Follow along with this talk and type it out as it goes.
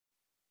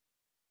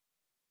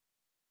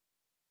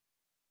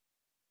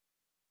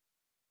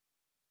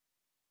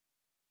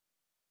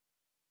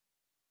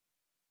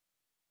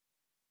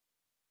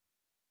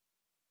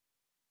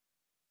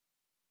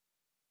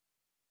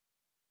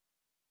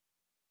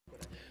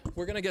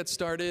We're going to get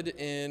started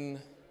in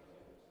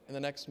the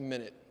next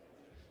minute.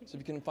 So if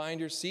you can find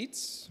your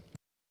seats.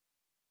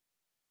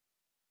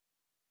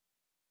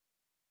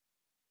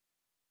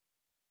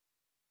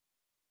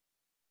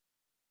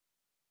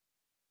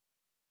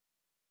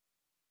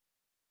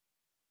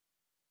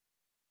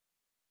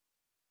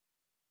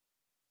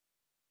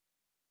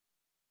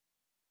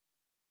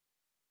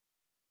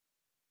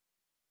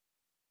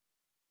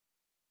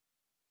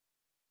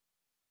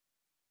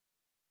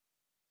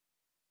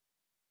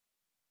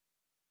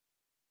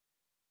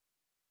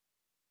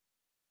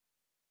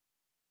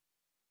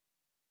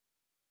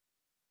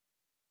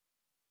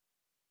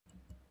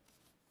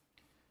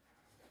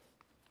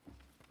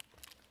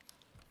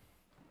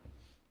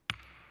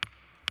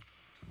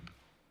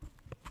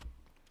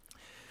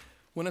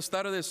 Buenas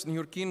tardes,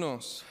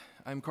 neoyorquinos.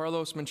 I'm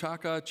Carlos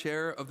Menchaca,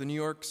 chair of the New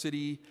York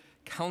City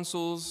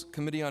Council's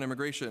Committee on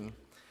Immigration.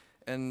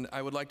 And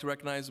I would like to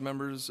recognize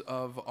members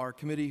of our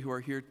committee who are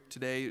here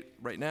today,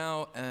 right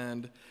now,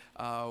 and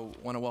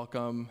want to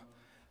welcome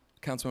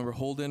Councilmember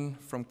Holden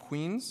from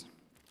Queens.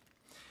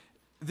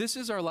 This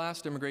is our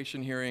last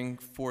immigration hearing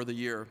for the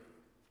year,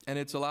 and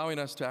it's allowing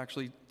us to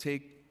actually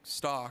take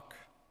stock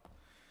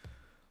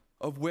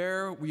of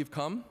where we've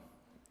come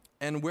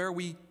and where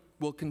we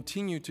will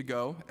continue to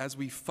go as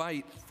we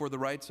fight for the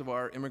rights of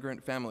our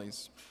immigrant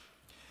families.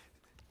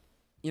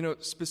 You know,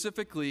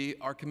 specifically,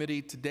 our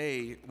committee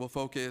today will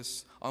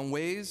focus on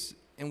ways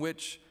in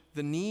which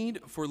the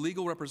need for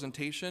legal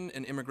representation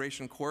in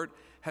immigration court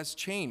has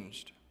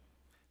changed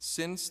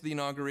since the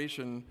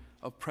inauguration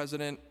of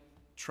President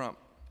Trump.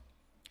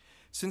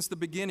 Since the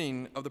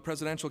beginning of the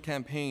presidential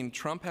campaign,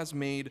 Trump has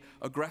made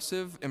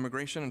aggressive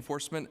immigration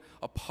enforcement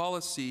a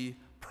policy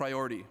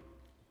priority.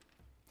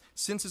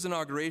 Since his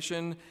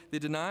inauguration, they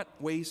did not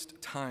waste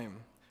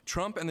time.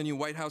 Trump and the new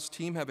White House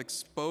team have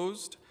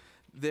exposed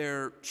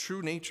their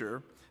true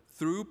nature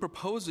through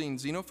proposing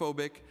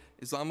xenophobic,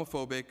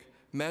 Islamophobic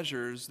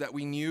measures that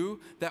we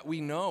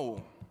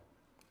know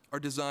are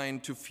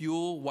designed to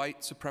fuel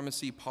white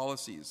supremacy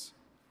policies.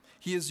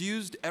 He has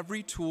used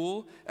every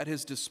tool at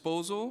his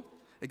disposal,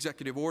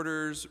 executive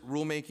orders,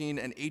 rulemaking,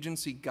 and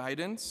agency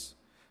guidance,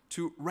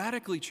 to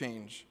radically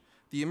change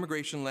the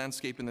immigration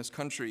landscape in this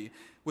country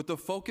with the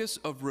focus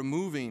of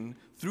removing,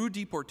 through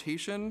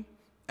deportation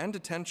and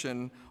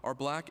detention, our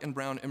black and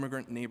brown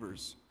immigrant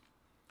neighbors.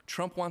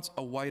 Trump wants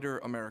a whiter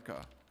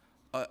America,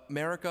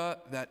 America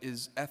that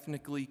is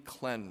ethnically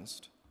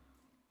cleansed.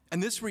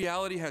 And this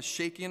reality has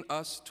shaken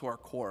us to our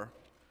core.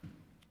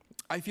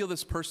 I feel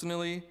this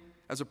personally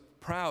as a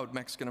proud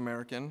Mexican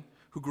American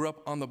who grew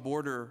up on the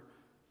border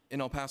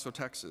in El Paso,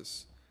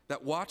 Texas,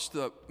 that watched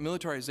the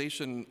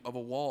militarization of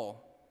a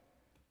wall.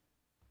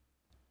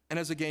 And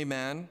as a gay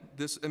man,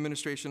 this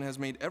administration has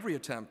made every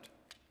attempt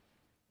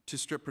to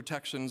strip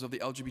protections of the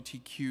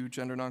LGBTQ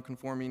gender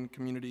nonconforming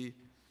community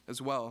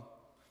as well.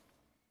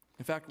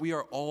 In fact, we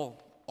are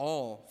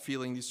all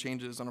feeling these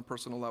changes on a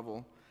personal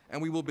level.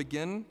 And we will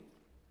begin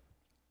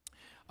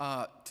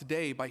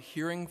today by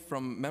hearing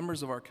from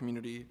members of our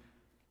community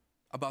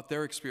about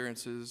their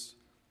experiences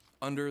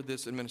under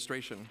this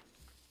administration.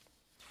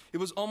 It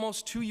was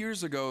almost 2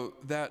 years ago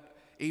that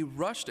a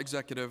rushed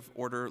executive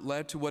order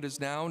led to what is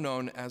now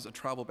known as a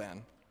travel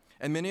ban.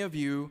 And many of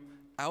you,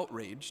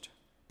 outraged,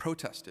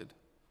 protested,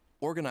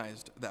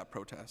 organized that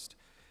protest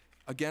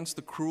against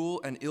the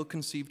cruel and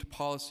ill-conceived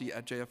policy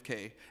at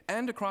JFK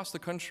and across the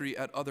country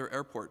at other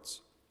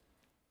airports.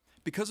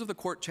 Because of the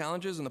court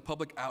challenges and the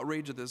public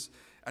outrage at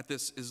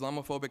this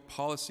Islamophobic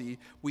policy,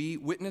 we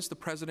witnessed the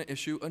president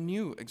issue a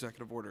new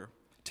executive order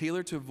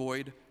tailored to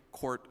avoid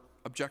court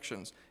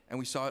objections, and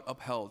we saw it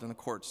upheld in the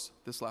courts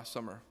this last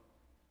summer.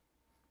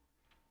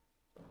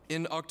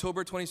 In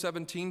October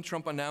 2017,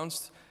 Trump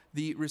announced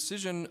the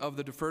rescission of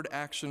the Deferred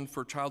Action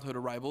for Childhood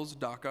Arrivals,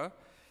 DACA,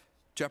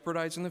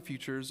 jeopardizing the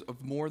futures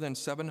of more than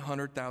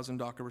 700,000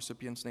 DACA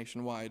recipients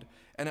nationwide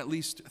and at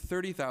least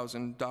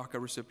 30,000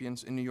 DACA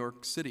recipients in New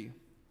York City.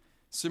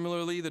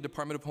 Similarly, the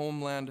Department of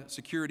Homeland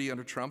Security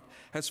under Trump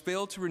has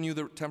failed to renew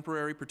the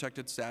Temporary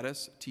Protected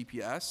Status,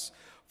 TPS,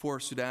 for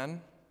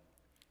Sudan,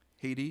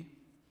 Haiti,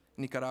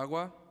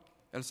 Nicaragua,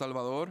 El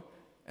Salvador,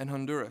 and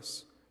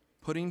Honduras,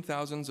 putting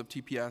thousands of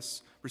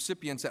TPS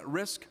recipients at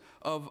risk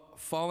of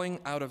falling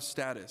out of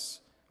status,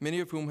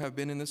 many of whom have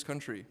been in this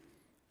country,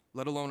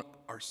 let alone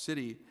our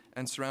city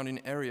and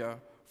surrounding area,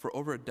 for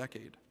over a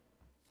decade.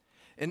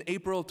 In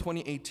April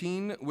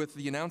 2018, with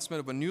the announcement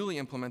of a newly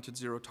implemented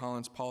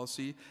zero-tolerance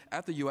policy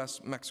at the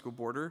US-Mexico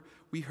border,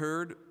 we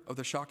heard of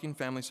the shocking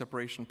family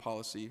separation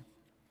policy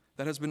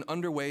that has been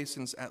underway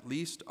since at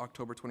least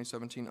October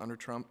 2017 under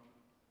Trump.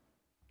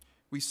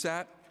 We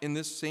sat in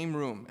this same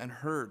room and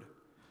heard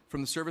from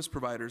the service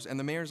providers and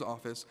the mayor's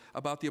office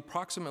about the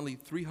approximately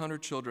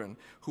 300 children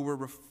who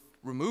were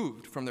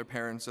removed from their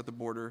parents at the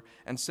border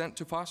and sent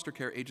to foster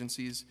care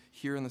agencies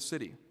here in the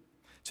city.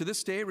 To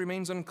this day, it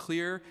remains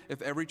unclear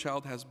if every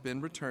child has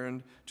been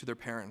returned to their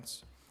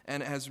parents.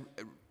 And as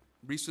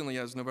recently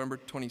as November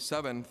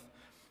 27th,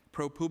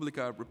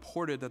 ProPublica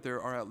reported that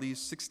there are at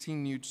least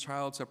 16 new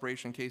child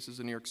separation cases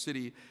in New York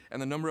City,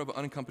 and the number of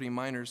unaccompanied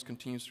minors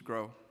continues to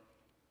grow.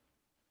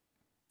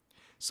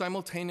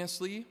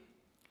 Simultaneously,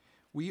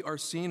 we are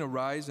seeing a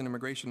rise in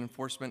immigration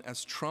enforcement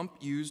as Trump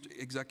used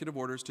executive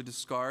orders to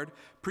discard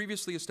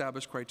previously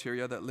established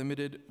criteria that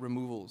limited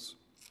removals.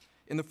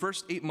 In the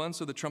first 8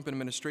 months of the Trump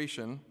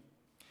administration,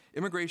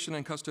 Immigration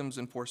and Customs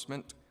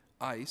Enforcement,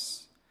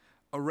 ICE,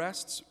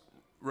 arrests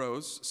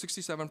rose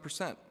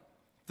 67%.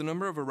 The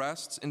number of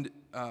arrests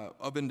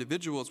of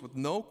individuals with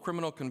no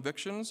criminal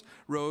convictions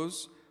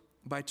rose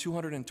by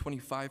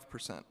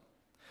 225%.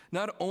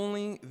 Not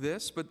only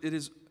this, but it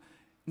is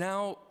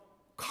now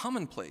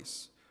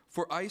commonplace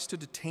for ICE to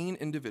detain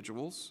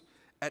individuals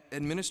at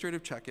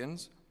administrative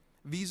check-ins,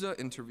 visa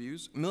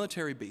interviews,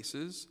 military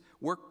bases,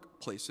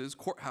 workplaces,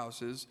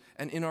 courthouses,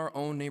 and in our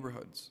own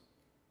neighborhoods.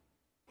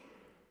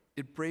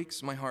 It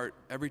breaks my heart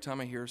every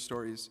time I hear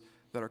stories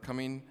that are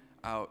coming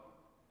out.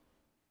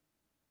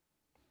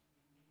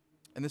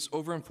 And this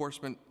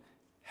over-enforcement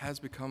has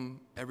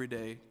become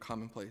everyday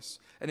commonplace.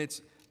 And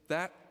it's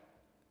that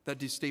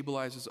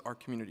destabilizes our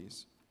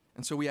communities.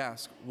 And so we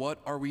ask, what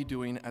are we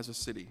doing as a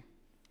city?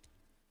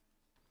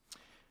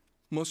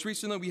 Most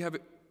recently,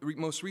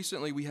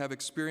 we have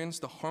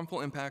experienced the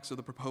harmful impacts of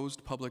the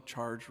proposed public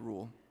charge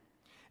rule.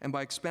 And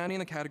by expanding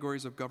the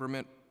categories of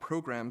government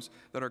programs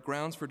that are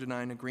grounds for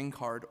denying a green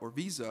card or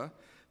visa,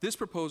 this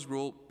proposed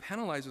rule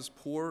penalizes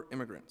poor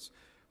immigrants,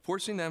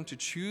 forcing them to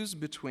choose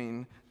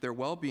between their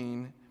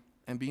well-being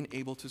and being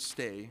able to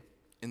stay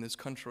in this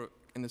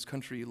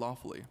country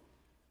lawfully.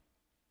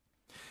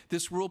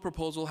 This rule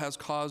proposal has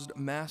caused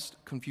mass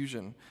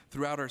confusion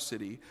throughout our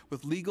city,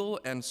 with legal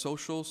and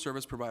social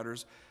service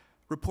providers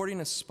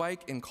reporting a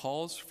spike in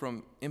calls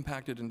from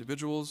impacted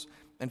individuals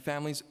and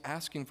families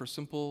asking for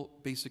simple,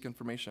 basic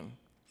information.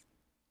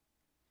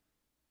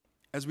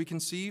 As we can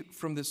see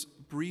from this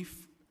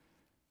brief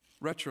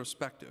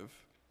retrospective,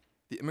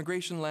 the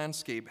immigration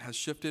landscape has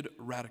shifted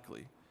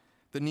radically.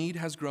 The need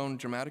has grown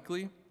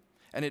dramatically,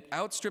 and it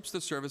outstrips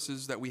the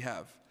services that we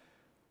have.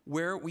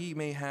 Where we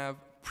may have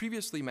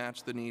previously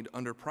matched the need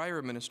under prior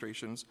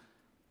administrations,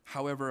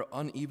 however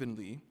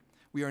unevenly,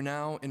 we are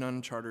now in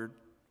uncharted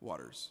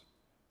waters.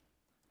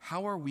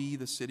 How are we,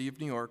 the city of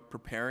New York,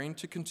 preparing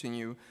to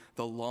continue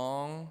the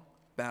long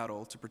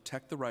battle to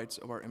protect the rights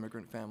of our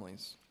immigrant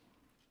families?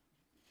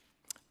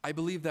 I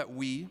believe that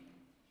we,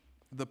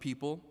 the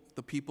people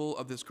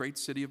of this great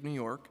city of New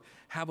York,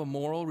 have a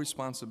moral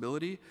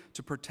responsibility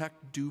to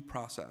protect due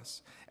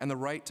process and the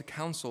right to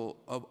counsel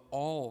of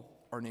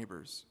all our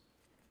neighbors,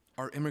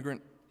 our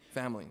immigrant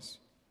families.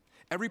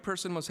 Every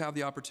person must have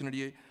the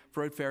opportunity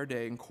for a fair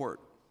day in court.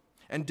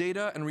 And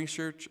data and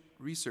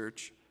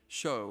research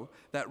show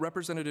that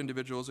represented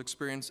individuals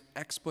experience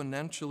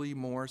exponentially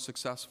more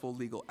successful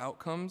legal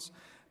outcomes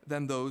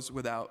than those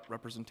without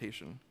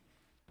representation.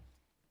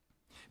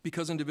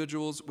 Because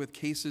individuals with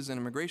cases in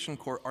immigration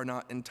court are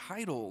not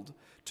entitled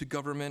to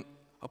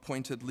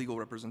government-appointed legal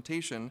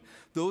representation,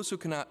 those who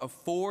cannot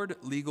afford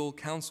legal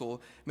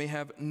counsel may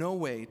have no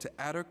way to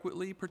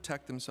adequately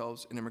protect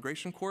themselves in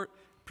immigration court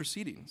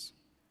proceedings.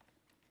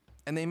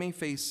 And they may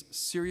face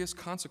serious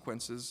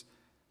consequences,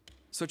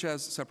 such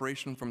as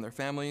separation from their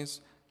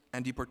families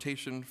and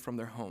deportation from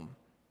their home.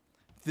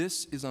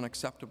 This is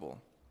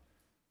unacceptable.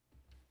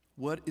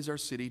 What is our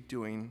city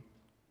doing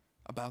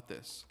about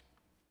this?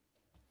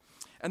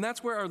 And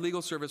that's where our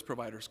legal service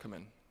providers come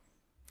in.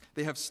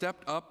 They have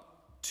stepped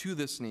up to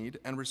this need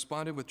and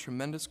responded with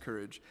tremendous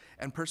courage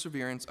and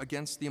perseverance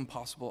against the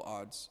impossible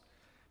odds.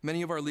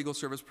 Many of our legal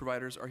service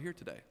providers are here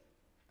today,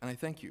 and I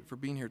thank you for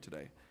being here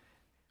today.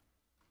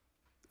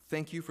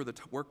 Thank you for the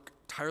work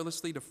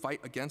tirelessly to fight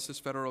against this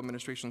federal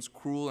administration's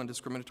cruel and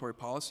discriminatory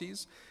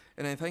policies,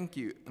 and I thank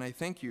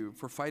you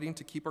for fighting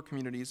to keep our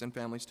communities and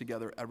families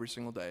together every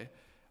single day.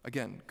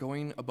 Again,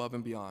 going above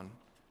and beyond.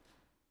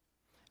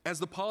 As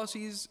the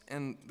policies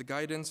and the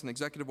guidance and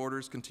executive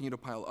orders continue to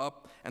pile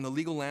up and the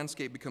legal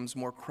landscape becomes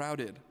more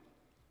crowded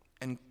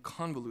and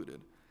convoluted,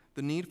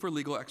 the need for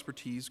legal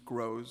expertise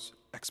grows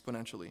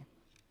exponentially.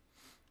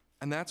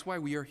 And that's why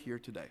we are here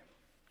today.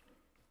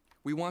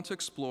 We want to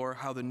explore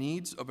how the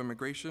needs of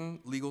immigration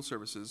legal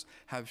services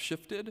have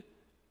shifted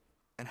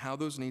and how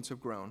those needs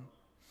have grown,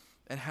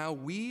 and how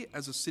we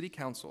as a city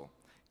council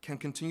can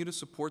continue to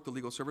support the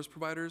legal service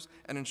providers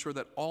and ensure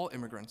that all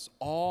immigrants,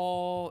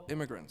 all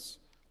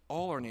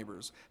our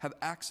neighbors, have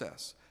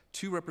access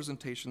to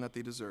representation that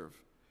they deserve.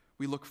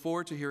 We look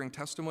forward to hearing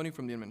testimony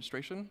from the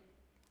administration,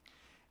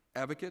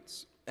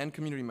 advocates, and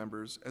community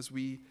members as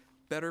we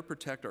better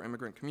protect our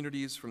immigrant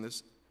communities from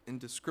this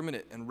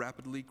indiscriminate and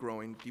rapidly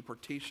growing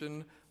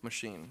deportation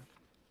machine.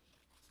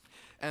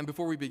 And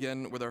before we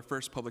begin with our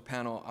first public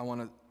panel, I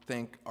want to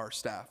thank our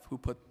staff who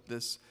put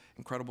this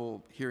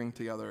incredible hearing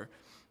together.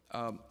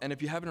 And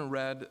if you haven't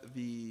read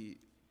the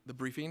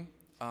briefing,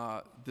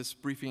 this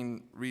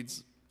briefing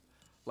reads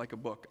like a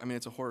book. I mean,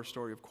 it's a horror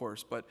story, of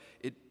course, but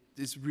it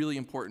is really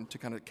important to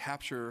kind of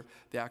capture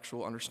the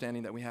actual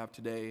understanding that we have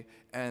today.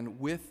 And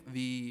with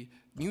the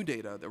new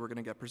data that we're going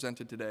to get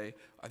presented today,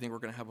 I think we're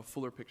going to have a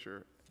fuller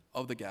picture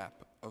of the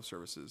gap of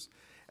services.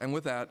 And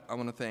with that, I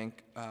want to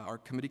thank our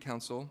committee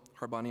counsel,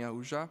 Harbani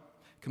Ahuja,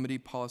 committee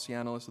policy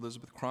analyst,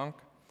 Elizabeth Kronk,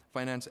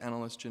 finance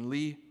analyst, Jin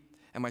Lee,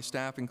 and my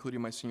staff,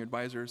 including my senior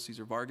advisor,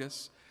 Cesar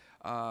Vargas,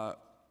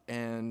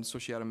 and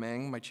Sociata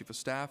Meng, my chief of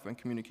staff, and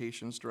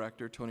communications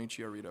director, Tony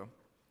Chiarito.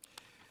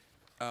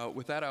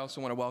 With that, I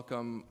also want to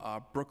welcome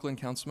Brooklyn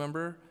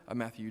Councilmember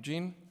Matthew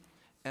Eugene,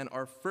 and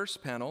our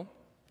first panel.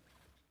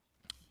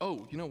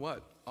 Oh, you know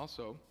what?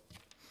 Also,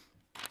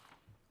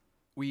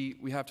 we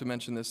have to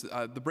mention this.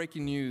 The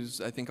breaking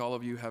news, I think all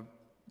of you have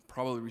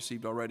probably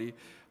received already,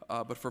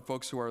 but for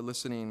folks who are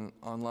listening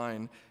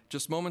online,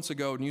 just moments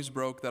ago, news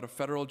broke that a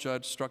federal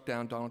judge struck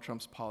down Donald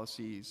Trump's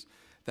policies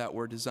that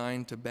were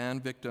designed to ban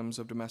victims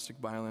of domestic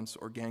violence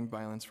or gang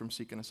violence from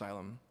seeking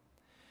asylum.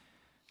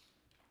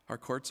 Our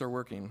courts are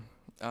working.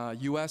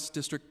 U.S.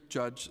 District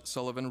Judge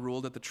Sullivan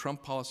ruled that the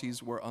Trump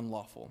policies were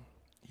unlawful.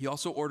 He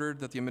also ordered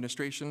that the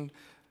administration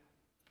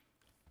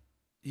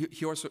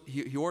He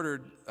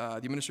ordered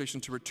the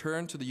administration to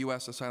return to the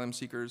U.S. asylum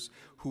seekers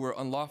who were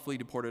unlawfully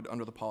deported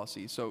under the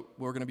policy. So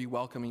we're going to be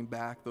welcoming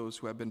back those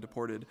who have been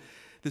deported.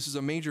 This is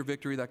a major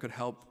victory that could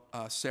help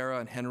Sarah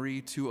and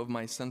Henry, two of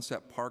my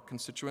Sunset Park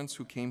constituents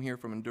who came here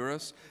from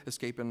Honduras,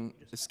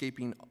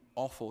 escaping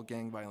awful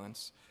gang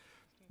violence.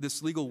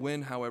 This legal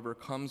win, however,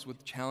 comes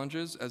with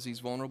challenges as these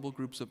vulnerable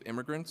groups of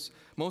immigrants,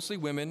 mostly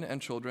women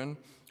and children,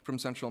 from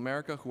Central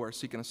America who are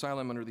seeking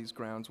asylum under these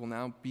grounds will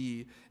now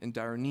be in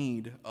dire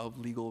need of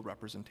legal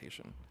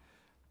representation.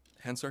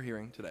 Hence our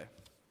hearing today.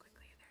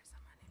 Quickly,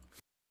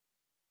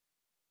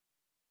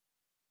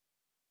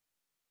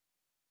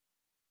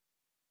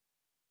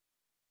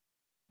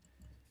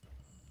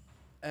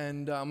 there's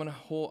And someone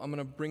I'm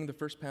gonna bring the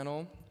first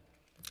panel.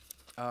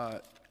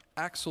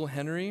 Axel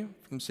Henry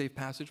from Safe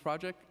Passage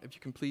Project, if you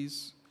can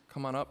please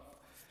come on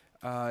up,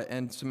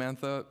 and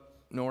Samantha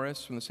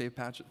Norris from the Safe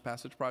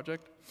Passage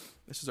Project.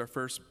 This is our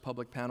first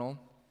public panel.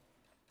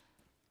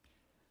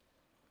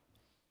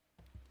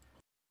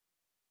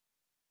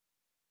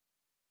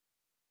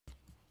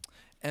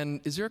 And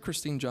is there a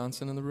Christine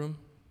Johnson in the room?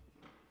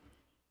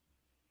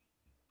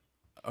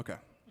 Okay.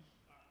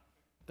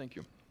 Thank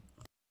you.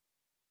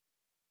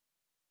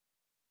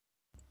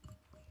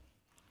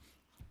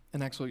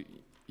 And Axel,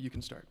 you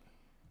can start.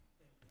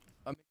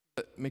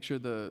 Make sure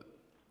the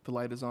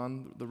light is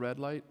on, the red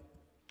light.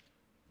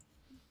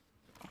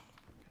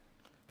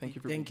 Thank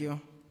you. Thank you.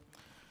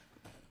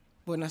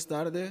 Buenas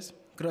tardes.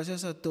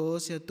 Gracias a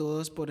todos y a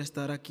todas por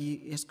estar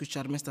aquí y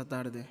escucharme esta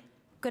tarde.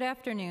 Good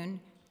afternoon.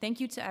 Thank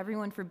you to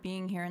everyone for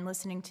being here and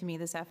listening to me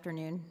this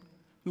afternoon.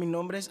 Mi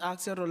nombre es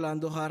Axel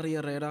Rolando Harry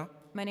Herrera.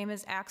 My name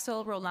is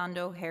Axel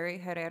Rolando Harry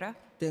Herrera.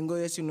 Tengo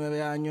 19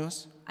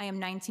 años. I am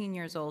 19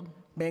 years old.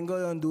 Vengo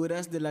de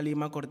Honduras, de La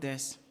Lima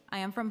Cortés. I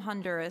am from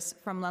Honduras,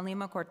 from La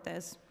Lima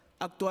Cortés.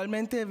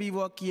 Actualmente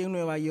vivo aquí en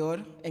Nueva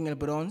York, en el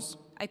Bronx.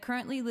 I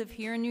currently live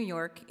here in New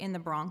York, in the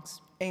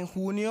Bronx. En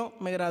junio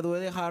me gradué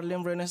de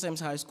Harlem Renaissance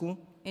High School.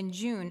 In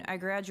June, I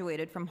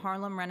graduated from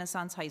Harlem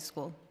Renaissance High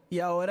School. Y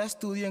ahora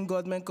estudio en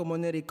Goodman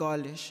Community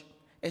College.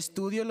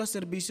 Estudio los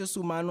servicios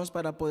humanos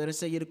para poder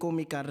seguir con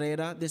mi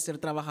carrera de ser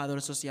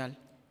trabajador social.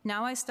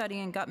 Now I study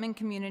in Gutman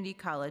Community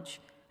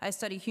College. I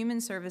study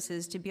human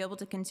services to be able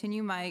to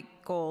continue my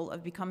goal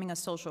of becoming a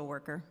social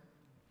worker.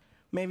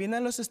 Me vine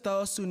a los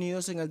Estados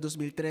Unidos en el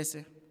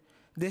 2013.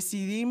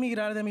 Decidí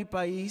emigrar de mi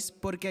país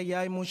porque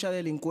allá hay mucha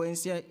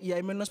delincuencia y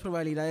hay menos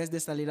probabilidades de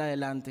salir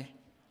adelante.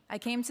 I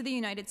came to the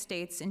United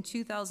States in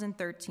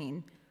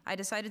 2013. I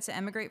decided to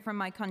emigrate from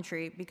my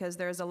country because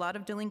there is a lot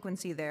of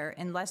delinquency there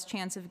and less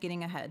chance of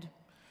getting ahead.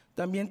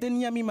 También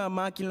tenía a mi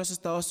mamá aquí en los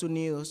Estados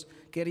Unidos.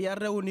 Quería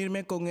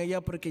reunirme con ella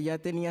porque ya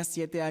tenía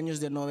 7 años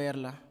de no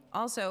verla.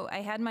 Also,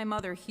 I had my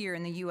mother here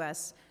in the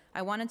U.S.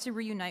 I wanted to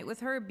reunite with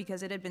her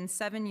because it had been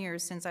 7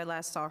 years since I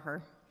last saw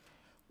her.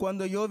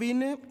 Cuando yo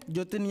vine,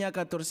 yo tenía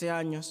 14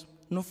 años.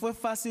 No fue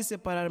fácil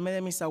separarme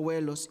de mis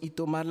abuelos y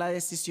tomar la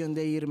decisión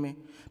de irme,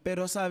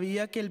 pero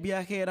sabía que el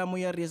viaje era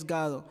muy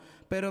arriesgado,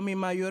 pero mi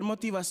mayor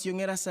motivación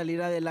era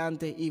salir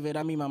adelante y ver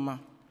a mi mamá.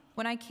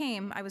 When I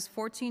came, I was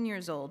 14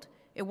 years old.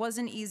 It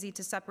wasn't easy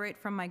to separate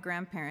from my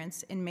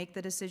grandparents and make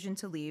the decision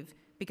to leave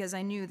because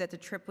I knew that the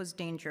trip was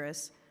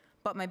dangerous.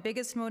 But my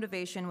biggest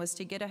motivation was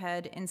to get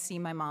ahead and see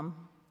my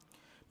mom.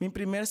 Mi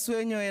primer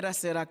sueño era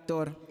ser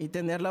actor y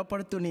tener la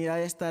oportunidad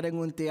de estar en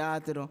un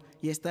teatro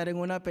y estar en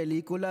una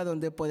película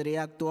donde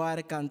podría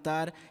actuar,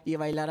 cantar y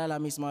bailar a la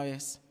misma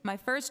vez. My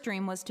first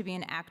dream was to be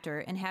an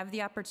actor and have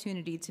the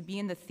opportunity to be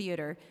in the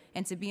theater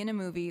and to be in a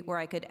movie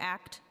where I could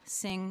act,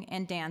 sing,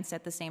 and dance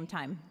at the same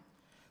time.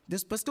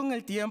 Después con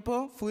el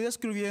tiempo fui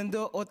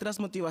descubriendo otras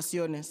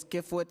motivaciones,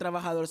 que fue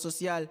trabajador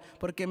social,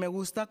 porque me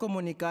gusta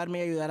comunicarme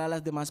y ayudar a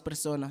las demás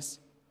personas.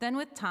 Then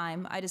with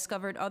time, I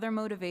discovered other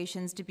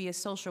motivations to be a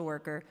social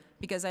worker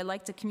because I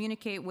like to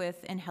communicate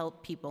with and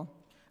help people,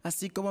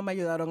 Así como me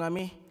ayudaron a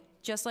mí.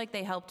 just like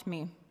they helped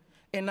me.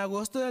 En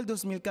agosto del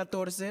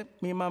 2014,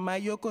 mi mamá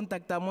y yo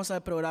contactamos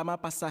al programa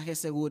Pasaje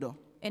Seguro.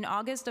 In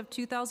August of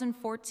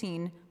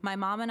 2014, my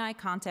mom and I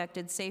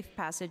contacted Safe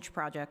Passage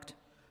Project.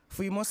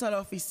 Fuimos a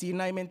la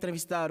oficina y me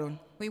entrevistaron.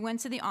 We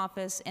went to the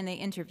office and they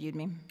interviewed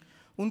me.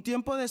 Un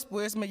tiempo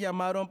después me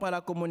llamaron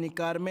para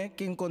comunicarme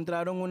que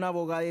encontraron una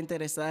abogada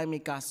interesada en mi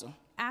caso.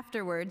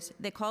 Afterwards,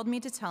 they called me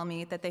to tell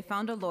me that they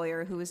found a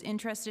lawyer who was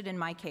interested in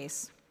my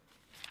case.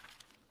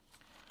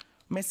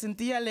 Me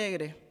sentía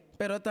alegre,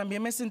 pero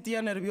también me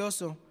sentía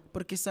nervioso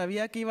porque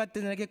sabía que iba a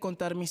tener que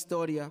contar mi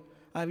historia.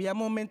 Había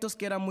momentos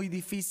que eran muy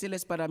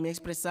difíciles para mí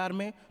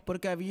expresarme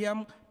porque había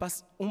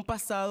un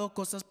pasado,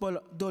 cosas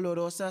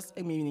dolorosas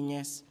en mi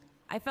niñez.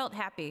 I felt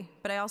happy,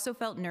 but I also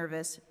felt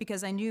nervous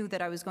because I knew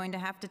that I was going to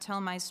have to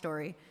tell my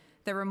story.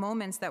 There were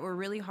moments that were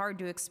really hard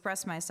to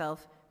express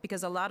myself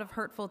because a lot of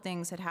hurtful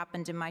things had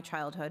happened in my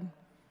childhood.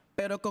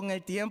 Pero con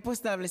el tiempo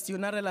establecí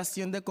una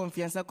relación de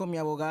confianza con mi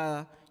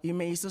abogada y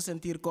me hizo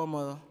sentir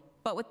cómodo.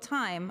 But with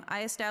time,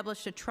 I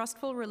established a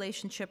trustful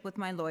relationship with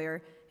my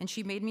lawyer, and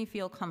she made me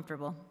feel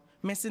comfortable.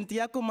 Me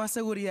sentía con más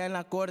seguridad en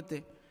la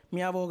corte.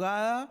 Mi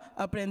abogada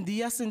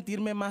aprendí a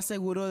sentirme más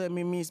seguro de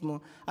mí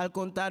mismo al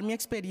contar mi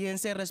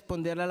experiencia y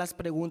responderle a las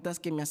preguntas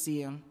que me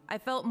hacían. I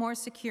felt more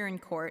secure in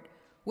court.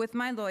 With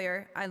my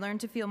lawyer, I learned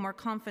to feel more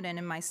confident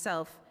in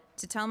myself,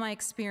 to tell my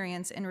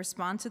experience and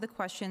respond to the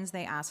questions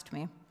they asked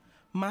me.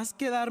 Más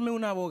que darme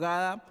una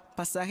abogada,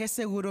 Pasaje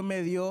Seguro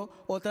me dio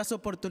otras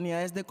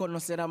oportunidades de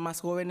conocer a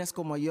más jóvenes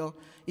como yo,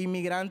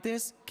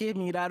 inmigrantes que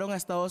emigraron a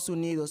Estados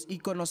Unidos y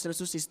conocer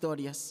sus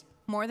historias.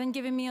 More than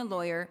giving me a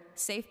lawyer,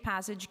 Safe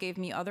Passage gave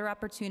me other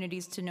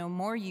opportunities to know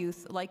more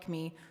youth like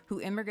me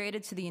who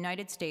immigrated to the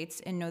United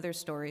States and know their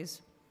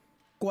stories.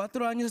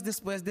 4 años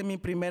después de mi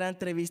primera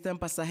entrevista en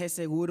Pasaje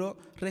Seguro,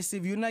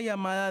 recibí una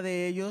llamada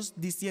de ellos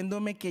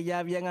diciéndome que ya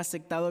habían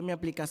aceptado mi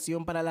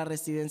aplicación para la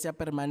residencia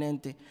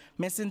permanente.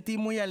 Me sentí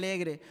muy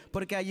alegre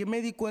porque allí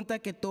me di cuenta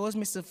que todos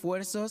mis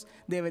esfuerzos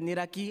de venir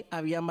aquí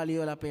habían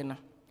valido la pena.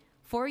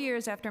 4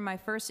 years after my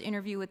first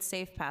interview with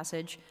Safe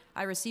Passage,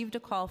 I received a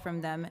call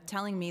from them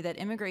telling me that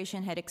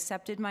immigration had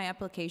accepted my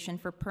application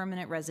for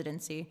permanent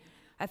residency.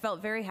 I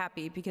felt very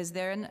happy because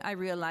then I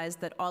realized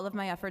that all of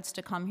my efforts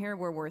to come here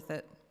were worth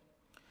it.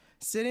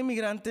 Ser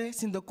inmigrante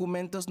sin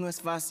documentos no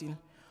es fácil.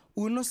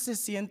 Uno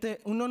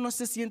no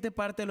se siente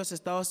parte de los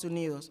Estados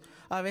Unidos.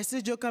 A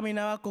veces yo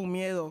caminaba con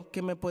miedo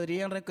que me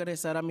podrían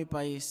regresar a mi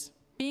país.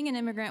 Being an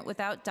immigrant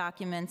without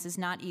documents is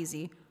not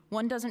easy.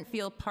 One doesn't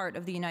feel part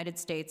of the United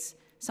States.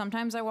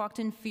 Sometimes I walked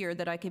in fear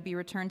that I could be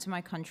returned to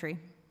my country.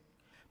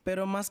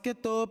 Pero más que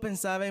todo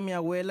pensaba en mi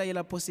abuela y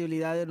la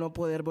posibilidad de no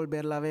poder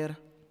volverla a ver.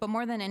 But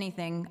more than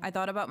anything, I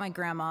thought about my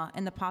grandma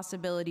and the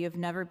possibility of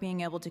never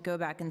being able to go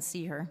back and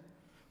see her.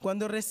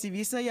 Cuando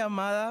recibí esa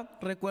llamada,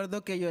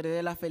 recuerdo que lloré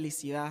de la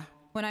felicidad.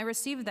 When I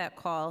received that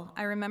call,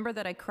 I remember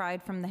that I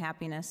cried from the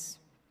happiness.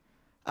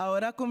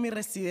 Ahora con mi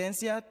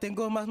residencia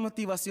tengo más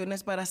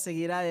motivaciones para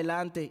seguir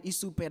adelante y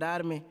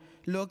superarme.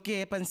 Lo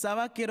que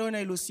pensaba que era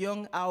una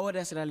ilusión ahora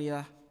es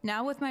realidad.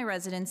 Now with my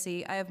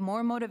residency, I have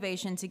more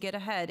motivation to get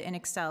ahead and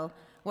excel.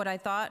 What I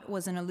thought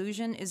was an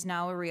illusion is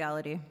now a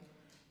reality.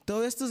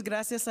 Todo esto es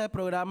gracias al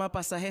programa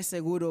Pasaje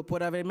Seguro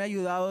por haberme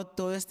ayudado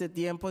todo este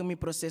tiempo en mi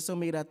proceso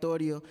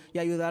migratorio y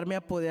ayudarme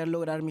a poder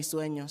lograr mis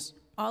sueños.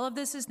 All of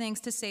this is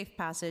thanks to Safe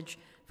Passage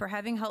for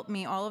having helped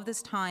me all of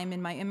this time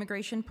in my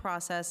immigration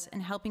process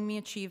and helping me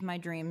achieve my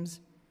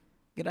dreams.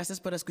 Gracias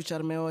por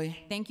escucharme hoy.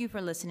 Thank you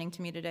for listening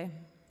to me today.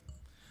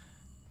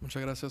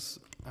 Muchas gracias,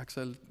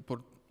 Axel,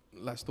 por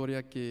la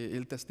historia,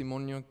 el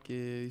testimonio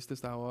que diste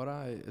hasta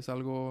ahora. Es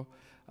algo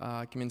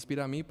que me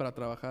inspira a mí para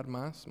trabajar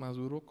más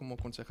duro como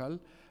concejal.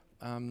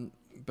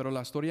 Pero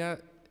la historia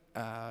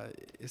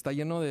está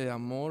lleno de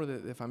amor,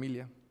 de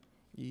familia.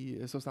 Y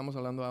eso estamos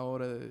hablando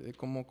ahora, de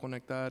cómo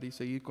conectar y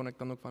seguir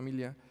conectando con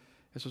familia.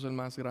 Eso es el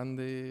más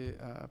grande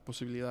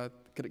posibilidad,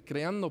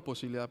 creando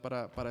posibilidad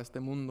para este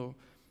mundo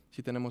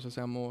si tenemos ese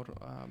amor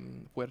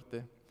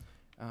fuerte.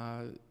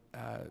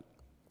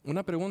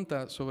 Una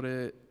pregunta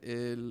sobre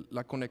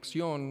la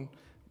conexión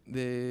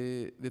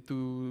de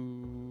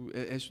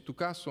tu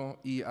caso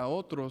y a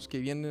otros que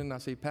vienen a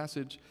Safe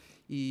Passage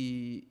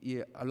y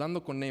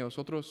hablando con ellos,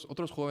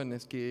 otros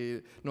jóvenes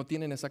que no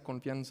tienen esa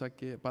confianza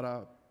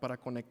para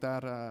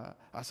conectar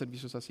a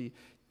servicios así.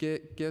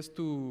 ¿Qué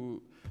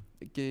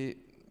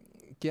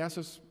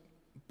haces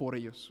por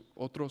ellos,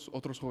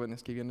 otros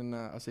jóvenes que vienen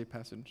a Safe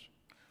Passage?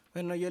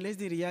 Bueno, yo les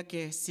diría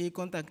que sí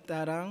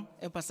contactaran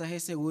el Pasaje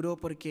Seguro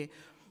porque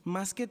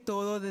más que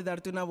todo de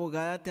darte una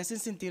abogada te hacen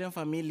sentir en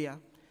familia.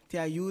 Te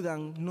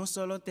ayudan, no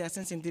solo te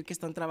hacen sentir que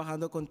están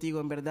trabajando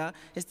contigo, en verdad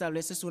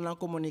estableces una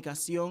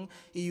comunicación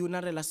y una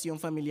relación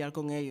familiar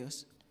con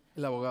ellos.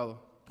 El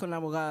abogado. Con la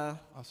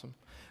abogada. Awesome.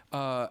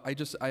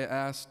 I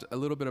asked a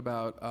little bit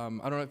about, I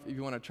don't know if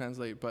you want to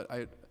translate, but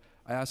I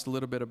asked a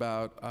little bit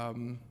about,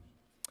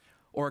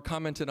 or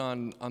commented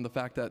on the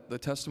fact that the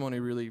testimony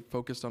really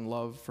focused on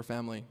love for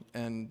family,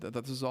 and that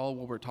this is all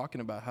what we're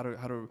talking about,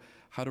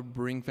 how to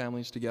bring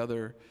families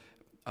together,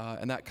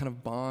 and that kind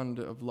of bond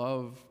of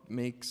love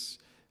makes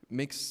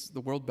the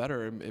world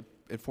better.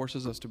 It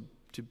forces us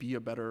to be a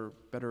better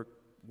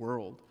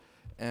world.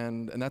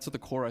 And that's at the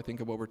core, I think,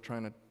 of what we're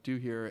trying to do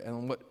here.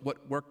 And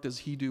what work does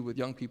he do with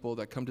young people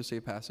that come to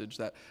Safe Passage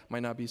that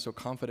might not be so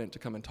confident to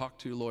come and talk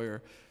to a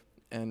lawyer?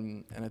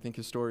 And I think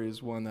his story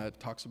is one that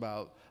talks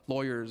about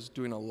lawyers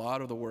doing a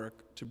lot of the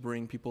work to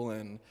bring people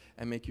in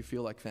and make you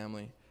feel like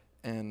family.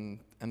 And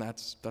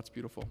that's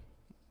beautiful.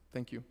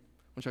 Thank you.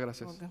 Muchas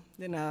gracias. Okay.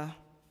 De nada.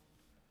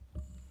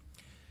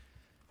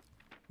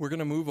 We're going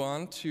to move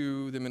on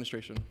to the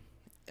administration.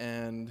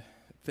 And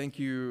thank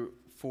you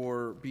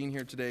for being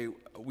here today.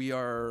 We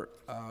are,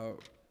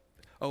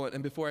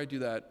 and before I do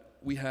that,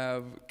 we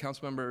have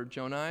Councilmember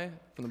Jonai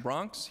from the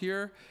Bronx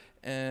here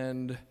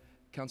and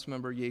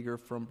Councilmember Yeager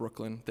from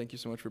Brooklyn. Thank you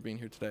so much for being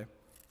here today.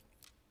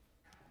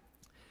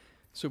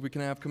 So if we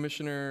can have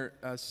Commissioner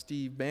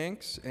Steve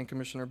Banks and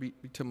Commissioner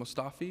Bita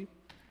Mustafi.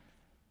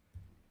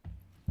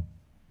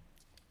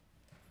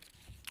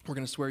 We're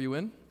going to swear you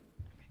in.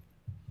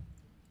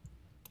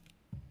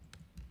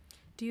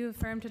 Do you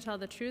affirm to tell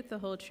the truth, the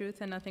whole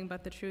truth, and nothing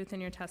but the truth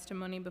in your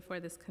testimony before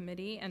this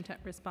committee, and to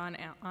respond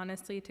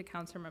honestly to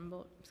council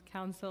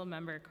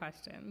member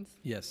questions?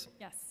 Yes.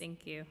 Yes.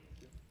 Thank you.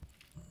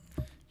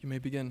 You may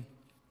begin.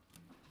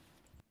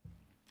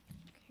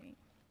 Okay.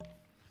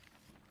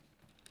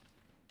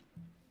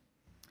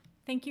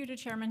 Thank you to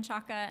Chairman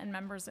Chaka and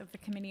members of the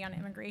Committee on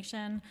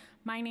Immigration.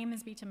 My name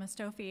is Bita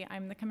Mustafi.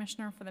 I'm the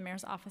Commissioner for the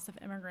Mayor's Office of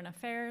Immigrant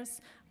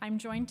Affairs. I'm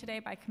joined today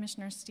by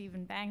Commissioner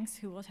Stephen Banks,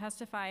 who will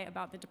testify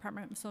about the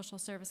Department of Social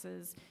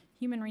Services,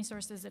 Human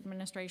Resources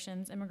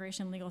Administration's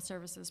Immigration Legal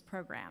Services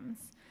programs.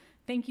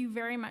 Thank you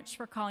very much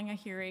for calling a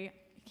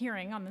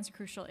hearing on this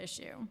crucial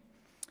issue.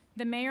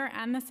 The Mayor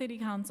and the City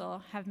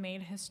Council have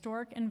made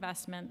historic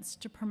investments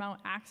to promote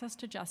access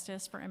to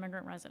justice for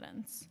immigrant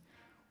residents.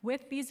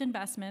 With these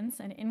investments,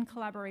 and in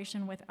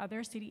collaboration with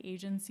other city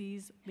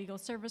agencies, legal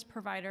service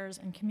providers,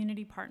 and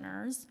community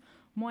partners,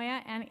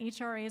 MOYA and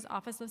HRA's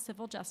Office of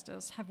Civil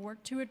Justice have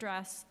worked to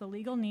address the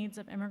legal needs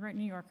of immigrant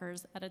New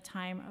Yorkers at a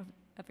time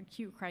of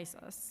acute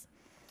crisis.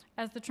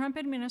 As the Trump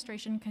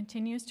administration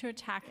continues to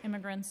attack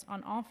immigrants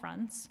on all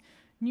fronts,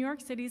 New York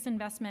City's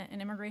investment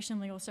in immigration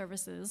legal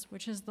services,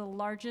 which is the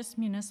largest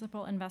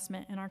municipal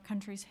investment in our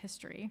country's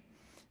history,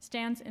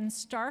 stands in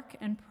stark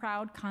and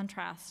proud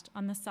contrast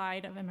on the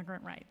side of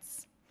immigrant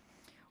rights.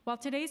 While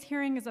today's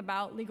hearing is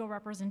about legal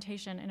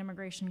representation in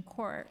immigration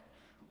court,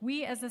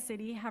 we as a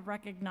city have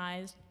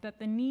recognized that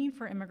the need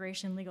for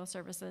immigration legal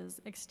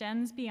services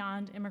extends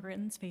beyond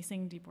immigrants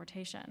facing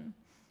deportation.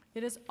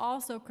 It is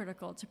also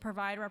critical to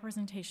provide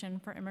representation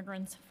for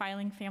immigrants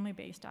filing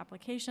family-based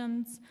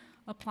applications,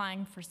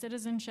 applying for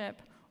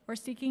citizenship, or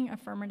seeking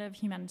affirmative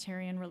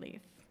humanitarian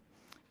relief.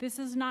 This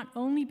is not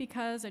only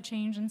because a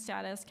change in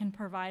status can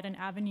provide an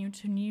avenue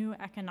to new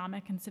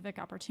economic and civic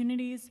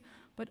opportunities,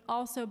 but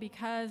also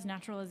because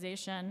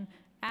naturalization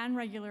and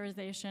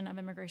regularization of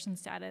immigration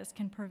status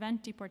can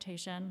prevent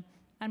deportation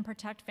and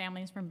protect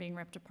families from being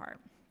ripped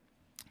apart.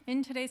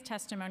 In today's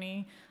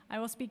testimony, I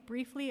will speak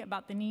briefly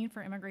about the need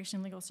for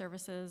immigration legal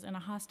services in a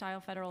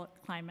hostile federal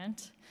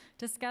climate,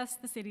 discuss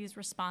the city's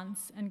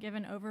response, and give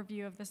an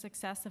overview of the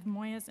success of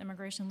MOYA's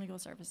immigration legal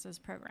services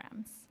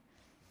programs.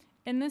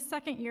 In this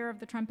second year of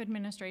the Trump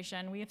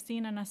administration, we have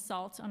seen an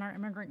assault on our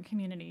immigrant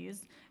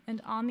communities and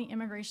on the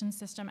immigration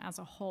system as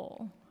a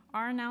whole.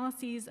 Our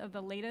analyses of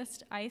the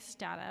latest ICE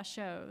data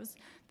shows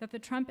that the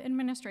Trump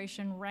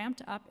administration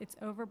ramped up its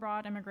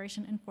overbroad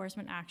immigration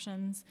enforcement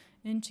actions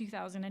in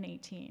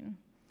 2018.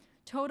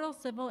 Total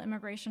civil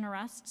immigration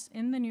arrests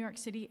in the New York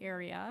City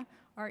area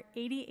are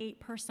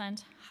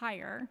 88%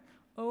 higher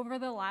over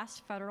the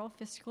last federal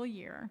fiscal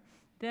year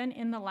than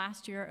in the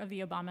last year of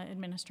the Obama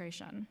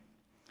administration.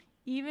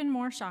 Even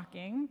more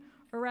shocking,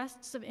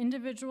 arrests of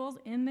individuals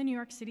in the New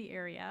York City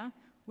area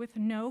with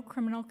no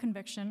criminal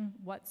conviction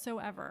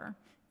whatsoever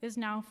is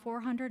now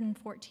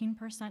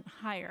 414%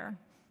 higher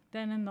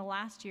than in the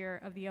last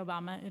year of the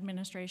Obama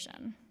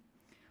administration.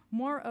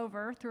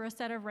 Moreover, through a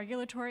set of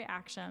regulatory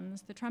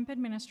actions, the Trump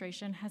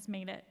administration has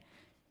making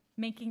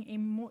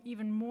it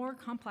even more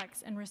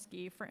complex and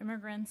risky for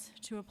immigrants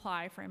to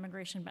apply for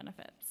immigration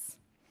benefits.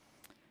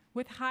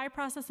 With high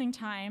processing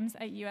times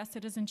at U.S.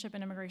 Citizenship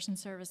and Immigration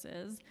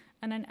Services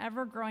and an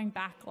ever-growing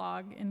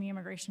backlog in the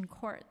immigration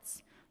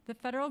courts, the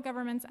federal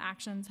government's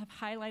actions have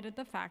highlighted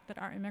the fact that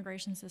our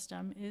immigration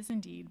system is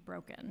indeed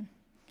broken.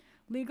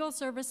 Legal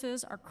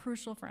services are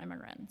crucial for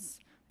immigrants,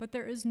 but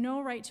there is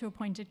no right to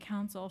appointed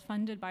counsel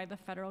funded by the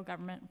federal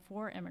government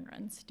for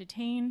immigrants,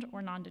 detained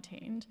or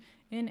non-detained,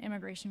 in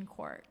immigration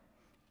court.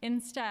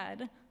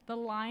 Instead, the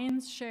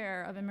lion's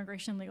share of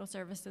immigration legal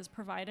services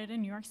provided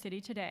in New York City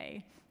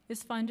today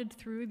is funded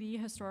through the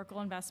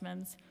historical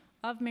investments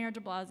of Mayor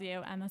de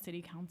Blasio and the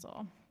City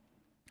Council.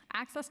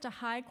 Access to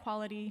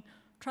high-quality,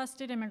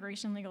 trusted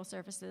immigration legal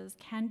services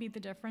can be the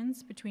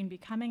difference between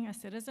becoming a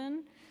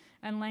citizen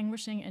and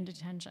languishing in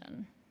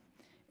detention.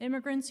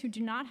 Immigrants who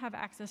do not have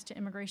access to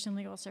immigration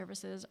legal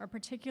services are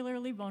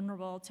particularly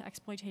vulnerable to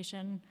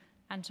exploitation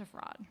and to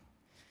fraud.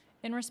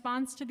 In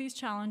response to these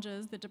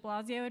challenges, the de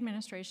Blasio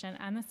administration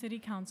and the City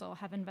Council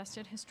have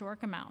invested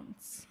historic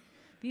amounts.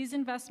 These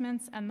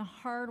investments and the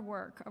hard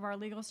work of our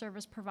legal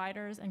service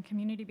providers and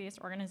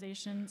community-based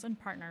organizations and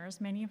partners,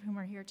 many of whom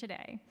are here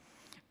today,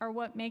 are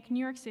what make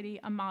New York City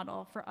a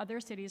model for other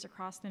cities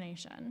across the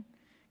nation.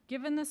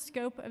 Given the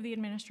scope of the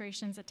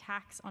administration's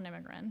attacks on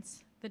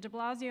immigrants, the de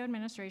Blasio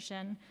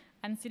administration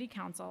and City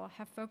Council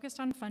have focused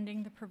on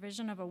funding the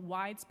provision of a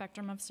wide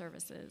spectrum of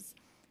services,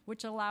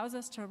 which allows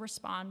us to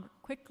respond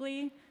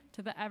quickly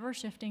to the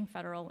ever-shifting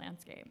federal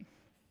landscape.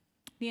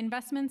 The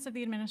investments of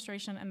the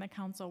administration and the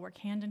council work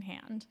hand in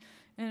hand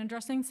in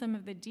addressing some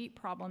of the deep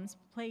problems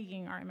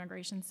plaguing our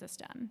immigration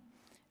system.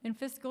 In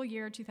fiscal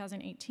year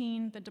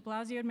 2018, the de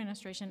Blasio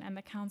administration and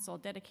the council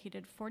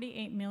dedicated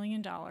 $48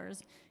 million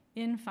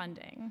in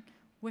funding,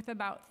 with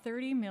about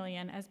 $30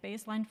 million as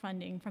baseline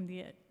funding from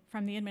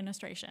the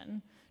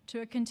administration, to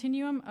a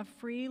continuum of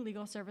free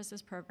legal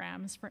services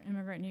programs for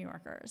immigrant New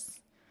Yorkers.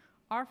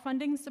 Our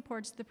funding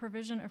supports the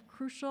provision of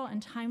crucial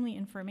and timely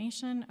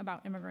information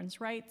about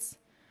immigrants' rights,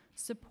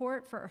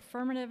 support for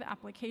affirmative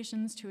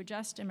applications to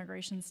adjust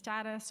immigration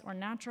status or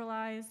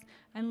naturalize,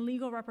 and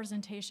legal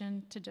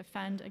representation to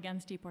defend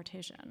against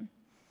deportation.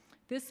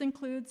 This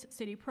includes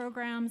city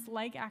programs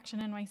like Action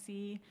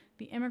NYC,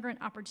 the Immigrant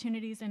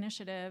Opportunities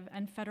Initiative,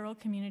 and Federal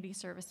Community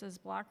Services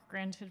Block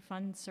Granted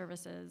Fund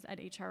Services at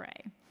HRA,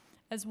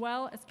 as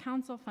well as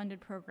council-funded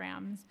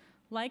programs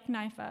like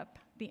Knife Up,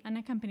 the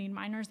Unaccompanied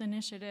Minors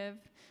Initiative,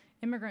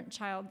 Immigrant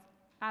Child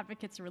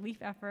Advocates Relief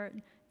Effort,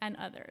 and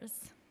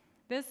others.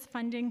 This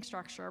funding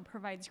structure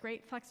provides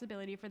great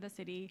flexibility for the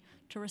city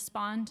to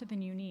respond to the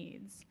new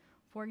needs.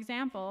 For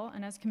example,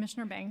 and as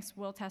Commissioner Banks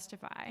will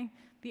testify,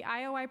 the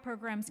IOI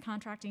program's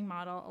contracting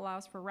model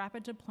allows for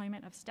rapid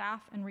deployment of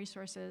staff and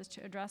resources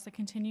to address a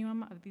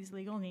continuum of these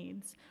legal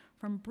needs,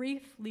 from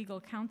brief legal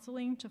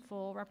counseling to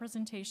full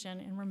representation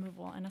in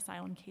removal and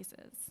asylum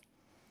cases.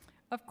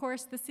 Of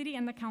course, the city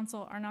and the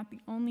council are not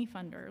the only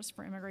funders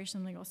for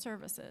immigration legal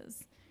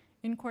services.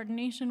 In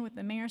coordination with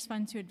the Mayor's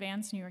Fund to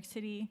Advance New York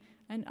City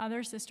and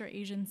other sister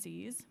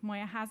agencies,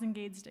 Moya has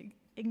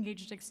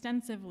engaged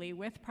extensively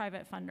with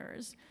private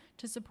funders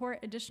to support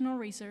additional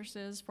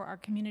resources for our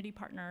community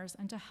partners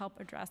and to help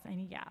address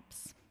any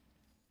gaps.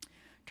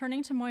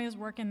 Turning to Moya's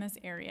work in this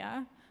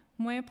area,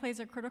 Moya plays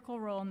a critical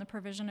role in the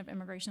provision of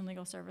immigration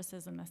legal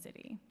services in the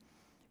city.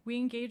 We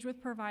engage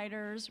with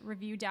providers,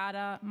 review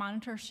data,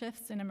 monitor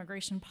shifts in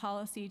immigration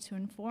policy to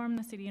inform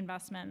the city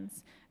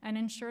investments, and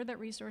ensure that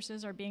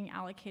resources are being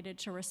allocated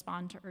to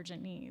respond to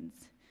urgent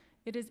needs.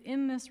 It is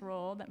in this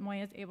role that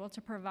Moya is able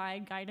to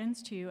provide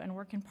guidance to and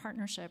work in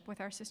partnership with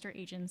our sister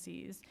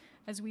agencies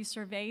as we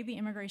survey the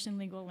immigration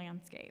legal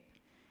landscape.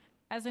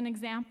 As an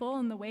example,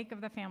 in the wake of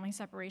the family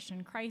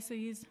separation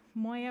crises,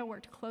 Moya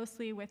worked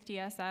closely with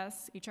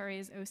DSS,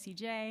 HRA's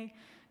OCJ,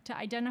 to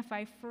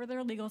identify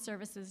further legal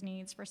services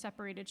needs for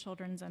separated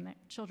children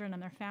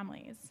and their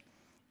families.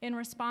 In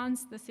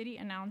response, the city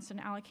announced an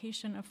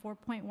allocation of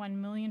 $4.1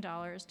 million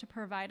to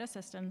provide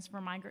assistance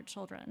for migrant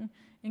children,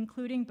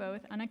 including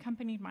both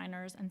unaccompanied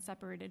minors and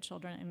separated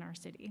children in our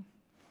city.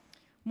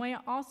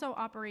 Moya also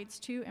operates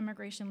 2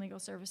 immigration legal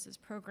services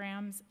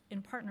programs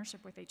in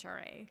partnership with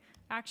HRA,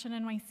 Action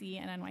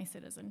NYC and NY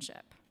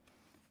Citizenship.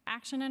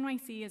 Action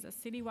NYC is a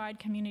citywide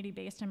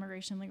community-based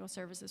immigration legal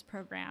services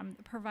program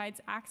that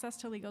provides access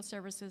to legal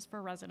services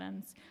for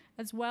residents,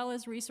 as well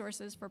as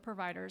resources for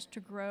providers to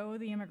grow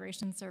the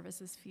immigration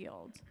services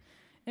field.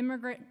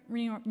 Immigrant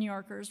New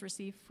Yorkers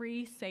receive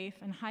free, safe,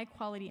 and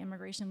high-quality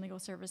immigration legal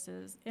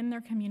services in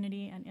their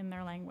community and in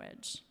their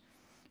language.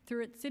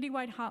 Through its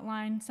citywide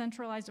hotline,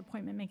 centralized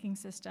appointment-making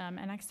system,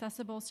 and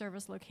accessible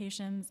service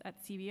locations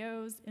at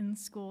CBOs, in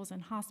schools,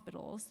 and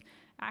hospitals,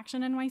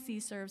 Action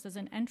NYC serves as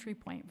an entry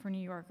point for New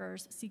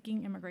Yorkers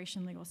seeking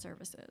immigration legal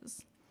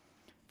services.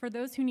 For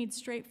those who need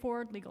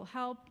straightforward legal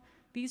help,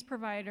 these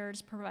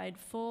providers provide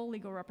full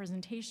legal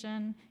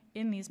representation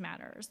in these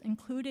matters,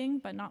 including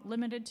but not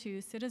limited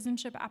to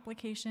citizenship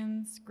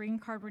applications, green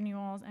card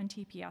renewals, and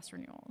TPS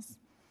renewals.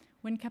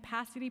 When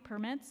capacity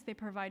permits, they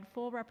provide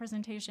full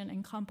representation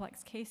in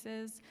complex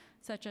cases,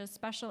 such as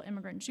special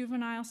immigrant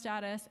juvenile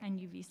status and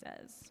U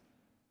visas.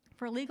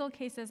 For legal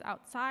cases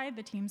outside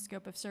the team's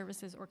scope of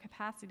services or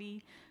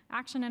capacity,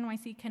 Action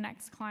NYC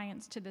connects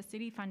clients to the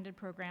city-funded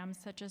programs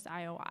such as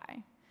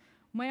IOI.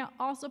 Moya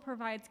also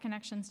provides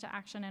connections to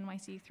Action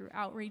NYC through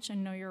outreach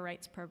and Know Your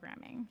Rights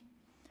programming.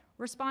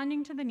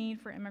 Responding to the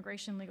need for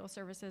immigration legal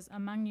services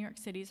among New York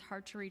City's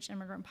hard-to-reach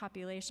immigrant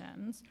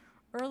populations,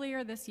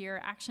 earlier this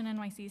year, Action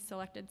NYC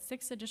selected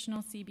 6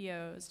 additional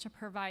CBOs to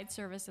provide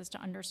services to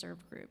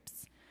underserved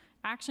groups.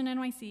 Action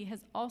NYC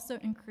has also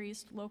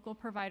increased local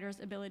providers'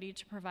 ability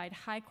to provide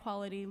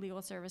high-quality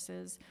legal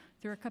services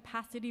through a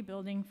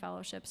capacity-building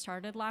fellowship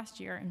started last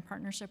year in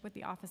partnership with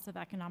the Office of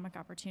Economic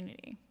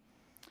Opportunity.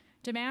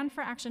 Demand for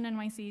Action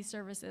NYC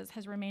services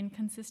has remained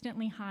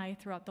consistently high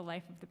throughout the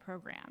life of the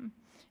program,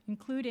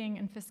 including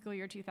in fiscal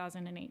year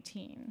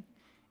 2018.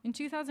 In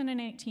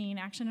 2018,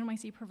 Action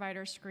NYC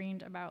providers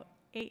screened about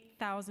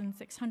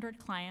 8,600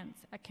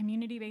 clients at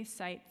community-based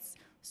sites,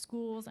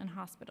 schools, and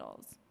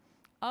hospitals.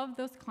 Of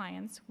those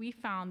clients, we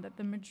found that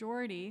the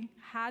majority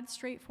had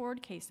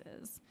straightforward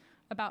cases,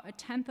 about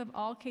 1/10 of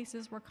all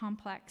cases were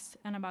complex,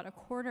 and about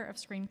 1/4 of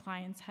screened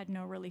clients had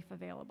no relief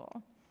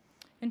available.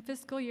 In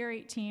fiscal year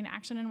 18,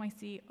 Action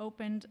NYC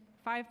opened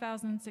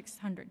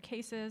 5,600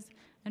 cases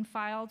and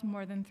filed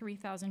more than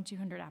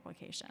 3,200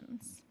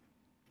 applications.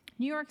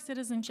 New York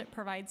Citizenship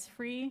provides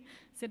free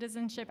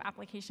citizenship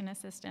application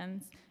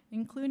assistance,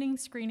 including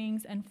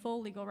screenings and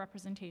full legal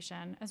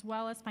representation, as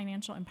well as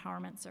financial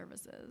empowerment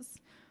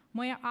services.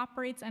 Moya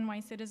operates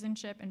NY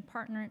Citizenship in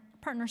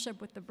partnership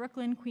with the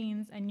Brooklyn,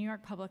 Queens, and New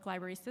York Public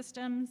Library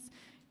Systems,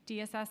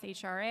 DSS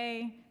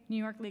HRA, New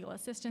York Legal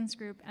Assistance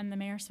Group, and the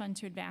Mayor's Fund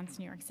to Advance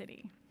New York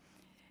City.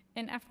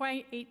 In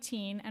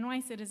FY18,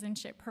 NY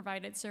Citizenship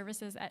provided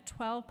services at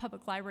 12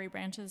 public library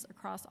branches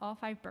across all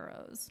 5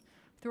 boroughs.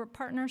 Through a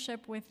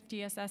partnership with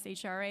DSS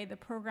HRA, the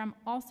program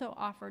also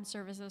offered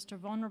services to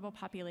vulnerable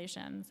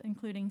populations,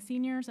 including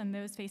seniors and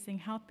those facing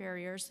health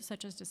barriers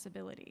such as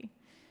disability.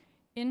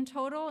 In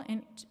total,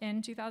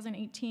 in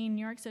 2018,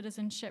 New York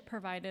Citizenship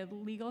provided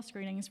legal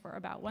screenings for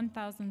about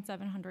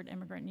 1,700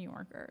 immigrant New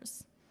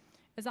Yorkers.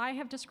 As I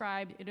have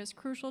described, it is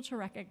crucial to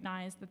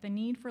recognize that the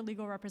need for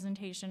legal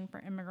representation for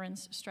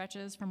immigrants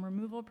stretches from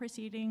removal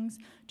proceedings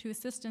to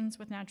assistance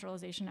with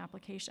naturalization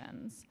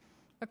applications.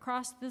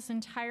 Across this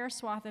entire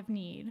swath of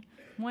need,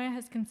 Moya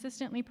has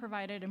consistently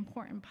provided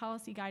important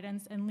policy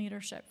guidance and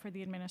leadership for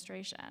the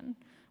administration.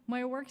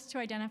 Moya works to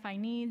identify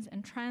needs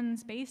and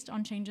trends based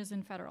on changes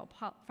in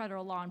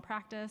federal law and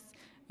practice,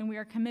 and we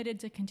are committed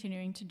to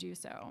continuing to do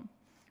so.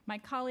 My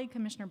colleague,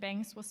 Commissioner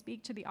Banks, will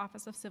speak to the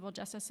Office of Civil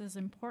Justice's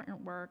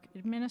important work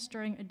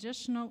administering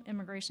additional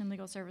immigration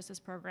legal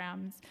services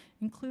programs,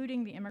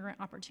 including the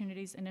Immigrant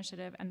Opportunities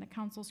Initiative and the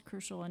Council's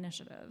crucial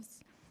initiatives.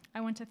 I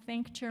want to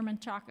thank Chairman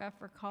Chaka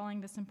for calling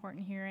this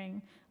important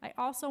hearing. I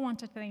also want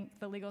to thank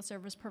the legal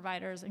service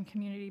providers and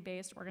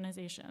community-based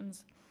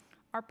organizations,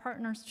 our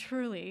partners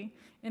truly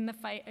in the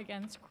fight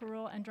against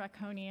cruel and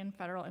draconian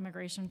federal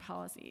immigration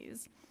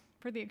policies,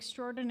 for the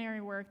extraordinary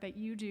work that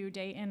you do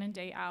day in and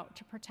day out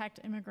to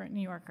protect immigrant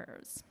New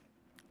Yorkers.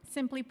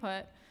 Simply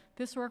put,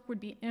 this work would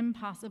be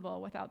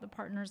impossible without the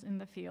partners in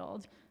the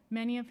field,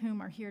 many of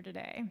whom are here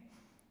today.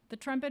 The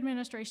Trump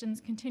administration's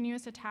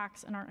continuous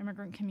attacks on our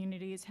immigrant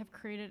communities have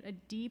created a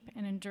deep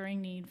and enduring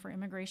need for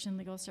immigration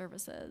legal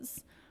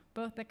services.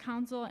 Both the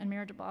Council and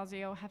Mayor de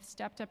Blasio have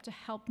stepped up to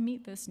help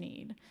meet this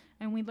need,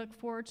 and we look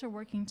forward to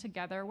working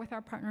together with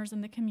our partners in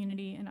the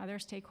community and other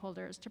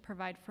stakeholders to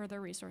provide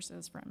further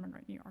resources for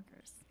immigrant New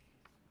Yorkers.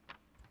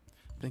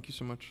 Thank you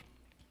so much.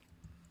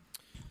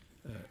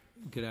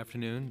 Good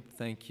afternoon.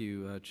 Thank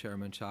you,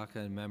 Chairman Chaka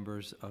and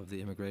members of the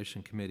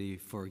Immigration Committee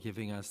for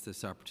giving us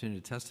this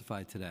opportunity to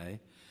testify today.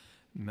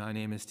 My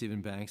name is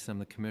Stephen Banks. I'm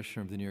the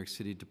Commissioner of the New York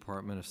City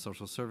Department of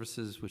Social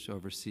Services, which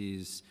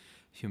oversees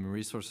Human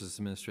Resources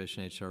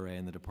Administration, HRA,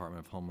 and the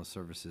Department of Homeless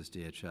Services,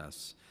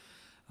 DHS.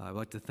 I'd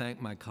like to thank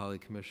my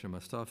colleague, Commissioner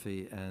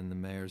Mustafi, and the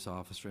Mayor's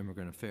Office for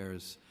Immigrant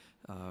Affairs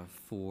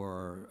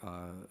for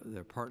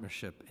their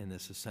partnership in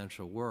this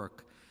essential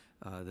work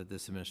that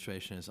this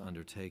administration has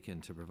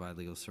undertaken to provide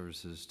legal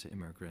services to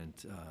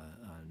immigrant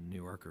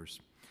New Yorkers.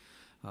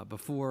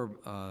 Before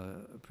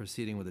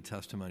proceeding with the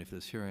testimony for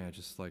this hearing, I'd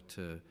just like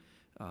to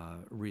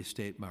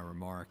restate my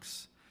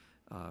remarks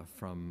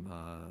from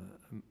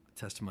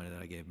testimony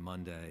that I gave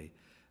Monday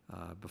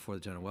before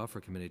the General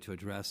Welfare Committee to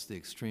address the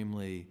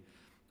extremely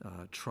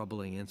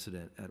troubling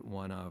incident at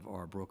one of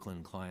our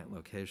Brooklyn client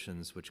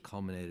locations, which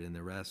culminated in the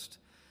arrest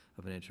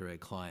of an HRA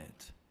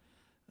client.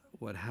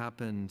 What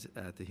happened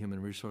at the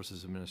Human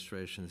Resources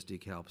Administration's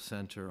DeKalb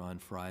Center on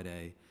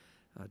Friday,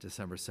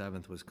 December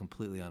 7th, was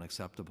completely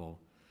unacceptable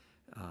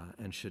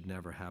and should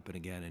never happen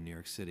again in New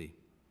York City.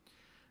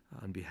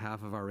 On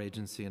behalf of our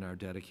agency and our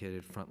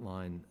dedicated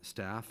frontline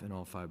staff in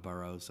all 5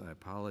 boroughs, I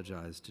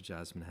apologize to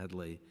Jasmine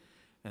Headley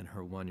and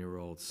her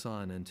 1-year-old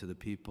son and to the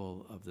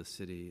people of the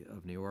city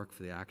of New York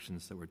for the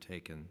actions that were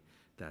taken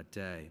that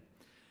day.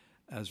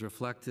 As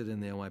reflected in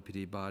the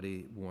NYPD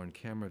body-worn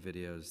camera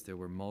videos, there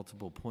were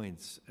multiple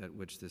points at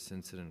which this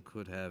incident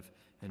could have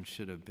and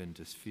should have been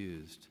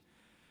diffused.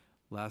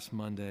 Last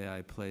Monday,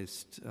 I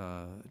placed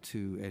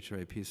 2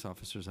 HRA peace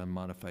officers on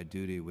modified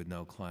duty with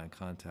no client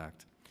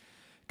contact.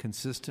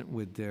 Consistent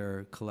with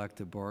their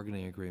collective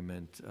bargaining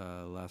agreement,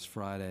 last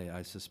Friday,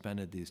 I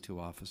suspended these 2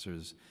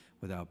 officers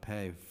without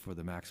pay for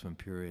the maximum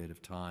period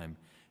of time,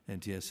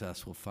 and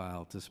DSS will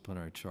file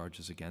disciplinary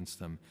charges against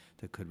them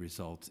that could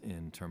result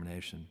in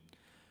termination.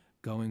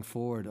 Going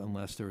forward,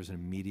 unless there is an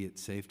immediate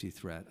safety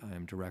threat, I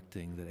am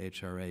directing that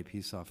HRA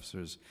peace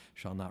officers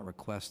shall not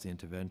request the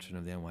intervention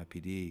of the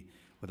NYPD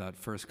without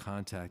first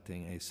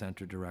contacting a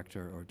center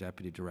director or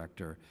deputy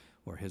director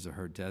or his or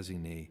her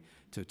designee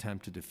to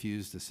attempt to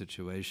defuse the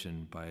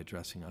situation by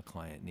addressing a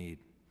client need.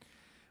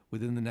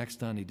 Within the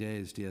next 90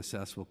 days,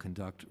 DSS will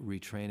conduct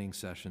retraining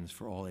sessions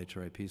for all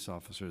HRA peace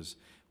officers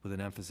with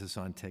an emphasis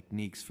on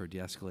techniques for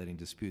de-escalating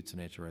disputes in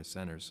HRA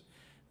centers.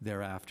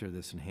 Thereafter,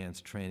 this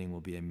enhanced training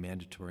will be a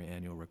mandatory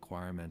annual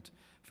requirement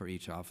for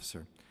each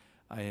officer.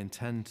 I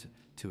intend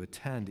to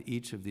attend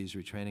each of these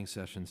retraining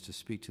sessions to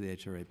speak to the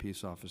HRA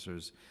peace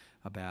officers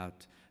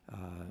about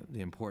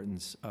the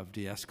importance of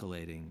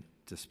de-escalating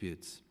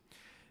disputes.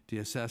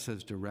 DSS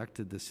has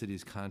directed the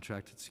city's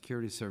contracted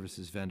security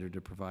services vendor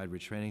to provide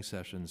retraining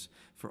sessions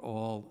for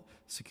all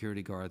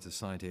security guards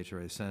assigned to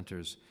HRA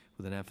centers,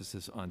 with an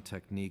emphasis on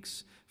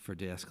techniques for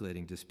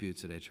de-escalating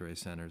disputes at HRA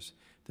centers.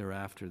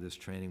 Thereafter, this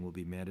training will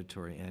be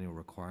mandatory annual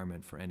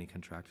requirement for any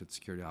contracted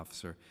security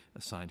officer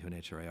assigned to an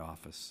HRA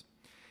office.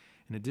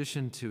 In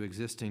addition to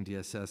existing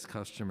DSS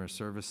customer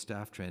service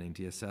staff training,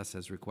 DSS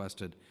has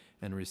requested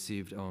and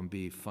received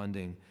OMB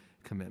funding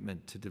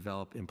commitment to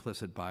develop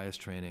implicit bias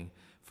training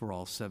for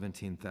all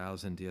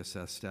 17,000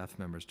 DSS staff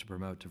members to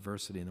promote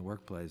diversity in the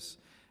workplace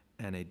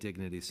and a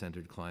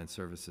dignity-centered client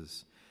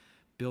services.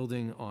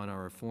 Building on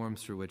our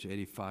reforms through which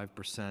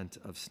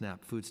 85% of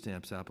SNAP food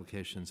stamps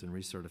applications and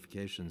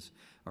recertifications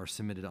are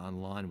submitted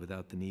online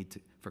without the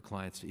need for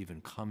clients to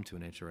even come to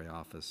an HRA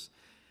office,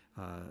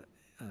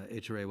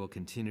 HRA will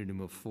continue to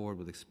move forward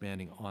with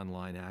expanding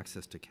online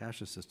access to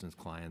cash assistance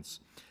clients,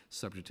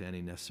 subject to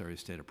any necessary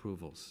state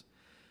approvals.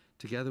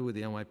 Together with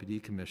the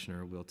NYPD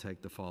Commissioner, we'll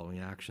take the following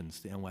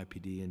actions. The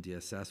NYPD and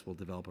DSS will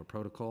develop a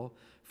protocol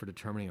for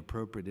determining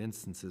appropriate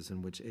instances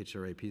in which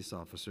HRA peace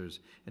officers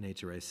and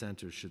HRA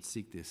centers should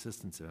seek the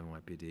assistance of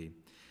NYPD.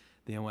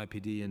 The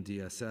NYPD and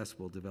DSS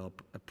will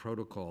develop a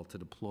protocol to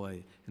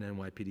deploy an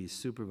NYPD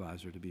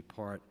supervisor to be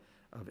part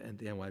of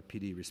the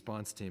NYPD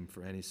response team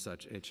for any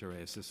such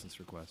HRA assistance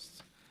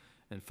requests.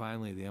 And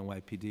finally, the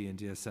NYPD and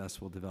DSS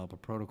will develop a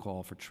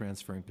protocol for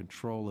transferring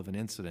control of an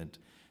incident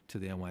to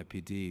the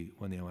NYPD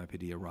when the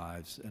NYPD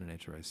arrives at an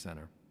HRA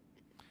center.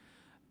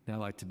 Now I'd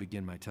like to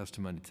begin my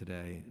testimony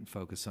today and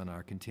focus on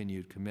our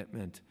continued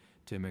commitment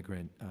to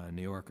immigrant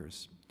New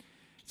Yorkers.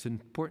 It's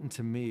important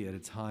to me at a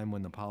time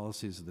when the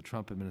policies of the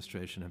Trump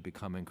administration have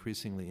become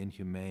increasingly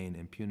inhumane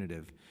and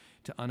punitive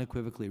to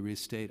unequivocally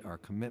restate our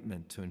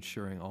commitment to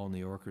ensuring all New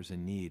Yorkers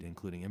in need,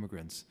 including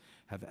immigrants,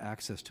 have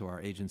access to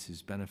our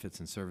agency's benefits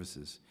and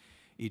services.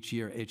 Each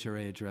year,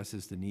 HRA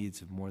addresses the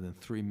needs of more than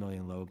 3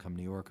 million low-income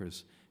New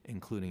Yorkers,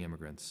 including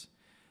immigrants.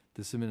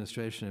 This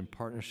administration, in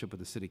partnership with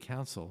the City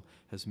Council,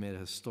 has made a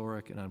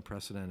historic and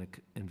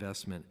unprecedented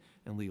investment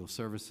in legal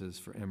services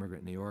for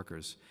immigrant New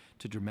Yorkers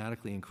to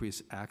dramatically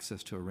increase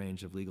access to a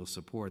range of legal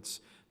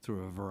supports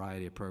through a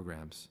variety of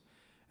programs.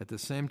 At the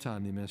same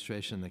time, the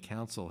administration and the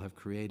Council have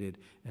created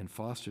and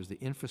fosters the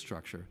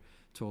infrastructure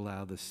to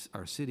allow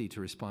our city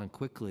to respond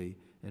quickly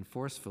and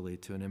forcefully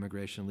to an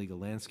immigration legal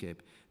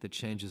landscape that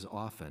changes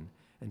often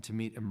and to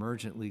meet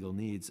emergent legal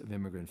needs of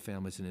immigrant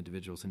families and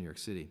individuals in New York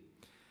City.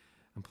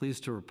 I'm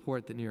pleased to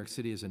report that New York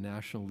City is a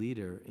national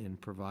leader in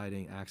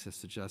providing access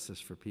to justice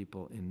for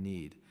people in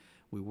need.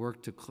 We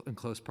work in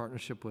close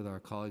partnership with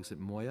our colleagues at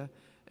Moya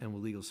and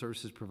with legal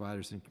services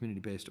providers and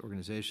community-based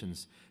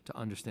organizations to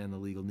understand the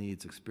legal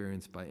needs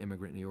experienced by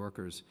immigrant New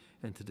Yorkers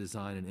and to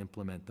design and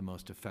implement the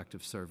most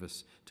effective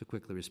service to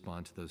quickly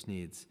respond to those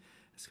needs.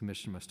 As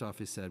Commissioner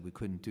Mustafi said, we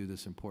couldn't do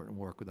this important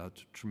work without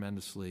the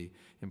tremendously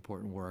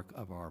important work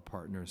of our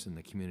partners in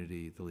the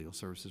community, the legal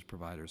services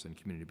providers, and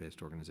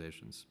community-based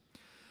organizations.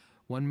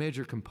 One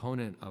major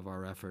component of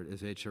our effort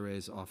is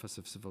HRA's Office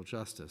of Civil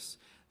Justice.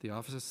 The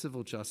Office of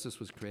Civil Justice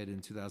was created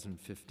in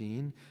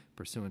 2015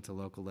 pursuant to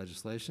local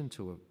legislation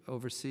to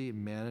oversee,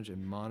 manage,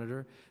 and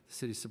monitor the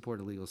city's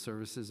supported legal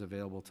services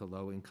available to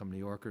low-income New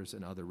Yorkers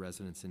and other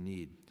residents in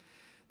need.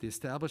 The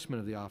establishment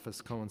of the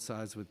office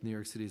coincides with New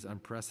York City's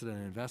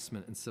unprecedented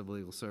investment in civil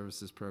legal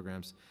services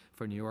programs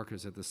for New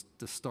Yorkers at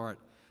the start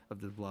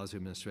of the de Blasio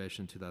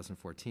administration in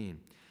 2014.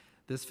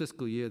 This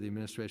fiscal year, the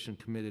administration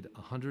committed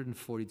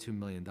 $142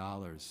 million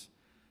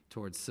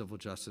towards civil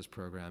justice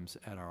programs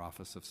at our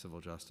Office of Civil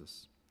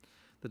Justice.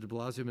 The de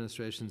Blasio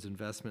administration's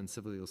investment in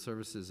civil legal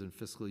services in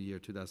fiscal year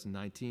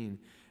 2019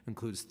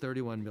 includes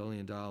 $31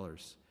 million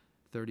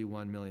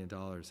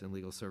in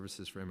legal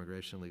services for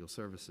immigration legal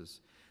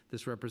services.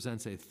 This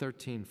represents a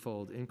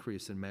 13-fold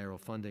increase in mayoral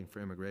funding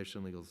for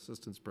immigration legal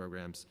assistance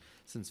programs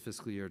since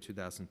fiscal year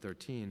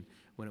 2013,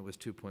 when it was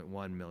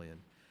 $2.1 million.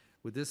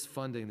 With this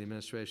funding, the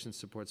administration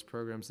supports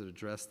programs that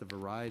address the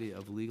variety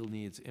of legal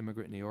needs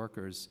immigrant New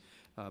Yorkers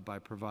by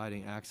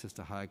providing access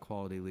to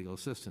high-quality legal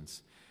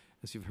assistance.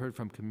 As you've heard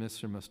from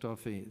Commissioner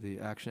Mustafi, the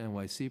Action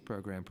NYC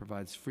program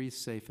provides free,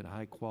 safe, and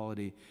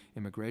high-quality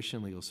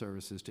immigration legal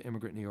services to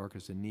immigrant New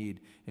Yorkers in need,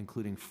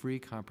 including free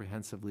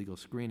comprehensive legal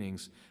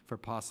screenings for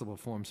possible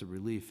forms of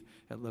relief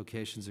at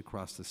locations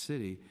across the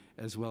city,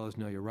 as well as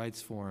Know Your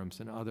Rights forums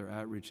and other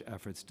outreach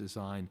efforts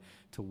designed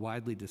to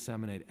widely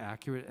disseminate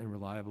accurate and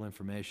reliable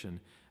information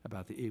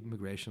about the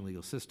immigration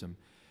legal system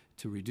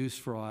to reduce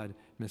fraud,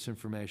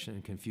 misinformation,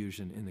 and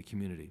confusion in the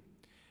community.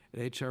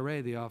 At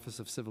HRA, the Office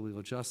of Civil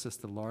Legal Justice,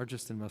 the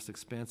largest and most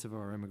expansive of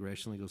our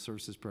immigration legal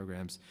services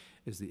programs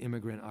is the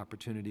Immigrant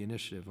Opportunity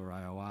Initiative, or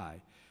IOI.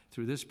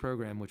 Through this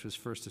program, which was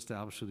first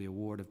established with the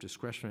award of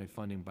discretionary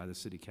funding by the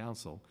City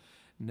Council,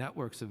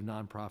 networks of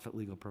nonprofit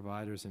legal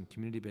providers and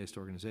community-based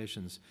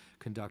organizations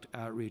conduct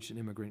outreach in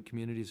immigrant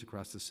communities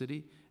across the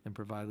city and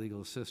provide legal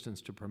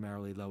assistance to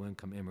primarily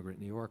low-income immigrant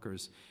New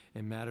Yorkers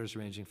in matters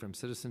ranging from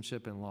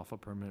citizenship and lawful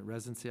permanent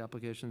residency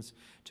applications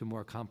to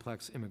more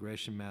complex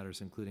immigration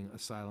matters, including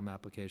asylum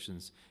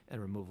applications and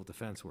removal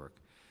defense work.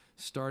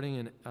 Starting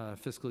in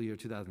fiscal year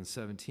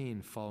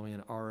 2017, following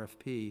an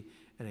RFP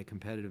and a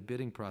competitive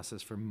bidding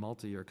process for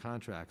multi-year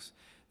contracts,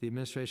 the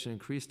administration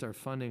increased our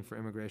funding for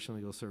immigration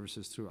legal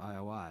services through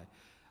IOI.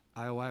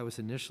 IOI was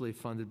initially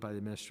funded by the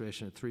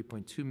administration at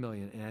 $3.2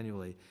 million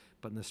annually,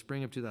 but in the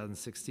spring of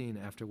 2016,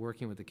 after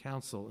working with the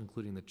council,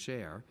 including the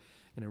chair,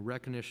 and in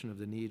recognition of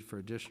the need for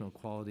additional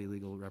quality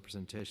legal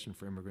representation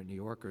for immigrant New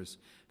Yorkers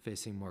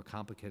facing more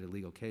complicated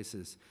legal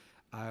cases,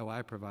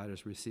 IOI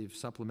providers received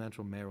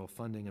supplemental mayoral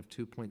funding of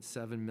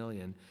 $2.7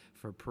 million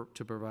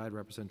to provide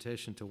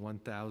representation to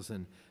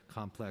 1,000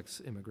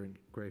 complex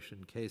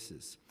immigration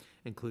cases,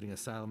 including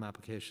asylum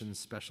applications,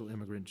 special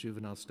immigrant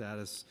juvenile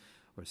status,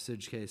 or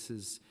SIDGE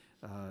cases,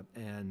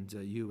 and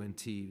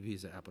UNT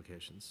visa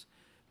applications.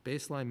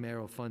 Baseline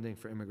mayoral funding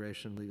for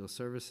immigration legal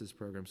services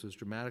programs was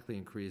dramatically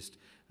increased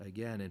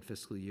again in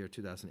fiscal year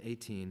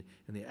 2018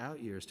 and the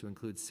out years to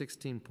include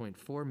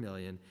 $16.4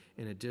 million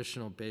in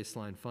additional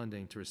baseline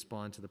funding to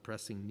respond to the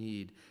pressing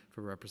need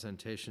for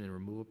representation in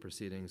removal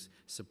proceedings,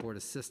 support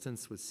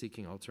assistance with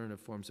seeking alternative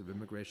forms of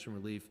immigration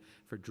relief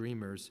for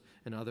Dreamers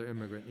and other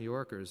immigrant New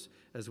Yorkers,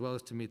 as well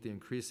as to meet the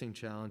increasing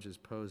challenges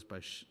posed by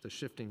the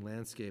shifting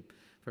landscape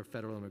for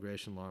federal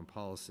immigration law and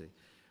policy.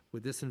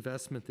 With this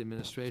investment, the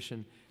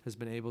administration has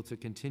been able to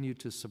continue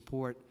to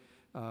support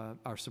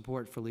our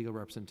support for legal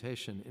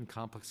representation in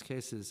complex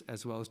cases,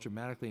 as well as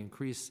dramatically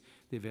increase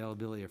the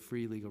availability of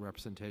free legal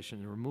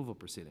representation in removal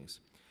proceedings.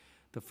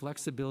 The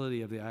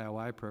flexibility of the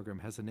IOI program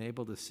has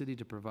enabled the city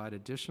to provide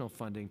additional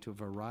funding to a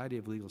variety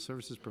of legal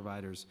services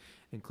providers,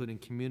 including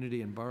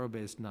community and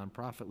borough-based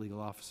nonprofit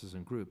legal offices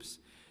and groups.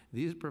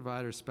 These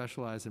providers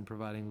specialize in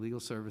providing legal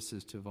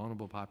services to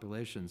vulnerable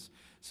populations,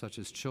 such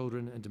as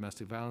children and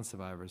domestic violence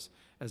survivors,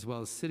 as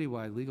well as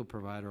citywide legal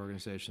provider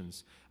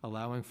organizations,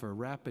 allowing for a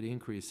rapid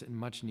increase in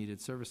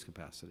much-needed service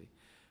capacity.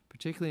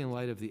 Particularly in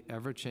light of the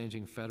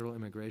ever-changing federal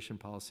immigration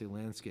policy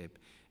landscape,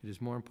 it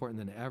is more important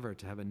than ever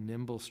to have a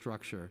nimble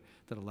structure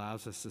that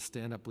allows us to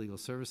stand up legal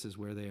services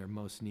where they are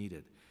most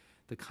needed.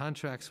 The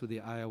contracts with the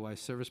IOI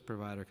Service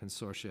Provider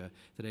Consortia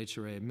that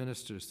HRA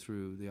administers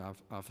through the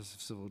Office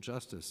of Civil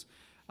Justice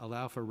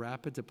allow for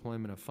rapid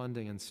deployment of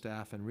funding and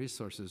staff and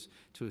resources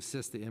to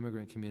assist the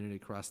immigrant community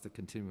across the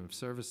continuum of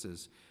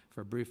services,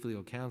 for brief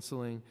legal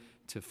counseling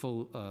to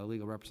full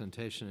legal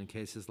representation in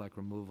cases like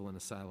removal and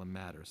asylum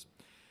matters.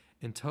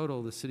 In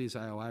total, the city's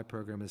IOI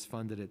program is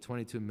funded at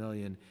 $22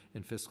 million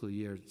in fiscal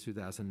year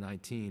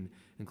 2019,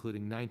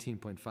 including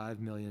 $19.5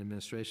 million in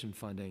administration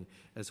funding,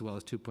 as well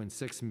as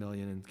 $2.6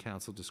 million in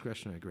council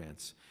discretionary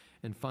grants,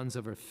 and funds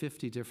over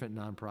 50 different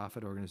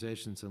nonprofit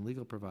organizations and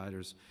legal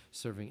providers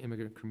serving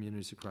immigrant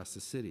communities across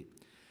the city.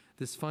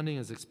 This funding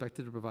is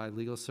expected to provide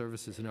legal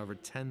services in over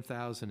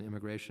 10,000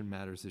 immigration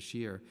matters this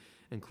year,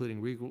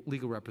 including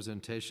legal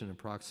representation in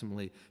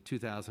approximately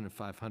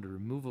 2,500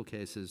 removal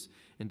cases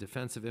in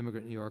defense of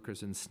immigrant New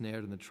Yorkers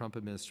ensnared in the Trump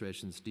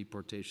administration's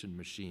deportation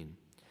machine.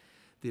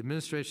 The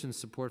administration's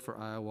support for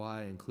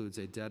IOI includes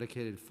a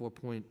dedicated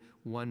 $4.1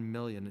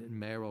 million in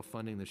mayoral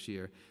funding this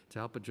year to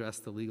help address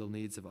the legal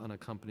needs of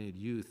unaccompanied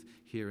youth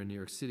here in New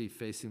York City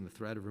facing the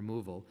threat of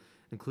removal,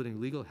 including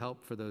legal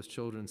help for those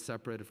children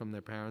separated from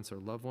their parents or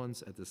loved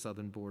ones at the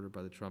southern border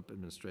by the Trump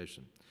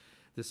administration.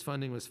 This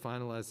funding was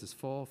finalized this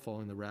fall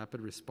following the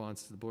rapid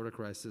response to the border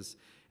crisis,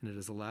 and it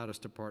has allowed us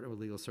to partner with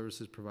legal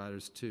services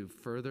providers to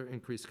further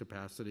increase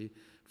capacity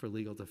for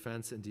legal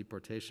defense and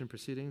deportation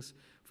proceedings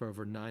for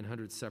over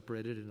 900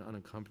 separated and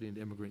unaccompanied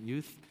immigrant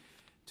youth,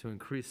 to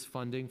increase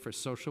funding for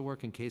social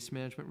work and case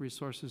management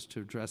resources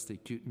to address the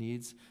acute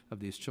needs of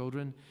these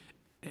children,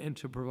 and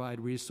to provide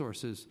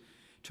resources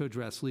to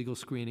address legal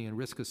screening and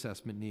risk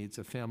assessment needs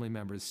of family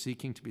members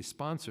seeking to be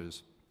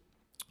sponsors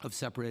of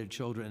separated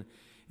children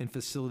in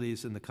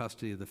facilities in the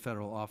custody of the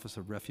Federal Office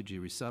of Refugee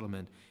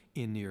Resettlement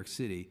in New York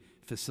City,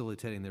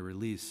 facilitating their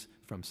release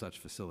from such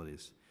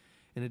facilities.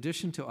 In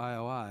addition to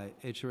IOI,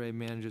 HRA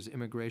manages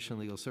immigration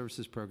legal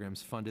services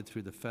programs funded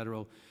through the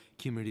Federal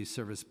Community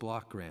Service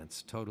Block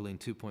Grants, totaling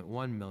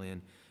 $2.1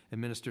 million,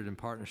 administered in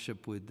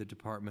partnership with the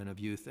Department of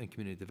Youth and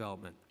Community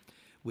Development.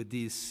 With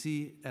these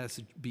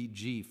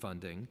CSBG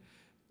funding,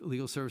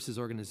 legal services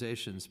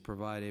organizations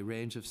provide a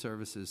range of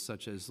services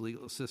such as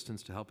legal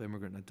assistance to help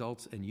immigrant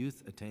adults and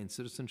youth attain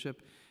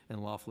citizenship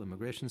and lawful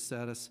immigration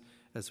status,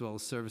 as well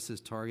as services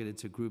targeted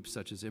to groups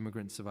such as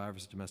immigrant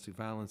survivors of domestic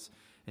violence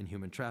and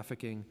human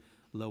trafficking,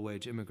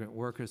 low-wage immigrant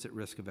workers at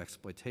risk of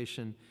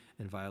exploitation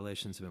and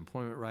violations of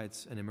employment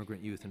rights, and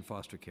immigrant youth in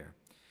foster care.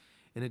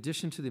 In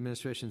addition to the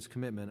administration's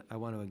commitment, I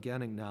want to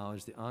again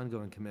acknowledge the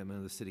ongoing commitment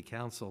of the City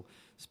Council,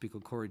 Speaker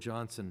Corey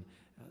Johnson,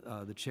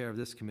 the chair of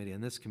this committee,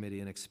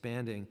 in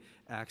expanding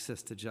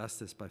access to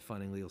justice by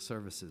funding legal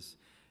services.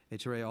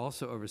 HRA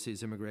also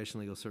oversees immigration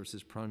legal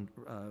services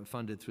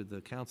funded through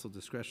the council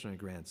discretionary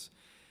grants.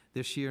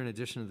 This year, in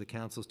addition to the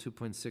council's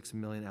 $2.6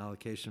 million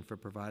allocation for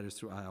providers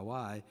through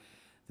IOI,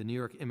 the New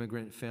York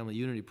Immigrant Family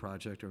Unity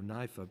Project, or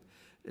NYFA,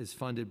 is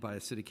funded by a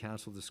City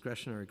Council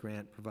discretionary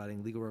grant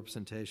providing legal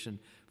representation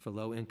for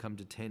low-income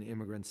detained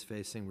immigrants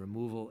facing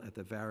removal at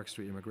the Varick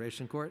Street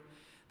Immigration Court.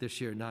 This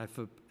year,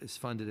 NYFIP is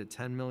funded at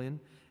 $10 million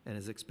and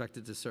is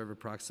expected to serve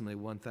approximately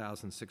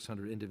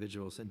 1,600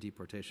 individuals in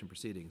deportation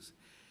proceedings.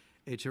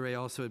 HRA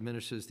also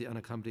administers the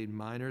Unaccompanied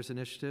Minors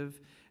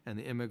Initiative and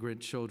the Immigrant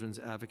Children's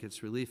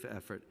Advocates Relief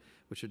Effort,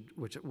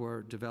 which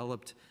were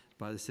developed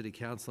by the City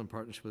Council in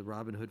partnership with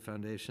Robin Hood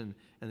Foundation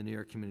and the New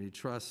York Community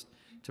Trust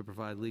to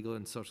provide legal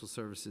and social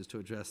services to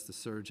address the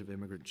surge of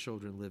immigrant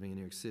children living in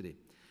New York City.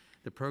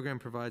 The program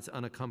provides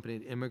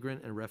unaccompanied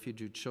immigrant and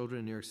refugee children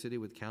in New York City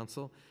with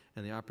counsel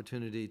and the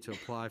opportunity to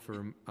apply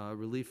for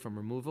relief from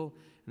removal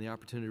and the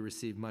opportunity to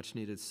receive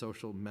much-needed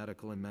social,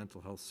 medical, and mental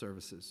health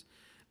services.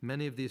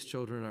 Many of these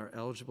children are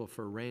eligible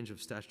for a range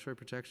of statutory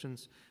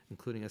protections,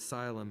 including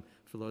asylum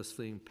for those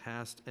fleeing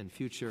past and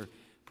future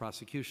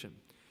prosecution,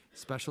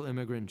 special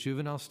immigrant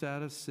juvenile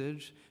status,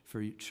 SIJ,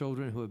 for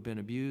children who have been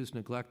abused,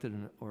 neglected,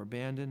 or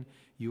abandoned,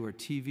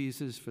 URT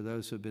visas for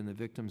those who have been the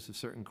victims of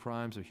certain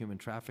crimes or human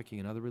trafficking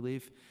and other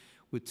relief.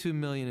 With $2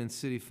 million in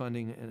city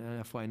funding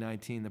in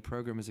FY19, the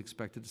program is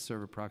expected to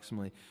serve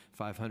approximately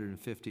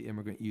 550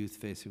 immigrant youth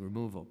facing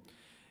removal.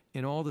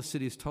 In all, the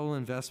city's total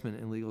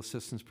investment in legal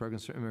assistance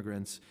programs for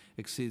immigrants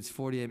exceeds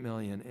 $48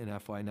 million in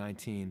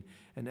FY19,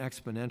 an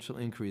exponential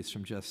increase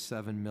from just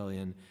 $7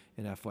 million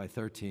in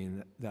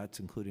FY13. That's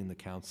including the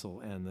council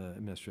and the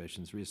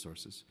administration's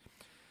resources.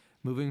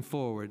 Moving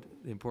forward,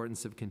 the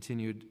importance of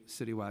continued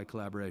citywide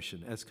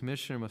collaboration. As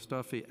Commissioner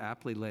Mustafi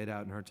aptly laid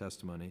out in her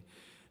testimony,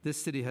 this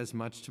city has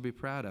much to be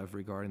proud of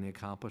regarding the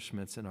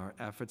accomplishments in our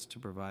efforts to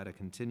provide a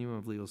continuum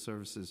of legal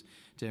services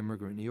to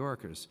immigrant New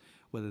Yorkers,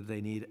 whether they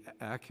need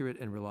accurate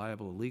and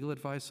reliable legal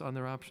advice on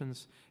their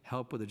options,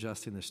 help with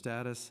adjusting their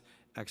status,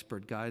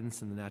 expert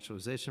guidance in the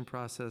naturalization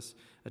process,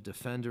 a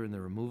defender in the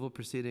removal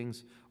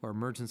proceedings, or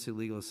emergency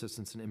legal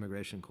assistance in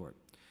immigration court.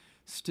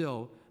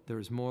 Still, there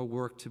is more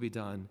work to be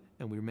done,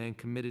 and we remain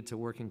committed to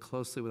working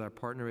closely with our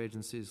partner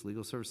agencies,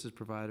 legal services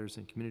providers,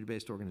 and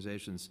community-based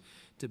organizations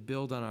to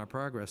build on our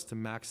progress to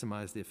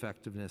maximize the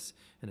effectiveness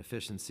and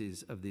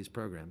efficiencies of these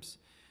programs.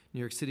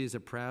 New York City is a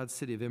proud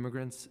city of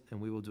immigrants,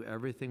 and we will do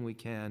everything we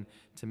can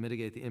to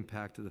mitigate the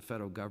impact of the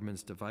federal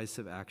government's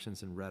divisive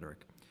actions and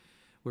rhetoric.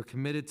 We're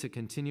committed to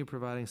continue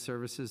providing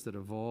services that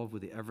evolve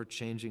with the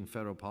ever-changing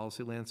federal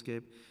policy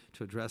landscape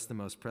to address the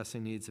most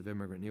pressing needs of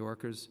immigrant New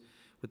Yorkers.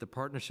 With the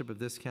partnership of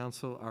this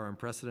council, our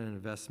unprecedented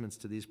investments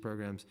to these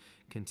programs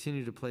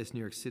continue to place New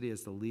York City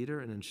as the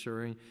leader in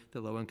ensuring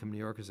that low-income New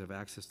Yorkers have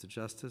access to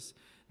justice.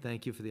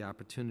 Thank you for the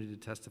opportunity to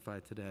testify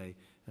today,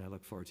 and I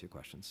look forward to your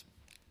questions.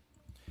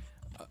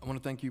 I want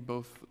to thank you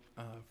both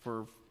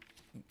for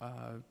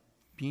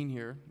being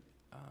here,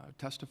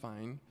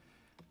 testifying,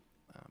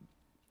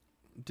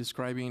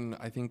 describing,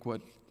 I think,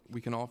 what we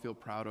can all feel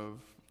proud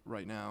of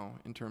right now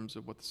in terms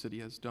of what the city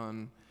has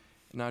done,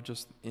 not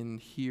just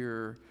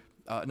here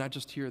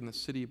in the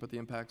city, but the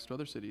impacts to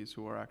other cities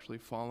who are actually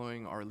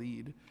following our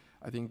lead.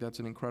 I think that's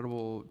an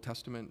incredible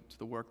testament to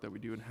the work that we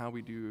do and how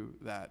we do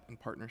that in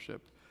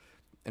partnership.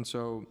 And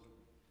so,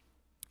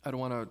 I don't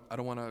want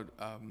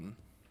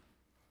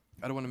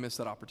to miss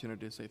that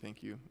opportunity to say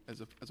thank you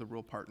as a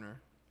real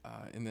partner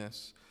in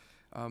this.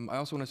 I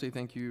also want to say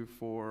thank you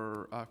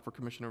for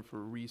Commissioner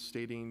for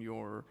restating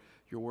your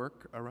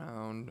work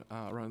around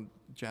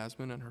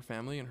Jasmine and her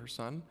family and her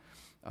son.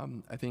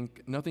 I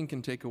think nothing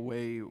can take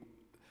away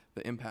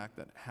the impact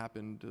that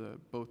happened,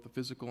 both the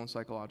physical and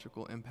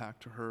psychological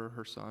impact to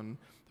her son,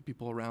 the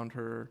people around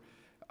her,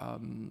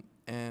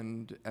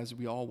 and as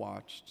we all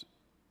watched,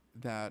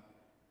 that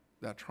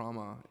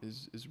trauma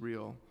is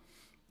real.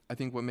 I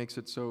think what makes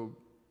it so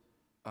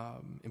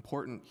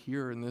important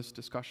here in this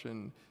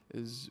discussion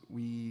is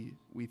we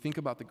think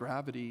about the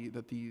gravity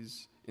that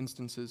these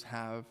instances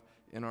have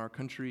in our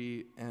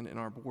country and in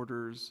our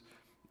borders,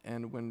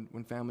 and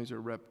when families are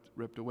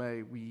ripped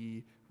away,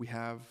 we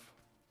have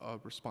a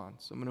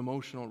response, an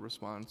emotional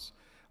response,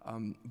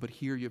 but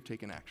here you've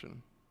taken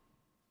action.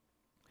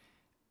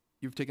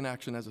 You've taken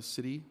action as a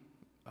city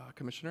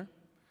commissioner,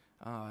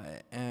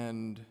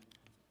 and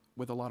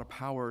with a lot of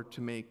power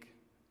to make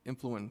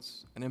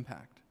influence and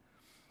impact.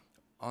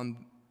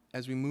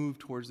 As we move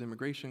towards the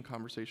immigration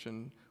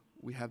conversation,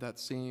 we have that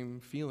same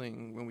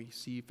feeling when we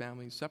see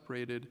families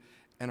separated,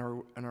 and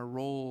our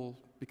role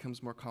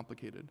becomes more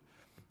complicated.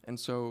 And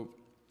so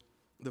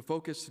the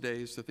focus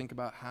today is to think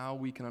about how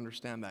we can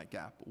understand that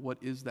gap. What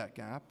is that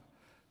gap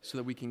so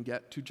that we can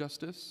get to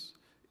justice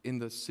in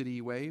the city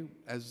way?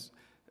 As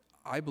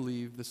I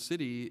believe the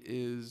city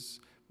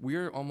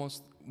we're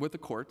almost with the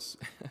courts,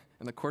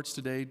 and the courts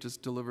today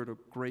just delivered a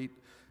great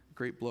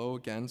blow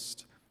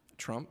against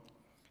Trump.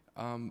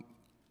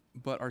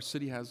 But our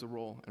city has a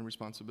role and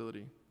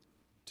responsibility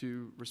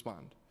to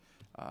respond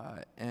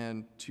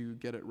and to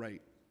get it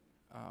right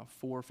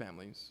for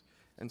families.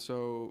 And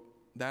so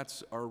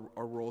that's our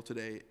role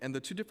today. And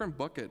the two different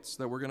buckets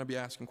that we're going to be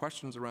asking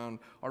questions around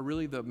are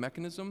really the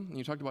mechanism, and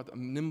you talked about the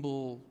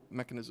nimble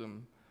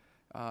mechanism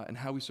and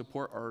how we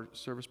support our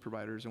service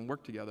providers and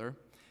work together,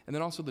 and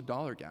then also the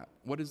dollar gap.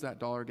 What is that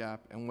dollar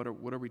gap, and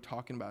what are we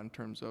talking about in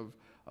terms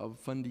of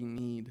funding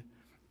need?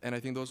 And I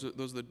think those are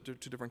the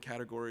two different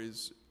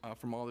categories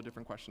from all the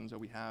different questions that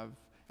we have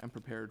and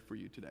prepared for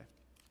you today.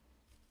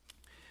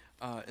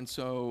 And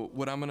so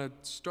what I'm going to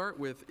start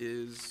with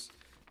is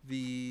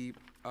the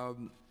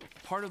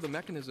part of the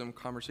mechanism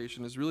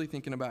conversation is really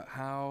thinking about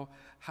how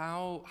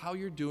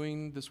you're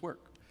doing this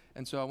work.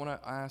 And so I want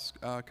to ask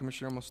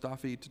Commissioner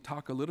Mostafi to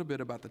talk a little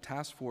bit about the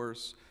task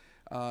force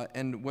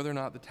and whether or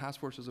not the task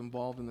force is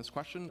involved in this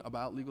question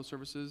about legal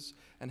services,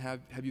 and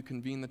have you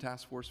convened the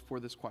task force for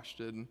this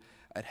question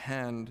at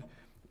hand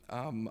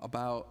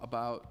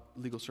about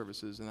legal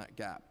services and that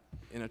gap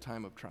in a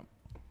time of Trump?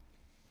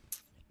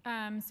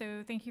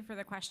 So thank you for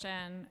the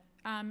question.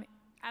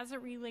 As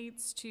it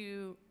relates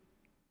to,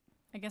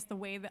 I guess, the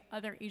way that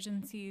other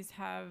agencies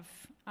have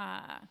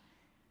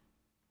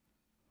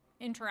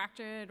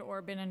interacted or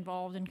been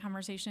involved in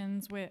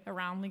conversations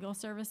around legal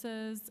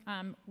services,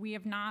 we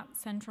have not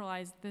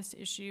centralized this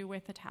issue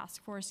with the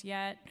task force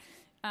yet.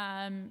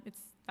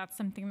 That's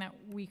something that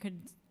we could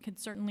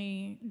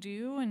certainly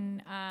do,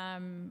 and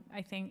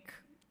I think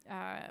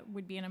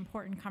would be an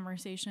important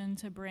conversation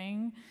to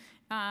bring.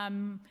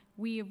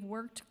 We have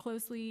worked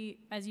closely,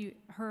 as you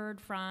heard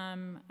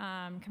from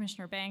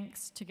Commissioner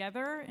Banks,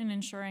 together in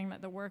ensuring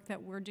that the work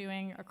that we're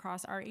doing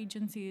across our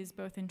agencies,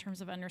 both in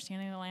terms of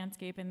understanding the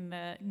landscape and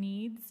the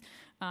needs,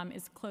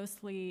 is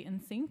closely in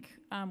sync.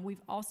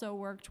 We've also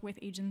worked with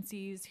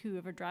agencies who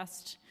have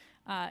addressed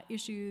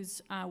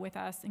issues with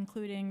us,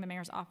 including the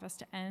Mayor's Office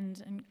to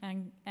End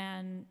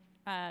and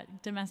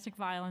domestic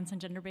violence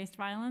and gender-based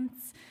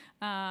violence,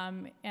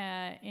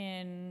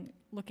 in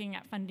looking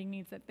at funding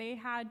needs that they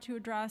had to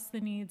address the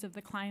needs of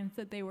the clients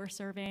that they were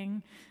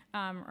serving,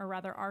 or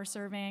rather are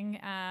serving.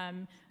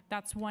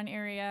 That's one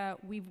area.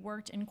 We've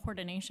worked in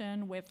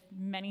coordination with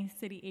many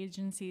city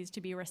agencies to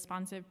be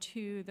responsive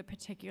to the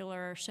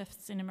particular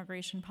shifts in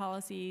immigration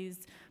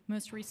policies,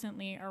 most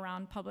recently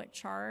around public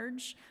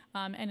charge,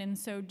 and in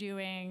so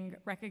doing,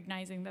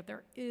 recognizing that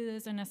there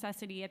is a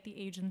necessity at the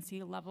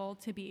agency level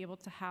to be able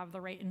to have the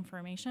right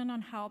information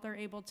on how they're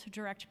able to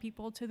direct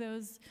people to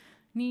those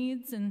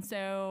needs. And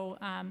so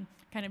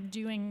kind of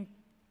doing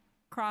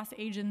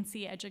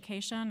cross-agency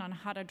education on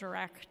how to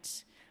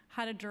direct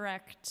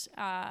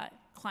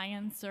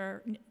clients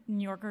or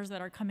New Yorkers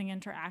that are coming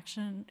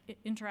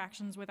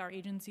interactions with our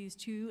agencies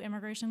to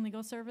immigration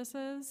legal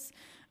services.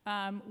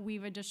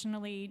 We've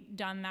additionally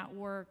done that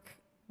work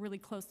really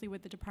closely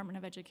with the Department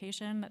of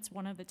Education. That's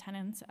one of the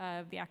tenets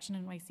of the Action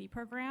NYC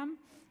program,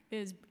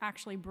 is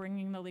actually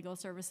bringing the legal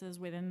services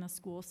within the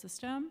school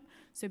system.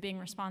 So being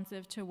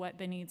responsive to what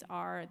the needs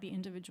are at the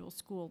individual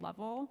school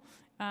level,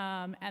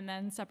 and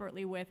then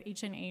separately with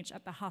H&H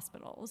at the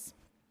hospitals.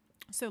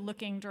 So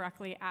looking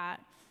directly at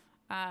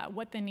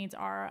what the needs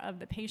are of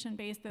the patient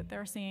base that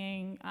they're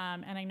seeing,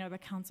 and I know the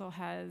council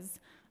has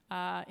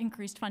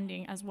increased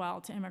funding as well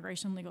to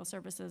immigration legal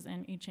services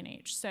and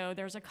H&H. So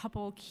there's a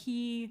couple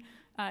key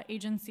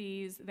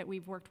agencies that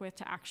we've worked with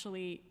to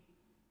actually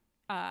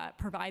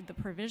provide the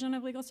provision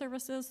of legal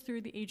services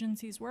through the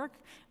agency's work,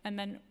 and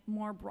then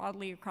more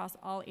broadly across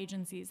all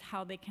agencies,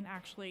 how they can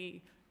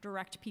actually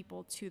direct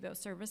people to those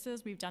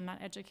services. We've done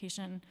that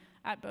education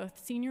at both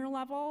senior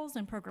levels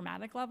and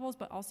programmatic levels,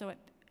 but also at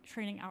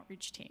training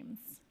outreach teams.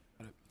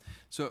 Got it.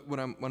 So what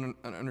I'm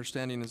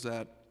understanding is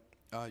that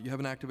you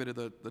haven't activated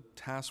the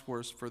task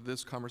force for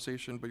this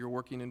conversation, but you're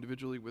working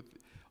individually with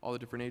all the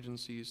different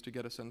agencies to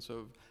get a sense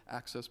of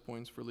access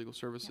points for legal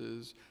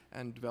services,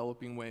 and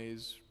developing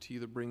ways to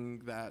either bring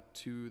that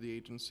to the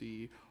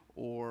agency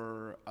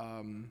or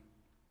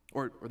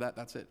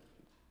that's it.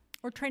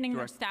 Or training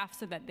their staff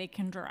so that they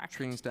can direct.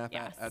 Training staff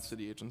yes. at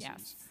city agencies.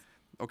 Yes.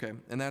 Okay,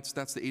 and that's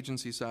the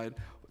agency side.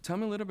 Tell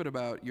me a little bit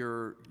about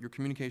your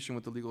communication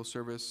with the legal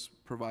service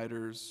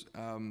providers,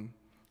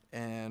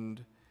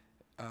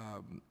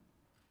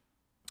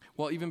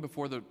 well, even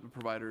before the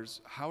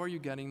providers, how are you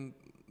getting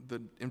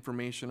the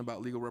information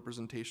about legal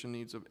representation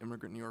needs of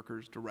immigrant New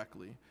Yorkers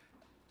directly?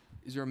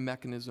 Is there a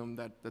mechanism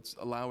that's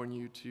allowing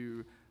you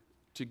to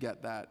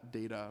get that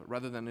data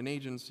rather than an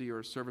agency or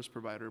a service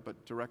provider,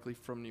 but directly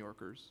from New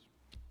Yorkers?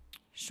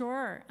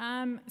 Sure.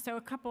 So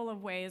a couple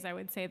of ways I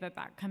would say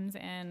that comes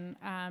in,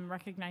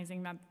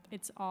 recognizing that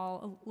it's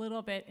all a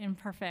little bit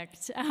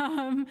imperfect.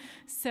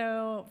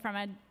 So from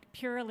a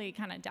purely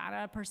kind of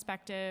data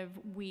perspective,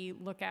 we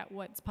look at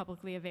what's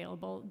publicly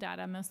available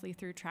data, mostly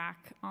through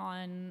track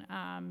on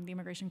the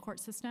immigration court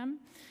system.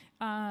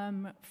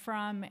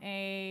 From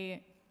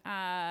a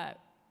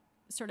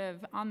sort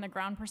of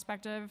on-the-ground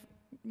perspective,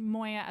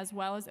 Moya as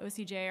well as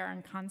OCJ are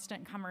in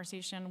constant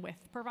conversation with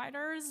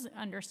providers,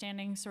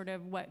 understanding sort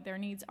of what their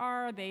needs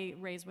are. They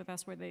raise with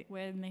us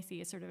when they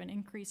see a sort of an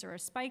increase or a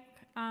spike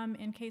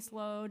in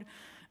caseload.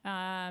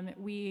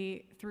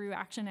 We, through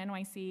Action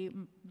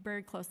NYC,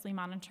 very closely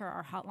monitor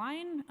our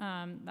hotline.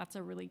 That's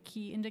a really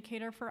key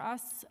indicator for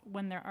us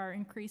when there are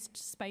increased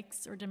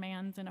spikes or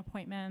demands in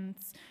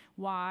appointments,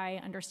 why,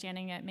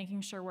 understanding it,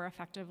 making sure we're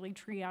effectively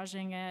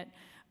triaging it.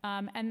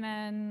 And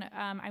then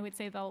I would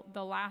say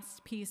the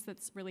last piece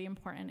that's really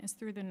important is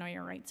through the Know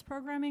Your Rights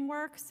programming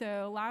work.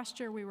 So last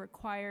year we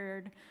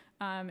required,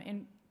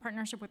 in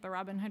partnership with the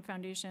Robin Hood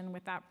Foundation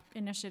with that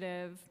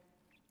initiative,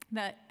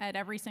 that at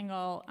every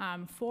single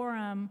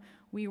forum,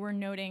 we were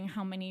noting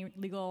how many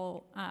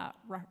legal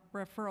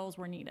referrals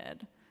were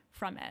needed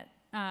from it.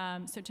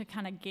 So to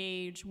kind of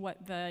gauge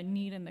what the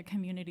need in the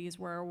communities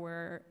were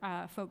where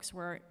folks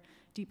were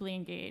deeply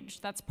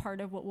engaged. That's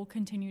part of what we'll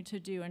continue to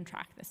do and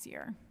track this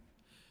year.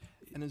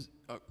 And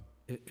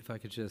If I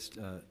could just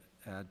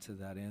add to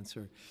that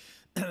answer.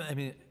 I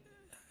mean,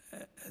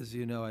 as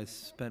you know, I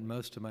spent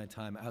most of my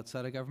time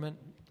outside of government,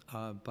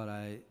 but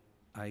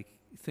I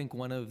think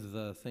one of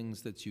the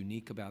things that's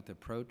unique about the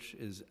approach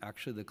is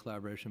actually the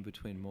collaboration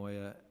between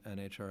MOIA and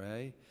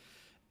HRA.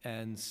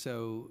 And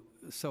so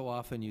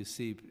often you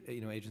see,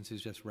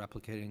 agencies just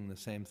replicating the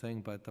same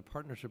thing, but the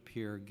partnership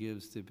here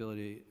gives the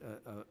ability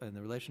and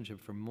the relationship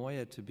for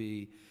MOIA to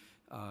be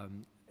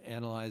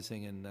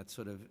analyzing and that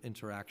sort of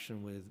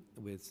interaction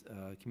with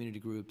community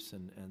groups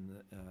and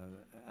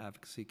the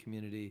advocacy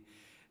community.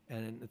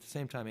 And at the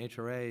same time,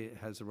 HRA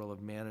has the role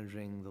of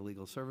managing the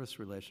legal service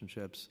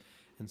relationships.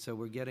 And so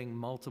we're getting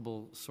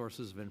multiple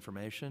sources of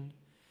information.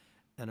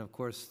 And of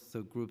course,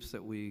 the groups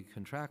that we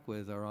contract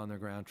with are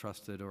on-the-ground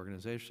trusted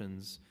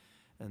organizations.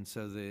 And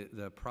so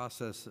the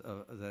process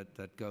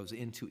that goes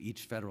into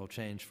each federal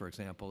change, for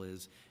example,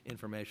 is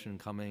information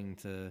coming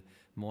to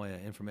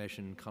MOIA,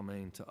 information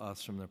coming to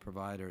us from the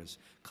providers,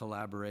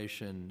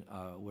 collaboration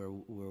where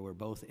we're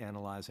both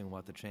analyzing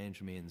what the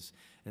change means,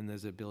 and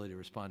there's the ability to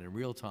respond in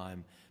real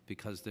time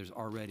because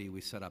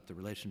we set up the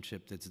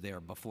relationship that's there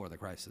before the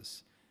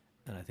crisis.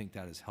 And I think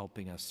that is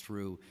helping us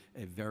through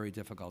a very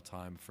difficult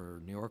time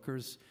for New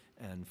Yorkers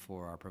and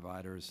for our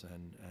providers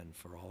and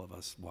for all of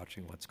us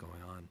watching what's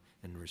going on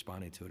and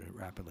responding to it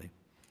rapidly.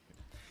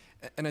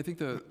 And I think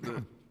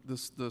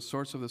the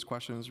source of this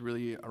question is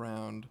really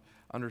around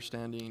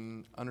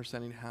understanding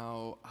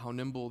how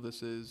nimble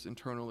this is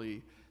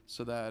internally,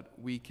 so that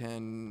we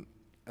can,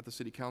 at the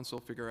City Council,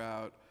 figure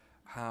out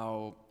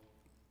how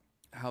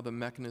the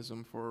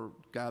mechanism for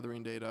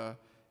gathering data.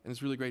 And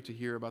it's really great to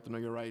hear about the Know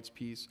Your Rights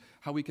piece,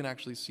 how we can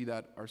actually see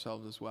that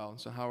ourselves as well. And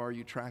so how are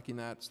you tracking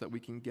that so that we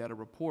can get a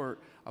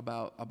report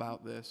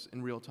about this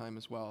in real time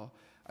as well?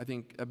 I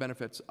think it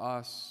benefits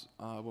us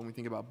when we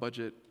think about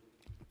budget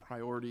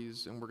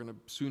priorities, and we're going to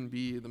soon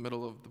be in the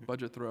middle of the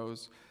budget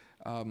throes.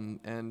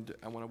 And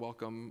I want to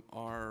welcome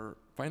our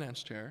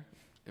finance chair,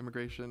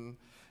 immigration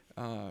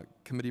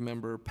committee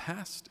member,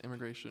 past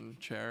immigration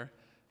chair,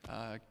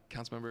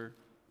 Councilmember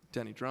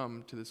Danny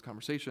Drum, to this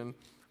conversation.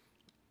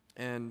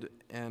 And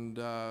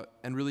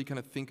really kind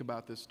of think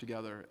about this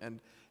together.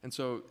 And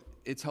so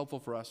it's helpful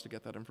for us to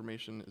get that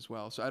information as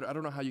well. So I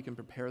don't know how you can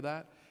prepare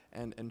that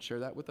and share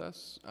that with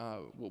us.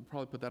 We'll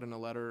probably put that in a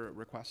letter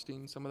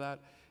requesting some of that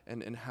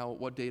and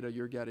what data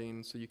you're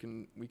getting, so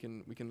we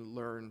can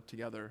learn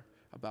together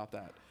about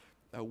that.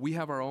 We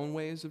have our own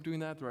ways of doing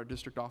that through our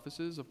district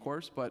offices, of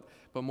course, but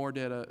more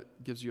data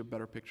gives you a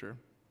better picture,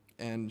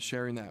 and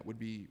sharing that would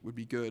be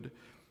good.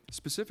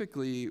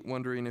 Specifically,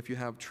 wondering if you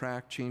have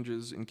tracked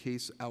changes in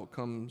case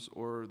outcomes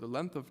or the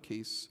length of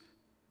case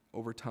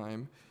over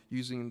time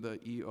using the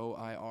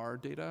EOIR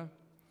data.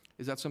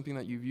 Is that something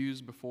that you've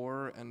used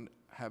before and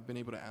have been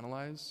able to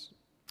analyze?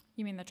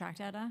 You mean the track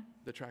data?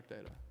 The track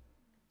data.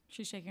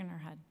 She's shaking her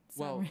head.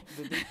 Well,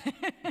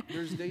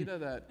 there's data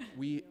that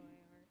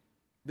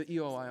the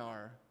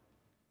EOIR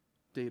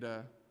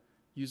data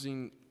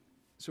using,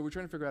 so we're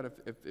trying to figure out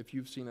if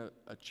you've seen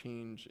a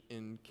change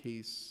in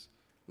case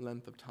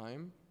length of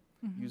time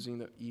using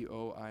the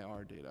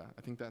EOIR data.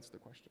 I think that's the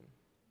question.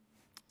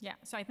 Yeah,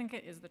 so I think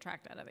it is the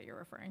track data that you're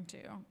referring to,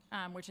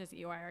 which is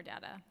EOIR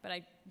data.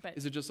 But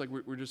is it just like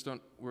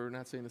we're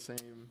not saying the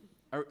same?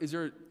 Is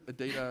there a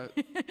data?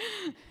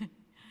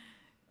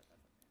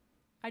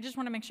 I just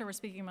want to make sure we're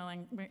speaking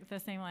the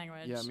same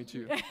language. Yeah, me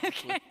too.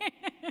 Okay.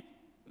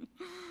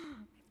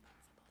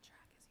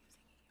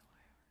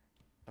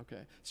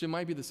 Okay, so it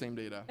might be the same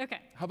data. Okay.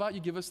 How about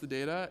you give us the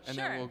data and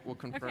Sure. then we'll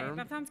confirm? Okay,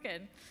 that sounds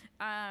good.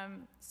 I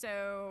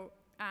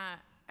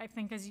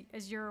think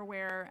as you're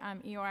aware,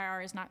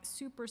 EOIR is not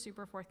super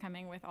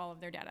forthcoming with all of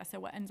their data. So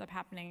what ends up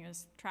happening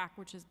is TRAC,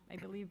 which is, I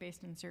believe,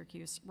 based in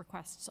Syracuse,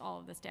 requests all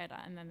of this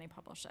data and then they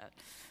publish it.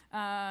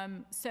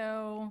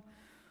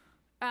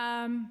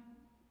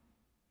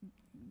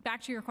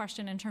 Back to your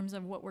question in terms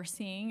of what we're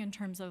seeing in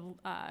terms of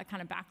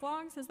kind of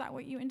backlogs, is that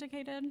what you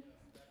indicated?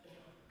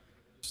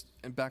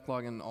 And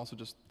backlog, and also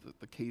just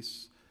the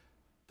case,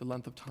 the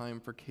length of time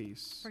for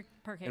case.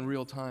 Per case. In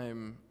real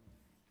time,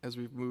 as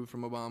we've moved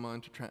from Obama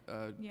into Trump.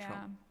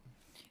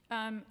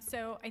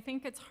 So I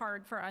think it's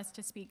hard for us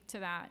to speak to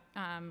that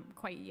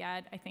quite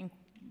yet. I think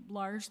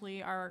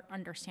largely our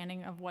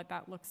understanding of what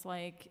that looks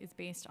like is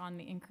based on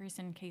the increase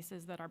in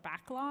cases that are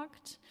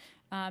backlogged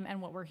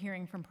and what we're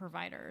hearing from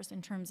providers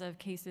in terms of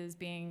cases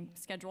being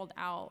scheduled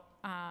out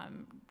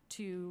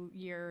 2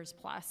 years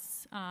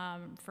plus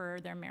for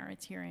their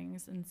merits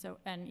hearings,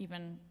 and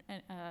even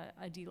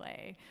a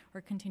delay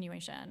or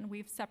continuation.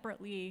 We've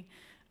separately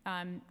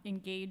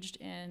engaged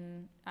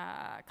in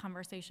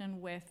conversation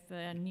with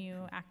the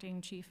new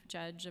acting chief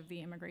judge of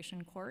the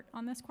immigration court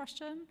on this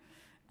question.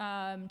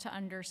 to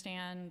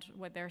understand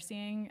what they're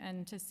seeing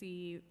and to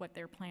see what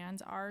their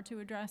plans are to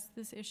address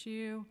this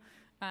issue.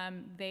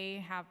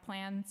 They have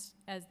plans,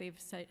 as they've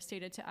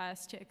stated to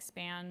us, to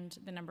expand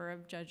the number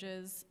of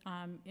judges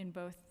in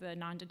both the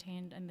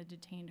non-detained and the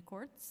detained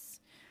courts.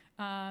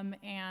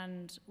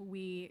 And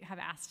we have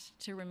asked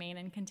to remain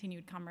in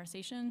continued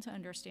conversation to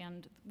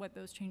understand what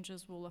those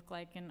changes will look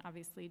like, and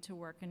obviously to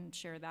work and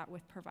share that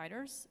with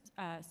providers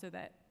so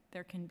that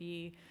there can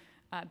be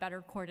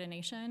better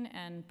coordination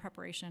and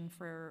preparation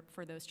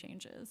for those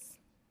changes.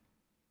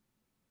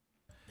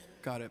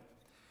 Got it.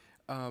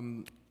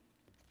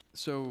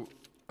 So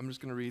I'm just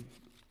going to read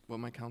what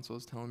my counsel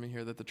is telling me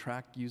here, that the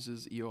track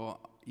uses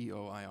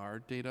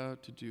EOIR data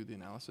to do the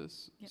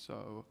analysis. Yep.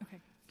 So,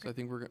 Okay. so I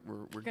think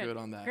we're good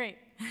on that. Great.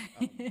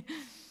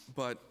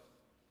 But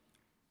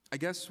I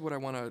guess what I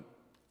want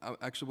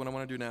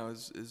to do now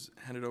is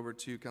hand it over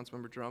to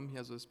Councilmember Drum. He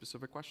has a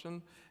specific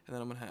question, and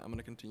then I'm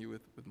gonna continue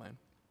with mine.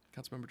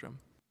 Councilmember Drum.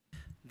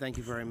 Thank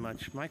you very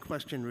much. My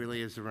question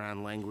really is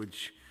around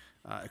language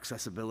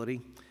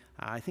accessibility.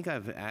 I think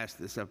I've asked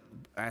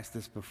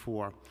this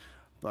before,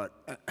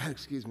 but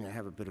excuse me, I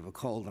have a bit of a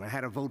cold, and I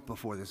had a vote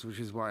before this, which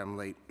is why I'm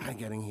late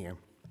getting here.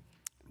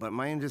 But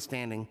my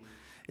understanding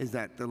is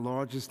that the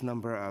largest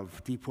number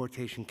of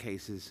deportation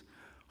cases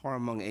are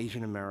among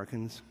Asian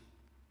Americans,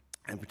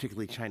 and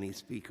particularly Chinese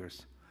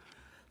speakers.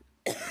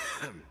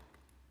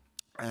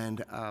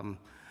 And I'm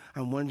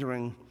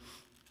wondering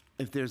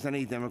if there's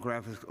any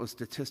demographics or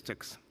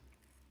statistics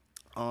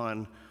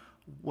on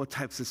what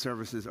types of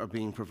services are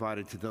being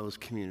provided to those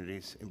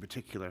communities in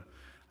particular,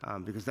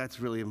 because that's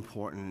really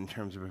important in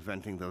terms of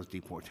preventing those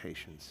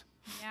deportations.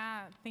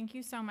 Yeah, thank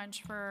you so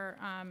much for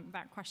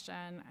that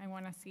question. I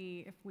want to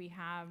see if we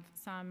have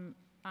some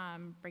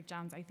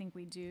breakdowns. I think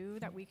we do,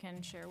 that we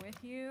can share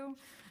with you.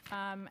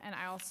 And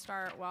I'll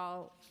start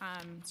while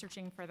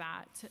searching for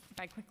that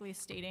by quickly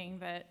stating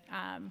that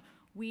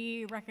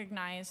we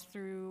recognize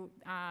through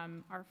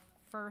our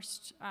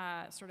first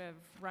sort of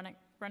run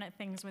it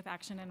things with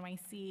Action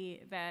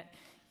NYC that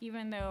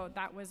even though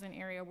that was an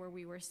area where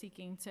we were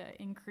seeking to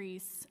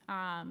increase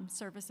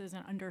services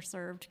in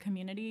underserved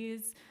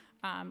communities,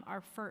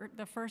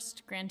 the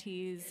first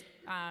grantees,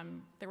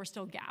 there were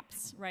still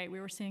gaps, right? We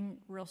were seeing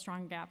real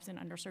strong gaps in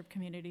underserved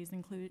communities,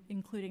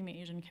 including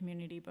the Asian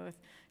community, both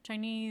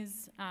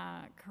Chinese,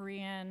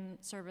 Korean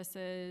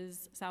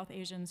services, South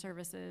Asian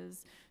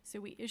services. So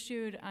we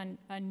issued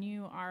a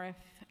new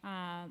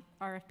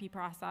RFP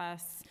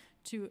process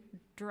to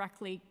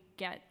directly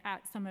get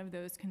at some of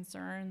those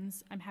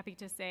concerns. I'm happy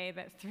to say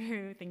that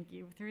through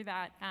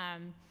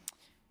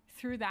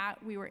that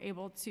we were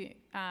able to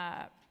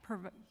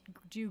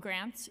do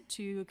grants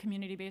to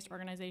community-based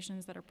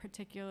organizations that are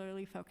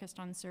particularly focused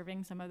on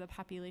serving some of the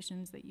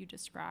populations that you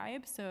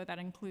described. So that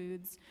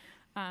includes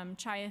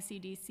Chaya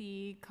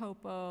CDC,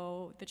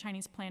 COPO, the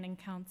Chinese Planning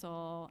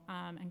Council,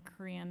 and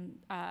Korean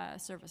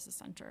Services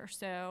Center.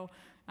 So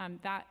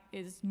that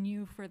is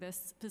new for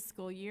this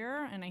fiscal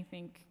year, and I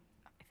think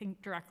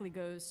directly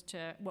goes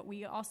to what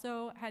we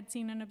also had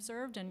seen and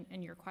observed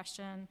in your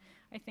question.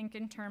 I think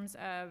in terms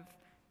of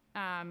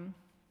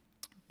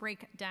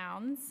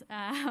breakdowns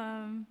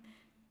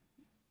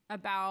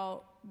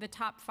about the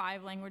top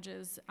 5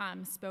 languages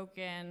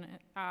spoken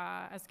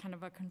as kind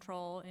of a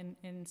control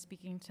in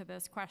speaking to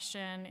this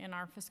question in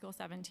our fiscal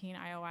 17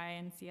 IOI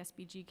and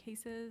CSBG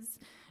cases,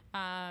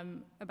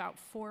 about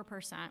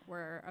 4%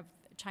 were of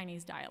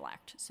Chinese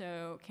dialect,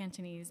 so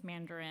Cantonese,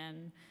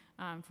 Mandarin,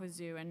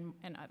 Fuzhou,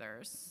 and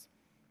others.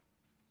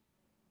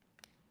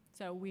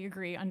 So we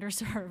agree,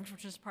 underserved,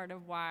 which is part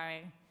of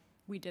why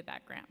we did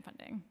that grant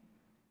funding.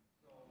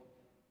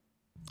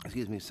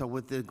 Excuse me, so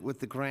with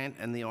the grant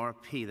and the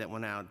RFP that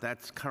went out,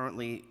 that's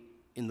currently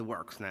in the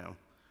works now?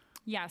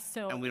 Yes,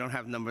 so. And we don't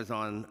have numbers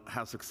on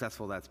how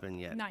successful that's been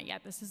yet? Not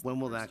yet, this is When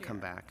will the that first come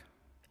year.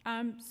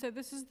 back? So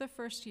this is the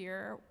first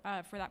year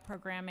for that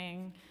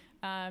programming.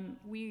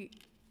 We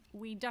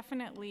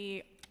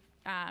definitely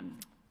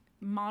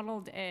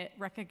modeled it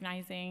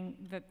recognizing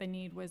that the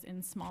need was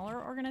in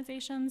smaller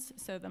organizations.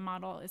 So the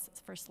model is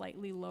for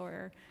slightly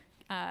lower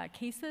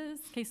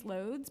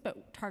caseloads,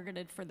 but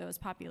targeted for those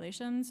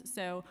populations.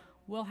 So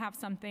we'll have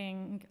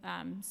something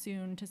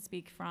soon to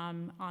speak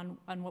from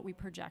on what we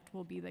project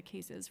will be the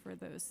cases for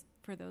those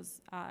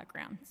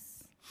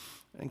grants.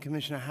 And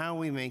Commissioner, how are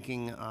we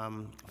making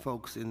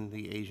folks in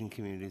the Asian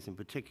communities in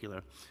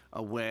particular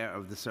aware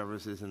of the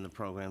services and the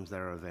programs that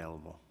are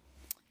available?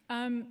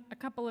 A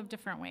couple of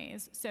different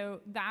ways. So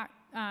that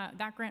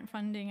grant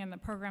funding and the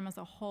program as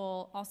a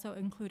whole also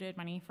included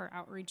money for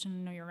outreach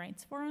and know your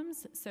rights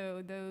forums.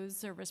 So those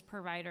service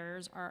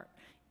providers are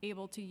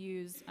able to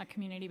use a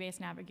community-based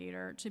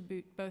navigator to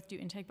both do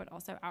intake but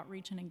also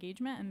outreach and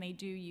engagement, and they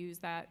do use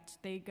that.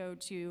 They go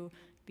to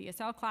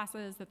BSL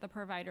classes that the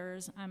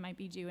providers might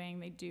be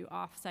doing. They do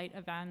off-site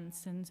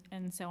events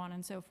and so on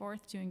and so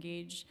forth to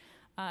engage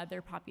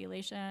their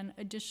population.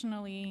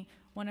 Additionally,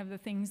 one of the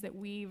things that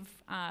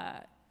we've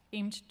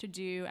aimed to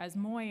do as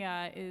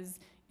Moya is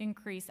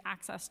increase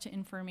access to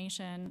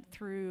information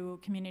through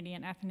community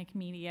and ethnic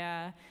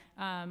media.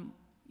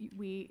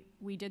 we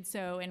did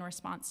so in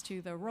response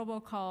to the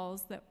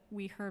robocalls that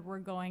we heard were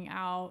going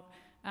out,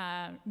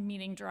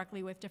 meeting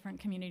directly with different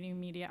community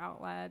media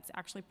outlets,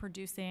 actually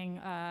producing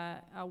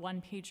a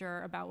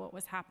one-pager about what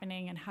was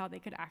happening and how they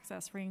could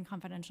access free and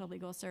confidential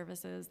legal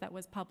services that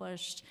was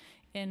published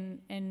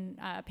in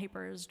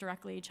papers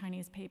directly,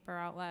 Chinese paper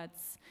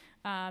outlets.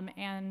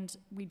 And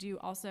we do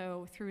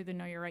also through the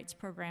Know Your Rights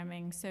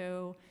programming.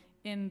 So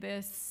in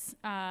this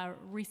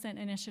recent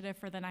initiative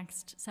for the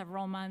next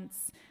several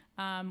months,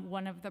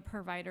 one of the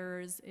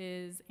providers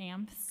is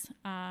AMPS,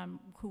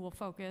 who will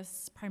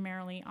focus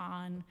primarily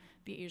on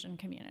the Asian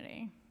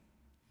community.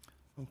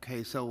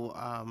 Okay, so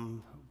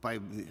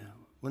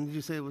when did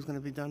you say it was going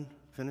to be done,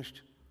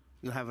 finished?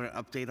 You'll have an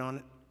update on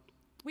it?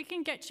 We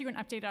can get you an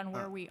update on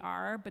where we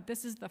are, but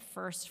this is the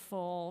first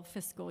full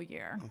fiscal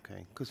year.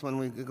 Okay, because when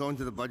we go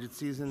into the budget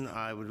season,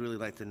 I would really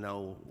like to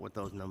know what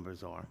those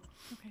numbers are.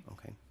 Okay.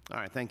 Okay, all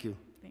right, thank you.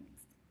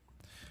 Thanks.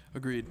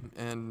 Agreed,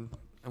 and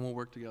we'll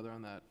work together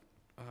on that,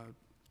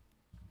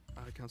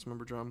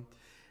 Councilmember Drum.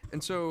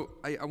 And so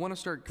I want to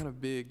start kind of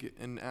big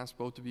and ask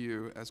both of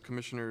you as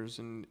commissioners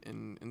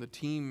in the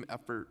team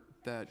effort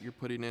that you're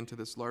putting into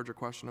this larger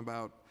question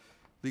about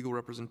legal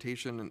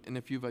representation, and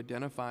if you've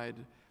identified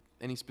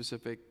any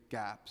specific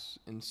gaps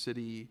in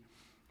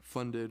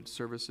city-funded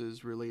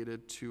services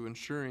related to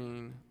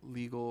ensuring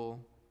legal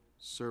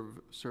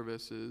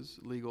services,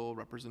 legal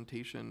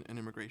representation in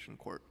immigration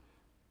court.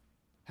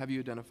 Have you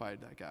identified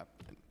that gap?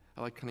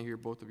 I'd like to kind of hear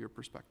both of your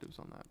perspectives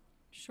on that.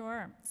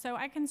 Sure. So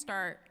I can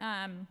start.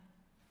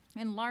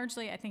 And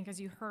largely, I think,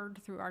 as you heard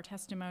through our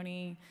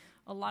testimony,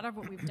 a lot of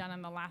what we've done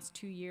in the last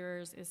 2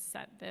 years is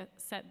set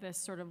this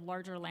sort of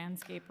larger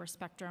landscape or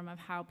spectrum of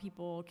how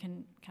people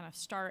can kind of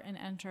start and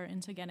enter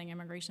into getting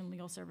immigration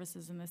legal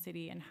services in the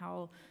city, and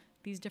how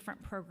these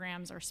different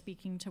programs are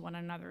speaking to one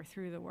another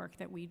through the work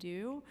that we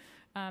do.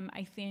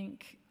 I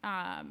think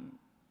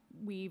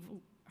we've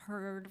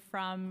heard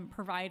from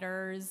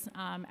providers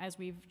as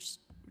we've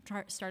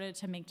started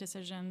to make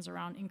decisions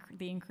around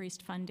the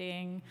increased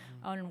funding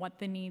and what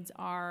the needs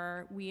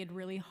are. We had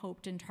really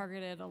hoped and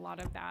targeted a lot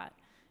of that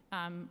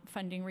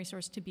funding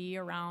resource to be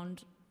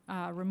around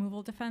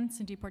removal defense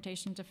and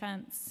deportation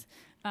defense.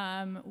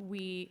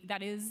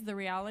 That is the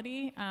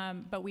reality,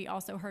 but we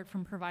also heard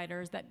from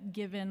providers that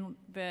given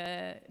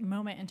the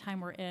moment in time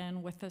we're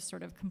in with the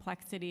sort of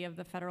complexity of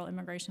the federal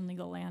immigration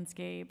legal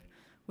landscape,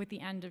 with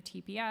the end of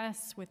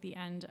TPS, with the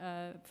end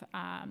of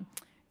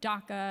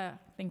DACA,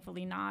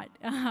 thankfully not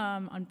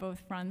on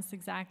both fronts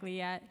exactly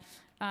yet,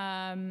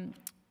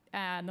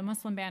 the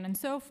Muslim ban and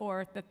so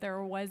forth, that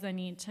there was a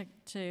need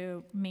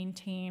to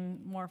maintain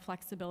more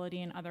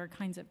flexibility in other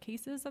kinds of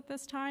cases at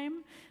this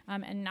time,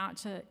 and not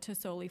to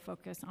solely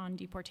focus on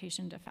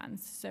deportation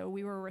defense. So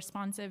we were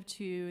responsive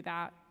to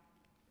that,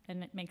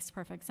 and it makes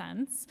perfect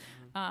sense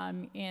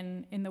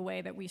in the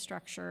way that we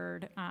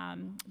structured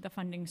the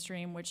funding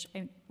stream, which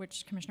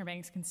Commissioner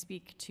Banks can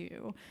speak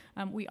to.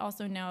 We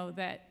also know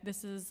that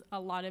this is a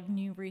lot of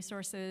new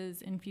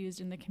resources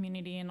infused in the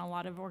community, and a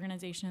lot of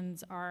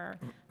organizations are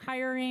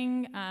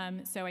hiring.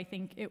 So I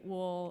think it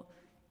will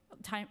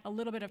a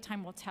little bit of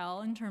time will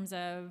tell in terms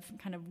of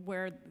kind of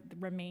where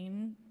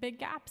remain big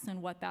gaps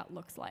and what that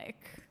looks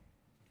like.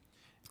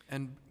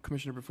 And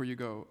Commissioner, before you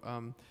go.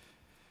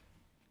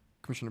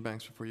 Commissioner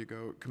Banks, before you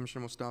go,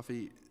 Commissioner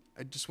Mustafi,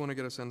 I just want to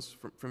get a sense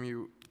from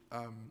you,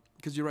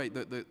 because you're right,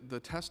 the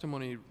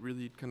testimony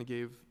really kind of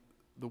gave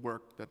the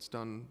work that's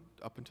done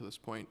up until this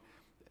point.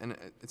 And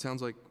it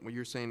sounds like what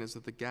you're saying is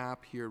that the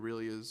gap here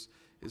really is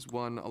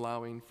one,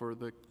 allowing for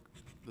the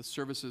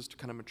services to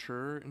kind of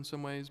mature in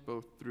some ways,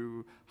 both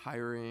through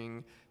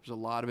hiring. There's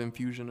a lot of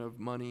infusion of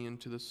money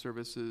into the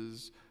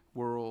services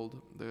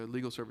world, the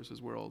legal services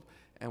world,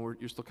 and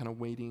you're still kind of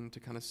waiting to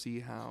kind of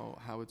see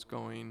how it's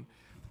going.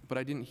 But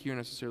I didn't hear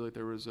necessarily that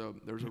there was a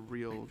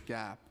real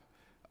gap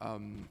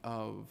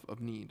of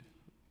need.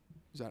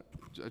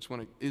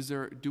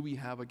 Do we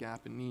have a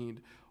gap in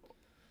need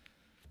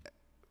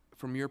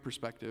from your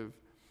perspective?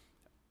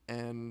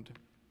 And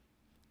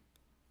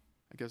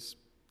I guess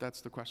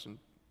that's the question.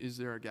 Is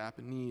there a gap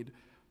in need?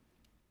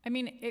 I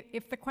mean,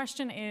 if the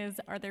question is,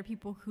 are there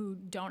people who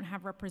don't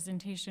have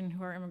representation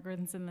who are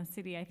immigrants in the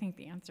city, I think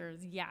the answer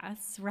is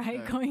yes,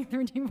 right? Going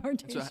through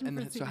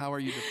deportation. So how are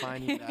you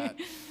defining that?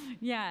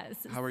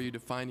 Yes. How are you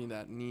defining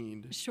that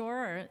need?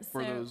 Sure.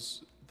 For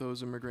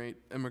those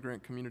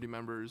immigrant community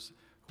members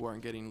who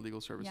aren't getting legal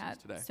services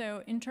today?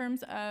 So in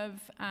terms of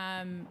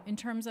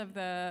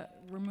the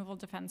removal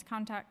defense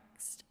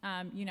context,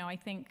 I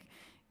think,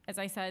 as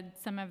I said,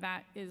 some of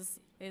that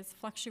is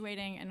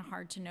fluctuating and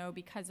hard to know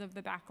because of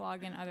the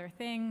backlog and other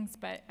things,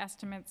 but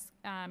estimates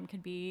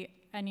could be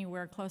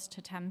anywhere close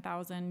to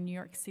 10,000 New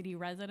York City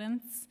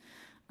residents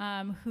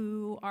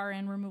who are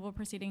in removal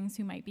proceedings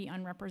who might be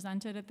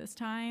unrepresented at this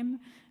time.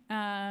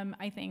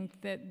 I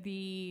think that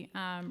the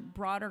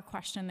broader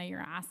question that you're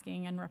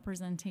asking and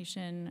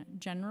representation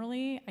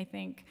generally, I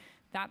think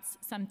That's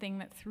something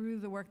that through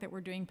the work that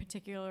we're doing,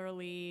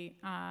 particularly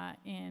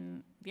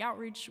in the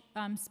outreach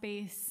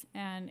space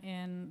and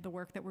in the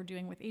work that we're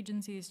doing with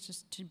agencies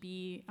just to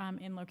be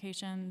in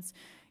locations,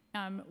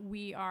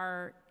 we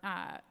are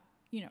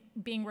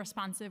being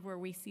responsive where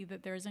we see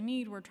that there's a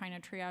need. We're trying to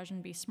triage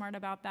and be smart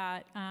about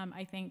that.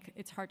 I think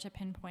it's hard to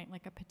pinpoint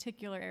like a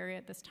particular area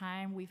at this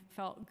time. We've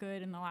felt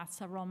good in the last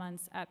several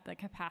months at the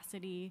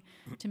capacity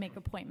to make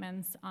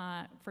appointments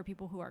for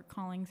people who are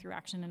calling through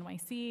Action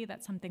NYC.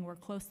 That's something we're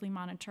closely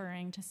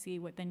monitoring to see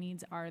what the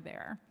needs are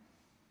there.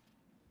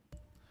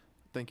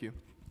 Thank you.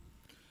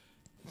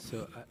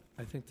 So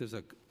I think there's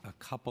a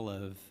couple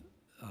of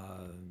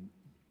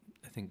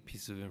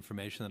pieces of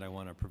information that I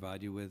want to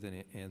provide you with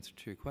in answer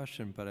to your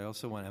question, but I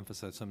also want to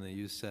emphasize something that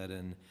you said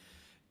and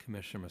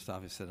Commissioner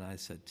Mustafi said and I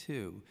said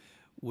too.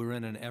 We're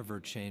in an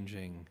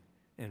ever-changing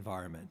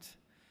environment,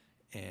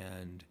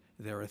 and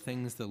there are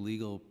things the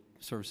legal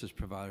services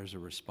providers are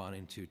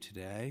responding to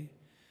today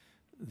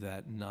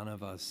that none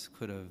of us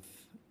could have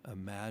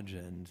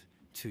imagined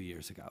 2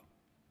 years ago.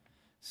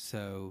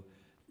 So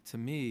to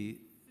me,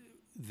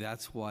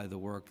 that's why the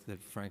work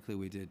that, frankly,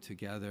 we did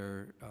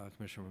together,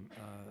 Commissioner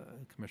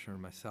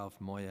and myself,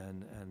 Moya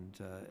and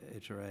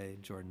HRA,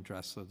 Jordan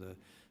Dressler, the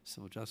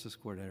Civil Justice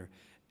Coordinator,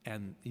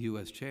 and you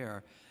as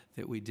chair,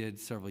 that we did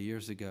several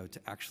years ago to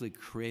actually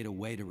create a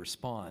way to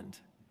respond.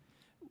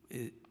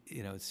 It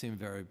seemed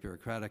very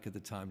bureaucratic at the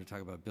time to talk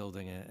about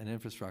building an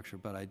infrastructure,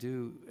 but I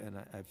do, and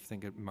I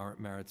think it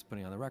merits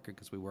putting on the record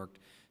because we worked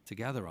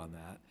together on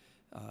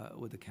that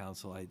with the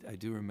council. I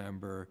do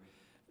remember,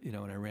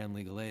 when I ran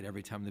legal aid,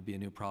 every time there'd be a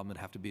new problem,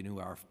 it'd have to be a new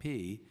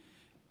RFP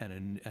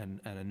and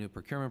a new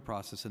procurement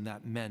process, and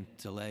that meant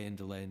delay and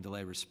delay and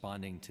delay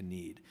responding to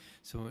need.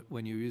 So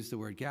when you use the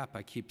word gap,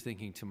 I keep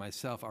thinking to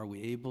myself, are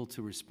we able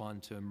to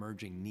respond to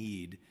emerging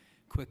need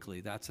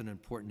quickly? That's an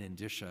important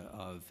indicia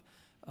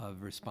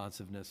of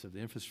responsiveness of the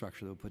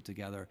infrastructure that we put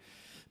together.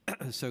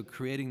 So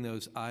creating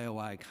those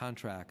IOI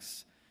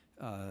contracts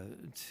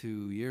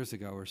 2 years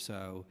ago or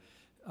so,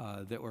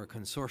 that were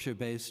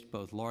consortia-based,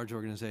 both large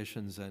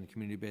organizations and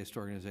community-based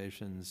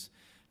organizations,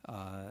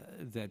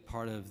 that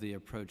part of the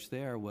approach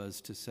there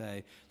was to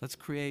say, let's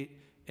create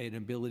an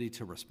ability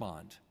to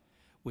respond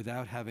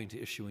without having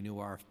to issue a new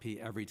RFP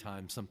every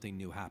time something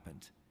new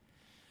happened.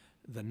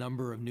 The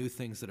number of new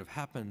things that have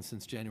happened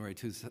since January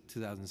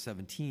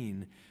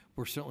 2017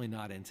 were certainly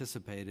not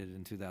anticipated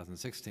in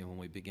 2016 when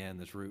we began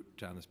this route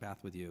down this path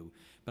with you,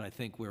 but I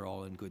think we're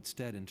all in good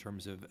stead in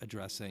terms of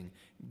addressing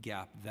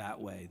gap that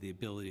way, the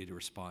ability to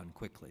respond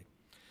quickly.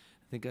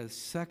 I think a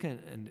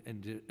second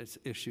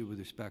issue with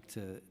respect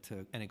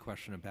to any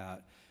question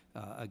about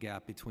a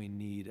gap between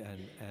need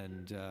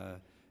and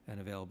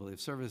availability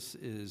of service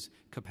is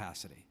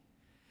capacity.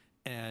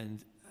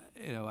 And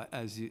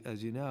as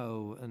you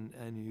know,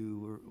 and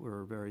you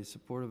were very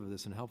supportive of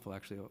this and helpful,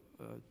 actually,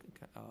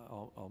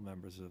 all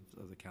members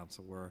of the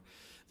council were,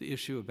 the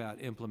issue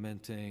about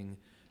implementing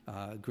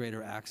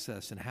greater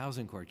access in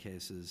housing court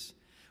cases.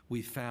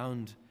 We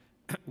found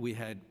we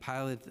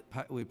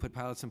put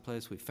pilots in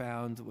place, we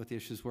found what the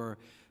issues were,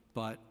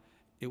 but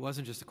it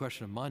wasn't just a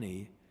question of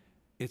money,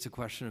 it's a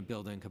question of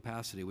building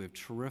capacity. We have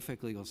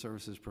terrific legal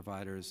services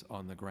providers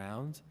on the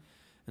ground.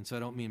 And so I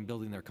don't mean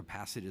building their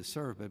capacity to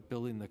serve, but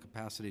building the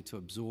capacity to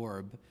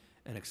absorb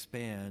and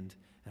expand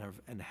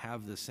and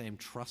have the same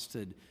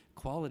trusted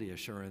quality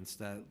assurance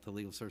that the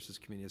legal services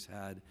community has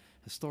had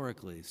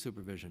historically,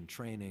 supervision,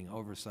 training,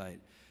 oversight.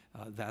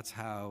 That's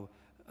how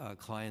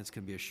clients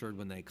can be assured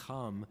when they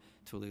come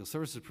to a legal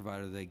services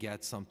provider, they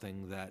get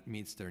something that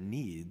meets their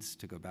needs,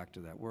 to go back to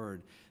that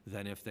word,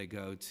 than if they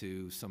go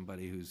to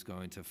somebody who's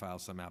going to file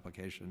some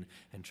application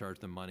and charge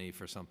them money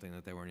for something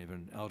that they weren't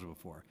even eligible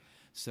for.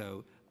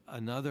 So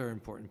another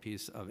important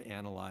piece of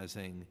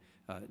analyzing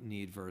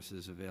need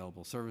versus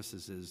available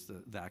services is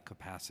that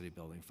capacity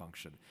building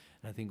function.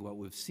 And I think what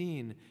we've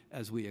seen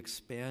as we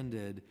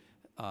expanded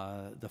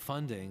the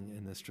funding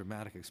in this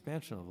dramatic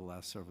expansion over the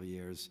last several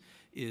years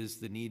is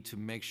the need to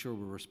make sure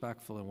we're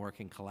respectful and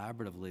working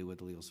collaboratively with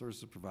the legal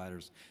services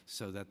providers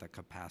so that the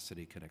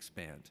capacity can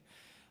expand.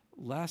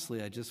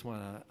 Lastly, I just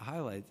want to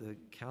highlight the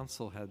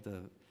council had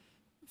the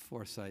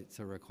foresight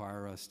to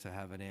require us to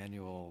have an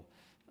annual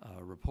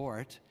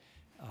report.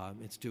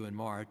 It's due in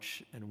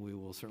March, and we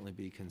will certainly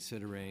be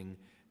considering,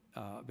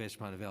 based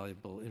upon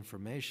available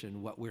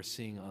information, what we're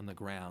seeing on the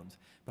ground.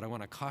 But I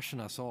want to caution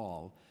us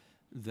all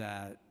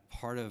that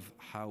part of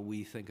how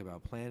we think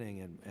about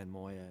planning and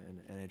Moya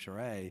and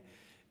HRA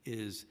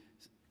is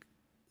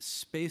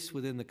space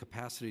within the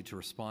capacity to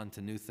respond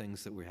to new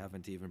things that we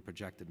haven't even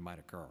projected might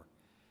occur.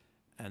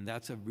 And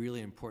that's a really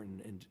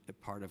important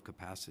part of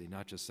capacity,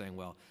 not just saying,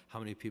 well, how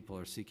many people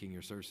are seeking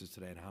your services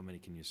today and how many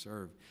can you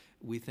serve?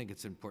 We think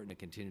it's important to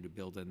continue to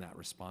build in that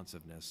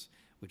responsiveness,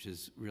 which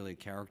has really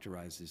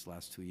characterized these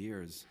last 2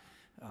 years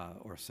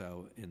or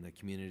so in the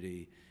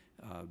community,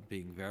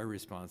 being very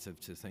responsive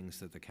to things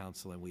that the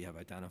council and we have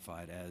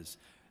identified as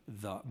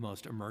the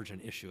most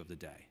emergent issue of the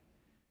day.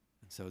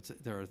 And so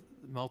there are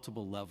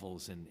multiple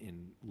levels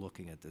in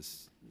looking at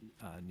this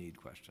need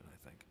question,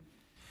 I think.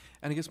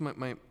 And I guess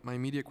my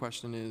immediate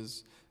question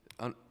is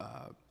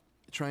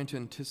trying to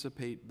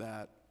anticipate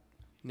that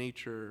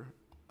nature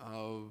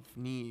of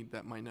need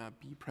that might not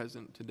be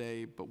present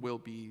today, but will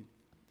be.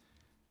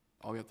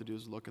 All we have to do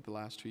is look at the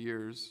last 2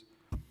 years.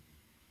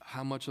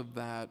 How much of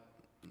that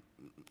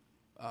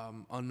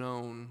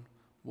unknown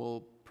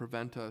will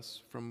prevent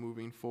us from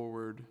moving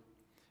forward,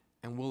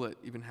 and will it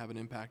even have an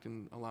impact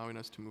in allowing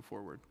us to move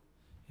forward?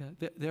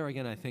 Yeah, there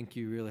again, I think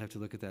you really have to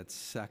look at that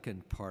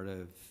second part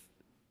of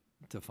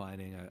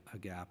defining a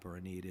gap or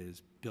a need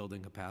is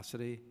building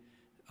capacity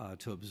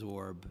to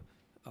absorb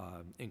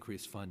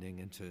increased funding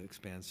and to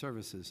expand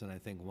services. And I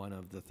think one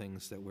of the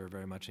things that we're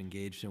very much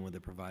engaged in with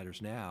the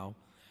providers now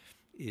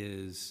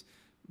is,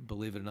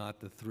 believe it or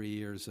not, the 3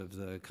 years of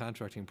the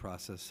contracting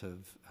process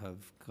have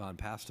gone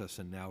past us,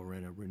 and now we're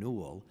in a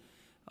renewal.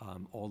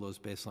 All those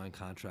baseline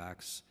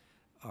contracts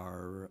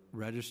are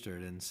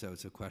registered, and so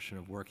it's a question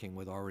of working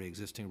with already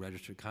existing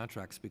registered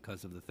contracts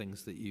because of the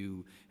things that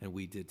you and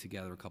we did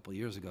together a couple of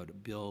years ago to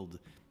build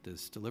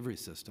this delivery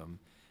system.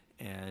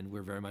 And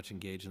we're very much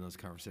engaged in those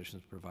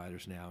conversations with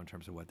providers now in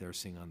terms of what they're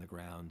seeing on the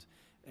ground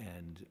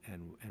and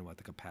what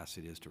the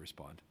capacity is to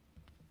respond.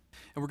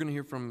 And we're going to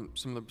hear from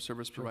some of the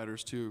service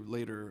providers too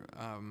later,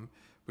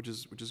 which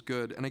is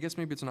good. And I guess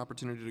maybe it's an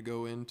opportunity to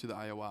go into the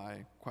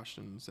IOI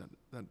questions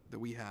that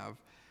we have.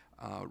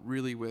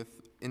 Really,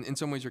 in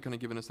some ways, you're kind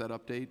of giving us that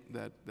update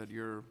that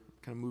you're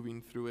kind of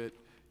moving through it.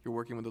 You're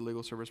working with the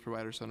legal service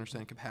providers to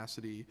understand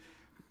capacity.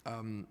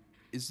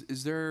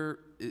 Is there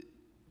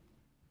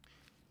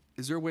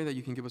a way that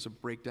you can give us a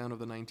breakdown of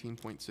the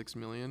 19.6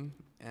 million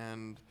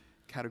and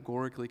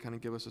categorically kind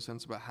of give us a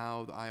sense about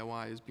how the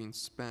IOI is being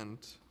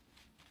spent?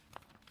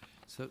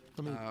 So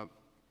let me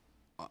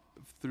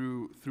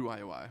through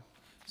IOI.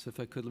 So if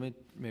I could, let me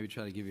maybe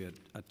try to give you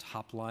a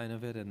top line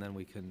of it, and then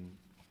we can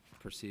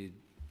proceed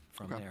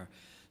from there.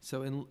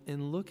 So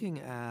in looking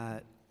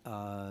at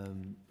I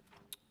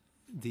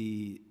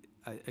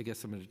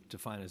guess I'm going to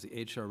define it as the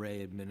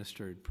HRA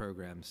administered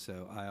programs,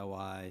 so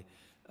IOI,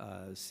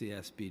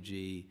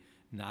 CSBG,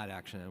 not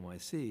Action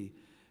NYC,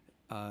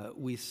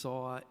 we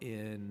saw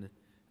in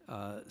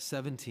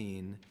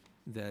 17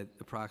 that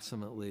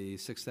approximately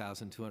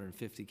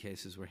 6,250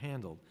 cases were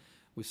handled.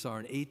 We saw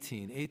in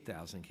 18,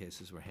 8,000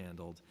 cases were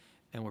handled,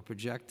 and we're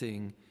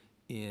projecting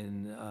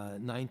in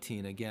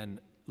 19, again,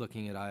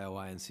 looking at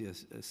IOI and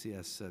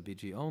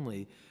CSBG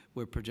only,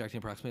 we're projecting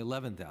approximately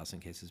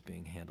 11,000 cases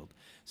being handled.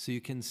 So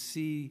you can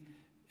see,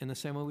 in the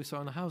same way we saw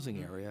in the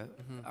housing area,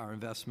 our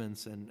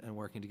investments and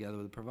working together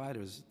with the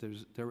providers,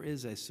 there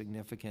is a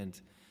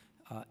significant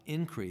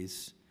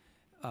increase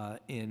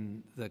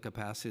in the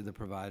capacity of the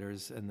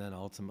providers and then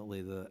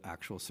ultimately the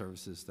actual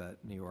services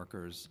that New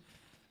Yorkers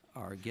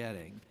are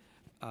getting.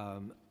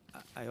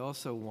 I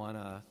also want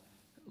to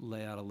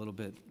lay out a little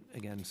bit,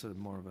 again, sort of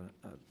more of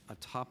a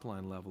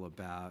top-line level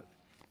about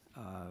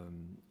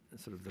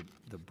sort of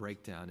the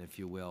breakdown, if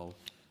you will,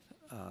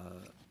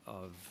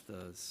 of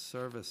the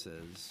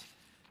services.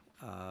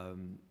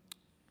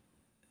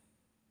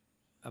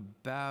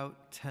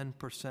 About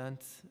 10%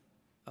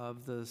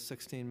 of the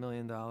 $16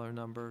 million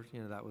number,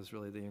 that was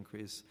really the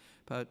increase.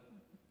 About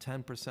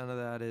 10% of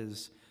that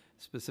is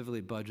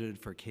specifically budgeted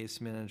for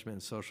case management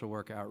and social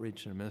work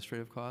outreach and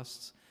administrative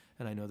costs.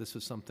 And I know this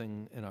was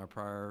something in our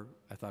prior,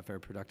 I thought, very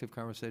productive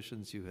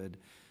conversations you had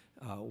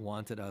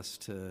wanted us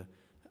to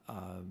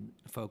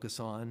focus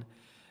on.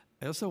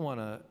 I also want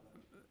to,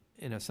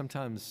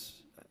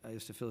 sometimes, I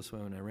used to feel this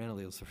way when I ran a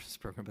legal services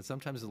program, but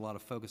sometimes there's a lot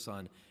of focus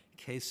on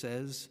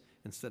cases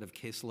instead of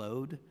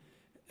caseload.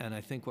 And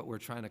I think what we're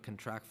trying to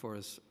contract for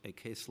is a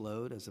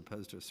caseload as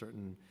opposed to a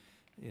certain,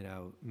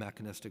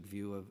 mechanistic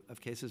view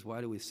of cases.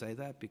 Why do we say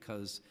that?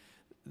 Because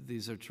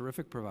these are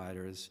terrific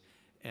providers.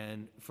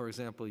 And, for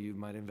example, you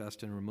might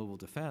invest in removal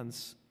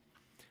defense,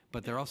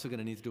 but they're also going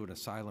to need to do an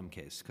asylum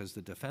case because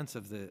the defense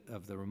of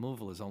the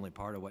removal is only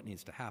part of what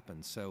needs to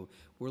happen. So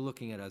we're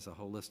looking at it as a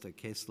holistic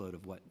caseload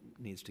of what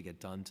needs to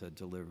get done to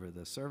deliver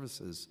the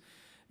services.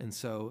 And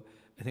so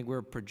I think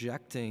we're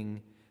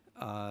projecting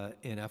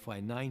in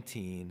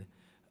FY19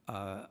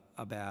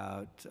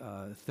 about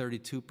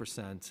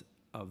 32%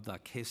 of the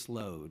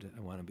caseload.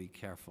 I want to be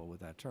careful with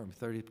that term.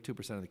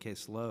 32% of the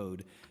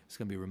caseload is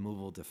going to be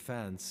removal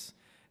defense,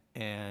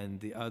 and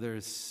the other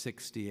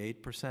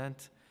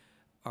 68%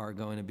 are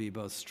going to be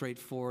both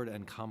straightforward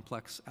and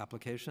complex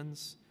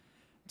applications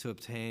to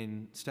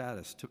obtain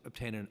status,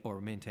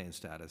 or maintain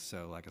status.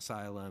 So like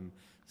asylum,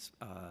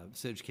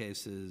 SIDG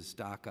cases,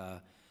 DACA.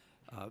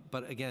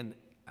 But again,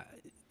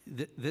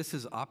 this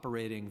is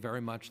operating very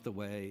much the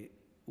way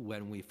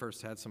when we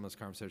first had some of those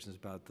conversations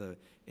about the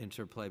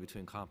interplay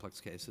between complex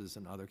cases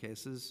and other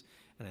cases.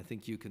 And I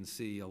think you can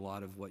see a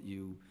lot of what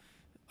you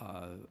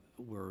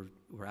were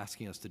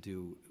asking us to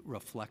do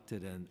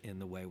reflected in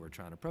the way we're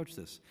trying to approach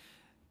this.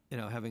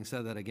 Having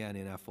said that, again,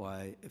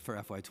 for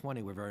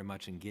FY20, we're very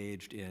much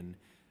engaged in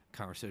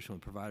conversation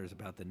with providers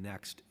about the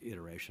next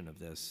iteration of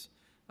this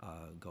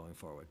going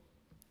forward.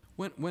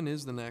 When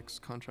is the next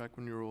contract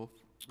renewal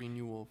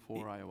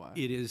for IOI?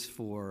 It is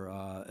for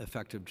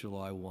effective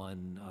July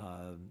 1,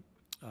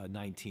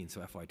 19,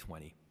 so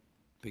FY20,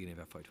 beginning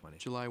of FY20.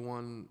 July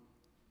 1,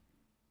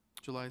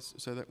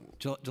 so that,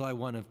 July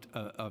 1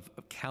 of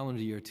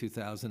calendar year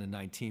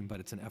 2019, but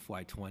it's an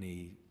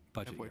FY20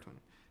 budget year. FY20.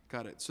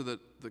 Got it. So that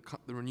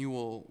the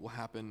renewal will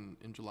happen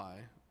in July.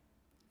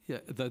 Yeah,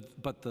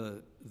 but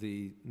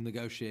the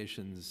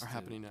negotiations Are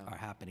happening now. Are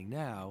happening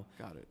now.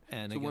 Got it.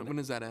 And so again, when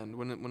does that end?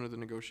 When are the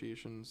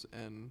negotiations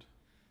end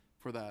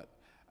for that?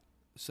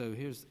 So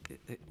here's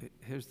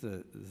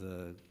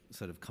the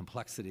sort of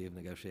complexity of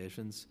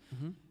negotiations.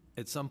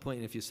 At some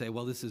point, if you say,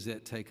 well, this is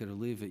it, take it or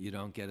leave it, you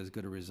don't get as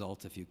good a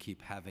result if you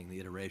keep having the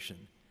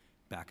iteration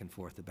back and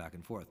forth and back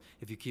and forth.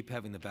 If you keep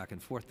having the back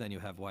and forth, then you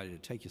have, why did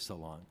it take you so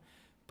long?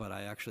 But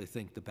I actually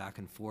think the back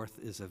and forth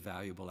is a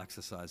valuable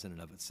exercise in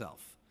and of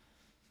itself.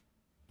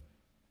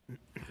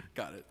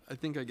 Got it. I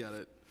think I get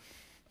it.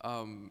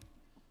 On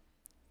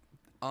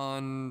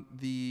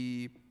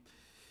the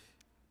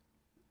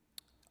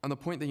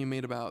point that you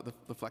made about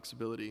the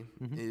flexibility,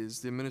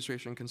 is the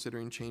administration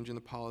considering changing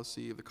the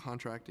policy of the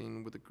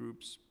contracting with the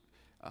groups?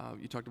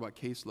 You talked about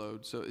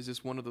caseload. So is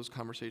this one of those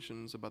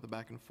conversations about the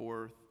back and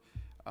forth?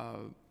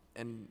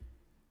 And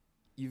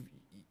you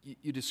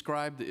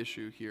described the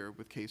issue here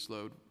with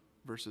caseload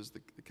versus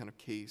the kind of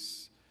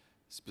case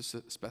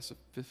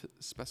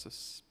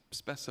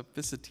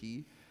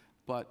specificity,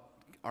 but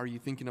are you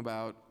thinking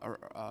about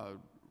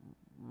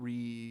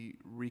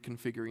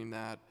reconfiguring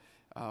that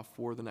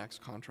for the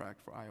next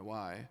contract for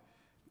IOI?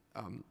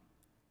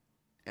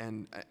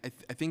 And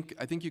I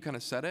think you kind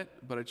of said it,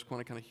 but I just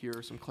want to kind of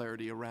hear some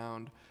clarity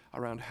around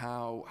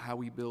how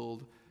we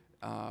build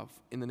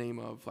in the name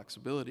of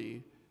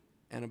flexibility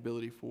and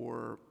ability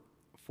for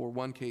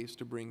one case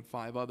to bring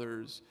 5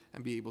 others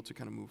and be able to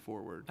kind of move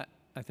forward.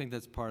 I think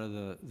that's part of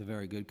the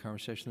very good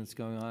conversation that's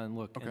going on.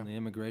 Look, in the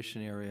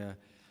immigration area.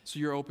 So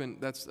you're open,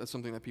 that's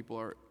something that people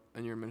are,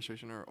 in your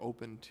administration, are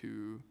open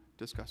to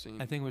discussing?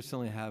 I think we're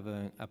still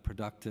having a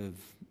productive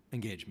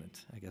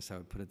engagement, I guess I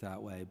would put it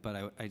that way.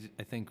 But I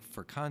think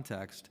for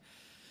context,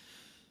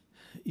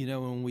 you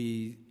know, when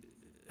we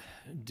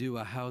do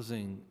a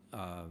housing,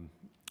 a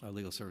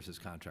legal services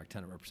contract,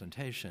 tenant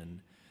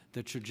representation,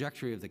 the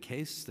trajectory of the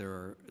case, there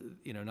are,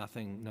 you know, no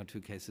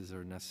 2 cases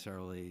are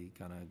necessarily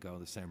going to go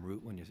the same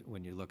route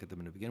when you look at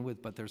them to begin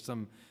with, but there's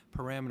some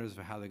parameters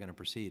for how they're going to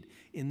proceed.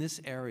 In this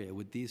area,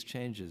 with these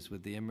changes,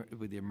 with the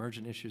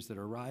emergent issues that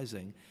are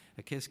rising,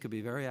 a case could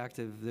be very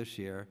active this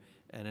year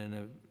and in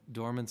a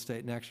dormant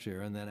state next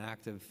year and then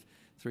active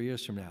 3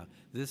 years from now.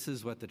 This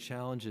is what the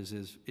challenge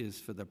is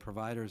for the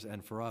providers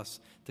and for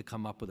us to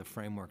come up with a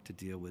framework to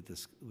deal with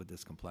this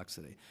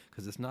complexity.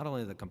 Because it's not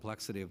only the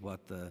complexity of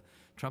what the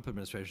Trump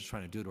administration is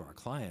trying to do to our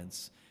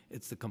clients,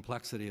 it's the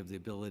complexity of the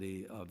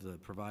ability of the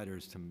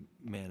providers to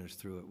manage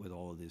through it with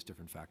all of these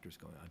different factors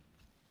going on.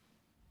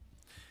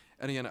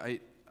 And again,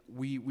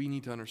 we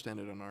need to understand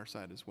it on our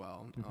side as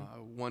well.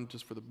 One,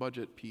 just for the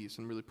budget piece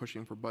and really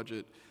pushing for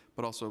budget,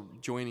 but also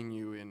joining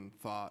you in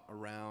thought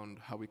around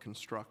how we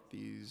construct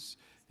these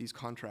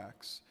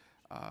contracts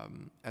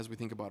as we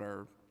think about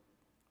our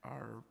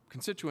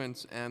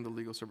constituents and the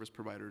legal service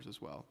providers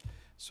as well.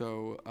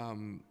 So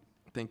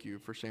thank you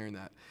for sharing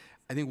that.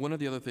 I think one of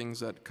the other things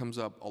that comes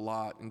up a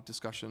lot in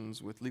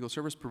discussions with legal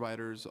service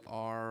providers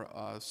are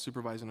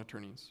supervising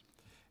attorneys,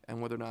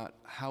 and whether or not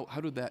how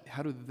do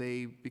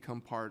they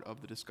become part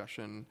of the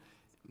discussion,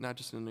 not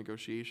just in the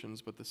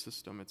negotiations, but the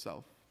system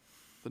itself,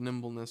 the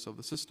nimbleness of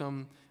the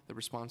system, the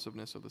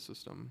responsiveness of the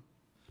system.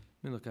 I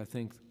mean, look, I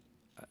think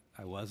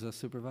I was a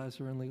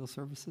supervisor in legal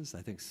services.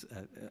 I think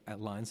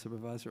at line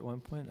supervisor at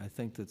one point. I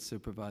think that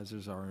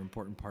supervisors are an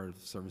important part of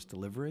service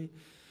delivery.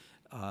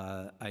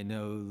 I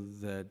know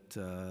that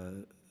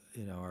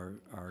you know,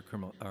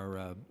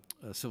 our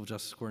civil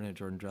justice coordinator,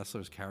 Jordan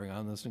Dressler, is carrying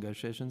on those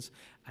negotiations.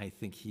 I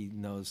think he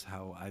knows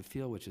how I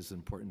feel, which is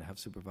important to have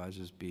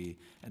supervisors be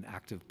an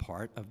active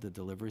part of the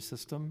delivery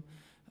system.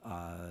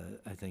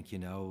 I think, you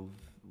know,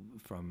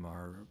 from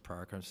our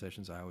prior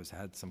conversations, I always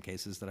had some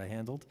cases that I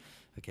handled,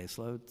 a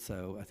caseload.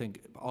 So I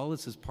think all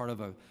this is part of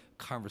a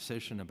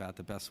conversation about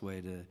the best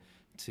way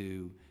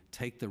to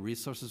take the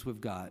resources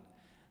we've got,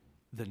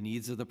 the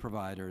needs of the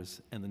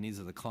providers and the needs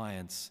of the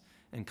clients,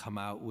 and come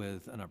out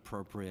with an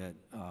appropriate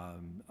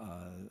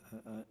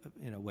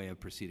you know, way of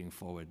proceeding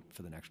forward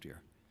for the next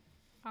year.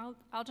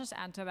 I'll just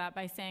add to that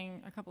by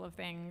saying a couple of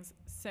things.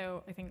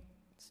 So I think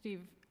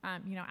Steve,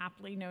 you know,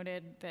 aptly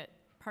noted that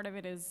part of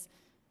it is,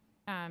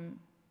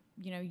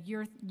 you know,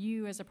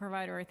 you as a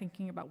provider are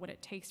thinking about what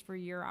it takes for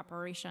your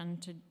operation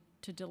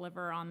to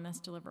deliver on this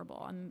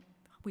deliverable, and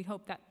we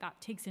hope that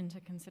that takes into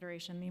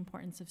consideration the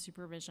importance of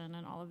supervision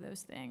and all of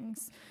those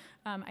things.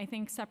 I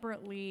think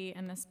separately,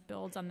 and this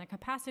builds on the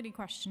capacity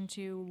question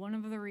too, one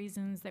of the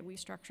reasons that we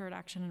structured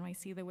Action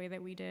NYC the way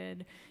that we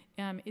did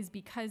is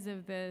because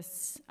of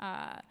this,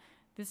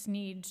 this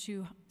need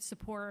to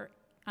support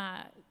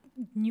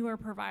newer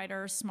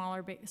providers,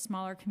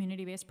 smaller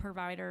community-based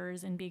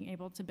providers, and being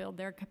able to build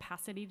their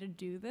capacity to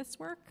do this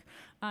work.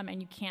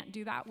 And you can't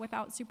do that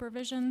without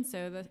supervision.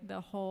 So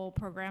the whole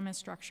program is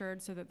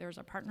structured so that there's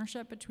a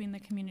partnership between the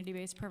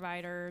community-based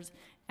providers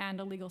and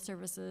a legal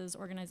services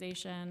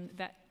organization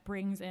that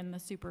brings in the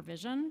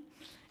supervision.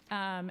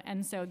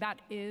 And so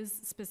that is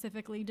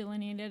specifically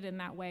delineated in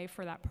that way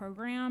for that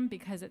program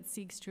because it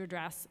seeks to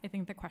address, I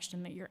think, the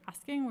question that you're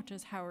asking, which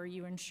is how are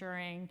you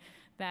ensuring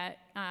that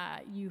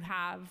you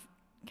have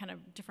kind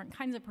of different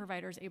kinds of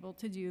providers able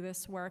to do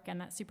this work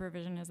and that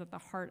supervision is at the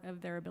heart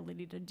of their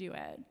ability to do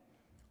it.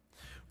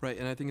 Right,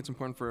 and I think it's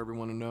important for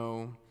everyone to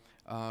know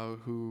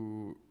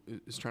who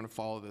is trying to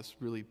follow this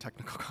really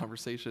technical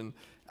conversation.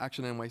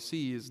 Action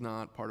NYC is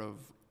not part of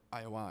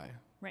IOI.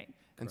 Right.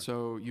 And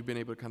so you've been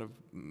able to kind of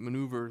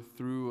maneuver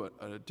through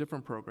a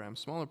different program,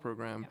 smaller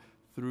program,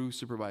 through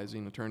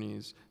supervising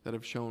attorneys that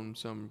have shown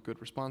some good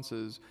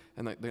responses.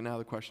 And now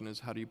the question is,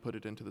 how do you put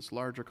it into this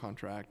larger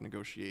contract,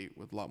 negotiate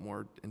with a lot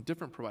more and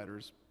different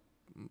providers,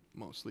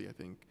 mostly, I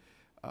think,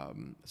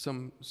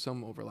 some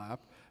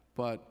overlap,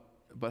 but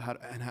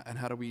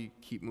how do we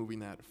keep moving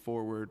that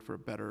forward for a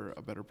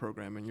better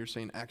program? And you're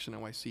saying Action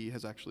NYC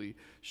has actually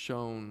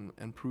shown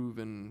and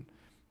proven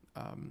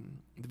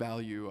the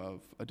value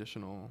of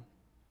additional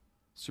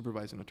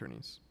supervising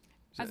attorneys.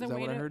 Is that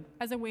what I heard?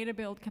 As a way to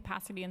build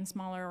capacity in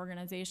smaller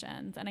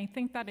organizations. And I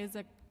think that is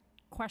a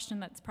question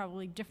that's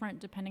probably different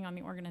depending on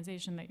the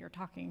organization that you're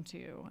talking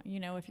to. You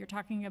know, if you're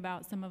talking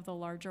about some of the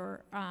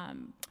larger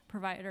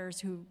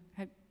providers who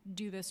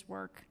do this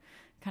work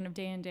kind of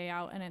day in, day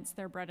out, and it's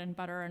their bread and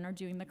butter and are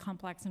doing the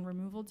complex and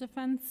removal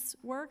defense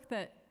work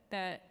that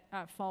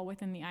fall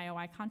within the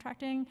IOI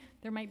contracting,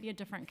 there might be a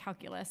different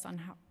calculus on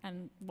how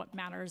and what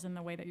matters in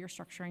the way that you're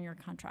structuring your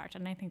contract.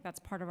 And I think that's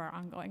part of our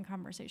ongoing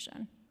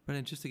conversation. But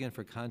and just again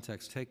for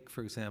context, take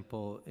for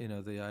example, you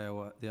know, the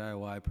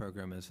IOI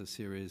program is a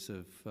series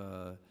of,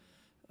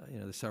 you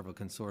know, the several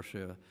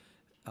consortia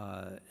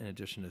in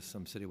addition to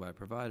some citywide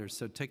providers.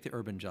 So take the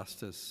Urban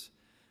Justice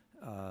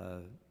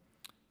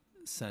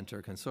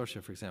Center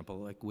Consortia, for example,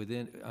 like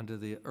under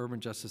the Urban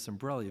Justice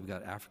umbrella, you've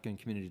got African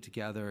Community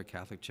Together,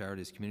 Catholic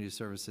Charities Community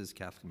Services,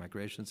 Catholic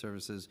Migration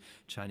Services,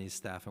 Chinese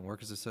Staff and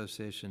Workers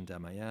Association,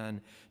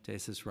 DEMIAN,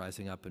 DASIS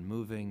Rising Up and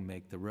Moving,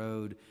 Make the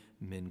Road,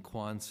 Min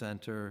Kwan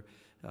Center,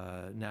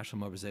 National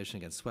Mobilization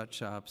Against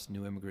Sweatshops,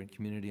 New Immigrant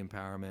Community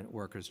Empowerment,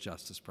 Workers'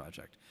 Justice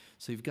Project.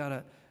 So you've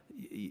got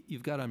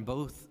on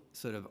both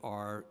sort of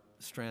our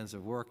strands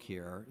of work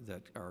here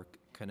that are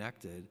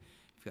connected.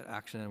 You've got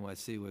Action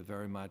NYC with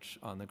very much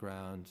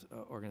on-the-ground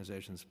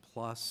organizations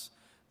plus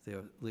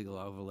the legal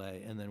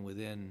overlay, and then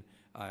within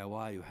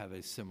IOI you have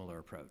a similar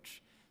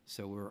approach.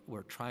 So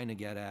we're trying to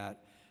get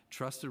at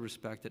trusted,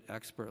 respected,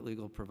 expert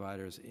legal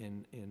providers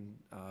in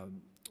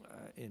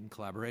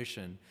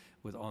collaboration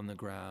with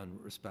on-the-ground,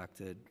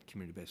 respected,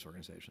 community-based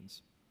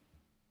organizations.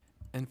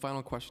 And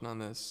final question on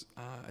this,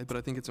 but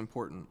I think it's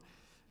important,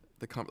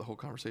 the whole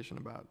conversation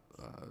about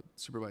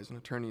supervising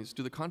attorneys.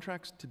 Do the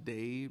contracts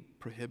today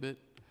prohibit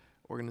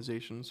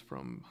organizations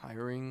from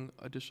hiring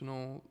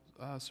additional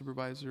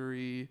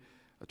supervisory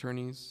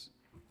attorneys?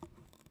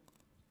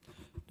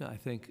 No, I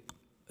think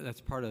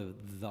that's part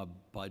of the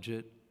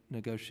budget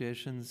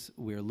negotiations.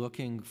 We're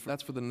looking for...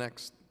 That's for the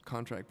next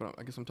contract, but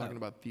I guess I'm talking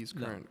about these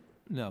current...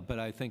 No, but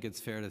I think it's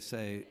fair to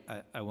say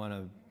I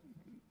want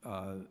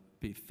to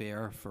be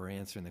fair for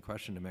answering the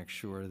question to make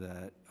sure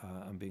that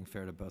I'm being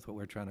fair to both what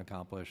we're trying to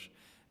accomplish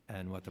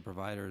and what the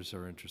providers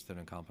are interested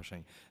in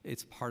accomplishing.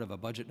 It's part of a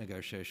budget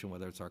negotiation,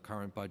 whether it's our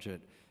current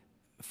budget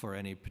for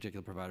any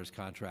particular provider's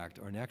contract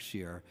or next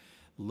year,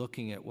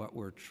 looking at what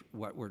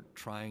we're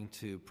trying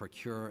to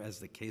procure as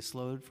the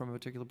caseload from a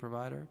particular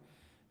provider,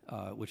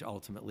 which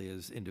ultimately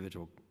is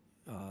individual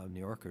New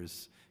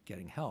Yorkers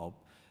getting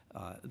help.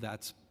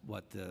 That's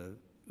what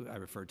I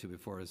referred to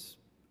before as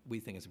we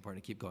think it's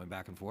important to keep going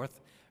back and forth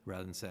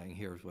rather than saying,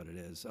 here's what it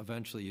is.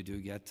 Eventually you do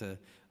get to,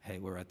 hey,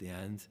 we're at the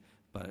end,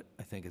 but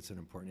I think it's an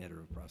important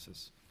iterative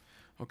process.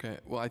 Okay,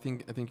 well, I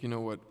think you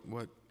know what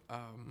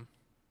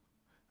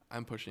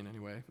I'm pushing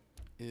anyway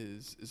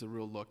is a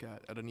real look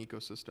at an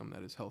ecosystem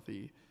that is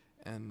healthy,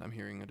 and I'm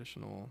hearing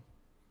additional,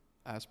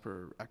 as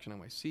per Action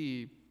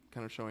NYC,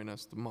 kind of showing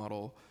us the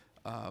model,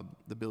 the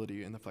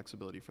ability and the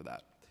flexibility for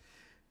that.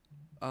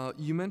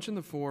 You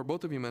mentioned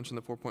both of you mentioned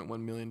the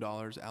 $4.1 million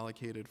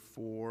allocated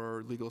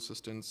for legal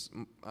assistance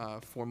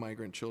for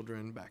migrant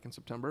children back in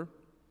September.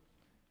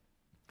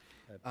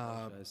 I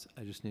apologize.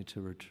 I just need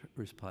to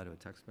reply to a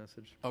text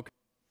message. Okay.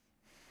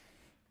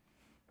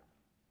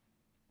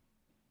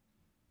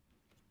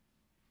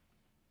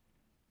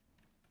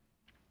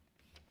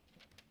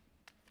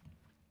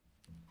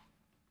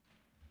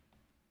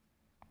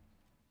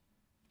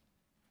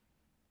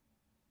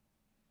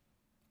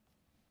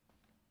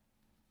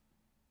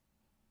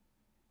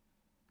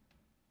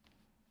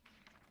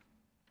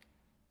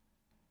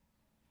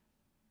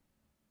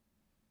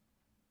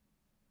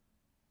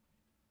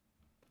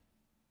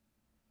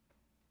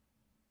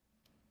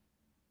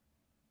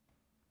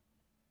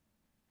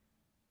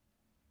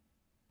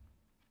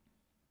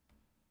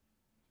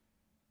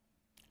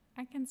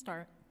 I can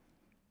start.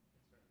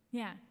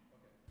 Yeah.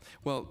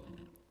 Well,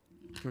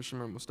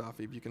 Commissioner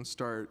Mustafi, if you can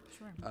start.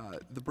 Sure.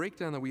 The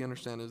breakdown that we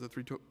understand is that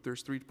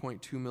there's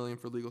 3.2 million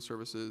for legal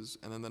services,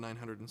 and then the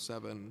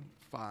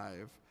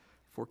 907.5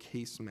 for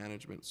case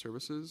management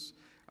services.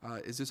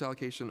 Is this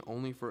allocation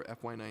only for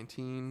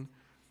FY19?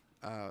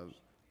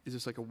 Is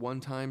this like a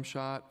one-time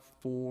shot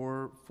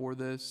for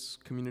this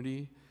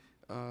community,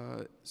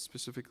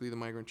 specifically the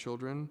migrant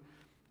children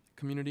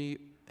community?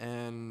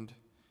 And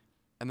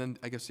then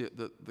I guess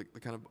the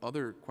kind of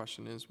other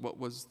question is, what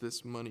was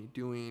this money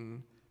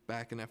doing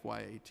back in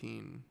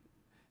FY18?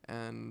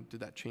 And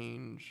did that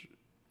change?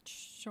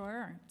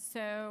 Sure.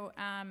 So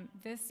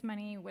this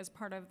money was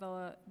part of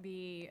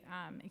the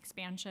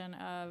expansion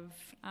of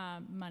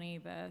money,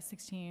 the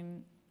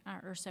 16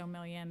 or so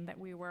million that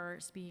we were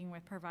speaking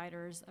with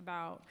providers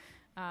about,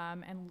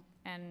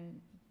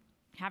 and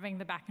having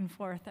the back and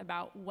forth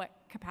about what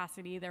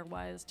capacity there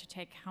was to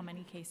take how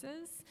many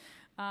cases.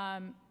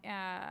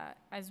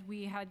 As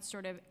we had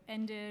sort of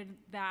ended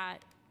that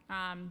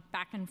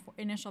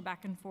initial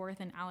back and forth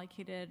and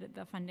allocated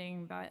the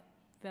funding that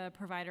the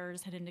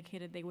providers had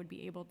indicated they would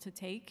be able to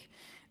take,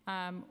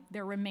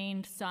 there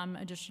remained some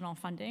additional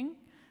funding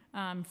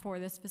for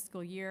this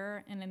fiscal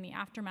year. And in the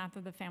aftermath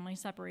of the family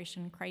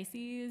separation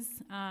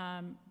crises,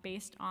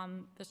 based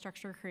on the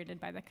structure created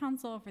by the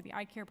council for the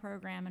iCare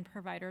program and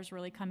providers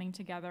really coming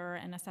together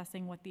and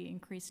assessing what the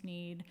increased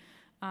need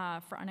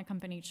for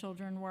unaccompanied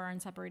children were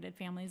and separated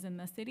families in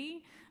the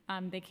city,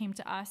 they came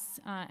to us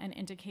and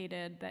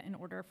indicated that in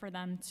order for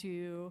them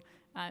to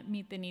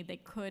meet the need, they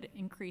could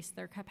increase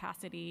their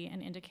capacity,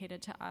 and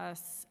indicated to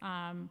us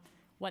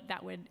what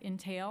that would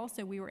entail.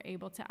 So we were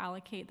able to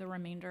allocate the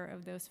remainder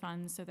of those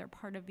funds, so they're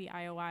part of the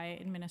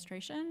IOI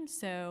administration.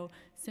 So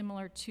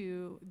similar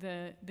to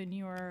the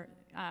newer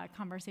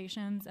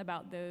conversations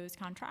about those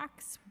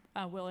contracts,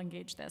 we'll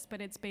engage this,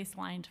 but it's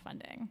baseline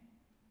funding.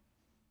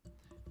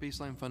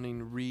 Baseline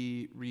funding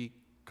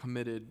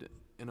recommitted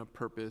in a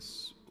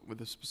purpose with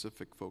a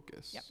specific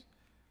focus. Yep.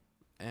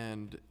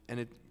 And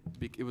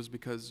it was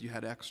because you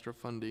had extra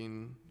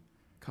funding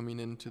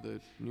coming into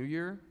the new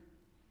year?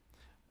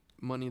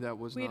 Money that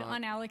was We had not...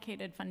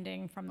 unallocated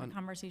funding from the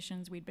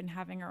conversations we'd been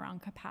having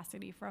around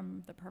capacity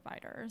from the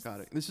providers. Got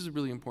it. This is a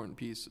really important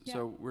piece. Yeah.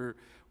 So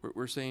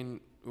we're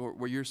saying, or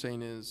what you're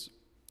saying is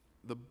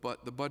the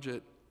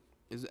budget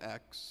is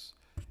X,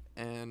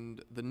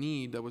 and the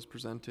need that was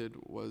presented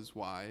was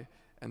Y,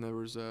 and there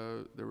was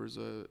a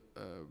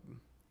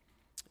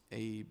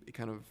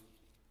kind of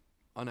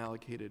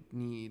unallocated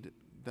need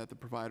that the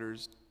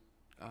providers,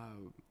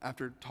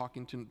 after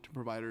talking to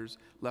providers,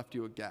 left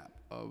you a gap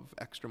of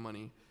extra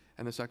money.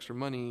 And this extra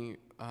money,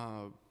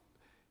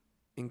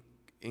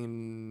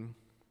 in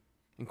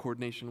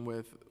coordination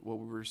with what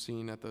we were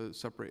seeing at the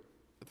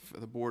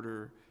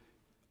border,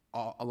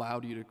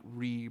 allowed you to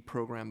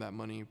reprogram that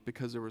money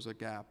because there was a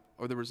gap,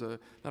 or there was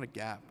not a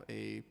gap,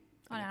 an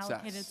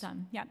Unallocated excess.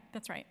 sum. Yeah,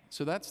 that's right.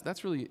 So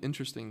that's really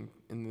interesting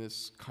in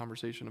this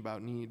conversation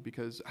about need,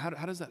 because how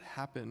does that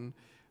happen?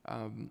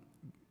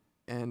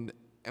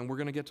 And we're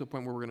going to get to a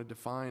point where we're going to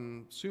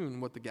define soon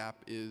what the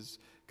gap is,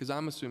 because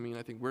I'm assuming,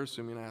 I think we're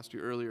assuming, I asked you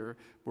earlier,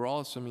 we're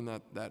all assuming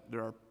that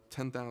there are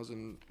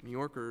 10,000 New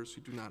Yorkers who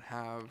do not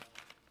have,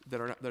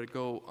 that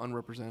go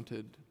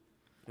unrepresented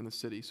in the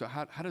city. So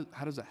how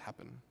does that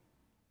happen?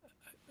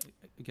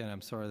 Again,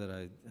 I'm sorry that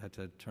I had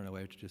to turn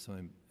away to do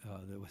something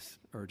that was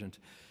urgent.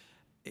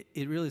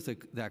 It really is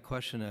that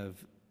question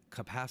of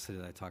capacity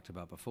that I talked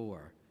about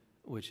before,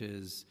 which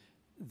is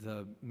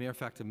the mere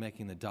fact of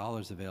making the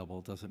dollars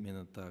available doesn't mean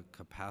that the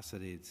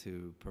capacity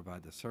to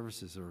provide the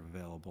services are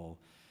available.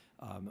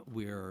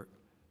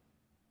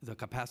 The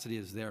capacity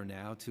is there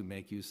now to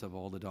make use of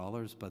all the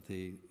dollars, but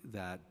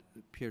that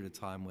period of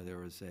time where there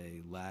was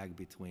a lag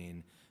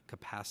between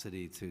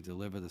capacity to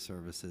deliver the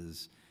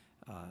services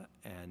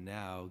and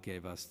now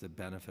gave us the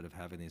benefit of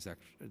having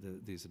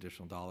these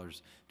additional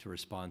dollars to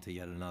respond to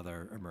yet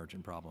another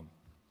emergent problem.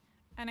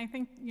 And I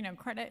think,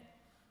 credit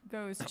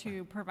goes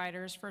to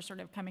providers for sort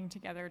of coming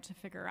together to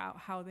figure out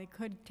how they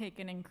could take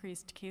an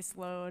increased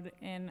caseload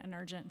in an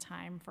urgent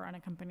time for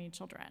unaccompanied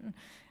children,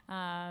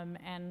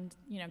 and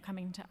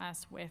coming to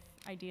us with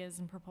ideas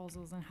and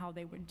proposals on how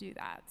they would do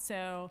that.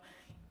 So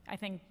I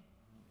think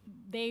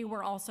they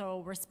were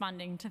also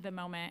responding to the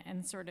moment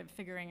and sort of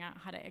figuring out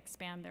how to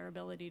expand their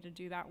ability to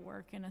do that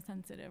work in a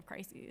sensitive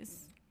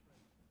crisis.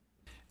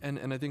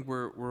 And I think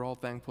we're all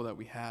thankful that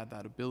we had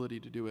that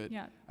ability to do it.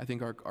 Yeah. I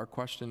think our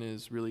question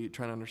is really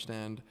trying to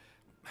understand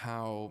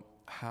how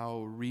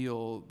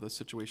real the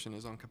situation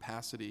is on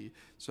capacity.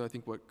 So I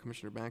think what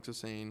Commissioner Banks is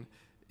saying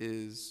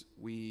is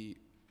which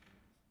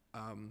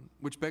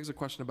begs a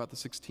question about the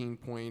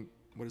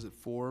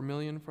 16.4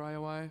 million for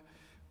IOI?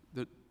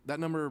 That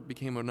number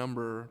became a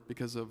number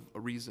because of a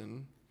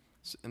reason,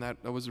 and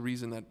that was a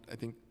reason that I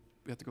think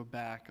we have to go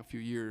back a few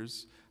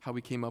years, how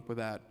we came up with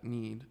that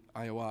need,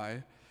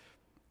 IOI.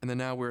 And then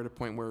now we're at a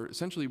point where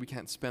essentially we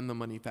can't spend the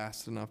money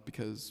fast enough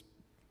because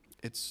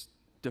it's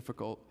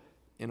difficult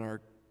in our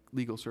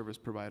legal service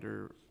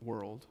provider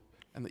world.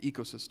 and the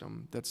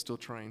ecosystem that's still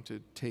trying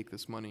to take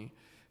this money,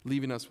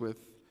 leaving us with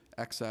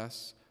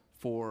excess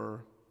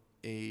for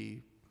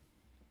a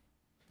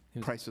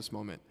crisis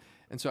moment.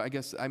 And so I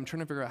guess I'm trying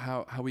to figure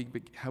out how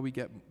we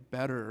get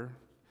better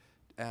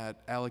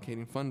at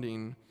allocating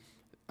funding,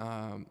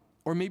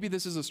 or maybe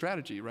this is a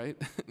strategy, right?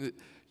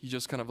 You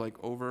just kind of like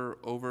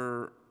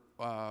over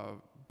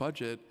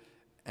budget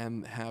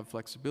and have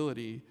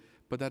flexibility,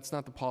 but that's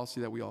not the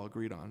policy that we all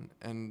agreed on.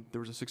 And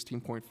there was a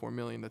 16.4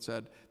 million that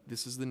said,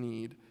 this is the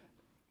need,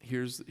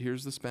 here's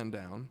the spend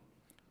down,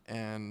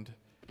 and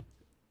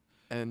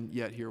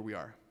yet here we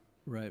are.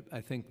 Right. I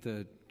think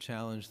the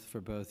challenge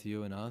for both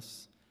you and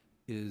us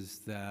is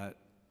that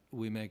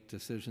we make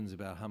decisions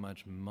about how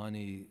much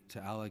money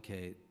to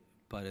allocate,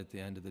 but at the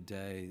end of the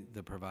day,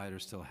 the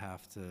providers still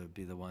have to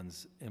be the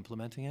ones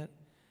implementing it.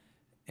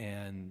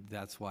 And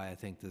that's why I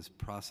think this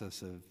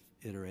process of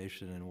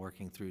iteration and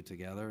working through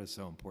together is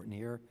so important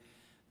here,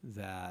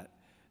 that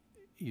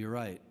you're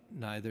right,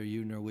 neither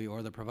you nor we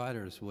or the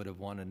providers would have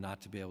wanted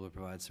not to be able to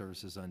provide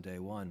services on day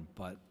one,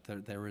 but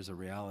there is a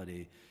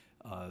reality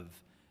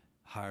of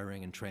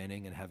hiring and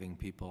training and having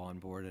people on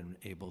board and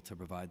able to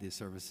provide these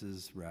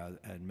services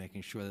and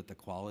making sure that the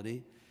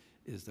quality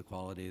is the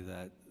quality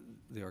that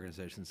the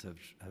organizations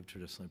have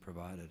traditionally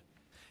provided.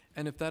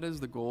 And if that is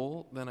the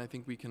goal, then I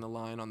think we can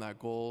align on that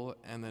goal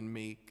and then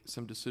make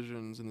some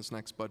decisions in this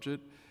next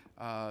budget,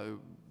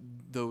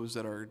 those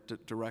that are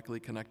directly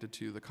connected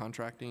to the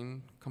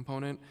contracting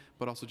component,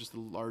 but also just the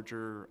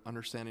larger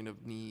understanding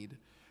of need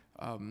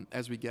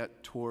as we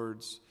get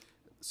towards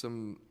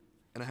some.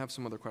 And I have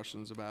some other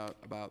questions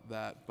about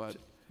that, but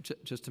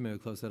just to maybe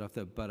close that off,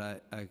 though, but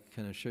I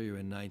can assure you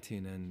in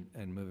 19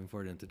 and moving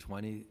forward into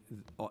 20,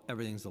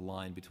 everything's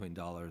aligned between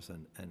dollars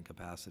and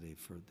capacity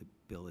for the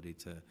ability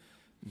to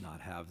not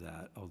have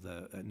that,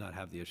 although not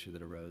have the issue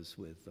that arose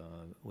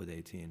with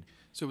 18.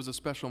 So it was a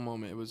special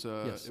moment. It was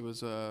Yes. It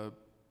was a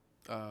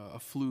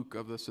fluke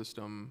of the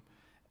system,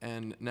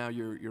 and now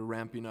you're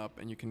ramping up,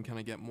 and you can kind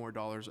of get more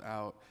dollars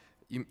out.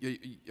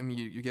 I mean,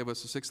 you gave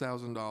us a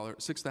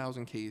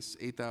 $6,000 case,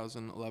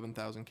 8,000,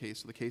 11,000 case.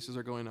 So the cases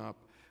are going up,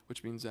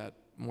 which means that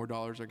more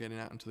dollars are getting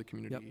out into the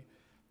community. Yep.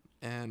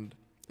 And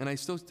I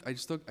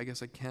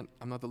guess I can't,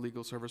 I'm not the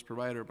legal service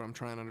provider, but I'm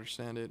trying to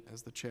understand it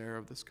as the chair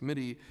of this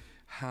committee,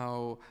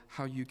 how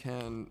you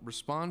can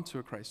respond to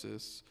a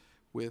crisis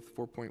with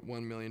 $4.1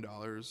 million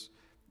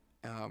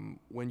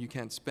when you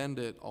can't spend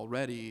it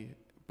already,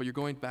 but you're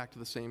going back to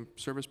the same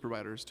service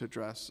providers to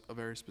address a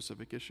very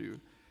specific issue.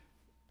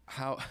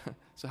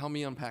 So help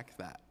me unpack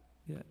that.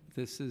 Yeah,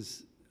 this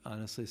is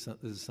honestly this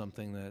is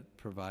something that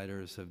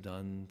providers have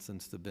done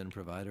since they've been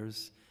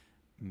providers,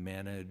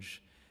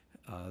 manage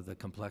the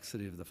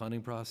complexity of the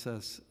funding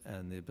process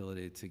and the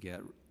ability to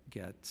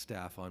get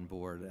staff on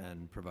board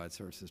and provide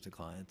services to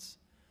clients.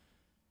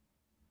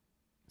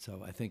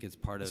 So I think it's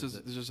part of this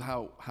is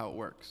how it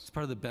works. It's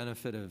part of the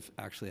benefit of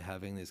actually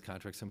having these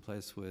contracts in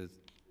place with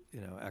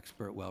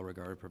expert,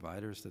 well-regarded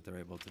providers, that they're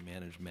able to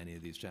manage many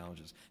of these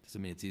challenges.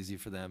 Doesn't mean it's easy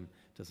for them,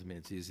 doesn't mean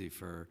it's easy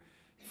for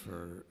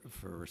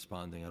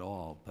responding at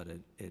all, but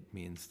it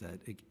means that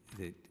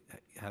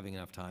having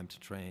enough time to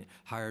train,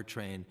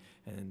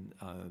 and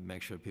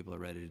make sure people are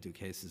ready to do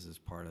cases is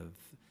part of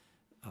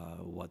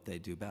what they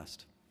do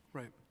best.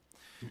 Right.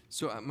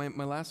 So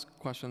my last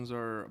questions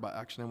are about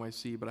Action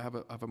NYC, but I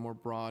have a more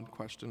broad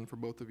question for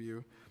both of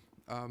you.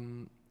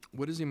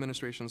 What is the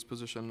administration's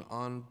position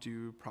on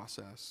due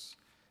process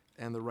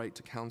and the right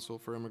to counsel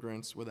for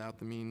immigrants without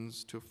the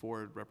means to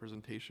afford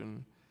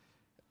representation?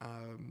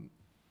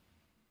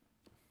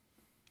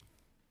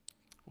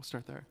 We'll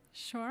start there.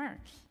 Sure.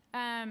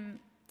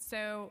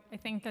 So I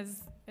think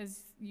as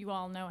you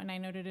all know, and I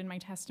noted in my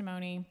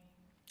testimony,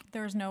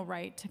 there's no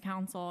right to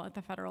counsel at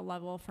the federal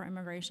level for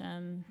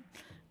immigrants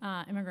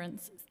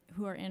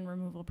who are in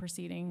removal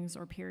proceedings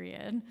or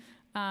period.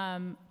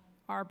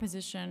 Our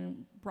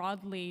position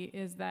broadly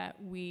is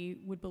that we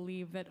would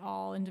believe that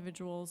all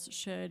individuals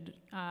should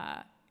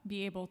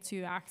be able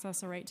to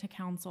access a right to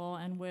counsel,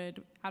 and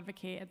would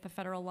advocate at the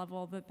federal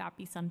level that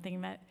be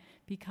something that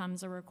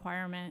becomes a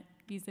requirement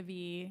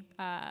vis-a-vis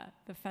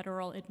the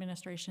federal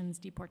administration's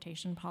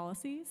deportation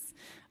policies.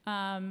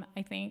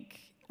 I think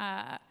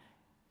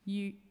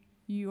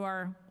you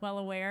are well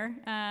aware,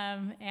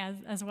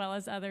 as well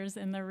as others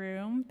in the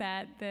room,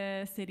 that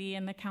the city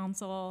and the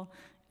council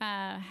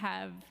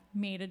have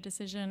made a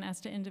decision as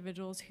to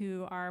individuals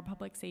who are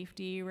public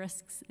safety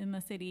risks in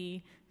the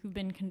city, who've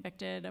been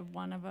convicted of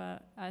one of a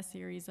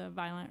series of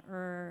violent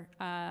or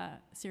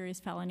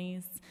serious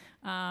felonies,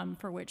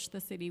 for which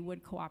the city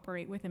would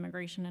cooperate with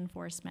immigration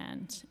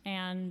enforcement.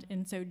 And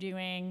in so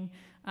doing,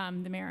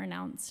 the mayor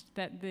announced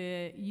that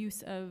the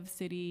use of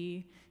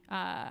city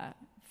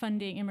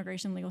funding,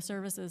 immigration legal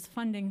services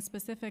funding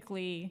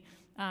specifically,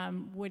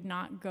 would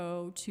not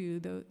go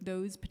to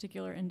those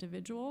particular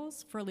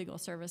individuals for legal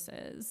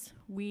services.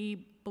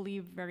 We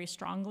believe very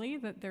strongly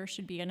that there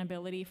should be an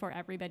ability for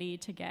everybody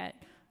to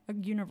get a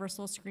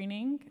universal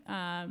screening,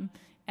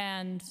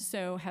 and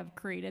so have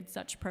created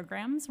such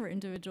programs where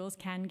individuals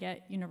can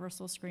get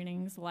universal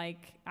screenings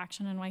like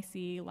Action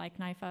NYC, like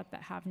Knife Up,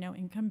 that have no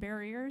income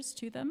barriers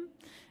to them.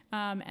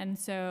 And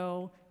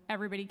so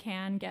everybody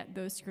can get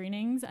those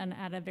screenings and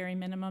at a very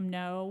minimum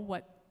know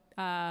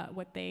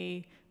what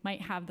they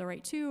might have the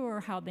right to or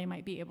how they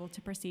might be able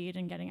to proceed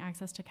in getting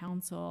access to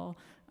counsel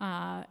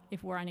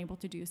if we're unable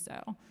to do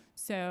so.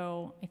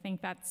 So I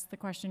think that's the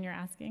question you're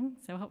asking.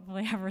 So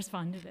hopefully I've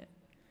responded it.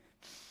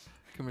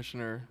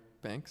 Commissioner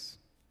Banks?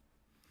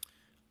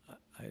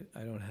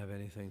 I don't have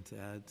anything to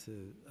add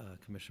to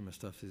Commissioner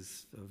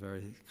Mustafi's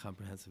very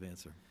comprehensive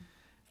answer.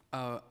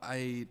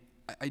 I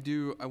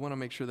want to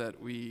make sure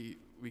that we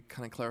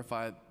kind of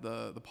clarify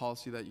the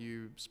policy that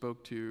you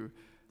spoke to,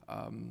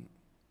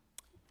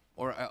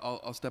 or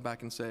I'll step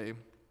back and say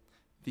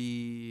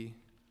the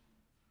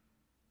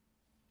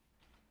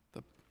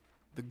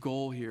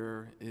goal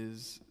here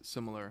is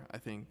similar, I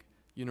think,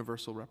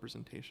 universal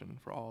representation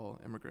for all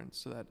immigrants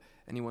so that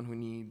anyone who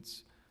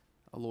needs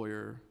a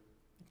lawyer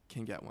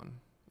can get one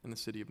in the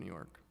city of New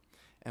York.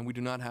 And we do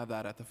not have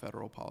that at the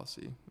federal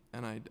policy.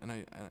 And I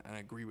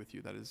agree with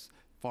you, that is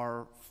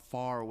far,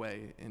 far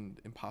away in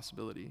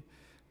possibility.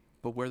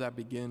 But where that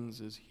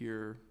begins is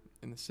here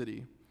in the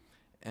city.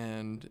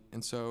 And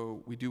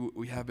so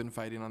we have been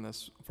fighting on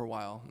this for a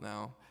while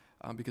now,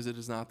 because it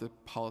is not the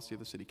policy of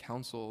the city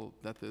council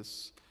that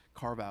this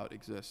carve-out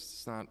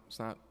exists. It's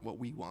not what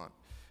we want.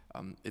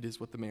 It is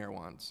what the mayor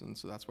wants, and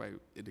so that's why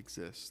it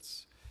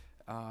exists.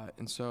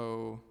 And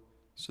so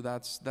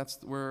that's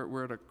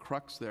we're at a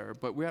crux there.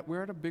 But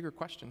we're at a bigger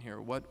question here.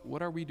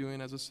 What are we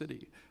doing as a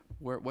city?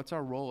 What's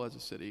our role as a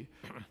city?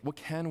 What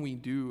can we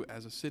do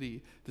as a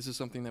city? This is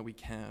something that we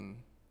can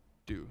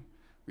do.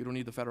 We don't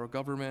need the federal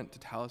government to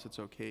tell us it's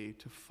okay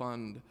to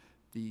fund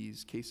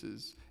these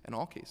cases and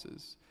all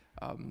cases.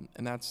 And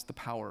that's the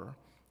power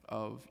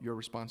of your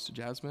response to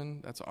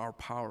Jasmine. That's our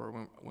power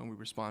when we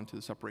respond to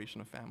the separation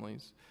of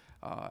families.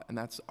 And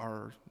that's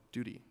our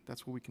duty.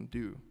 That's what we can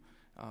do.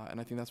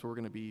 And I think that's what we're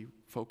going to be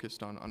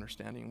focused on,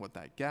 understanding what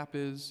that gap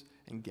is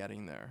and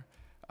getting there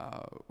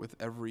with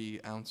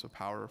every ounce of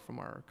power from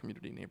our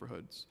community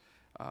neighborhoods.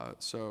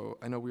 So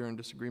I know we are in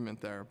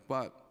disagreement there,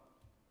 but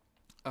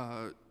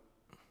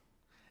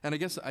and I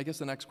guess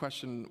the next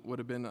question would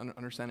have been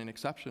understanding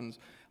exceptions.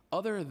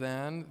 Other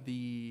than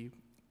the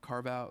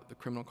carve-out, the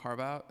criminal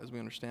carve-out, as we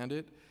understand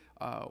it,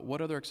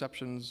 what other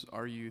exceptions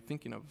are you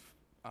thinking of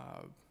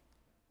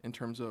in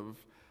terms of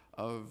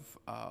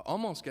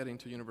almost getting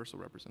to universal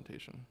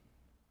representation?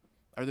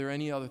 Are there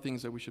any other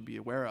things that we should be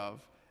aware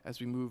of as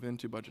we move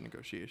into budget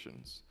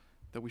negotiations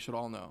that we should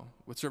all know,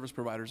 with service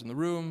providers in the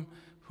room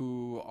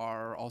who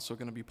are also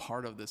going to be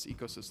part of this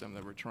ecosystem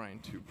that we're trying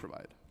to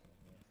provide?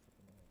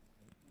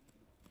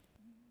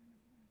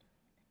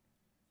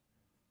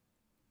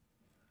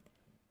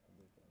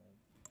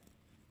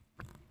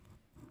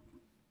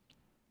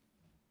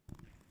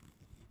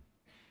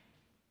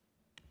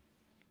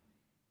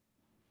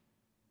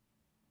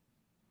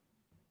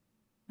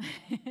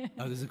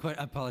 Oh, there's a question.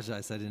 I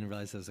apologize. I didn't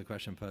realize there was a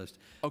question posed.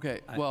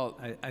 Okay, well,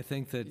 I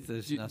think that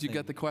there's do nothing. you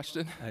get the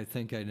question? I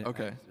think I know.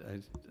 Okay.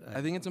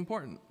 I think it's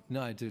important.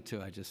 No, I do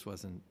too. I just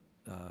wasn't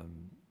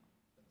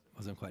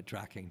quite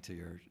tracking to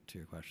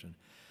your question.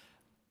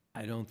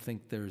 I don't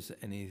think there's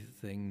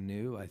anything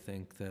new. I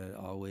think that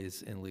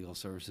always in legal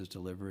services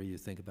delivery, you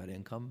think about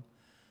income,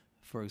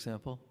 for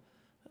example.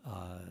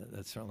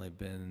 That's certainly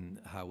been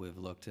how we've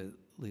looked at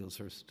legal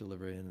service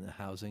delivery in the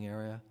housing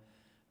area.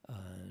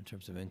 In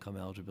terms of income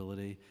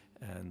eligibility,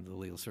 and the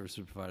legal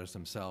services providers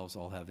themselves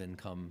all have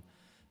income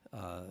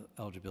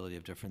eligibility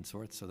of different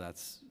sorts, so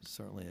that's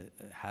certainly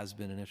has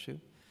been an issue,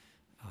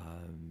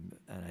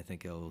 and I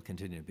think it will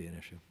continue to be an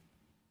issue.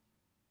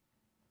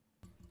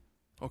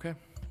 Okay,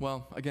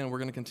 well, again, we're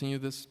going to continue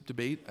this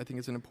debate. I think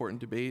it's an important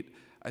debate.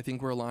 I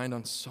think we're aligned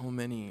on so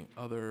many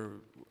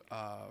other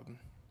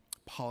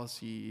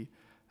policy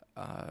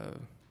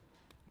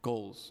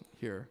goals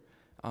here.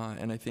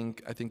 And I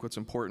think what's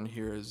important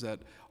here is that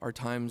our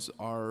times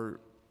are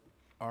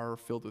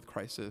filled with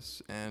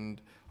crisis,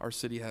 and our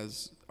city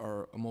has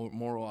a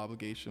moral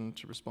obligation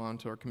to respond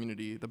to our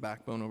community, the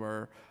backbone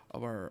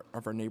of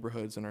our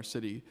neighborhoods and our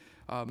city.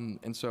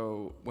 And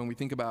so when we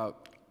think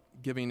about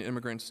giving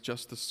immigrants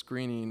just the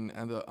screening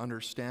and the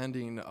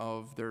understanding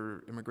of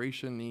their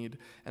immigration need,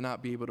 and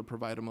not be able to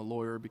provide them a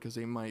lawyer because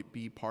they might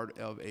be part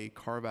of a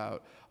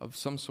carve-out of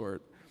some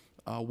sort,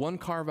 one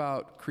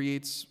carve-out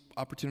creates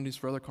opportunities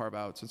for other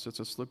carve-outs, and so it's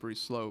a slippery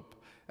slope.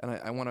 And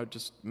I want to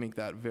just make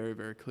that very,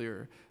 very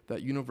clear,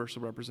 that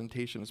universal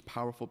representation is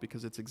powerful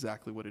because it's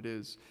exactly what it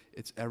is.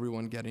 It's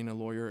everyone getting a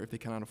lawyer if they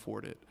cannot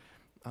afford it.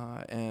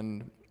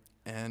 And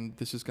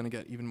this is going to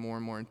get even more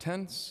and more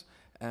intense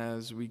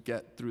as we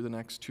get through the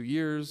next 2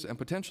 years and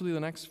potentially the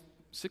next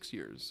 6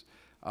 years.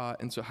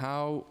 And so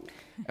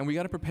and we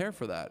got to prepare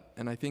for that.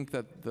 And I think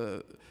that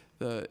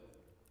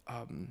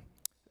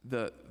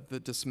the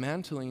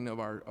dismantling of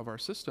our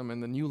system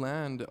and the new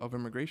land of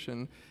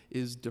immigration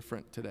is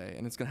different today,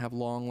 and it's going to have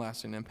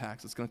long-lasting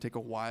impacts. It's going to take a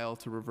while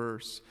to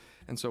reverse,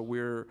 and so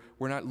we're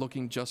not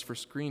looking just for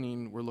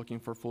screening. We're looking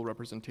for full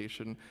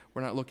representation.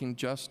 We're not looking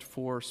just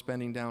for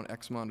spending down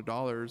X amount of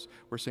dollars.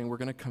 We're saying we're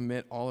going to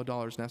commit all the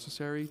dollars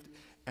necessary,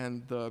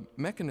 and the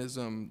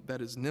mechanism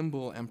that is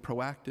nimble and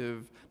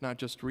proactive, not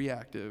just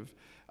reactive,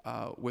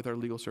 with our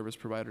legal service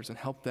providers and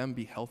help them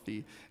be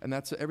healthy. And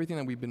that's everything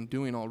that we've been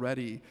doing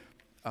already.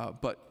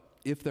 But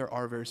if there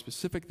are very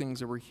specific things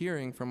that we're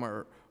hearing from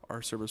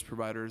our service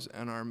providers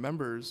and our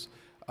members,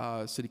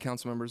 city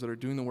council members that are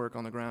doing the work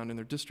on the ground in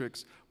their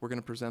districts, we're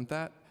going to present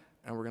that,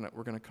 and we're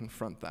going to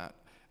confront that.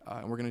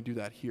 And we're going to do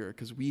that here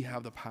because we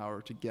have the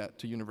power to get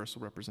to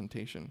universal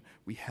representation.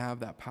 We have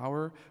that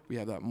power. We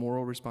have that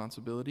moral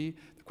responsibility.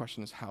 The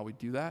question is how we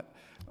do that.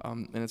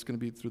 And it's going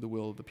to be through the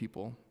will of the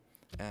people.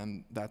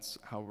 And that's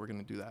how we're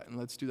going to do that. And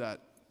let's do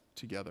that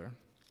together.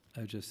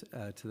 I just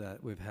add to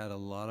that, we've had a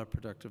lot of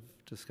productive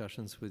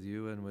discussions with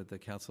you and with the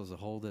council as a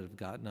whole that have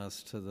gotten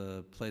us to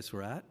the place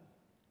we're at,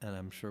 and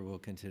I'm sure we'll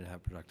continue to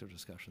have productive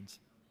discussions.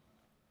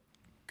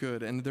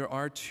 Good, and there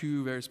are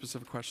two very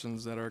specific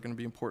questions that are going to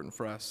be important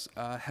for us.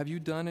 Have you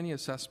done any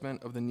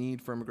assessment of the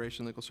need for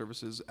immigration legal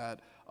services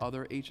at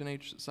other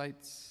H&H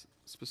sites,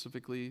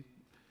 specifically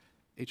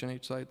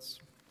H&H sites?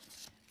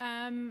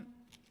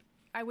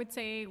 I would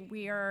say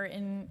we are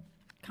in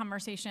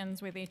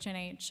conversations with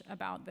H&H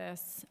about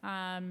this,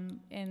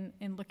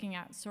 in looking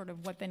at sort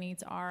of what the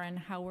needs are and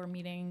how we're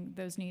meeting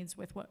those needs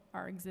with what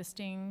our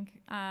existing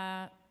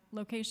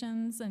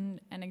locations and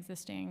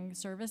existing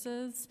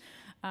services.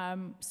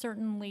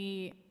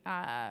 Certainly,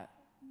 I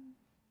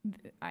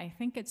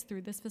think it's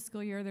through this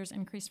fiscal year, there's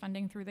increased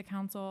funding through the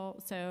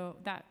council, so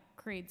that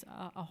creates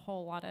a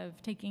whole lot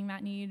of taking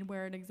that need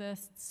where it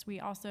exists.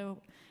 We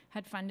also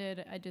had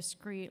funded a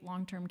discrete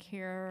long-term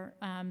care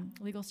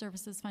legal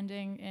services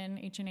funding in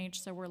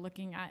H&H, so we're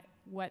looking at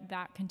what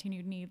that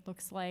continued need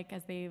looks like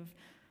as they've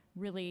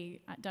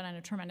really done a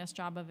tremendous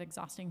job of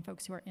exhausting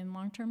folks who are in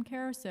long-term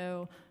care.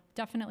 So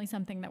definitely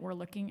something that we're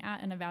looking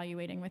at and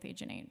evaluating with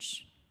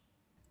H&H.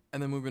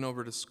 And then moving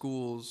over to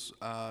schools,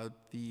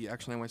 the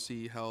Action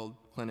NYC held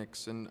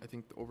clinics in, I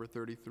think, over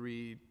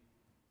 33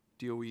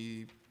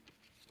 DOE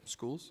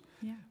schools.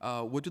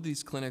 Yeah. What do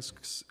these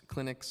clinics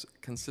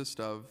consist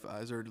of?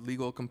 Is there a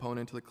legal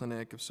component to the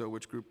clinic? If so,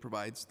 which group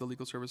provides the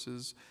legal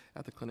services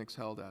at the clinics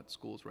held at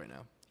schools right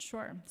now?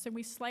 Sure. So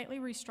we slightly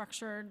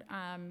restructured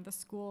the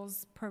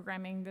schools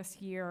programming this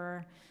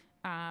year,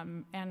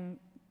 and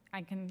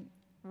I can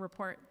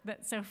report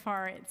that so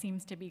far it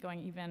seems to be going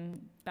even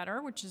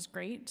better, which is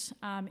great,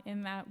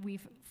 in that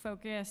we've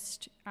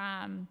focused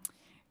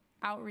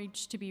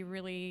outreach to be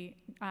really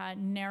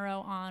narrow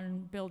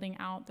on building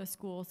out the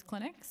schools'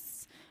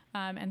 clinics.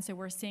 And so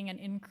we're seeing an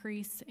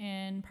increase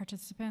in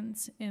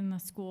participants in the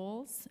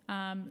schools.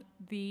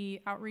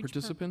 The outreach—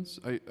 Participants?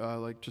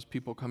 Like just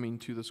people coming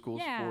to the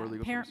schools for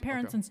legal services?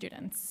 Parents Okay. and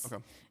students.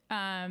 Okay.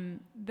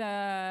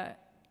 The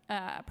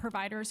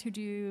providers who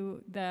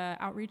do the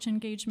outreach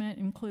engagement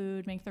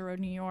include Make the Road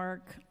New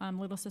York,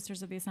 Little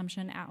Sisters of the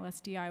Assumption, Atlas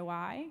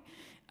DIY,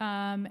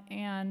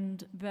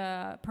 and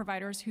the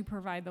providers who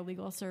provide the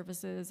legal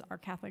services are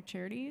Catholic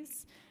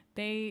Charities.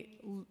 They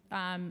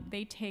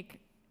take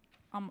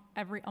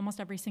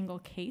almost every single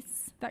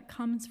case that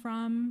comes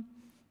from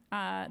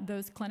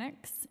those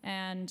clinics,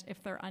 and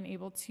if they're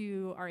unable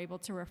to, are able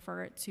to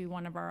refer it to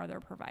one of our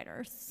other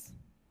providers.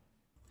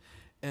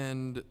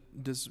 And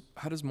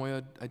how does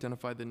Moya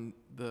identify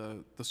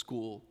the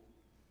school?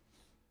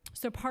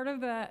 So part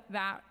of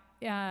that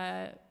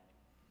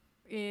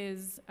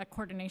is a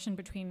coordination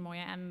between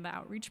Moya and the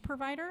outreach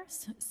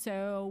providers.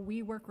 So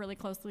we work really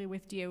closely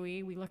with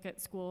DOE. We look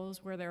at schools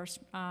where there's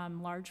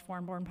large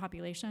foreign-born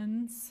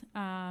populations,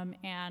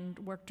 and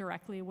work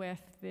directly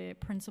with the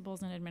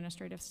principals and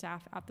administrative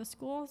staff at the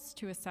schools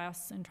to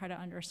assess and try to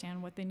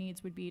understand what the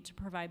needs would be to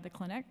provide the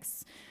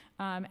clinics.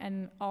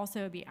 And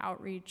also the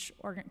outreach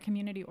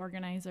community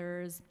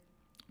organizers,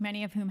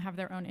 many of whom have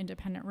their own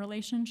independent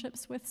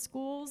relationships with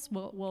schools,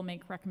 will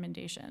make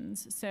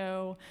recommendations.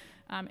 So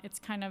it's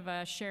kind of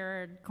a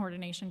shared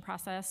coordination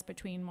process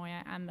between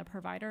Moya and the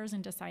providers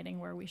in deciding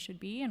where we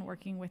should be and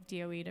working with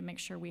DOE to make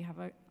sure we have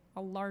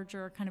a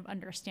larger kind of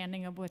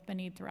understanding of what the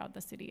need throughout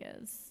the city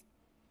is.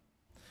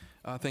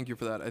 Thank you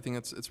for that. I think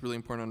it's really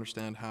important to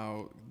understand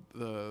how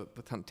the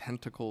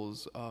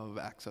tentacles of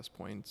access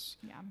points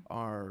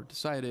are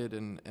decided,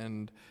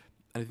 and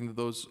I think that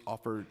those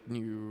offer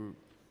new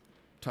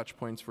touch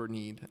points for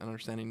need and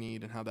understanding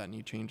need and how that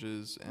need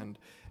changes, and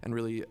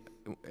really,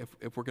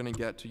 if we're going to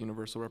get to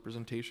universal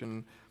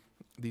representation,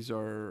 these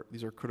are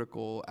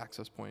critical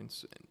access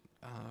points.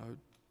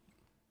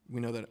 We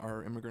know that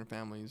our immigrant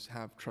families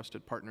have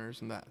trusted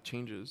partners, and that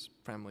changes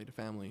family to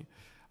family.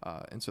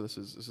 And so this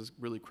is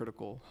really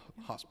critical.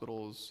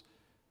 Hospitals,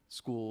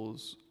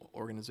 schools,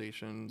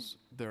 organizations,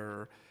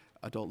 their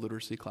adult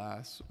literacy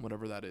class,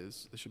 whatever that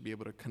is, they should be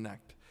able to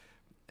connect.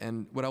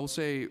 And what I will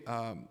say,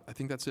 I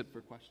think that's it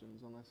for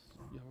questions, unless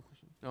you have a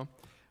question. No?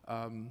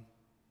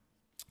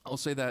 I'll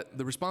say that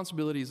the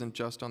responsibility isn't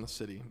just on the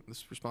city.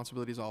 This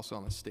responsibility is also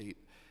on the state.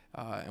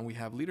 And we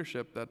have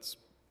leadership that's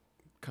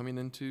coming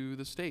into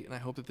the state. And I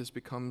hope that this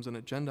becomes an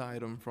agenda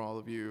item for all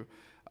of you,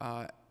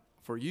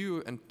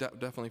 and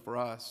definitely for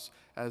us,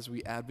 as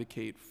we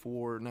advocate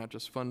for not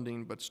just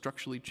funding, but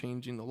structurally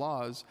changing the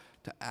laws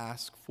to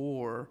ask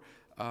for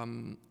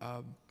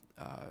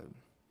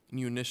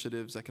new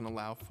initiatives that can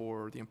allow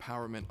for the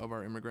empowerment of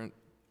our immigrant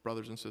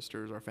brothers and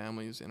sisters, our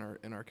families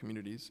in our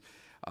communities.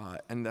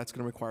 And that's going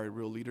to require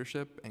real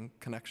leadership and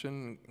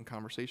connection and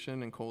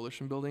conversation and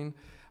coalition building.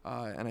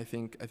 And I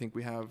think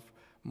we have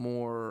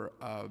more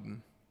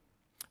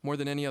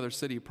than any other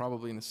city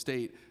probably in the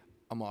state,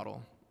 a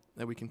model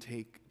that we can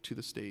take to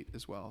the state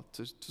as well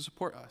to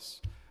support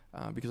us.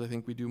 Because I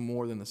think we do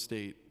more than the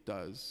state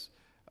does,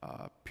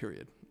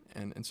 period.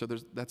 And so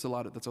that's a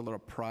lot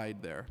of pride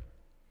there.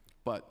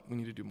 But we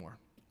need to do more.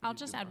 I'll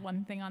just add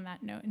one thing on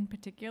that note in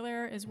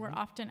particular, is we're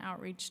often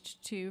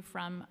outreached to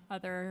from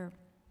other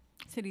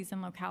cities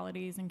and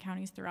localities and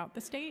counties throughout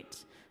the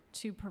state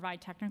to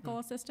provide technical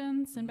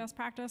assistance and best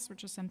practice,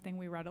 which is something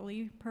we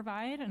readily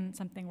provide and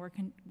something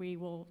we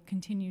will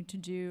continue to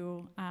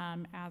do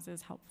as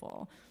is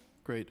helpful.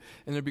 Great,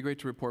 and it'd be great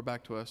to report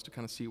back to us to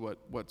kind of see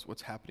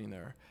what's happening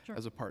there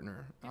as a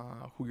partner,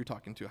 who you're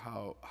talking to,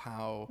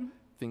 how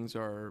things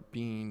are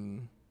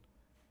being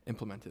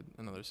implemented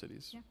in other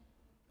cities. Yeah.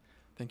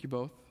 Thank you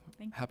both.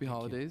 Happy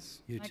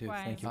holidays. You too.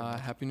 Likewise. Thank you.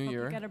 Happy New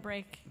Year. Hope you get a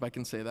break. If I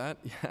can say that,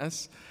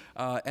 yes.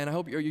 And I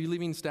hope, are you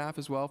leaving staff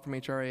as well from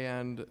HRA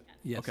and?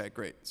 Yes. Okay,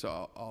 great.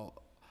 So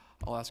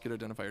I'll ask you to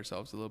identify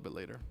yourselves a little bit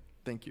later.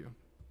 Thank you.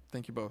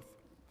 Thank you both.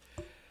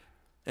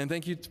 And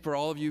thank you for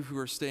all of you who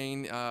are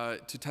staying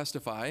to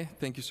testify.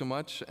 Thank you so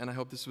much. And I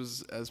hope this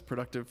was as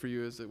productive for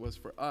you as it was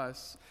for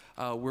us.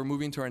 We're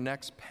moving to our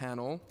next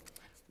panel.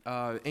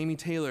 Amy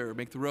Taylor,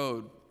 Make the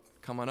Road.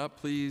 Come on up,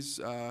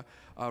 please.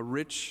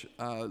 Rich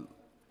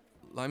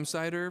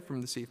Limesider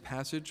from the Safe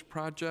Passage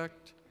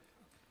Project.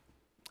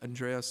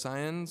 Andrea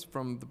Syons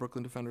from the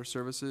Brooklyn Defender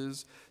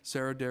Services.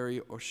 Sarah Derry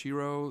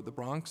Oshiro, the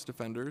Bronx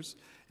Defenders.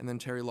 And then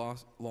Terry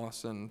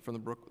Lawson from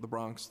the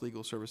Bronx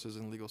Legal Services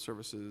and Legal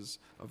Services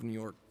of New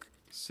York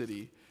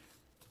City.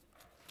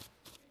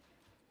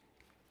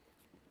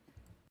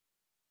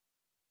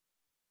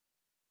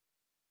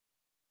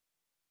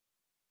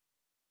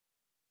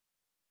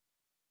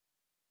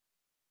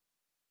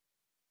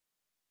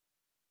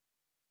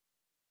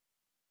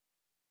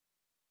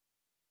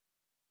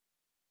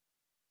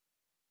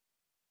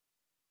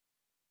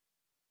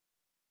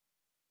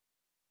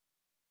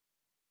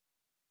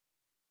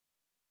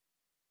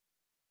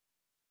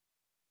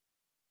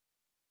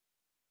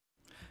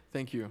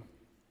 Thank you.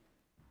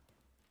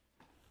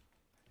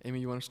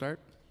 Amy, you want to start?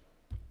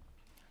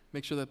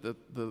 Make sure that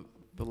the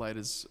light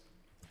is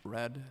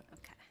red.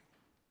 Okay.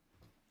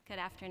 Good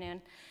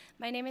afternoon.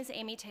 My name is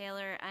Amy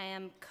Taylor. I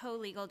am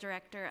co-legal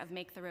director of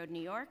Make the Road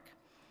New York.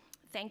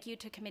 Thank you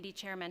to Committee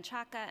Chair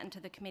Menchaca and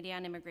to the Committee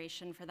on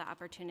Immigration for the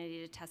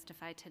opportunity to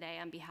testify today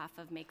on behalf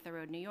of Make the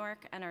Road New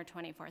York and our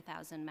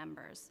 24,000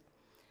 members.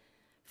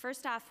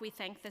 First off, we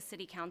thank the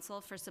City Council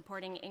for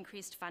supporting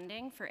increased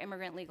funding for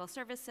immigrant legal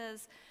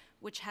services,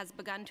 which has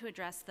begun to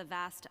address the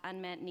vast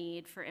unmet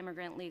need for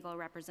immigrant legal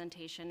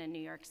representation in New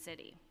York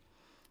City.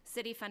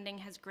 City funding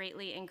has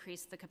greatly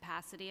increased the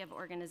capacity of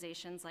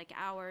organizations like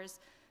ours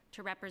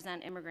to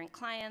represent immigrant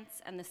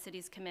clients, and the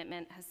city's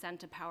commitment has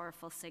sent a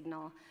powerful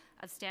signal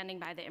of standing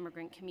by the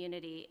immigrant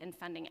community in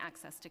funding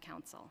access to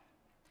counsel.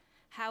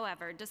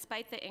 However,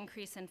 despite the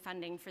increase in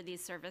funding for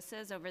these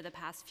services over the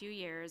past few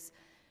years,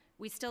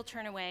 we still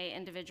turn away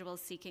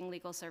individuals seeking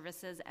legal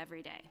services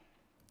every day.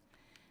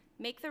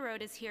 Make the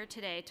Road is here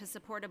today to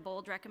support a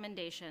bold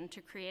recommendation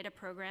to create a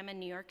program in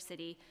New York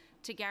City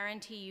to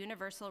guarantee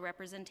universal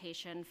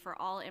representation for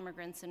all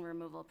immigrants in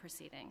removal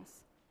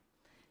proceedings.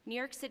 New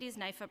York City's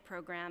NYFA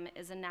program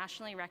is a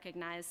nationally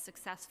recognized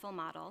successful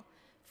model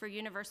for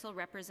universal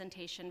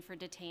representation for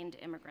detained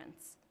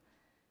immigrants.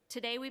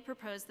 Today, we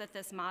propose that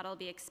this model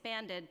be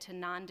expanded to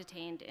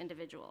non-detained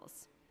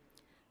individuals.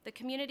 The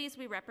communities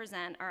we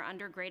represent are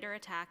under greater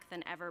attack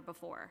than ever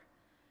before.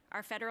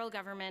 Our federal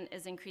government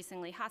is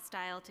increasingly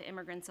hostile to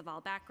immigrants of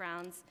all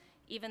backgrounds,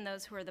 even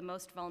those who are the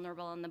most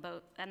vulnerable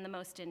and the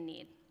most in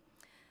need.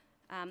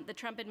 The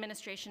Trump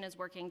administration is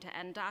working to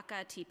end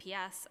DACA,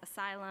 TPS,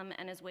 asylum,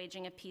 and is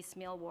waging a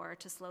piecemeal war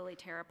to slowly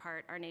tear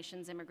apart our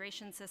nation's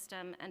immigration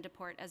system and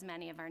deport as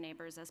many of our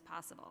neighbors as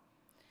possible.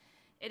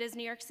 It is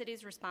New York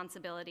City's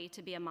responsibility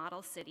to be a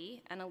model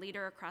city and a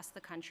leader across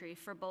the country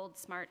for bold,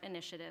 smart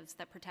initiatives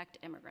that protect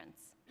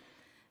immigrants.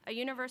 A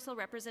universal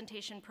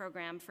representation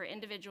program for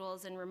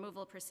individuals in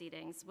removal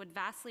proceedings would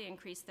vastly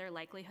increase their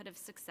likelihood of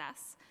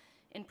success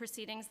in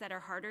proceedings that are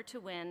harder to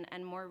win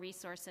and more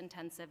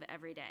resource-intensive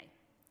every day.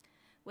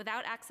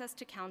 Without access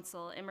to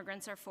counsel,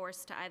 immigrants are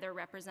forced to either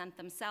represent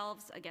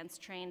themselves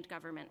against trained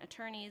government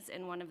attorneys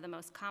in one of the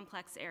most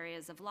complex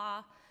areas of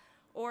law,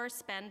 or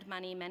spend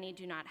money many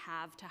do not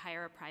have to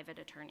hire a private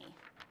attorney.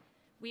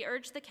 We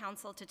urge the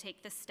council to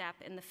take this step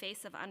in the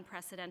face of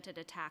unprecedented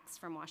attacks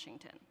from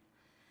Washington.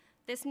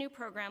 This new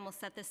program will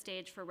set the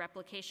stage for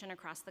replication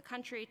across the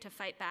country to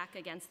fight back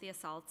against the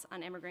assaults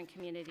on immigrant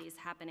communities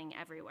happening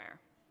everywhere.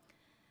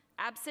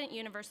 Absent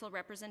universal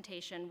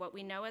representation, what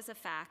we know as a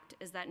fact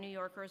is that New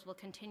Yorkers will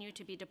continue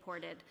to be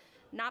deported,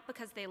 not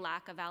because they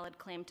lack a valid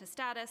claim to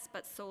status,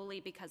 but solely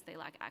because they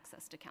lack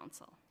access to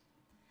counsel.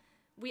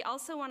 We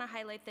also want to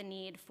highlight the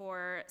need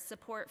for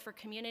support for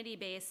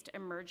community-based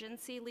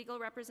emergency legal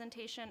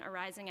representation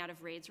arising out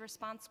of raids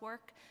response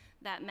work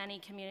that many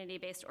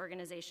community-based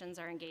organizations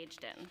are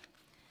engaged in.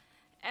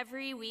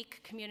 Every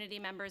week, community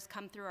members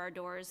come through our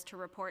doors to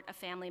report a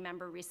family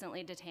member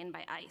recently detained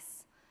by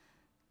ICE.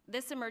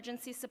 This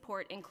emergency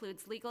support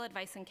includes legal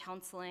advice and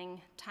counseling,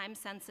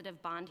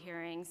 time-sensitive bond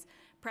hearings,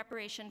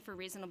 preparation for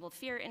reasonable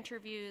fear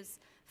interviews,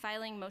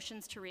 filing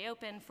motions to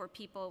reopen for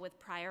people with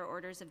prior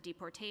orders of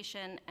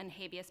deportation, and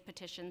habeas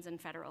petitions in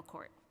federal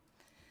court.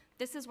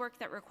 This is work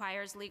that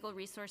requires legal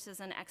resources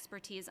and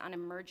expertise on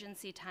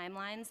emergency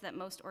timelines that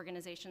most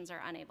organizations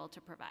are unable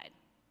to provide.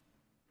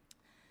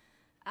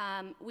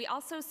 We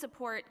also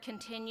support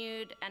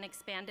continued and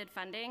expanded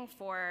funding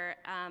for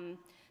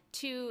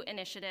two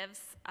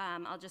initiatives.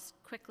 I'll just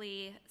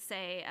quickly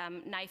say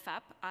Knife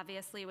Up,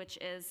 obviously, which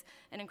is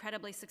an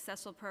incredibly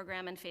successful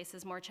program and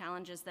faces more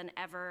challenges than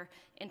ever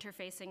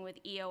interfacing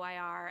with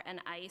EOIR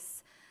and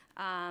ICE,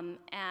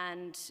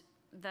 and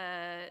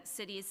the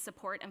city's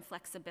support and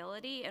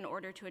flexibility in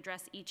order to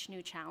address each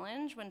new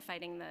challenge when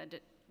fighting the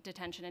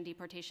detention and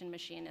deportation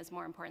machine is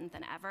more important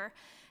than ever.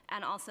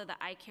 And also the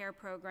iCare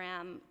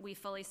program, we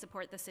fully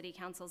support the City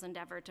Council's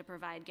endeavor to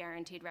provide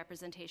guaranteed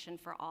representation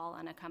for all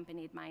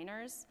unaccompanied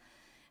minors.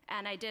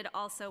 And I did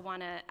also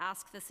want to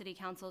ask the City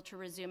Council to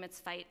resume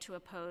its fight to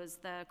oppose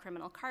the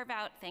criminal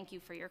carve-out. Thank you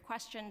for your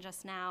question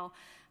just now.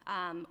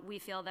 We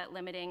feel that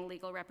limiting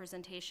legal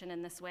representation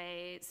in this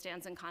way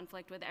stands in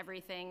conflict with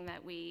everything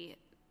that we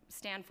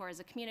stand for as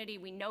a community.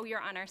 We know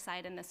you're on our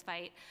side in this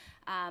fight,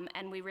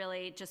 and we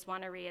really just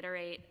want to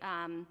reiterate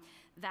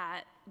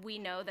that we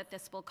know that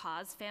this will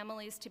cause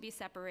families to be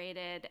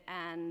separated,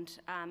 and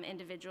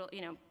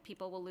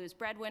people will lose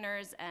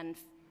breadwinners and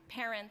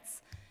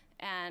parents,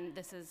 and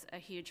this is a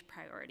huge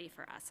priority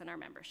for us and our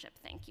membership.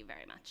 Thank you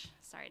very much.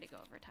 Sorry to go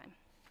over time.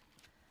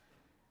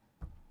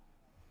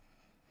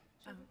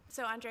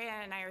 So Andrea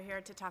and I are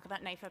here to talk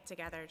about Knife Up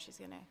together. She's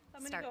going to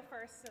I'm going to go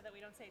first so that we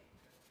don't say,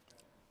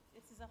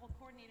 this is a whole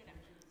coordinated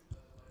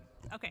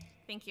effort. Okay,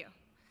 thank you.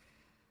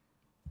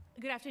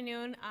 Good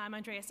afternoon. I'm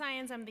Andrea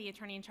Syons. I'm the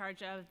attorney in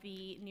charge of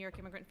the New York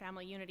Immigrant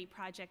Family Unity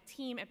Project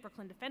team at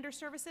Brooklyn Defender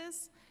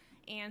Services.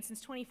 And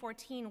since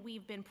 2014,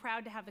 we've been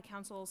proud to have the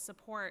council's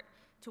support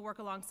to work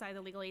alongside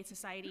the Legal Aid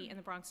Society and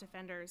the Bronx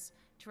Defenders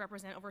to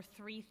represent over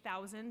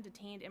 3,000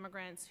 detained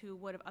immigrants who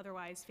would have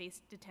otherwise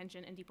faced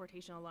detention and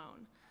deportation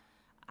alone.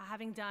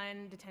 Having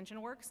done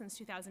detention work since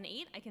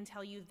 2008, I can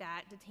tell you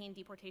that detained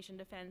deportation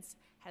defense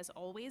has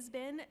always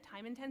been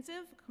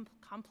time-intensive,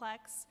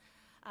 complex,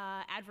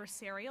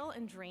 adversarial,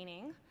 and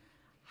draining.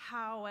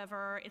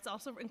 However, it's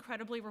also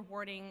incredibly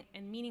rewarding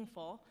and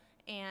meaningful,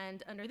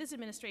 and under this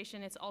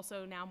administration, it's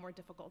also now more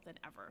difficult than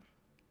ever.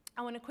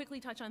 I want to quickly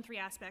touch on three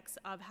aspects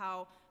of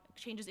how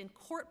changes in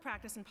court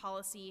practice and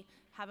policy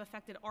have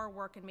affected our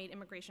work and made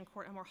immigration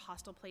court a more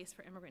hostile place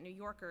for immigrant New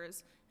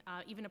Yorkers,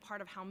 even a part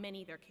of how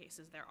many their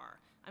cases there are.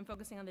 I'm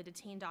focusing on the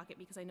detained docket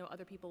because I know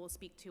other people will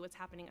speak to what's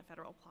happening at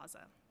Federal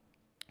Plaza.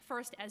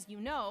 First, as you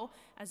know,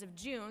 as of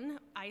June,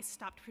 ICE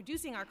stopped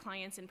producing our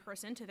clients in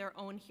person to their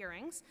own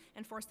hearings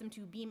and forced them to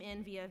beam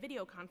in via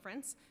video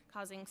conference,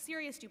 causing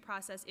serious due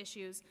process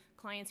issues,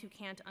 clients who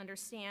can't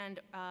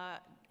understand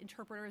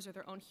interpreters or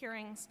their own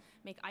hearings,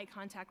 make eye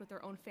contact with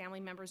their own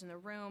family members in the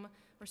room,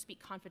 or speak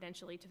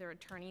confidentially to their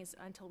attorneys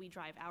until we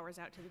drive hours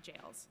out to the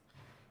jails.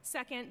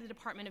 Second, the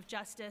Department of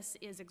Justice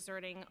is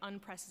exerting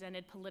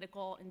unprecedented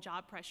political and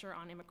job pressure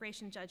on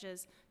immigration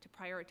judges to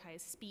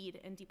prioritize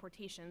speed and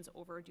deportations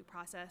over due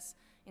process,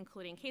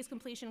 including case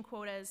completion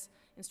quotas,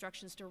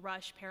 instructions to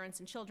rush parents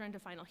and children to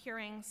final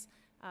hearings,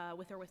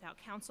 with or without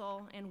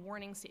counsel, and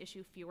warnings to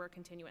issue fewer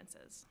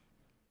continuances.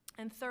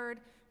 And third,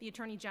 the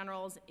Attorney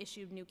General's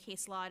issued new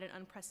case law at an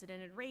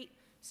unprecedented rate,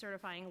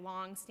 certifying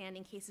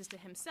long-standing cases to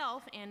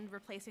himself and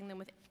replacing them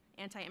with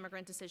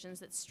anti-immigrant decisions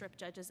that strip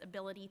judges'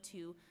 ability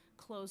to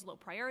close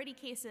low-priority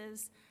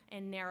cases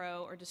and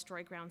narrow or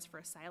destroy grounds for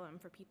asylum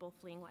for people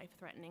fleeing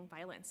life-threatening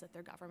violence that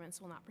their governments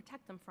will not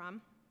protect them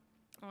from.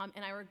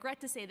 And I regret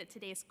to say that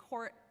today's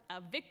court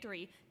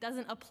victory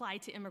doesn't apply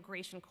to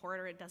immigration court,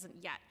 or it doesn't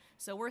yet.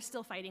 So we're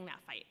still fighting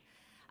that fight.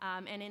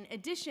 And in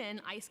addition,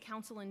 ICE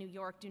counsel in New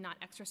York do not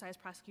exercise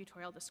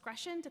prosecutorial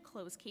discretion to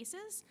close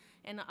cases,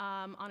 and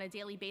on a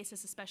daily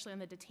basis, especially on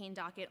the detained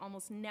docket,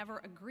 almost never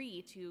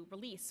agree to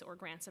release or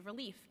grants of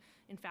relief.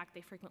 In fact,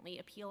 they frequently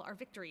appeal our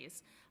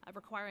victories,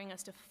 requiring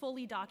us to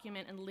fully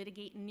document and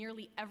litigate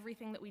nearly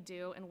everything that we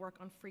do and work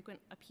on frequent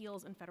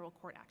appeals and federal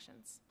court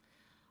actions.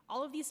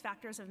 All of these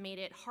factors have made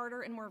it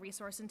harder and more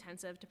resource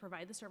intensive to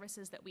provide the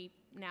services that we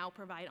now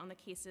provide on the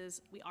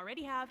cases we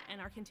already have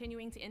and are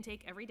continuing to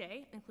intake every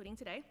day, including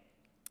today,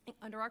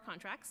 under our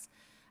contracts.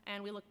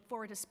 and we look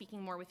forward to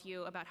speaking more with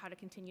you about how to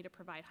continue to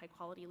provide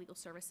high-quality legal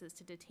services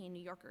to detained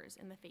New Yorkers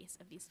in the face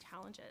of these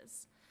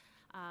challenges.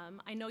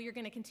 I know you're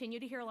going to continue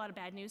to hear a lot of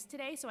bad news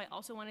today, so I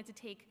also wanted to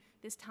take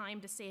this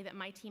time to say that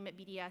my team at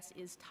BDS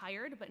is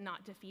tired but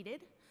not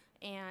defeated,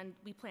 and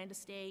we plan to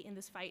stay in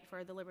this fight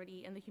for the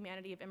liberty and the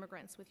humanity of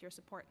immigrants with your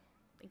support.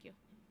 Thank you.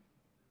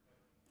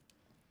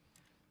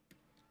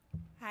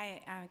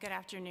 Hi, good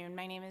afternoon.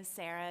 My name is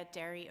Sarah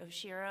Derry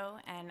Oshiro,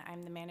 and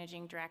I'm the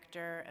Managing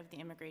Director of the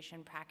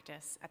Immigration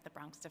Practice at the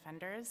Bronx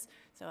Defenders.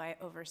 So I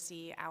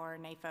oversee our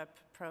NYFIP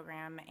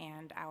program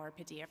and our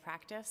Padilla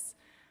practice.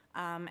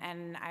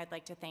 And I'd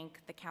like to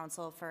thank the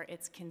Council for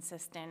its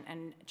consistent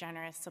and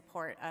generous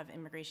support of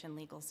immigration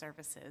legal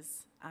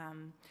services.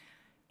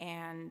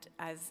 And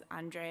as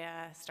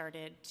Andrea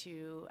started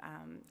to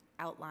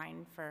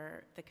outline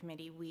for the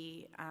committee,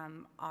 we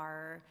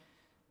are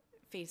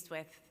faced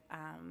with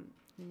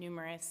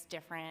numerous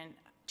different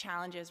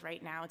challenges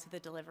right now to the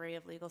delivery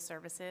of legal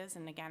services.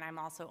 And again, I'm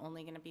also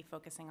only going to be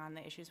focusing on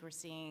the issues we're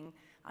seeing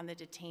on the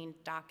detained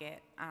docket.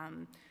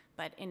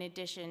 But in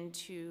addition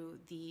to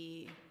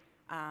the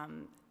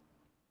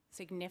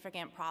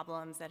significant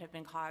problems that have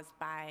been caused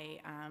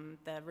by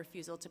the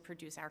refusal to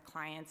produce our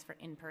clients for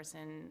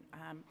in-person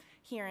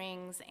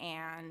hearings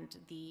and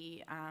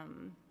the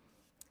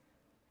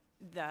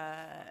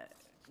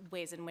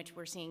ways in which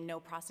we're seeing no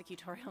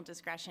prosecutorial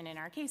discretion in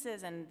our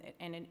cases, and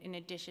in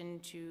addition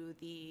to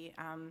the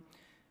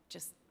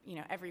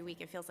every week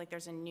it feels like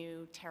there's a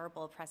new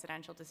terrible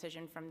precedential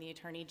decision from the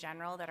Attorney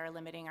General that are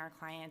limiting our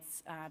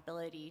clients'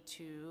 ability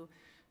to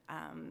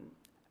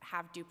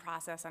have due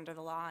process under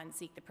the law and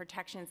seek the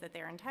protections that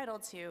they're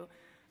entitled to.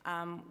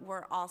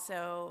 We're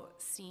also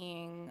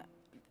seeing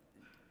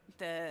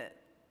the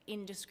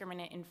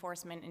indiscriminate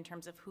enforcement in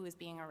terms of who is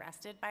being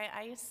arrested by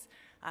ICE.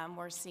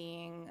 We're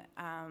seeing,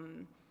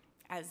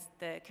 as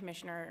the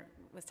commissioner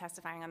was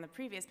testifying on the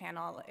previous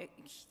panel,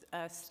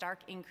 a stark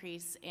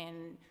increase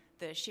in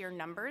the sheer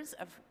numbers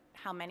of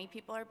how many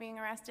people are being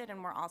arrested,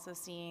 and we're also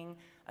seeing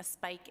a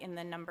spike in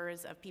the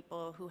numbers of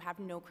people who have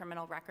no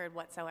criminal record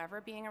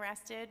whatsoever being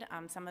arrested.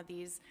 Some of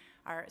these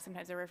are,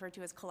 sometimes they're referred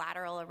to as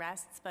collateral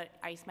arrests, but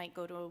ICE might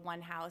go to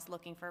one house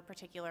looking for a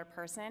particular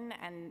person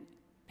and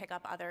pick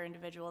up other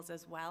individuals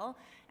as well.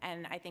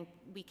 And I think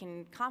we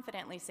can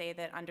confidently say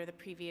that under the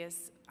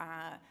previous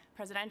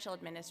presidential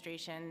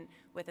administration,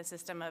 with a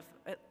system of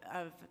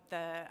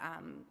the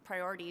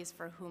priorities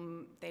for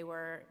whom they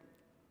were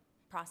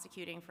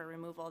prosecuting for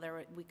removal,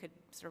 we could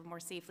sort of more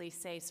safely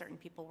say certain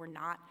people were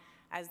not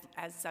as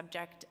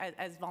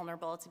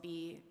vulnerable to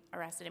be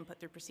arrested and put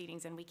through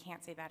proceedings, and we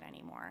can't say that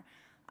anymore.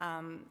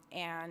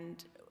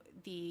 And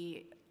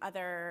the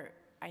other,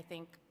 I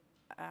think,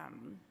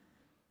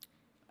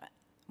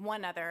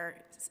 one other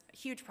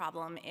huge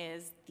problem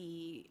is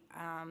the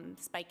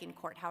spike in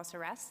courthouse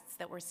arrests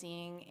that we're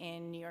seeing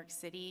in New York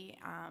City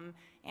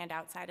and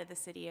outside of the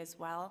city as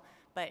well.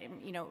 But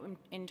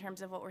in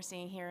terms of what we're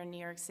seeing here in New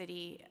York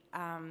City,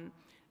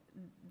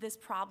 this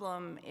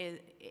problem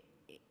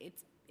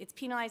it's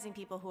penalizing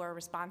people who are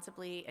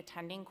responsibly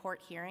attending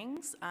court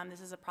hearings. This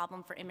is a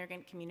problem for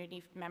immigrant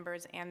community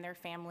members and their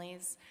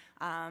families,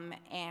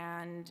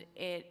 and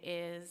it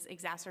is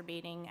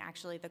exacerbating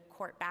actually the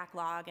court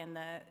backlog and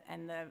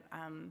the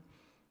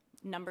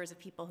numbers of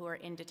people who are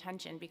in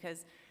detention,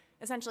 because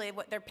essentially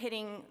what they're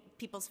pitting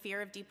people's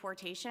fear of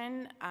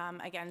deportation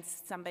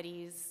against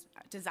somebody's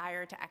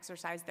desire to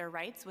exercise their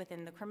rights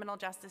within the criminal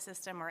justice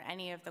system or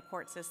any of the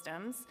court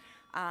systems.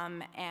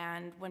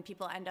 And when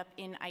people end up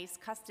in ICE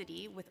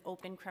custody with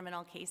open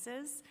criminal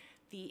cases,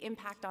 the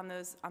impact on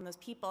those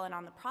people and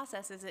on the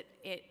process is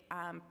it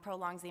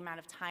prolongs the amount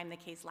of time the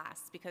case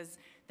lasts, because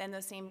then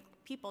those same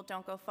people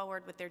don't go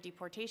forward with their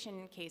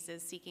deportation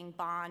cases seeking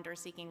bond or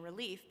seeking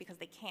relief because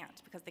they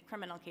can't, because the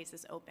criminal case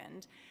is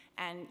opened.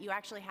 And you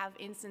actually have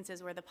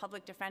instances where the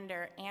public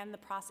defender and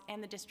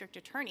the district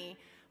attorney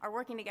are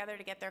working together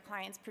to get their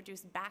clients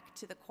produced back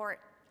to the court,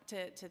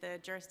 to the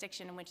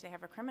jurisdiction in which they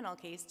have a criminal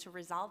case, to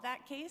resolve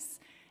that case,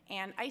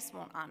 and ICE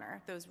won't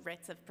honor those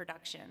writs of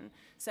production.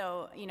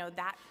 So,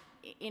 that,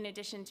 in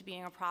addition to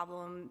being a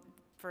problem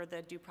for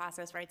the due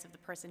process rights of the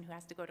person who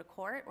has to go to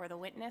court or the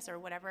witness or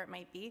whatever it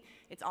might be,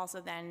 it's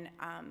also then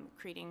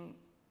creating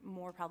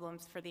more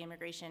problems for the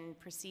immigration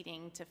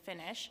proceeding to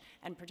finish,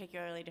 and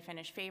particularly to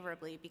finish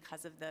favorably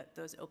because of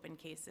those open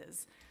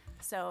cases.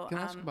 So, can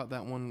I ask about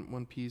that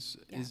one piece?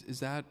 Yeah. Is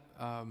that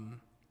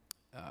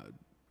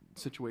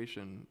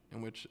situation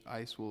in which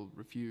ICE will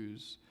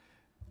refuse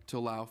to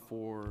allow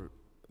for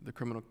the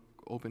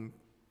open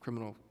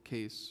criminal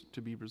case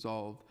to be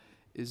resolved?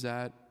 Is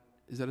that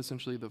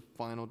essentially the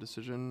final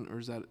decision,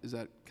 or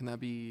can that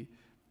be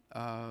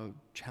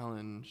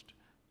challenged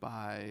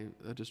by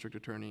a district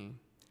attorney?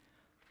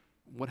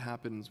 What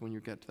happens when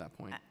you get to that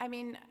point? I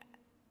mean,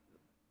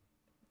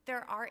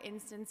 there are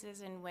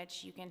instances in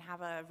which you can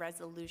have a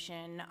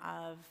resolution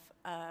of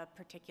a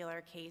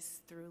particular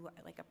case through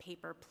like a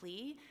paper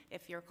plea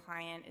if your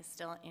client is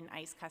still in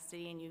ICE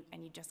custody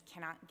and you just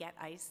cannot get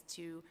ICE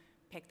to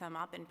pick them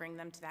up and bring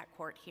them to that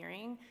court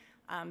hearing.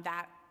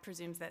 That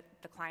presumes that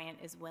the client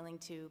is willing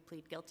to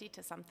plead guilty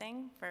to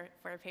something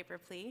for a paper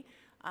plea.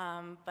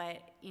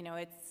 But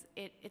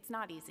it's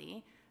not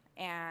easy,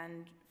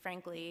 and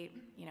frankly,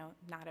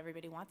 not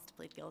everybody wants to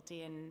plead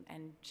guilty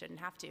and shouldn't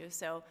have to.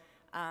 So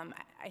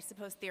I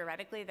suppose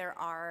theoretically there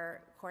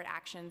are court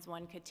actions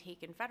one could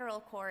take in federal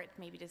court,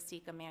 maybe to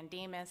seek a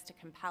mandamus to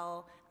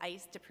compel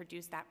ICE to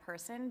produce that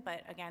person.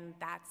 But again,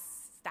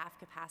 that's staff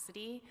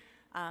capacity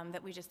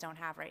that we just don't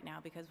have right now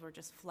because we're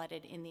just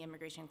flooded in the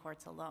immigration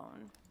courts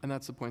alone. And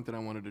that's the point that I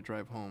wanted to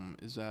drive home,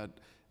 is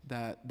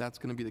that's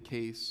going to be the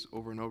case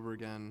over and over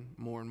again,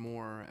 more and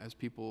more, as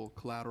people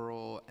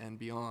collateral and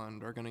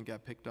beyond are going to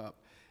get picked up.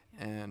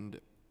 Yeah.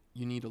 And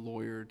you need a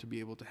lawyer to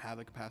be able to have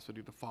the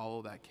capacity to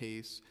follow that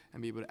case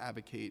and be able to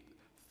advocate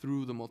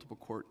through the multiple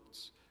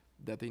courts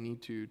that they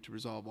need to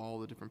resolve all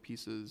the different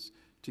pieces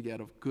to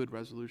get a good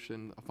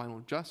resolution, a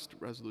final just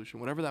resolution,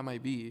 whatever that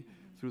might be,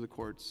 through the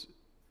courts,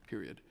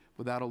 period.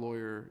 Without a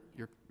lawyer,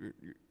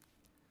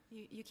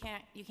 you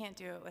can't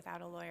do it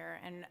without a lawyer.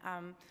 And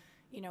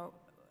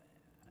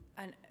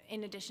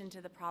in addition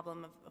to the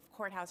problem of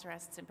courthouse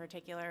arrests in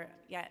particular,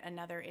 yet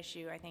another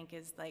issue I think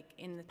is, like,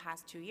 in the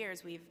past 2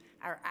 years,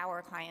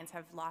 our clients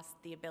have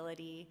lost the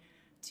ability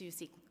to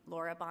seek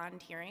LORA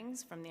bond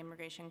hearings from the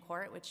immigration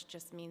court, which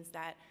just means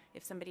that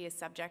if somebody is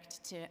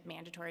subject to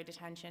mandatory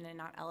detention and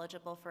not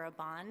eligible for a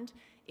bond,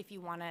 if you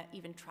want to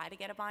even try to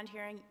get a bond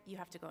hearing, you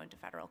have to go into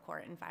federal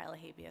court and file a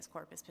habeas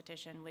corpus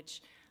petition,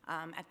 which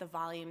at the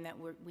volume that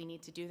we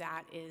need to do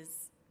that it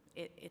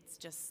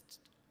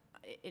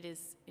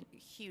is a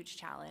huge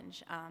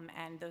challenge,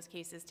 and those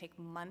cases take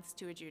months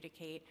to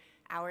adjudicate,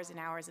 hours and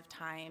hours of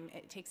time.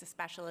 It takes a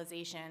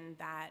specialization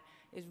that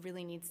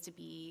really needs to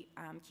be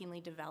keenly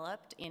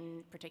developed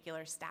in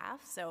particular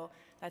staff. So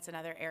that's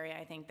another area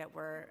I think that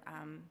we're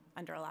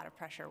under a lot of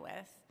pressure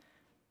with.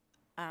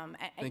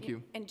 Thank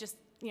you. And just,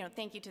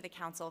 thank you to the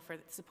council for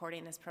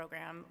supporting this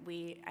program.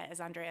 As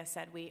Andrea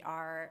said, we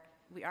are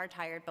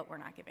tired, but we're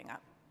not giving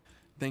up.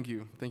 Thank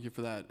you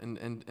for that,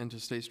 and to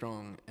stay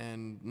strong.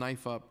 And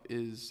Knife Up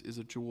is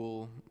a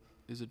jewel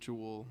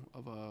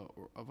of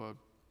a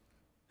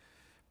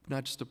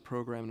not just a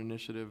program and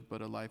initiative,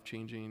 but a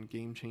life-changing,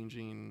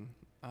 game-changing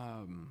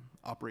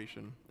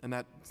operation. And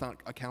that's not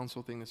a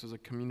council thing. This is a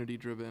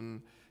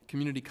community-driven,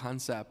 community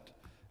concept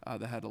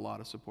that had a lot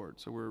of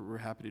support. So we're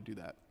happy to do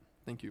that.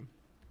 Thank you.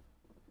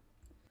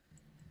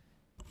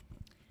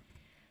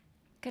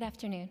 Good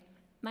afternoon.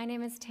 My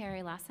name is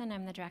Terry Lawson.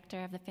 I'm the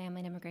director of the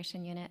Family and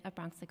Immigration Unit of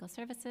Bronx Legal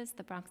Services,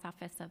 the Bronx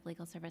Office of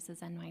Legal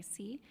Services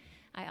NYC.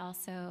 I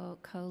also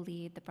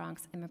co-lead the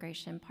Bronx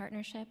Immigration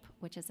Partnership,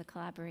 which is a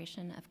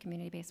collaboration of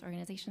community-based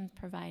organizations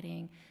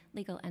providing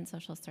legal and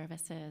social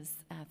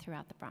services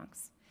throughout the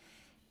Bronx.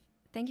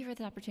 Thank you for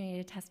the opportunity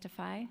to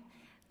testify.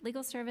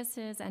 Legal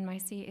Services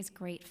NYC is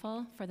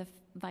grateful for the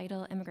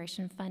vital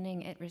immigration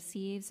funding it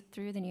receives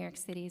through the New York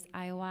City's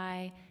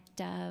IOI,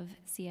 DOVE,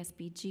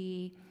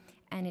 CSBG,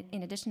 and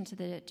in addition to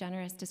the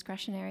generous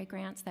discretionary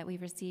grants that we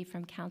receive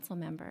from council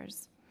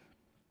members.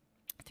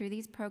 Through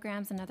these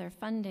programs and other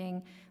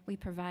funding, we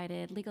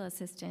provided legal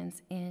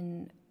assistance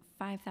in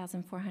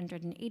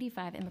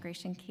 5,485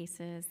 immigration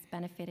cases,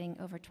 benefiting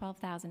over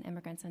 12,000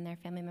 immigrants and their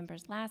family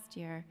members last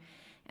year.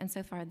 And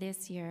so far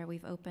this year,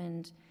 we've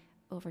opened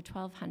over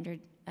 1,200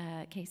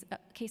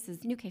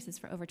 new cases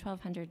for over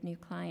 1,200 new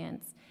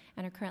clients,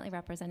 and are currently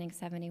representing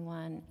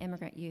 71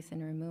 immigrant youth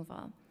in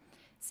removal.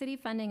 City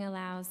funding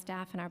allows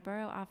staff in our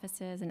borough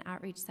offices and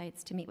outreach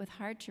sites to meet with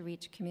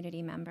hard-to-reach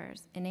community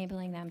members,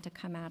 enabling them to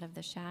come out of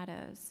the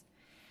shadows.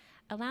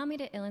 Allow me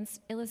to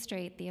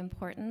illustrate the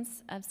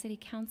importance of City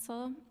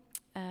Council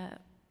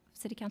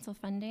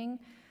funding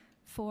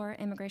for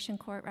immigration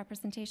court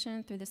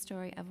representation through the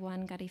story of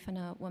one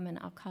Garifuna woman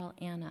I'll call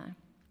Anna.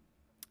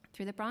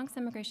 Through the Bronx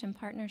Immigration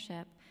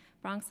Partnership,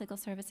 Bronx Legal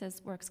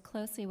Services works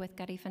closely with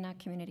Garifuna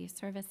Community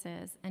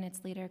Services and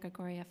its leader,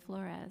 Gregoria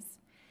Flores.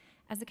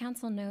 As the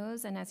council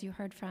knows, and as you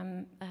heard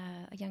from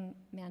a young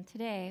man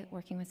today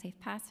working with Safe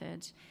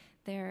Passage,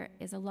 there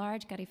is a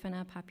large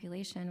Garifuna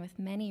population with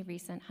many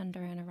recent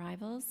Honduran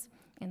arrivals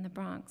in the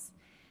Bronx.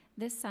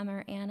 This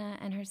summer, Anna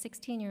and her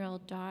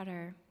 16-year-old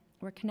daughter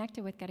were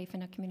connected with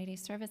Garifuna Community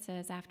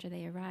Services after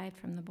they arrived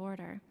from the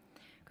border.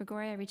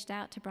 Gregoria reached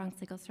out to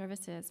Bronx Legal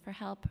Services for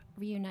help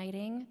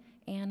reuniting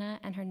Anna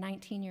and her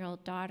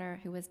 19-year-old daughter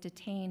who was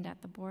detained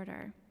at the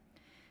border.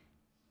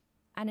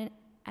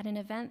 At an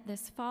event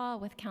this fall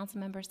with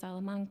Councilmember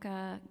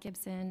Salamanca,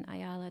 Gibson,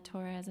 Ayala,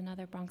 Torres, and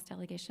other Bronx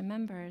delegation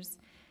members,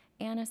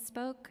 Anna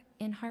spoke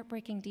in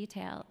heartbreaking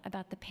detail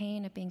about the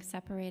pain of being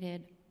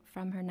separated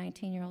from her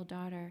 19-year-old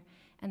daughter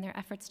and their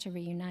efforts to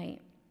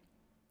reunite.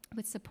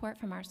 With support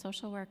from our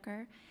social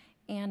worker,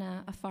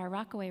 Anna, a Far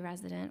Rockaway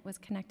resident, was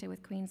connected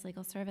with Queens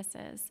Legal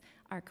Services,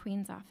 our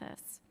Queens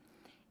office.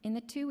 In the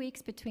 2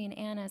 weeks between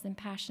Anna's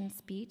impassioned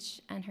speech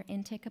and her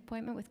intake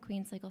appointment with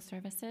Queens Legal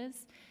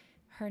Services,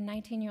 her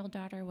 19-year-old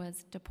daughter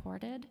was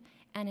deported,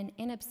 and an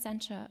in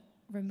absentia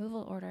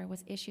removal order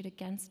was issued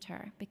against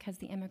her because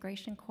the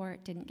immigration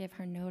court didn't give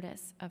her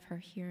notice of her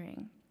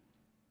hearing.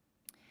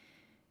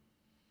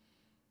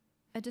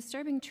 A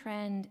disturbing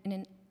trend in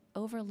an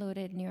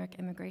overloaded New York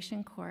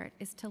immigration court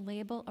is to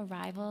label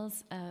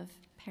arrivals of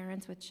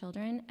parents with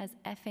children as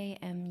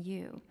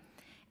FAMU,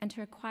 and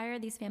to require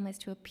these families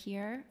to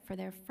appear for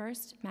their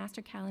first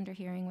master calendar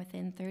hearing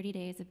within 30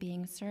 days of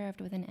being served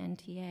with an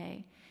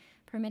NTA,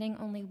 permitting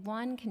only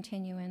one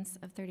continuance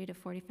of 30 to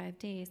 45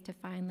 days to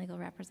find legal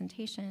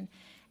representation,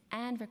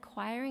 and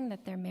requiring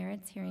that their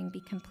merits hearing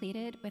be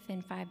completed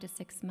within 5 to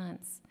 6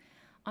 months.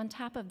 On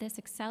top of this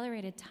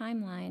accelerated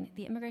timeline,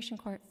 the immigration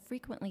court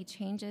frequently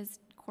changes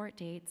court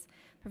dates,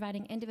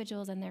 providing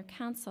individuals and their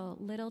counsel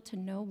little to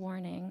no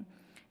warning,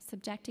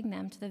 subjecting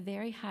them to the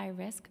very high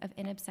risk of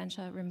in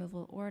absentia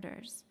removal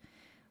orders.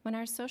 When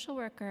our social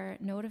worker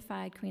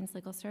notified Queens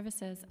Legal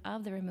Services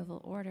of the removal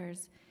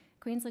orders,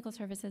 Queens Legal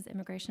Services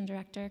Immigration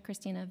Director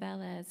Christina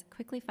Velez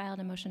quickly filed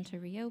a motion to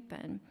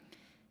reopen.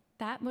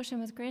 That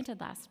motion was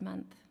granted last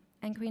month,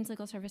 and Queens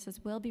Legal Services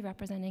will be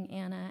representing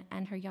Anna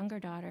and her younger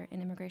daughter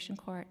in immigration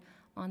court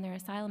on their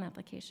asylum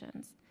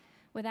applications.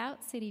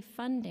 Without city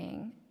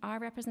funding, our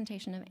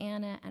representation of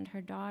Anna and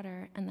her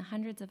daughter and the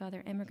hundreds of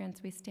other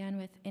immigrants we stand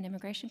with in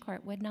immigration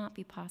court would not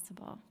be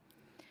possible.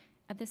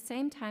 At the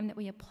same time that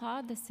we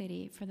applaud the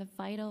city for the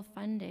vital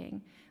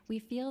funding, we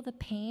feel the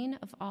pain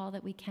of all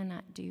that we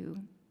cannot do,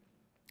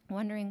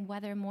 wondering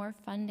whether more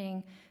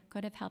funding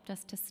could have helped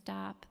us to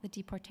stop the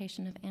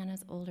deportation of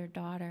Anna's older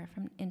daughter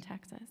in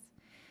Texas.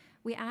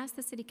 We ask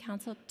the City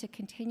Council to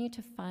continue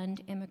to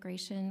fund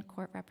immigration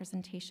court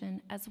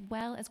representation as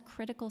well as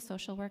critical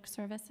social work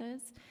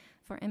services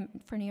for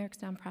New York's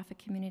nonprofit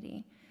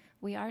community.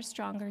 We are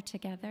stronger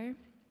together,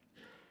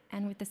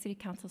 and with the City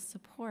Council's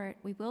support,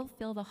 we will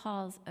fill the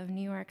halls of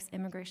New York's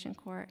immigration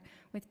court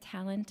with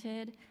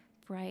talented,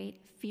 bright,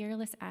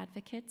 fearless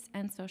advocates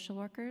and social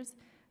workers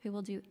who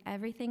will do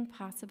everything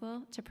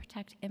possible to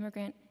protect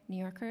immigrant New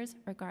Yorkers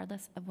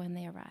regardless of when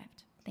they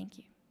arrived. Thank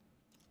you.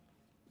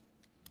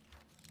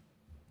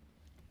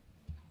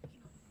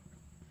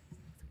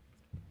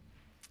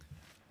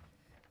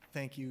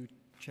 Thank you,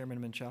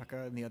 Chairman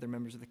Menchaca and the other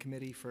members of the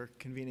committee for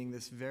convening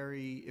this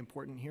very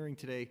important hearing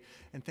today.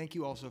 And thank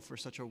you also for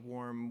such a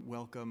warm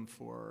welcome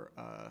for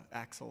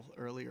Axel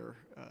earlier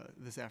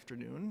this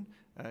afternoon.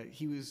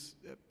 He was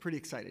pretty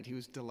excited. He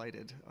was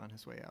delighted on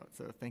his way out.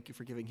 So thank you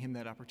for giving him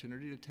that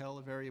opportunity to tell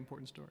a very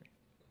important story.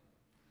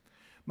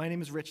 My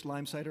name is Rich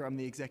Limesider. I'm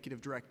the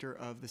Executive Director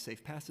of the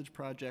Safe Passage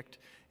Project,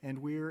 and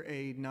we're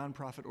a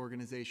nonprofit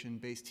organization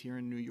based here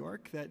in New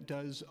York that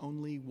does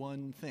only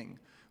one thing.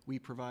 We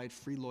provide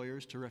free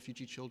lawyers to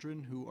refugee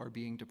children who are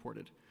being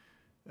deported.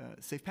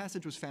 Safe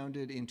Passage was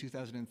founded in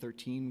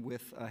 2013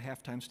 with a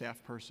half-time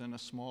staff person, a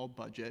small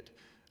budget,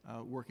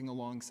 working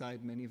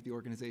alongside many of the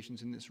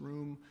organizations in this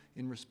room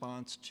in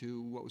response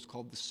to what was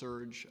called the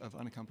surge of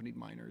unaccompanied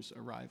minors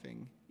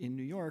arriving in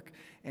New York.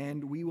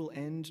 And we will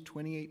end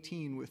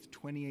 2018 with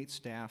 28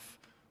 staff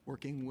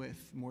working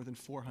with more than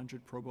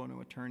 400 pro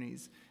bono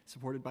attorneys,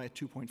 supported by a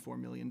 $2.4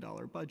 million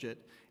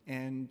budget,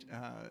 and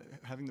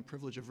having the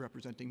privilege of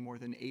representing more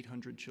than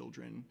 800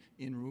 children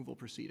in removal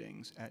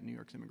proceedings at New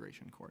York's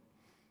immigration court.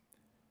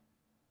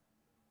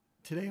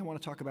 Today I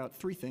want to talk about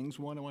three things.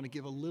 One, I want to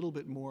give a little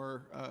bit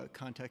more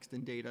context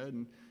and data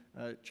and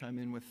chime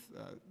in with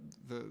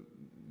the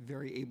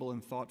very able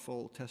and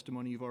thoughtful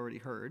testimony you've already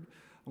heard.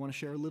 I want to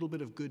share a little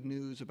bit of good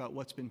news about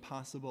what's been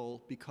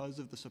possible because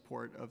of the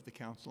support of the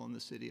council and the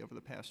city over the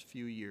past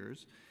few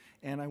years.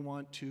 And I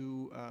want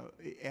to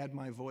add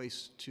my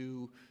voice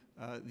to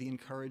the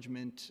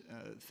encouragement,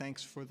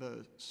 thanks for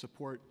the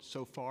support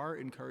so far,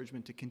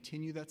 encouragement to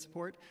continue that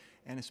support,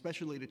 and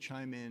especially to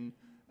chime in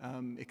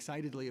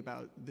excitedly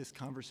about this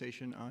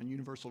conversation on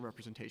universal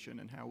representation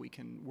and how we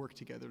can work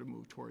together to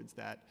move towards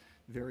that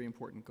very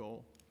important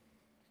goal.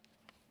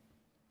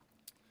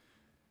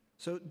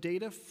 So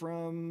data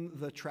from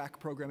the TRACK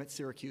program at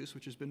Syracuse,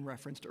 which has been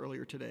referenced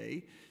earlier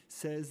today,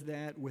 says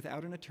that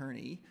without an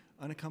attorney,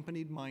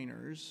 unaccompanied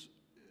minors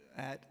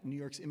at New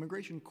York's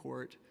immigration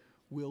court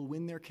will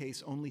win their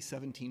case only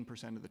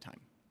 17% of the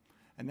time.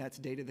 And that's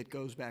data that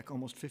goes back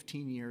almost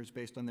 15 years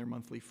based on their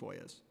monthly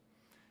FOIAs.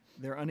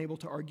 They're unable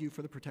to argue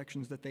for the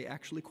protections that they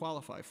actually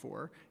qualify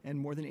for, and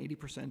more than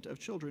 80% of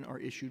children are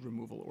issued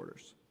removal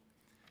orders.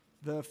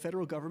 The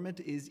federal government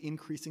is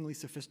increasingly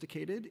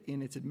sophisticated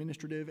in its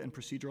administrative and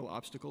procedural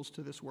obstacles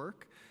to this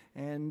work,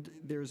 and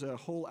there's a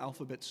whole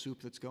alphabet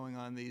soup that's going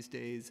on these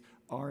days: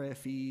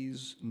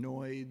 RFEs,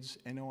 NOIDs,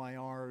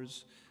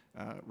 NOIRs,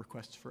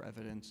 requests for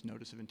evidence,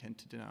 notice of intent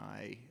to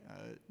deny,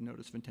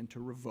 notice of intent to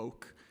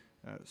revoke,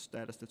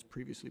 status that's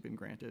previously been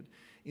granted.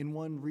 In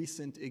one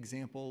recent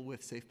example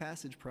with Safe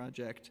Passage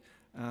Project,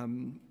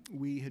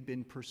 we had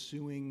been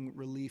pursuing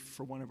relief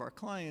for one of our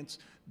clients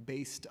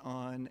based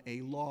on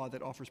a law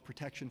that offers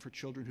protection for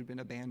children who'd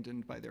been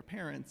abandoned by their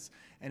parents.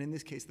 And in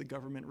this case, the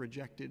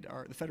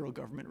federal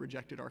government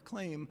rejected our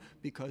claim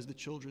because the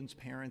children's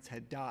parents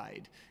had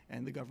died,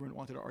 and the government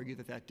wanted to argue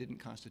that that didn't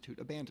constitute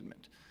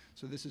abandonment.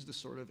 So this is the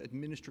sort of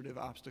administrative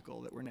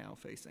obstacle that we're now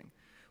facing.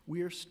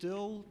 We are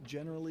still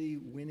generally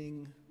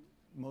winning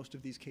most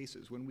of these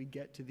cases. When we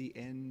get to the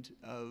end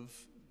of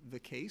the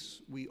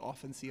case, we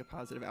often see a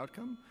positive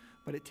outcome,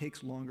 but it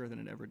takes longer than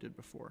it ever did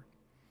before.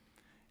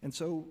 And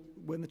so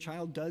when the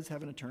child does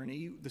have an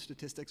attorney, the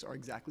statistics are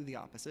exactly the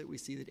opposite. We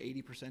see that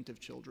 80% of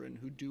children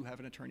who do have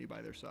an attorney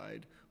by their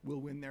side will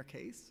win their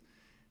case.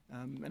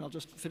 And I'll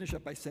just finish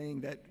up by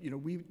saying that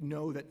we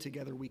know that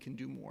together we can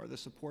do more. The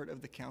support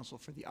of the Council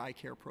for the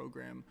iCare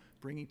program,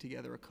 bringing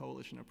together a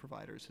coalition of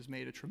providers, has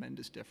made a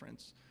tremendous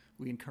difference.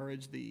 We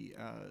encourage the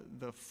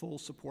full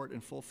support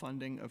and full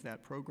funding of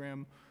that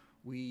program.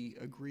 We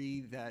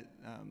agree that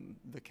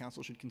the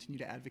Council should continue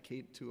to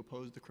advocate to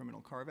oppose the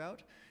criminal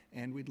carve-out,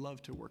 and we'd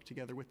love to work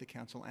together with the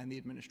Council and the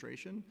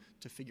administration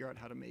to figure out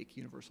how to make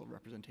universal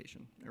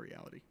representation a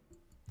reality.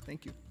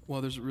 Thank you.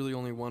 Well, there's really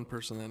only one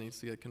person that needs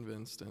to get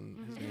convinced,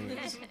 and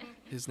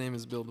his name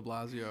is Bill de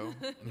Blasio,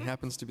 and he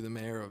happens to be the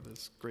mayor of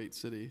this great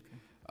city.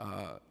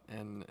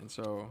 And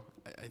so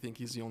I think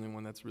he's the only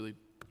one that's really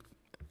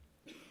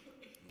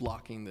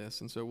blocking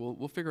this. And so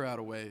we'll figure out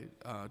a way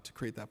to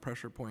create that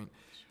pressure point.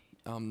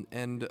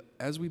 And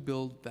as we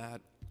build that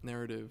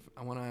narrative,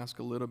 I want to ask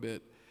a little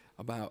bit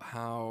about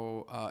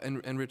how,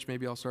 and Rich,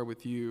 maybe I'll start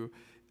with you.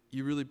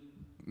 You really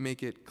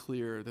make it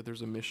clear that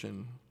there's a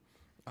mission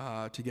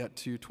to get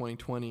to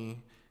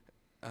 2020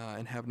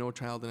 and have no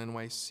child in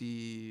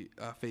NYC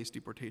face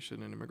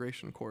deportation in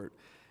immigration court.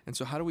 And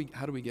so how do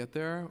we get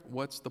there?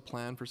 What's the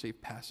plan for safe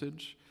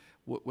passage?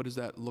 What does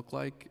that look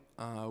like?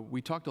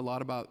 We talked a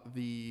lot about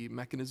the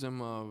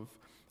mechanism of,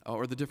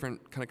 or the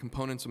different kind of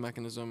components of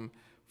mechanism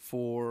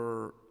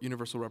for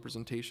universal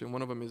representation.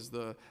 One of them is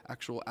the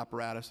actual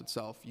apparatus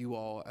itself, you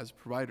all as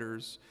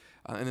providers,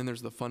 and then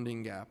there's the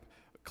funding gap.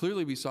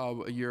 Clearly we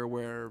saw a year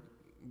where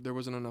there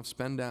wasn't enough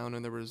spend down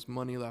and there was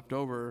money left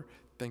over,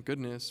 thank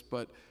goodness,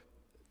 but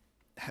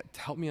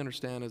help me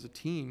understand as a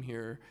team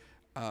here,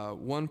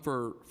 one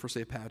for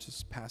Safe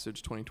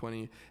Passage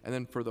 2020, and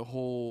then for the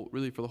whole,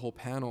 really for the whole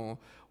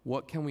panel,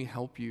 what can we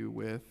help you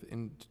with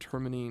in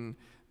determining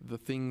the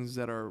things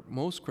that are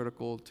most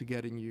critical to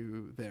getting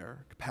you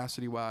there,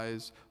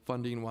 capacity-wise,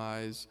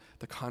 funding-wise,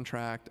 the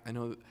contract. I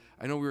know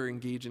we're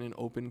engaging in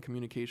open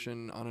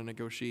communication on a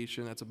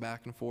negotiation. That's a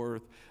back and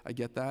forth. I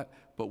get that,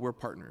 but we're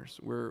partners.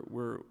 We're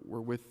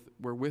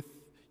with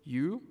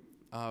you,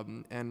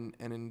 and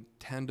in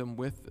tandem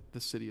with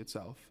the city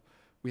itself,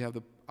 we have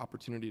the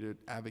opportunity to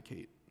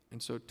advocate. And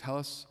so, tell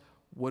us,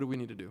 what do we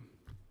need to do?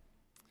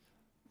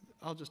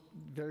 I'll just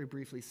very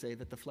briefly say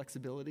that the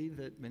flexibility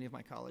that many of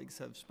my colleagues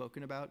have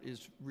spoken about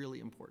is really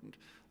important.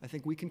 I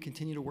think we can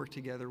continue to work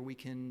together. We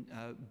can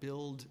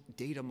build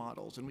data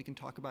models, and we can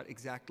talk about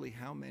exactly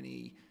how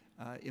many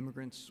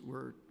immigrants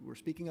we're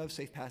speaking of.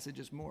 Safe Passage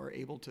is more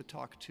able to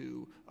talk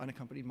to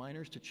unaccompanied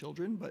minors, to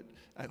children, but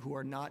who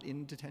are not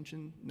in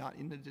detention, not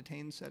in a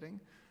detained setting.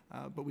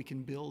 But we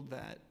can build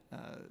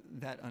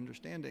that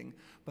understanding.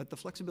 But the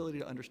flexibility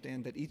to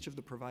understand that each of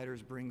the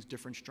providers brings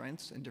different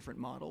strengths and different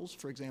models.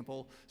 For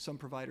example, some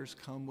providers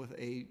come with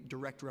a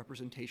direct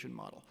representation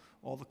model.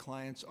 All the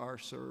clients are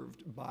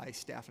served by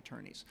staff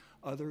attorneys.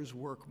 Others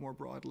work more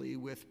broadly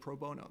with pro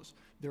bonos.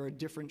 There are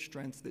different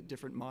strengths that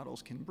different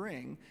models can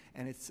bring,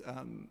 and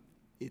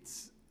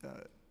it's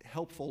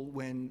helpful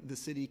when the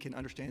city can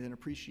understand and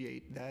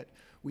appreciate that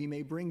we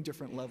may bring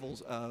different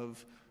levels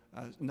of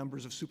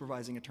numbers of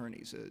supervising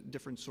attorneys,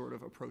 different sort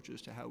of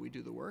approaches to how we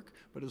do the work,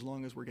 but as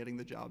long as we're getting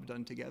the job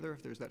done together,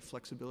 if there's that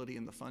flexibility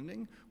in the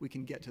funding, we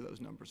can get to those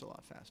numbers a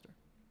lot faster.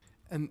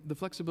 And the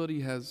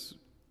flexibility has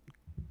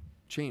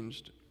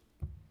changed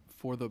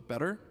for the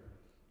better?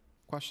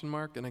 Question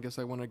mark. And I guess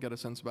I want to get a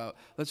sense about,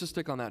 let's just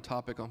stick on that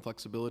topic on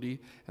flexibility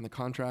and the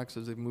contracts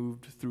as they've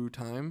moved through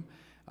time.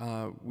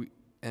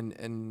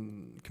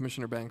 And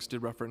Commissioner Banks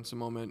did reference a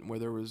moment where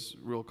there was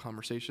real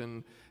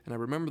conversation, and I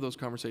remember those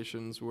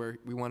conversations where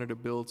we wanted to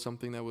build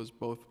something that was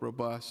both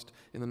robust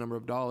in the number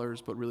of dollars,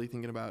 but really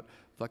thinking about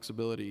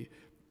flexibility,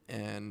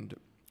 and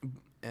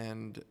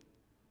then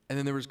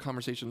there was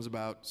conversations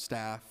about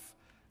staff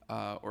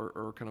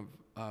or kind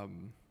of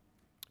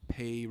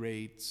pay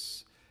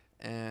rates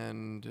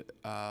and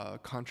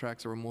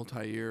contracts that were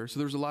multi-year.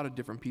 So there's a lot of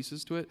different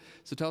pieces to it.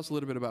 So tell us a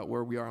little bit about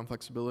where we are on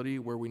flexibility,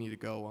 where we need to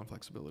go on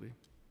flexibility.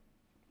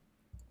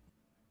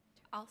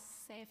 I'll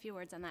say a few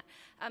words on that.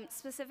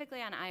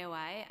 Specifically on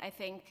IOI, I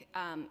think,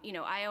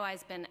 IOI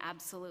has been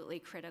absolutely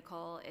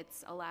critical.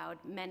 It's allowed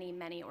many,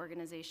 many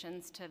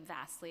organizations to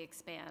vastly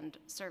expand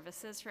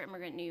services for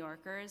immigrant New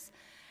Yorkers.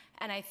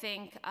 And I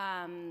think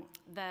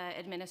the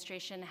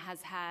administration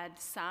has had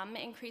some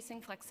increasing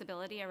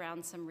flexibility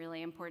around some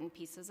really important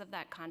pieces of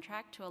that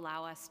contract to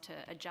allow us to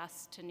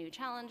adjust to new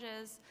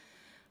challenges,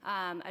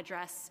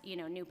 address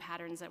new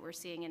patterns that we're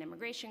seeing in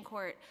immigration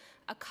court.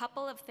 A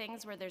couple of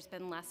things where there's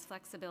been less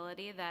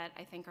flexibility that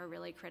I think are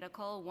really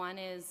critical. One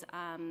is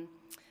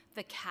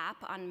the cap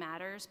on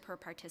matters per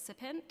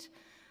participant.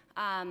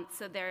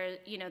 So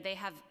they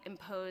have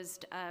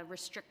imposed a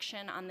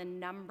restriction on the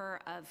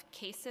number of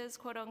cases,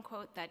 quote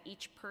unquote, that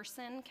each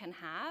person can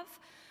have.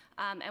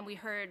 And we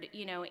heard,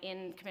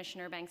 in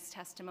Commissioner Banks'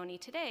 testimony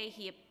today,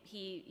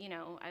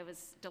 I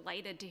was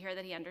delighted to hear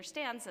that he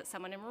understands that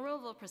someone in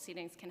removal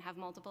proceedings can have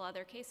multiple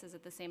other cases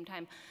at the same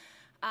time.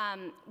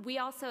 We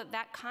also,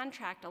 that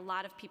contract, a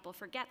lot of people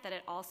forget that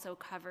it also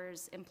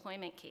covers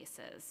employment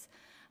cases.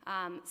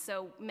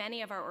 So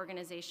many of our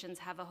organizations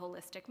have a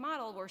holistic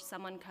model where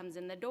someone comes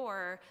in the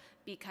door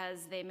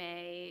because they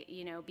may,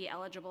 be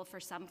eligible for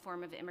some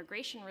form of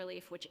immigration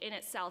relief, which in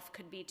itself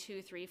could be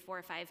 2, 3,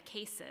 4, 5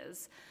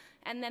 cases.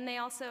 And then they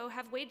also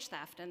have wage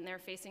theft and they're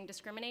facing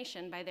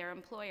discrimination by their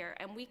employer.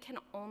 And we can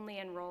only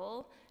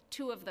enroll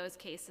 2 of those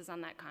cases on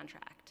that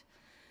contract.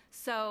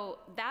 So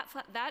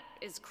that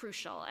is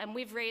crucial, and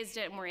we've raised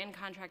it, and we're in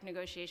contract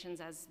negotiations,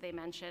 as they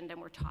mentioned,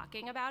 and we're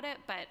talking about it,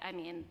 but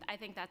I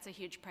think that's a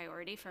huge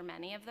priority for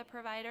many of the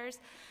providers.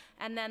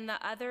 And then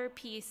the other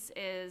piece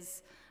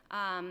is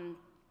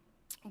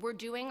we're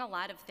doing a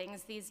lot of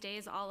things these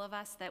days, all of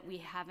us, that we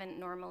haven't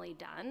normally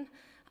done.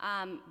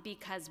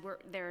 Because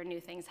there are new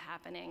things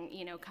happening,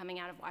 coming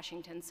out of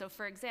Washington. So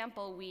for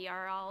example, we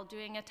are all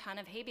doing a ton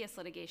of habeas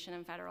litigation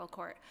in federal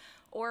court,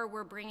 or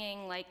we're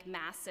bringing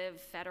massive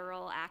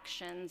federal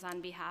actions on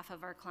behalf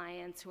of our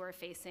clients who are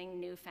facing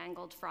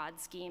newfangled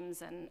fraud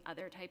schemes and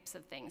other types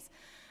of things.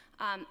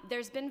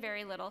 There's been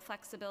very little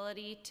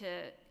flexibility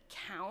to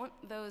count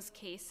those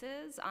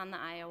cases on the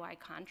IOI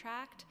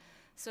contract.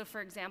 So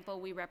for example,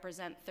 we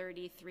represent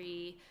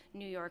 33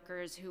 New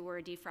Yorkers who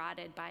were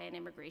defrauded by an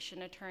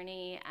immigration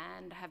attorney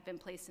and have been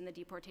placed in the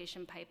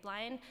deportation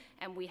pipeline,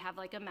 and we have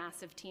a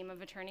massive team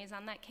of attorneys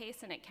on that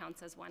case, and it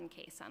counts as one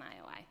case on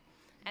IOI.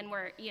 And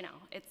we're,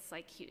 it's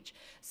huge.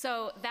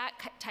 So that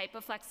type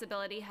of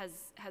flexibility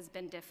has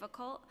been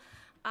difficult.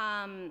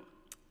 And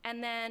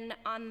then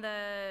on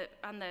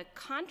the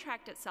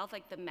contract itself,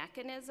 the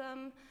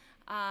mechanism,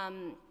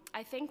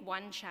 I think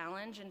one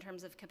challenge in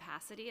terms of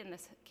capacity, and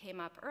this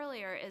came up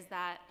earlier, is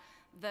that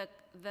the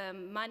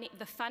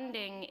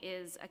funding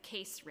is a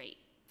case rate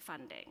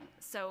funding.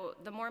 So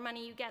the more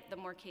money you get, the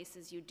more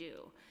cases you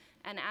do.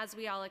 And as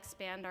we all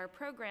expand our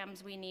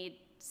programs, we need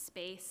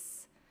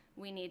space,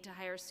 we need to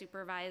hire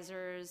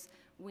supervisors,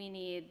 we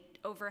need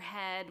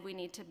overhead, we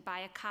need to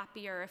buy a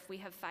copier if we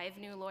have 5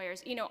 new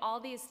lawyers.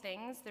 All these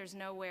things, there's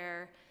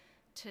nowhere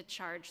to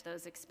charge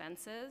those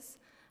expenses.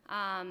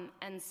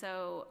 And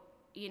so,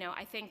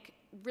 I think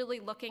really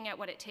looking at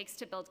what it takes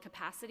to build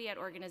capacity at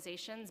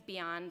organizations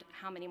beyond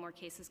how many more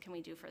cases can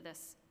we do for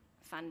this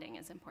funding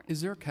is important.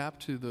 Is there a cap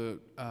to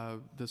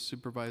the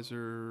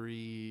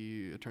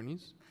supervisory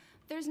attorneys?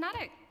 There's not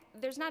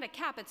a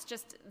cap. It's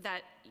just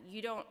that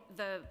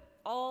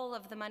all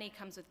of the money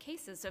comes with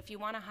cases. So if you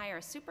want to hire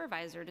a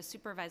supervisor to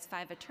supervise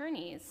 5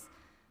 attorneys,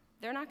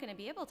 they're not going to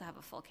be able to have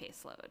a full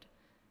caseload.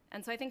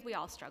 And so I think we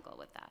all struggle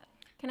with that.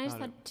 Can I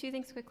just add 2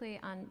 things quickly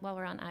while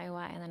we're on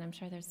IOI, and then I'm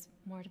sure there's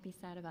more to be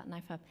said about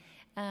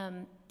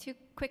NYFUB. 2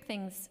 quick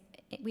things.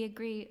 We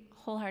agree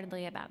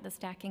wholeheartedly about the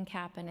stacking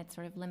cap and its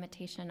sort of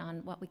limitation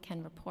on what we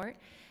can report.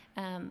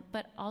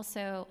 But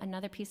also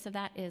another piece of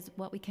that is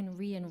what we can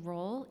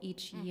re-enroll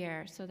each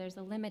year. So there's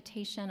a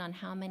limitation on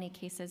how many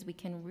cases we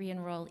can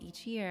re-enroll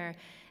each year.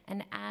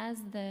 And as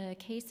the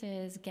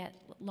cases get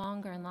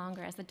longer and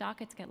longer, as the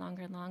dockets get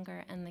longer and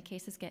longer, and the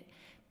cases get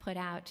put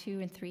out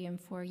 2 and 3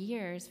 and 4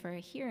 years for a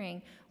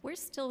hearing, we're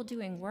still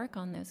doing work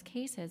on those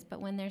cases,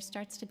 but when there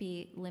starts to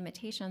be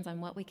limitations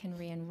on what we can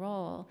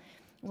re-enroll,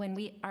 when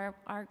our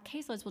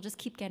caseloads will just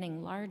keep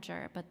getting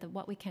larger, but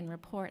what we can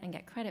report and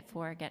get credit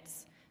for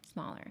gets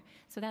smaller.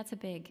 So that's a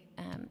big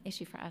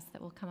issue for us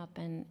that will come up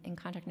in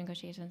contract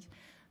negotiations.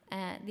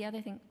 The other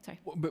thing, sorry.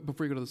 Well, but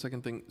before you go to the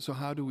second thing, so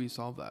how do we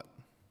solve that?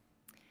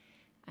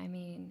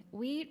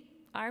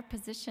 Our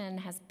position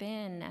has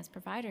been, as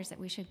providers, that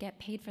we should get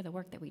paid for the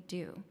work that we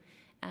do,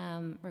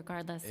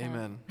 regardless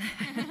Amen.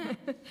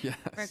 Yes.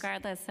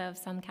 Regardless of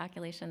some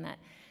calculation that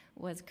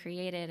was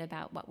created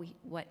about what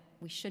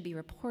we should be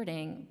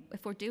reporting.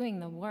 If we're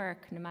doing the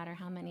work, no matter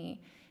how many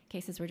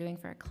cases we're doing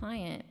for a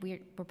client, we're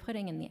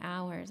putting in the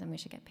hours, and we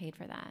should get paid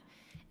for that.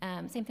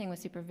 Same thing with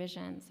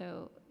supervision.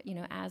 So,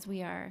 as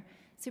we are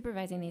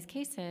supervising these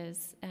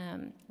cases,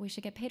 we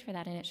should get paid for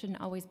that, and it shouldn't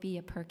always be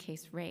a per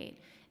case rate.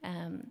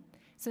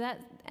 The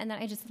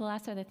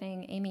last other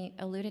thing, Amy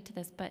alluded to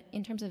this, but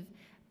in terms of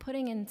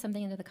putting in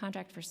something into the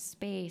contract for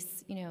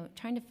space,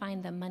 trying to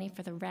find the money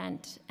for the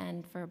rent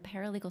and for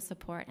paralegal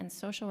support and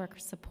social worker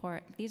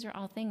support, these are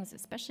all things,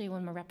 especially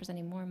when we're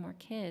representing more and more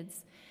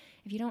kids.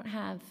 If you don't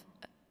have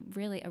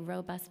really a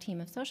robust team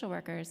of social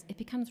workers, it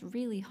becomes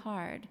really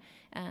hard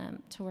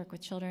to work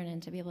with children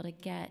and to be able to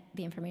get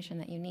the information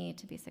that you need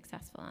to be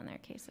successful on their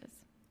cases.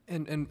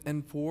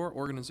 And for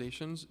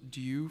organizations, do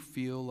you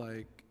feel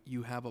like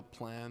you have a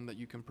plan that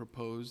you can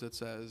propose that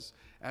says,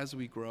 as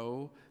we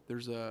grow,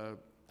 there's a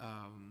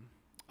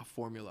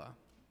formula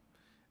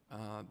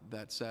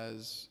that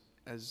says,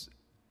 as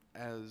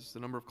the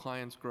number of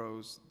clients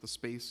grows, the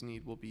space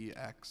need will be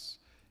X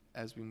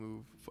as we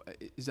move?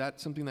 Is that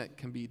something that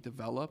can be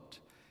developed?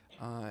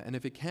 And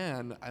if it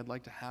can, I'd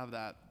like to have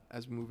that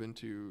as we move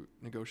into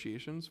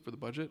negotiations for the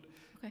budget.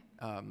 Okay.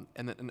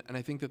 And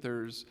I think that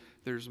there's,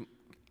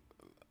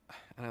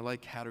 and I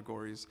like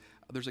categories.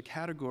 There's a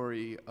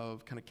category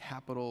of kind of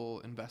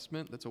capital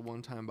investment that's a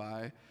one-time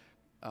buy,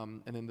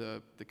 and then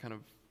the kind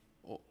of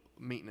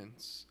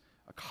maintenance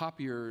a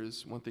copier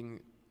is one thing.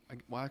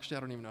 Well, actually, I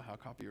don't even know how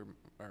copier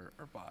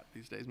are bought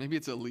these days. Maybe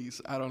it's a lease.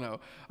 I don't know.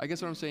 I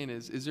guess what I'm saying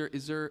is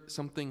there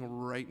something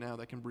right now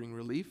that can bring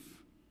relief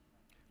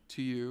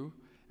to you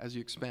as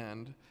you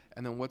expand?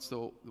 And then what's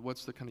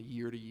the kind of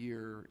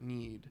year-to-year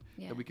need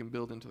that we can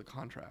build into the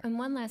contract? And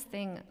one last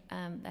thing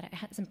that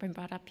hasn't been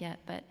brought up yet,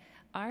 but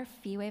our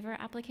fee waiver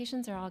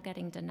applications are all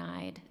getting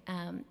denied,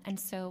 and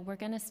so we're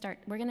going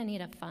to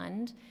need a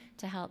fund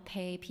to help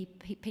pay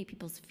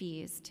people's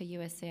fees to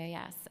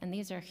USCIS, and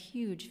these are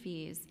huge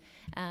fees,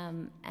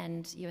 and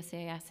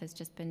USCIS has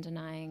just been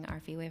denying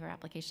our fee waiver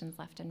applications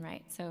left and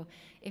right. So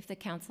if the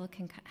council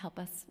can help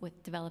us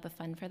develop a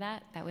fund for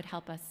that, that would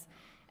help us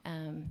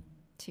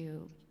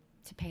to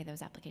pay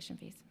those application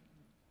fees.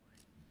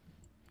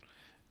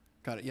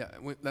 Got it. Yeah,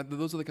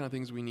 those are the kind of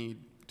things we need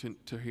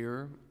to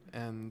hear,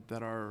 and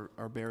that are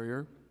our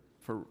barrier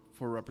for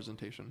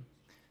representation.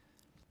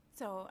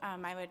 So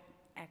I would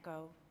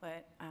echo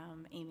what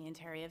Amy and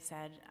Terry have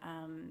said,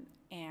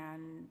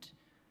 and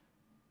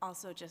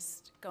also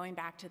just going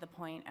back to the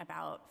point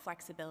about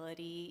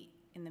flexibility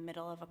in the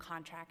middle of a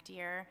contract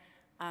year.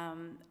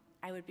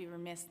 I would be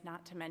remiss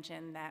not to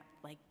mention that,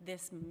 like,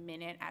 this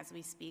minute as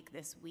we speak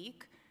this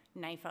week,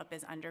 Knife Up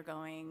is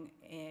undergoing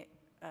a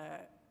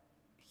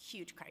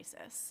huge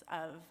crisis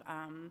of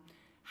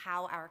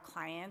how our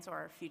clients or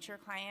our future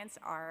clients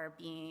are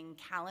being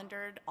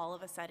calendared all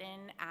of a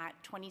sudden at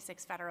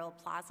 26 Federal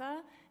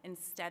Plaza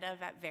instead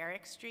of at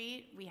Varick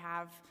Street. We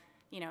have,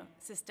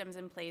 systems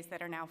in place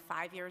that are now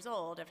 5 years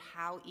old of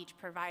how each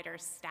provider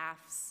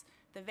staffs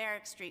the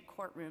Varick Street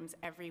courtrooms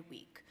every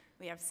week.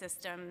 We have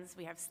systems,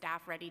 we have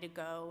staff ready to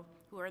go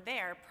who are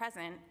there,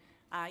 present.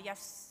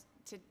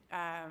 Today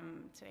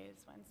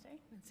is Wednesday.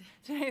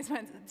 Today is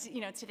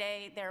Wednesday.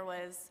 Today there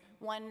was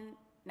one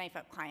Knife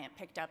Up client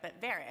picked up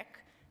at Varick.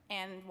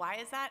 And why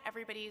is that?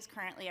 Everybody is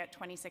currently at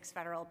 26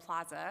 Federal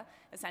Plaza,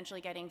 essentially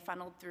getting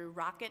funneled through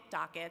rocket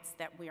dockets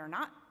that we are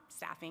not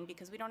staffing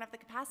because we don't have the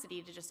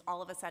capacity to just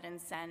all of a sudden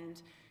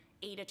send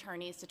 8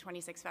 attorneys to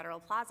 26 Federal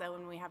Plaza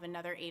when we have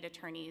another 8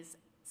 attorneys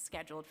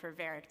scheduled for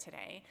Varick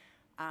today.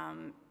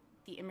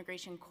 The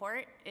immigration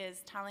court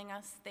is telling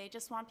us they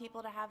just want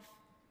people to have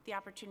the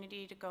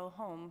opportunity to go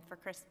home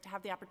to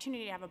have the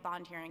opportunity to have a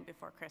bond hearing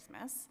before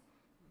Christmas.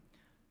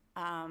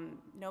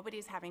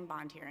 Nobody's having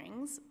bond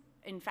hearings.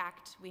 In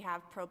fact, we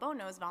have pro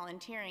bonos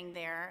volunteering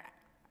there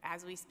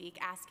as we speak,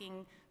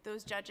 asking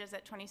those judges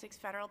at 26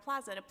 Federal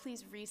Plaza to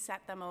please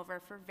reset them over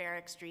for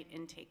Varick Street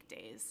intake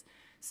days.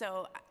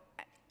 So,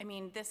 I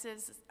mean, this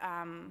is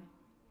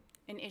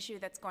an issue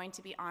that's going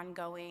to be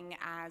ongoing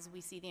as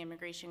we see the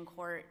immigration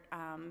court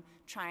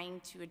trying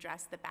to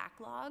address the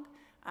backlog.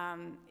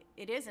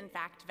 It is, in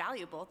fact,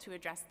 valuable to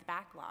address the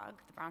backlog.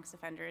 The Bronx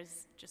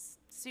Defenders just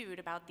sued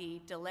about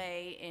the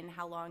delay in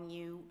how long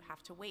you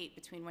have to wait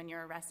between when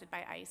you're arrested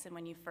by ICE and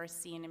when you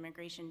first see an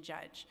immigration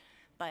judge.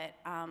 But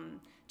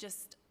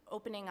just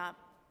opening up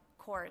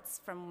courts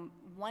from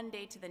one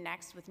day to the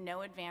next with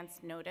no advance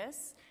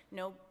notice,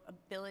 no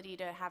ability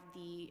to have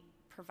the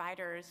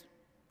providers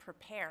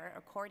prepare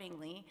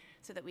accordingly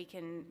so that we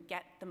can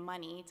get the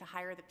money to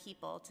hire the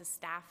people to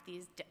staff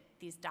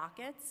these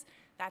dockets,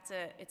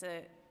 it's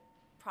a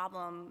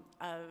problem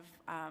of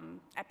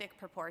epic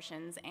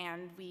proportions,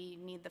 and we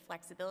need the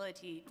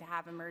flexibility to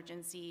have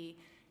emergency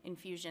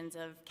infusions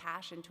of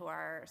cash into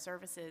our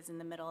services in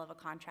the middle of a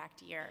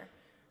contract year.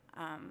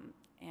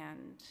 Yeah.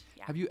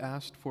 Have you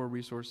asked for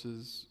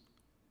resources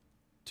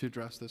to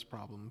address this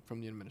problem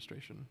from the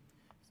administration?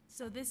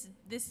 So this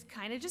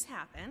kind of just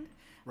happened.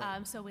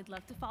 Right. So we'd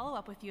love to follow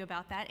up with you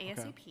about that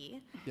ASAP.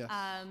 Okay.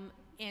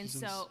 Yes.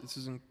 This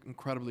is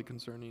incredibly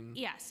concerning.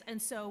 Yes,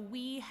 and so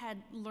we had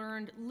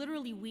learned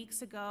literally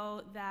weeks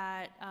ago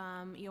that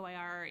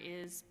EOIR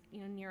is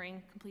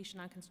nearing completion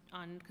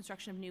on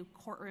construction of new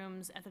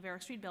courtrooms at the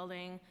Varick Street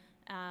building,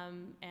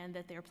 and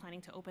that they're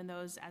planning to open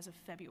those as of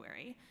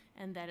February,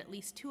 and that at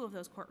least 2 of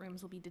those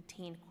courtrooms will be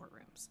detained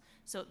courtrooms.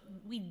 So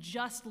we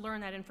just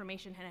learned that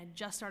information and had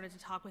just started to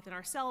talk within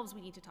ourselves.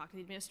 We need to talk to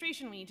the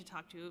administration. We need to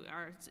talk to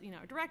our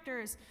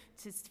directors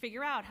to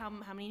figure out how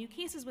many new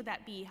cases would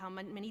that be, how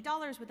many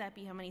dollars would that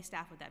be, how many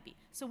staff would that be.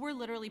 So we're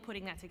literally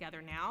putting that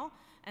together now.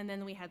 And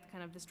then we had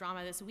kind of this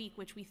drama this week,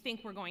 which we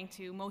think we're going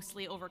to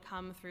mostly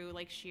overcome through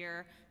like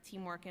sheer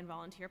teamwork and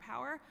volunteer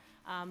power.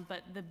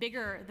 But the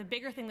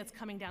bigger thing that's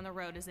coming down the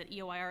road is that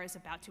EOIR is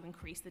about to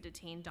increase the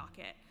detained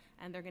docket,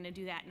 and they're going to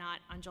do that not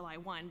on July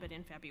 1, but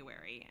in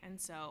February. And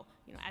so,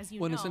 as you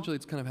know, and essentially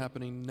it's kind of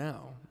happening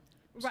now.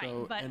 Right,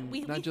 so, but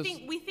we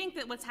think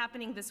that what's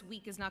happening this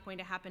week is not going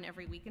to happen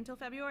every week until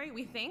February.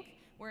 We think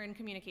we're in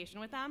communication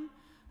with them,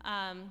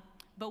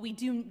 but we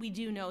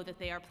do know that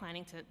they are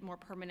planning to more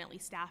permanently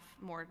staff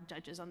more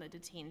judges on the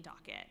detained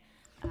docket.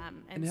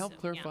 And to help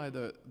clarify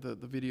the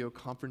video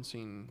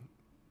conferencing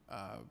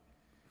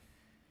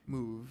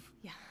move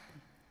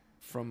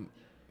from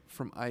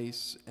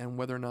ICE, and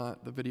whether or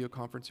not the video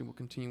conferencing will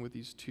continue with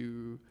these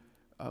two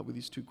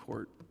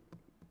courtrooms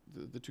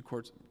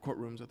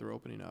that they're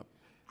opening up.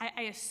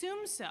 I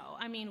assume so.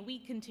 I mean, we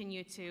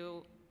continue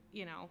to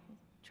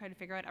try to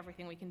figure out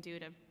everything we can do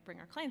to bring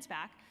our clients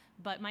back.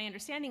 But my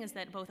understanding is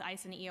that both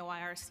ICE and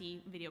EOIR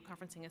see video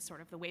conferencing as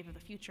sort of the wave of the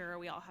future.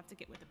 We all have to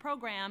get with the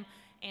program,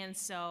 and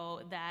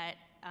so that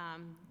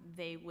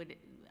they would,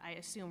 I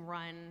assume,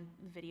 run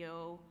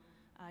video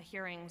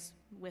hearings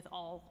with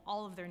all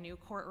of their new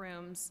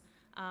courtrooms,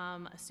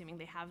 assuming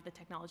they have the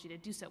technology to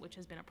do so, which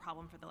has been a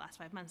problem for the last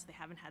 5 months. They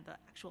haven't had the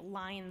actual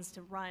lines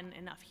to run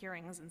enough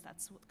hearings, and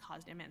that's what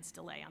caused immense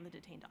delay on the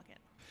detained docket.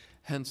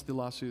 Hence the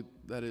lawsuit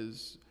that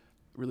is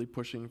really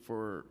pushing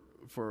for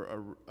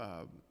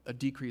a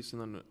decrease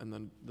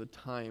in the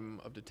time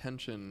of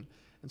detention.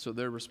 And so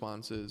their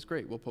response is,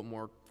 great, we'll put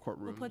more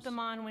courtrooms. We'll put them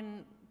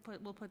on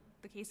we'll put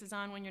the cases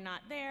on when you're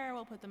not there.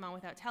 We'll put them on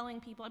without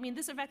telling people. I mean,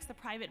 this affects the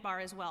private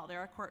bar as well. There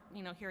are court,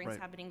 hearings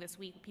happening this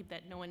week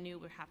that no one knew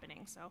were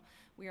happening. So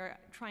we are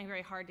trying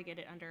very hard to get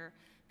it under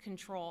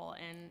control.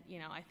 And,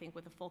 I think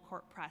with a full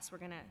court press, we're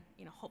going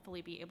to,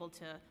 hopefully be able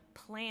to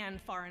plan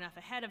far enough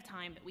ahead of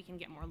time that we can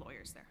get more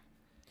lawyers there.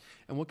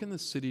 And what can the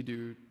city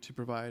do to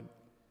provide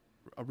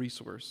a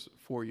resource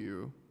for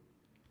you?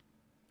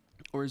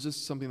 Or is this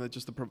something that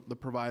just the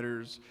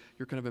providers,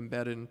 you're kind of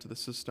embedded into the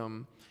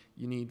system,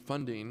 you need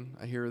funding?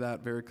 I hear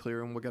that very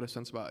clear, and we'll get a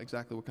sense about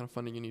exactly what kind of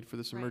funding you need for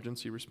this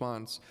emergency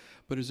response.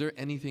 But is there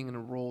anything in a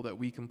role that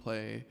we can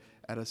play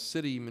at a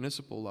city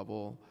municipal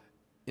level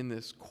in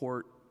this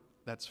court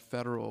that's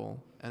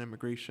federal and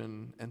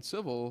immigration and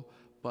civil,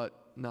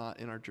 but not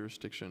in our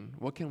jurisdiction?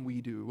 What can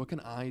we do? What can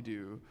I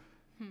do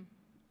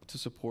to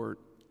support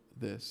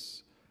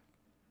this?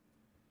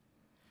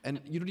 And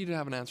you don't need to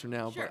have an answer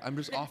now, Sure. but I'm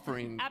just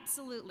offering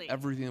absolutely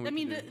everything that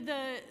we can do.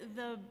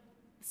 The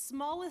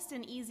smallest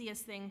and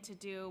easiest thing to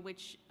do,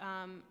 which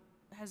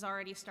has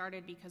already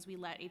started because we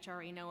let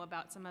HRA know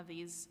about some of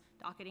these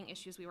docketing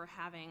issues we were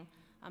having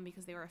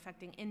because they were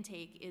affecting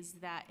intake, is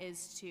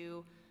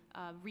to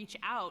reach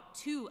out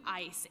to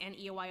ICE and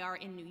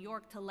EOIR in New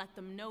York to let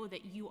them know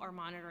that you are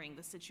monitoring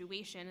the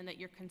situation and that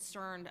you're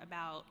concerned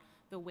about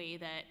the way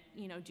that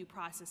due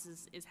process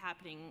is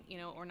happening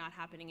or not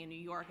happening in New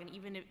York. And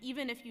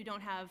even if you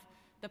don't have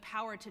the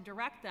power to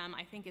direct them,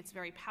 I think it's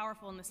very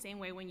powerful in the same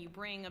way when you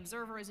bring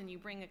observers and you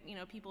bring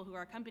people who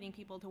are accompanying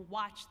people to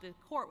watch the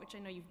court, which I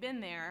know you've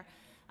been there,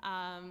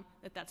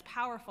 that's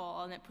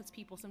powerful and that puts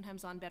people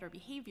sometimes on better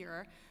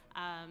behavior.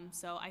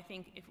 So I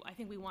think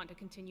we want to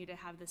continue to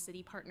have the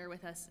city partner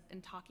with us in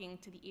talking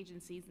to the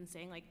agencies and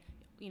saying, like,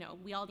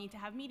 we all need to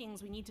have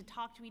meetings. We need to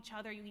talk to each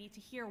other. We need to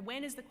hear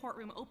when is the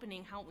courtroom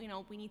opening. How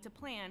we need to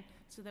plan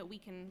so that we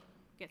can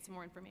get some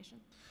more information.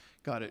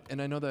 Got it.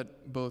 And I know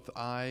that both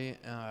I,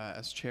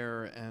 as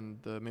chair, and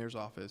the mayor's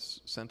office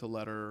sent a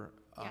letter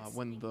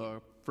when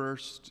the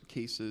first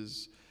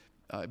cases,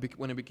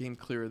 when it became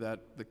clear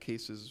that the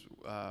cases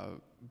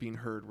being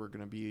heard were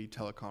going to be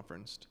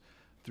teleconferenced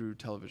through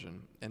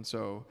television. And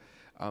so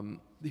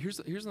here's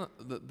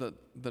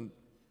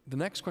the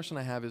next question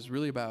I have is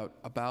really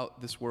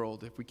about this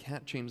world. If we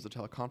can't change the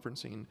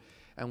teleconferencing,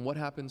 and what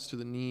happens to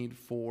the need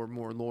for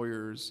more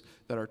lawyers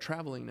that are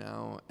traveling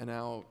now and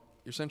now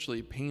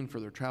essentially paying for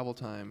their travel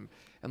time,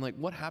 and like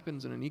what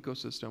happens in an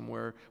ecosystem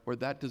where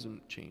that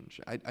doesn't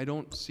change? I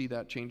don't see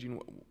that changing.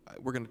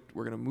 We're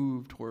gonna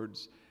move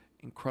towards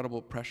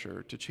incredible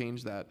pressure to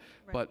change that,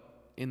 but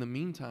in the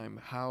meantime,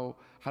 how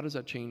does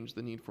that change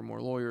the need for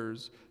more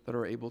lawyers that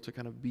are able to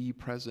kind of be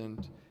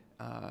present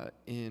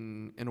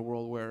in a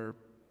world where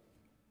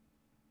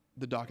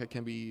the docket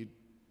can be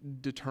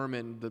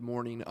determined the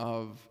morning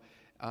of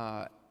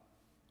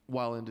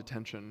while in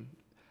detention?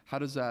 How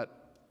does that,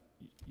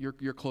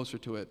 you're closer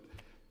to it,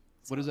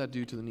 what does that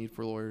do to the need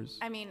for lawyers?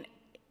 I mean,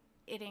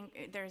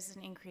 there's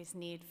an increased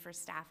need for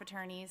staff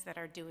attorneys that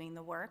are doing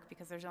the work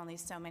because there's only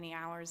so many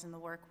hours in the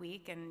work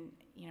week. And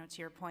to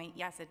your point,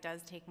 yes, it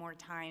does take more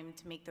time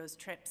to make those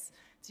trips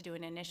to do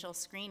an initial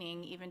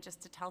screening, even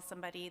just to tell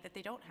somebody that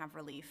they don't have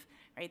relief,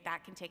 right?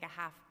 That can take a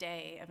half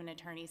day of an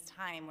attorney's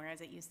time,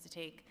 whereas it used to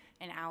take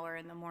an hour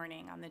in the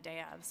morning on the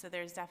day of. So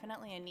there's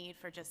definitely a need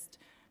for just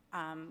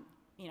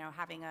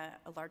having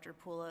a larger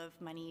pool of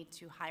money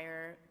to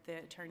hire the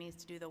attorneys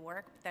to do the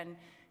work. But then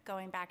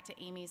going back to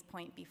Amy's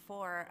point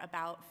before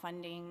about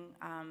funding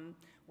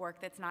work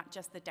that's not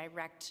just the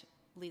direct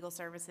legal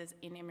services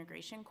in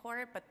immigration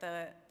court, but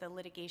the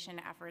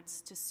litigation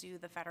efforts to sue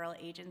the federal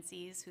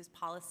agencies whose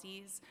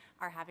policies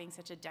are having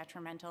such a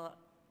detrimental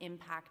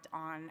impact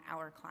on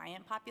our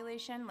client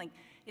population. Like,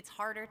 it's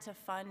harder to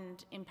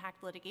fund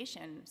impact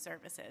litigation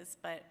services,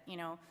 but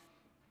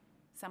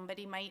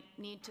somebody might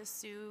need to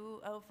sue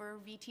over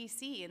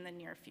VTC in the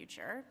near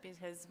future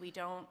because we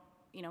don't,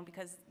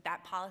 because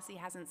that policy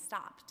hasn't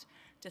stopped,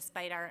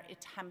 despite our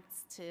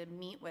attempts to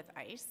meet with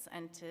ICE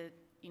and to,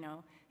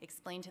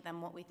 explain to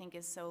them what we think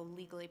is so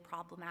legally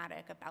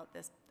problematic about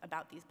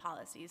these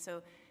policies.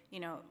 So,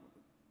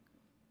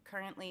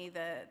 currently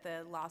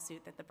the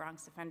lawsuit that the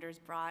Bronx defenders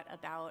brought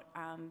about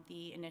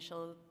the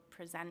initial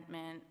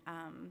presentment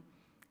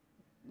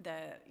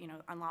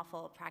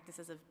unlawful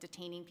practices of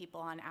detaining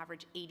people on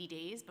average 80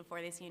 days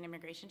before they see an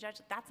immigration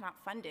judge. That's not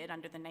funded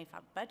under the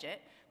NYFAB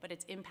budget, but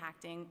it's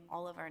impacting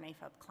all of our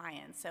NYFAB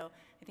clients. So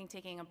I think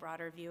taking a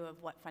broader view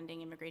of what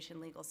funding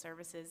immigration legal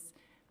services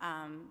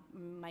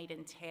might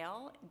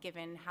entail,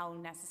 given how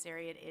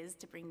necessary it is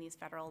to bring these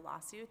federal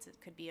lawsuits, it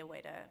could be a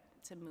way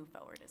to move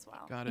forward as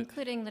well. Got it.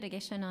 Including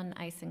litigation on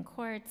ICE in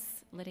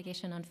courts,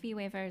 litigation on fee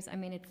waivers. I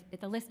mean,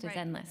 the list is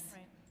endless.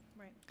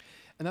 Right.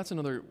 And that's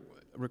another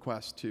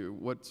request too.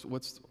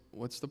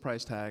 What's the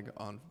price tag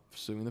on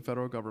suing the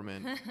federal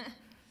government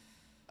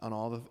on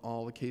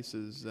all the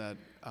cases that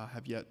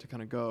have yet to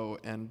kind of go,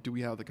 and do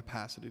we have the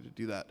capacity to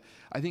do that?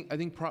 I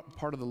think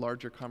part of the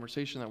larger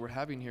conversation that we're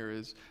having here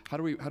is how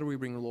do we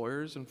bring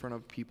lawyers in front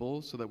of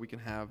people so that we can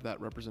have that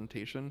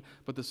representation?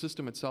 But the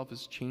system itself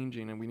is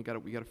changing, and we got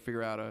to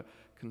figure out a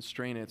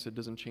constrain it so it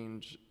doesn't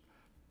change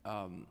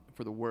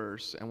for the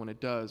worse. And when it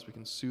does, we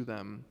can sue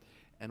them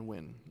and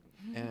win.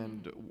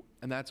 And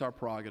that's our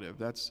prerogative.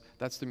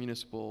 That's the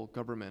municipal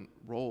government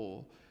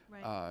role.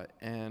 Right.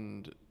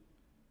 And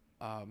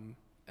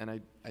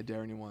I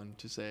dare anyone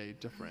to say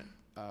different.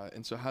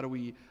 And so how do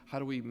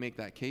we make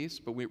that case?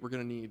 But we're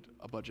going to need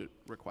a budget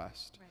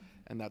request,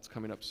 and that's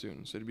coming up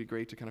soon. So it'd be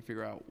great to kind of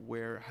figure out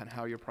where and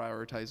how you're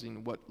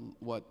prioritizing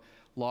what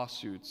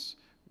lawsuits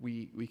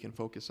we can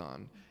focus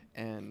on,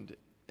 and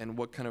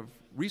what kind of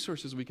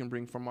resources we can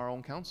bring from our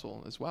own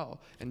council as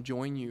well, and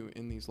join you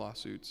in these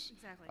lawsuits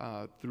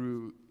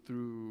through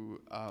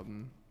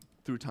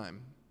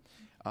time.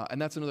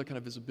 And that's another kind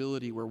of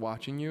visibility. We're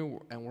watching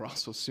you, and we're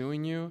also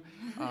suing you,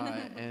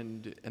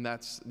 and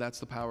that's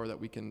the power that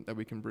we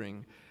can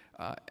bring.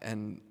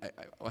 And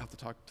I'll have to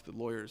talk to the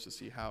lawyers to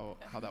see how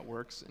that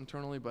works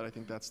internally. But I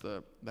think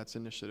that's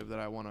initiative that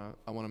I want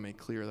to make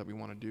clear that we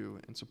want to do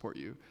and support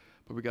you.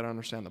 But we got to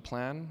understand the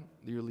plan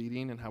that you're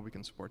leading and how we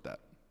can support that.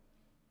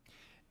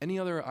 Any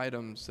other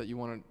items that you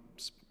want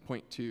to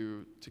point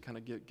to kind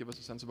of give us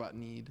a sense about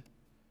need?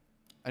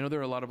 I know there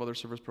are a lot of other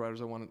service providers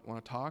that want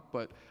to talk,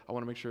 but I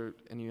want to make sure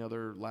any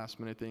other last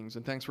minute things.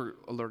 And thanks for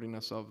alerting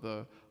us of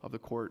the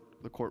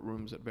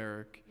courtrooms at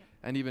Barrick,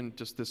 and even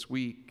just this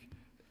week,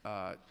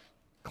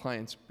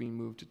 clients being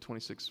moved to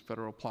 26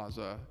 Federal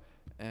Plaza,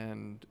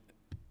 and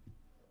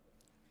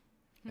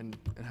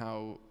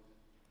how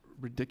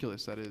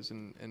ridiculous that is,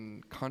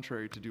 and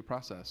contrary to due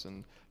process.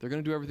 And they're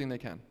going to do everything they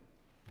can.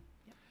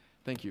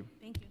 Thank you.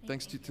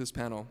 Thanks to this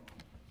panel.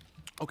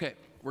 Okay,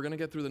 we're going to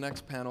get through the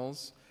next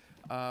panels.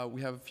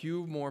 We have a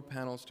few more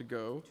panels to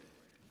go,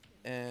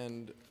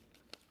 and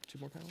two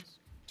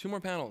more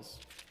panels.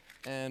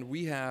 And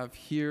we have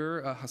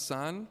here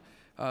Hassan,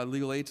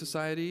 Legal Aid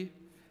Society,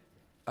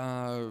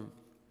 from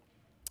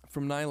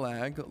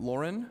NYLAG,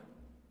 Lauren,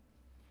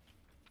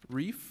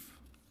 Reef,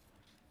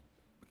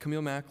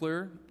 Camille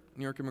Mackler,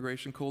 New York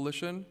Immigration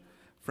Coalition,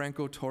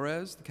 Franco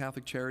Torres, the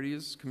Catholic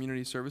Charities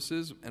Community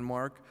Services, and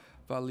Mark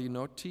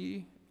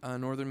Valinotti,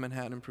 Northern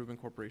Manhattan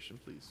Improvement Corporation,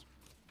 please.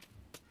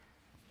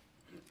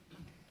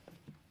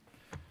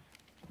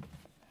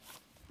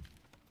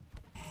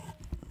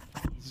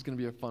 This is going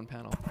to be a fun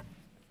panel.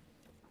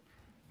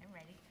 I'm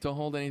ready. Don't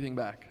hold anything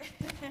back.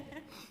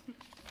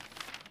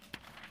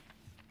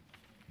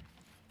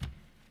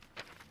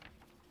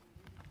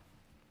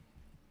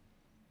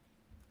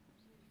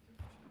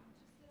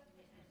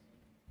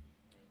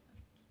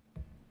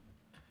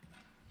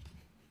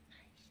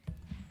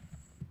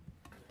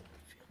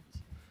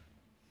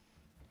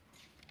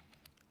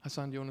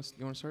 Hassan, do you want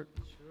to start?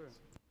 Sure.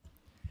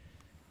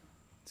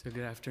 So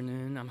good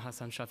afternoon. I'm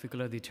Hassan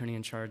Shafiqullah, the attorney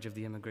in charge of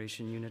the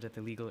immigration unit at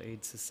the Legal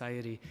Aid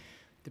Society.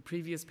 The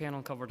previous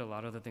panel covered a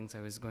lot of the things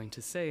I was going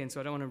to say, and so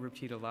I don't want to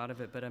repeat a lot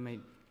of it, but I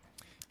might...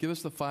 Give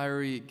us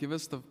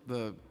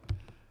the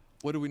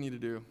what do we need to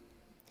do?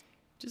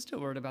 Just a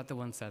word about the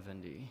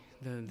 170,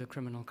 the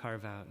criminal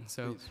carve-out.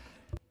 So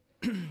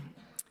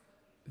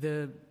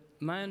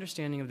my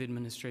understanding of the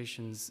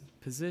administration's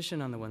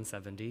position on the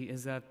 170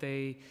 is that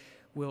they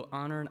will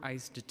honor an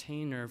ICE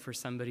detainer for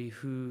somebody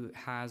who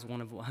has one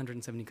of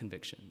 170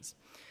 convictions,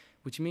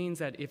 which means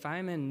that if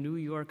I'm in New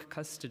York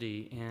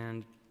custody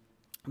and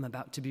I'm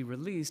about to be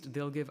released,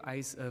 they'll give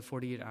ICE a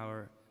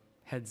 48-hour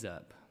heads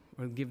up,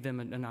 or give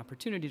them an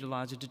opportunity to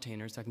lodge a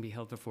detainer so I can be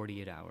held for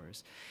 48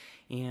 hours.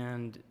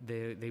 And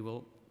they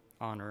will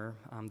honor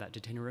that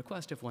detainer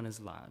request if one is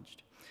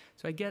lodged.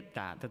 So I get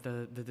that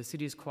the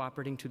city is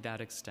cooperating to that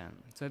extent.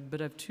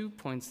 But I have 2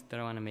 points that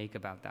I want to make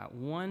about that.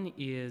 One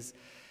is,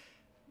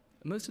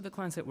 most of the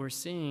clients that we're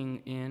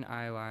seeing in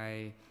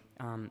IOI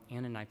and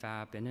in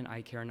IFAP and in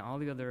iCare and all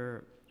the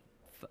other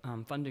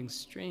funding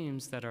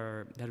streams that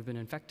have been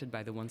infected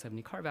by the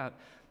 170 carve-out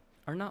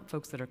are not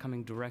folks that are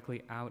coming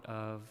directly out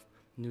of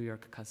New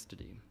York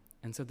custody.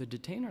 And so the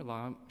detainer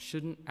law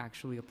shouldn't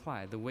actually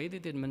apply. The way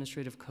that the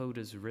administrative code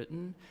is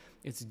written,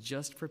 it's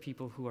just for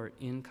people who are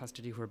in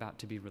custody who are about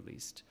to be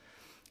released.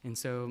 And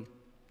so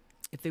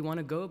if they want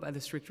to go by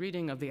the strict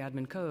reading of the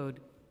admin code,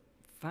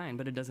 fine,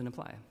 but it doesn't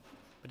apply.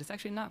 But it's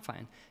actually not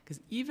fine, because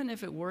even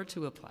if it were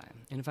to apply,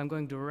 and if I'm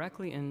going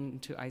directly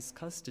into ICE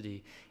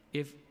custody,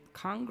 if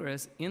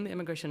Congress, in the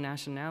Immigration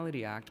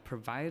Nationality Act,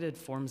 provided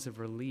forms of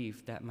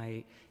relief that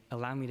might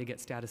allow me to get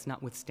status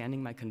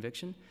notwithstanding my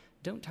conviction,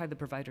 don't tie the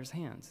provider's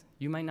hands.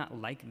 You might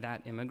not like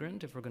that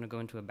immigrant if we're going to go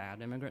into a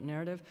bad immigrant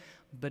narrative,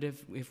 but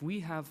if we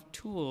have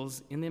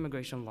tools in the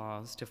immigration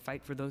laws to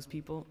fight for those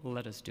people,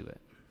 let us do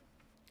it.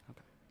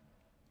 Okay.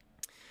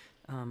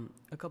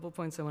 A couple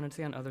points I wanted to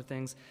say on other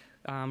things.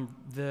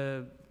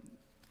 The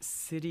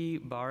City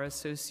Bar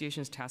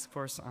Association's task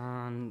force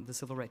on the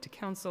civil right to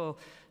counsel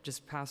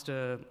just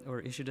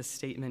issued a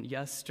statement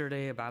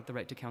yesterday about the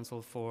right to counsel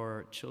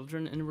for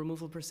children in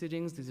removal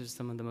proceedings. These are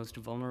some of the most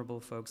vulnerable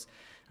folks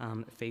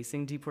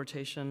facing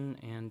deportation,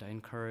 and I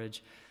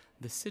encourage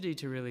the city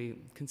to really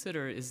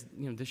consider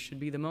this should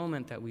be the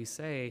moment that we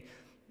say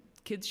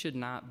kids should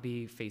not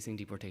be facing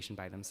deportation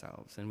by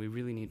themselves, and we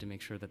really need to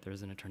make sure that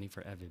there's an attorney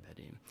for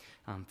everybody,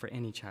 for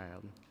any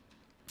child.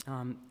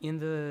 In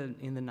the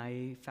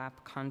NYFAP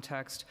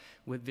context,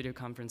 with video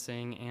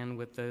conferencing and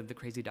with the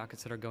crazy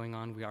dockets that are going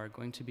on, we are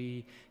going to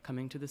be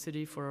coming to the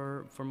city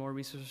for more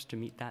resources to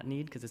meet that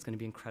need, because it's going to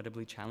be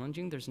incredibly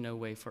challenging. There's no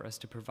way for us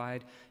to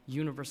provide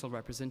universal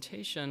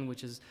representation,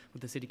 which is what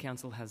the City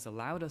Council has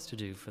allowed us to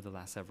do for the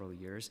last several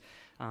years,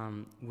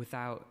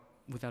 without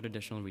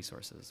additional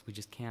resources. We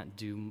just can't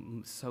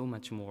do so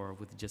much more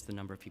with just the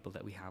number of people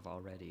that we have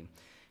already.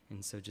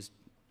 And so just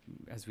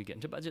as we get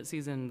into budget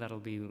season, that'll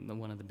be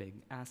one of the big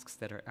asks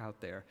that are out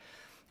there.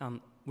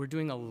 We're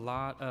doing a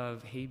lot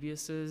of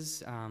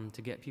habeases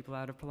to get people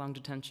out of prolonged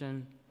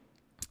detention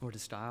or to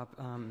stop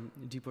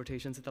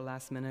deportations at the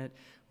last minute.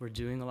 We're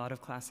doing a lot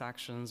of class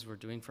actions. We're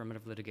doing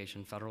affirmative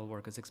litigation. Federal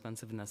work is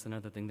expensive, and that's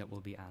another thing that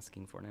we'll be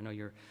asking for. And I know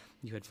you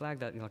had flagged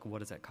that, you're like, what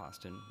does that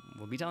cost? And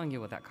we'll be telling you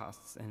what that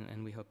costs,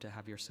 and we hope to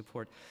have your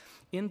support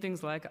in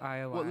things like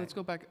IOI. Well, let's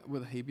go back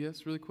with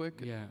habeas really quick.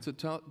 Yeah. So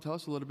tell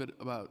us a little bit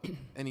about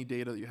any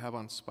data that you have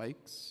on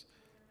spikes,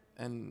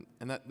 and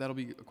that'll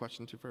be a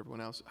question too for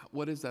everyone else.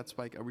 What is that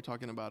spike? Are we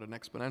talking about an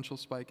exponential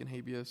spike in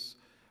habeas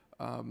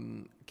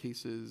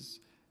cases?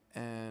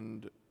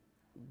 And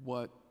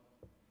what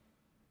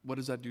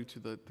does that do to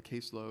the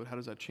caseload? How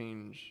does that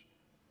change?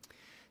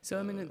 So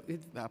I mean,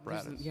 the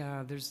apparatus?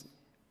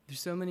 There's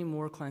so many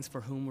more clients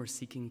for whom we're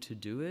seeking to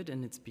do it,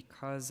 and it's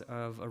because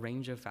of a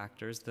range of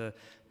factors. The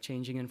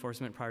changing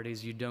enforcement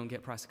priorities, you don't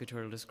get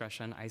prosecutorial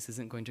discretion. ICE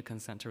isn't going to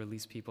consent to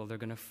release people. They're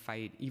going to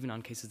fight even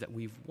on cases that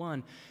we've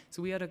won.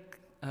 So we had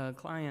a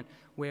client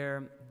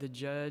where the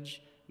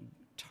judge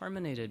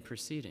terminated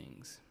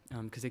proceedings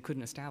because they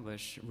couldn't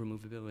establish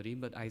removability,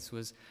 but ICE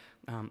was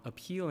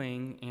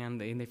appealing, and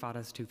they fought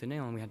us tooth and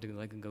nail, and we had to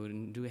go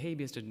and do a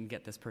habeas to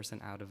get this person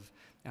out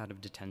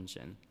of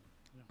detention.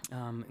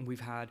 And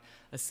we've had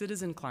a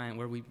citizen client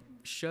where we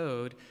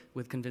showed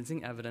with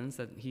convincing evidence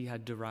that he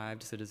had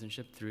derived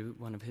citizenship through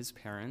one of his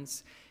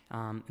parents,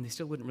 and they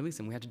still wouldn't release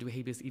him. We had to do a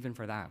habeas even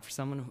for that, for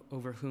someone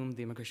over whom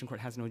the immigration court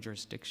has no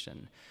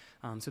jurisdiction.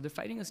 So they're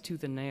fighting us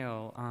tooth and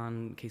nail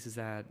on cases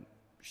that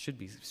should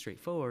be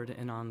straightforward,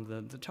 and on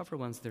the tougher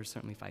ones, they're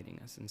certainly fighting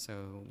us. And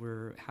so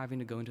we're having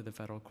to go into the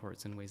federal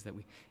courts in ways that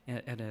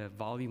at a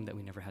volume that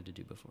we never had to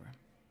do before,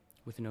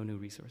 with no new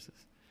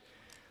resources.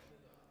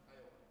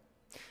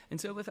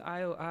 And so with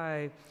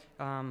IOI,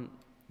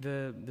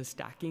 the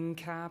stacking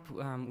cap,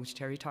 which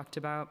Terry talked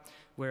about,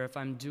 where if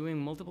I'm doing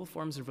multiple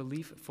forms of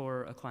relief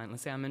for a client,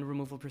 let's say I'm in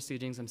removal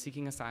proceedings, I'm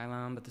seeking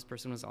asylum, but this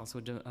person was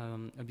also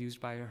abused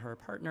by her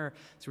partner,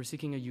 so we're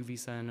seeking a U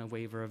visa and a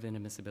waiver of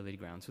inadmissibility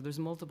grounds. So there's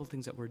multiple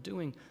things that we're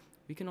doing.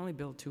 We can only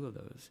build 2 of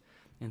those.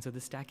 And so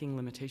the stacking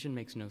limitation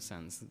makes no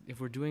sense.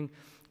 If we're doing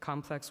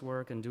complex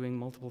work and doing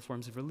multiple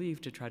forms of relief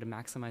to try to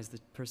maximize the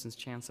person's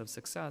chance of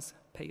success,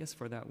 pay us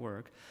for that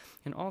work.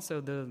 And also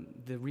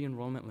the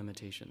re-enrollment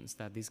limitations,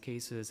 that these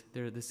cases,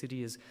 the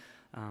city is,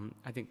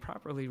 I think,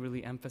 properly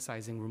really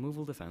emphasizing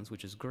removal defense,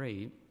 which is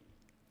great.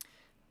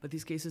 But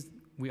these cases,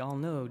 we all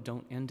know,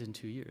 don't end in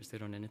 2 years. They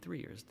don't end in 3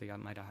 years. They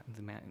might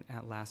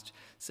last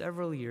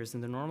several years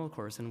in the normal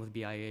course, and with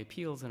BIA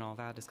appeals and all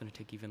that, it's going to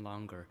take even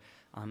longer.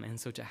 And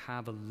so to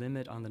have a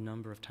limit on the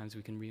number of times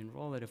we can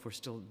re-enroll it if we're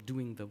still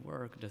doing the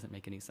work doesn't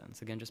make any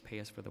sense. Again, just pay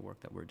us for the work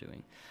that we're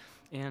doing.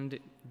 And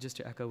just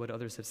to echo what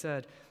others have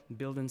said,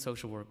 build in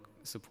social work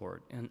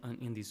support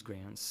in these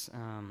grants,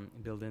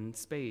 build in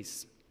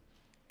space,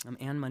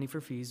 and money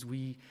for fees.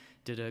 We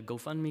did a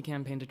GoFundMe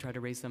campaign to try to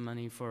raise some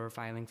money for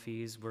filing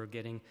fees. We're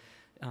getting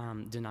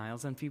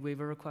denials on fee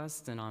waiver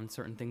requests, and on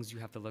certain things you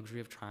have the luxury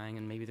of trying,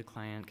 and maybe the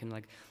client can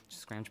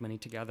just scrounge money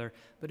together.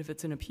 But if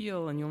it's an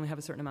appeal and you only have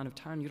a certain amount of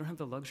time, you don't have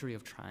the luxury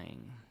of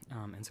trying.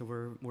 And so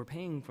we're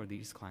paying for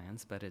these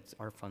clients, but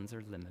our funds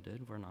are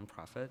limited. We're a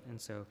nonprofit,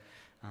 and so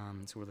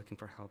we're looking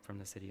for help from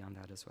the city on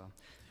that as well.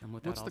 And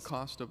what's the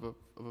cost of a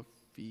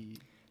fee?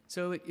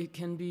 So it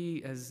can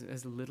be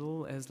as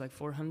little as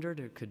 $400.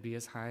 It could be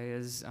as high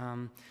as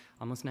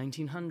almost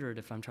 $1,900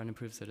 if I'm trying to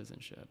prove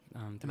citizenship.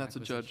 And that's the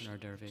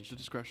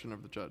discretion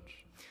of the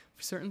judge.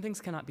 Certain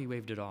things cannot be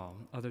waived at all.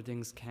 Other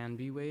things can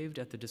be waived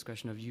at the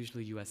discretion of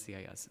usually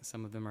USCIS.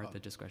 Some of them are at the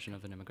discretion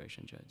of an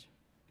immigration judge.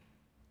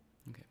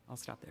 Okay, I'll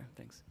stop there.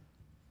 Thanks.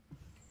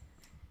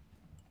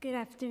 Good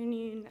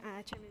afternoon,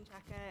 Chairman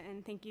Chaka,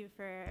 and thank you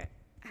for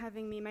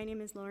having me. My name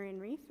is Lauren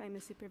Reef. I'm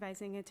a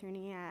supervising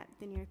attorney at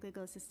the New York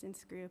Legal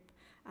Assistance Group.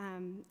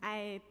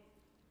 I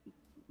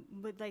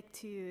would like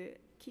to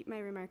keep my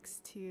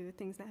remarks to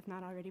things that have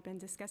not already been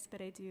discussed,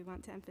 but I do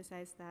want to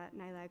emphasize that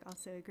NYLAG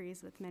also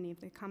agrees with many of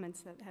the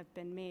comments that have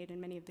been made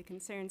and many of the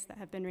concerns that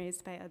have been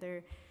raised by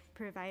other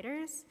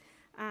providers,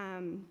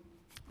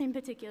 in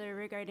particular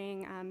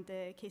regarding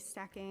the case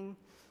stacking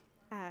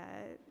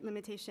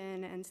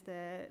limitation and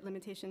the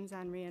limitations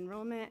on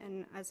re-enrollment,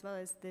 and as well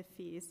as the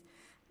fees,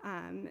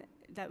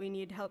 that we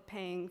need help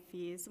paying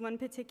fees. One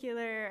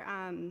particular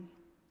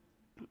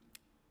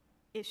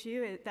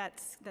issue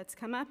that's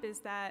come up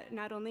is that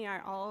not only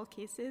are all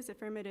cases,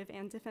 affirmative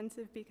and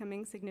defensive,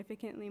 becoming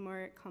significantly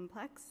more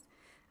complex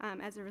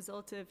as a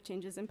result of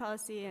changes in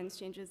policy and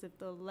changes of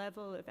the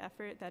level of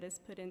effort that is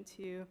put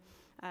into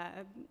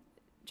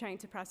trying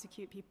to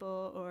prosecute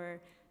people or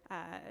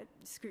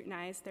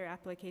scrutinize their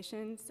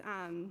applications.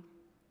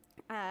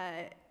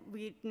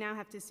 We now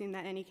have to assume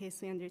that any case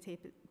we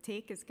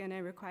undertake is going to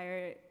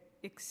require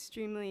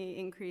extremely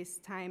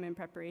increased time and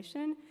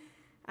preparation,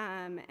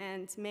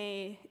 and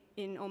may,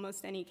 in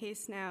almost any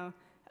case now,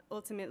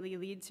 ultimately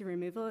lead to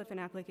removal if an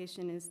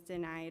application is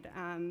denied.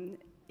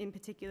 In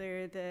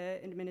particular, the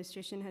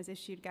administration has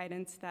issued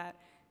guidance that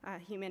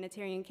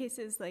humanitarian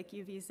cases like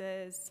U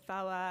visas,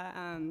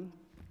 FAWA,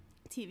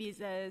 T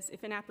visas,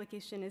 if an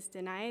application is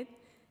denied,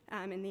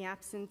 in the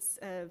absence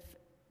of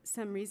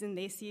some reason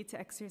they see to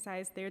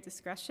exercise their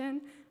discretion,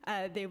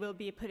 they will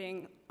be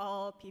putting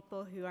all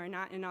people who are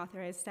not in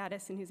authorized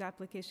status and whose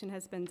application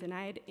has been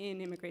denied in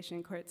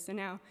immigration courts. So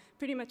now,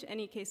 pretty much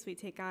any case we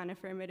take on,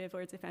 affirmative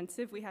or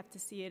defensive, we have to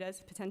see it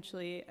as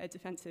potentially a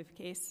defensive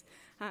case,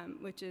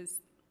 which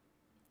is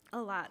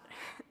a lot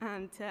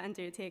to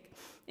undertake.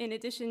 In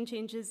addition,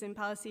 changes in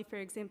policy, for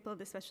example,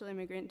 the special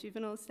immigrant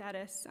juvenile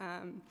status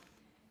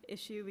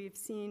issue we've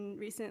seen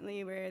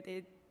recently, where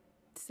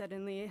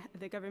suddenly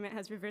the government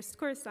has reversed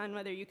course on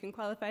whether you can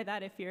qualify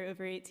that if you're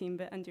over 18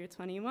 but under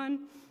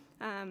 21.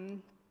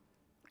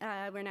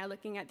 We're now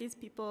looking at these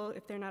people,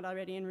 if they're not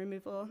already in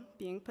removal,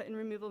 being put in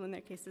removal when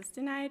their case is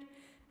denied.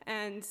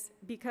 And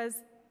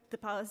because the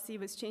policy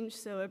was changed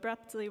so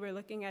abruptly, we're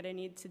looking at a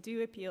need to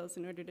do appeals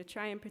in order to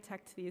try and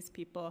protect these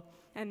people.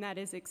 And that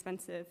is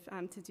expensive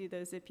to do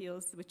those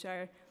appeals, which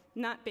are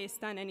not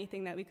based on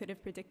anything that we could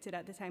have predicted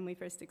at the time we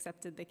first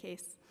accepted the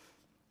case.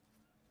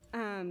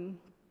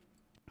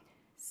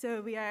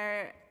 So we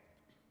are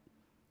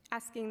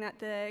asking that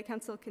the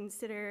council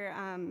consider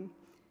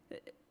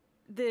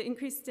the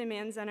increased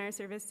demands on our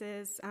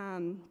services,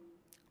 the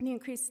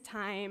increased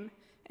time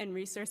and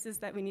resources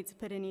that we need to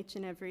put in each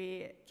and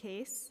every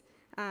case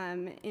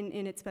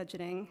in its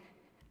budgeting.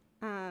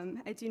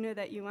 I do know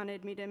that you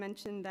wanted me to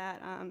mention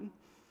that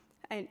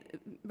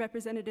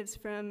representatives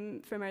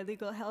from our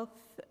legal health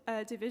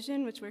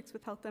division, which works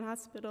with health and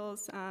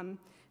hospitals,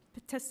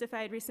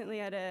 testified recently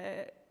at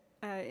a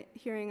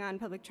hearing on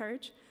public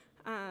charge,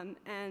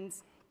 and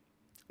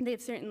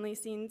they've certainly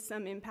seen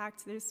some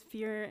impact. There's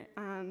fear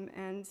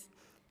and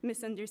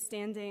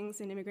misunderstandings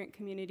in immigrant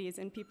communities,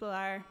 and people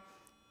are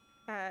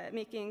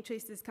making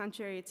choices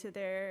contrary to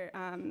their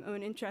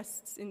own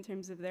interests in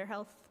terms of their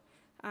health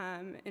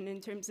and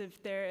in terms of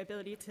their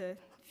ability to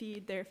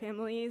feed their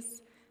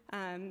families,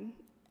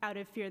 out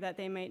of fear that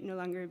they might no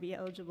longer be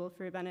eligible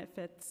for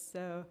benefits.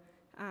 So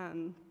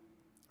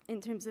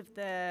in terms of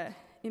the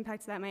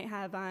impact that might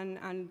have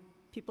on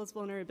people's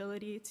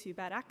vulnerability to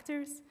bad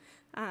actors,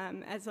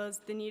 as well as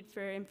the need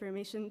for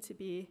information to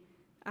be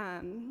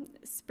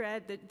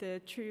spread, the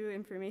true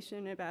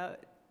information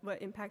about what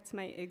impacts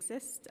might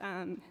exist,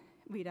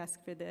 we'd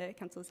ask for the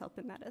council's help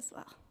in that as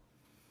well.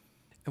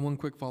 And one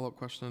quick follow-up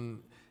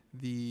question: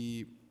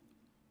 the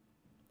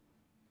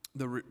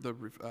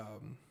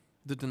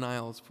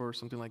denials for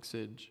something like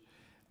SIDGE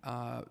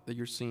that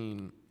you're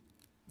seeing,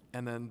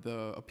 and then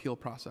the appeal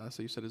process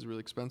that you said is really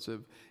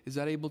expensive, is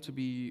that able to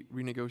be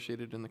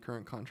renegotiated in the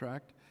current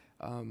contract?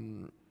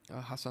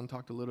 Hassan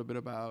talked a little bit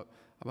about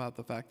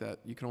the fact that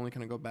you can only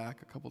kind of go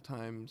back a couple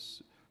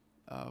times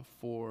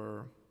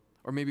or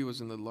maybe it was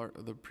in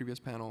the previous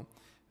panel,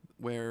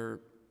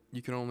 where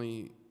you can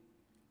only,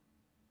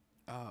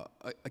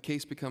 a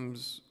case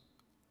becomes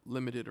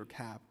limited or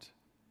capped.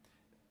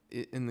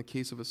 In the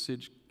case of a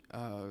SIDGE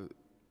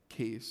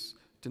case,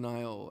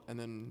 denial, and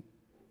then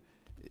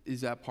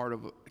is that part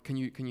of, can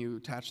you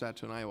attach that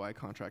to an IOI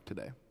contract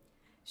today?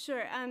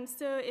 Sure.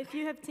 So if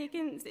you have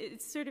taken,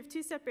 it's sort of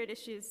two separate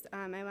issues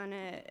I want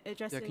to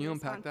address. Yeah, can you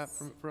unpack that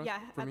for us? Yeah,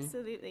 for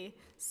absolutely. Me?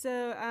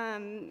 So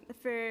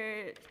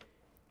for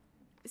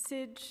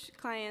SIDGE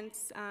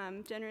clients,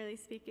 generally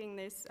speaking,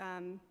 there's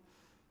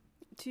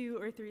 2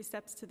 or 3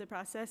 steps to the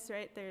process,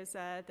 right? There's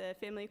the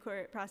family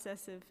court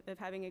process of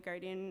having a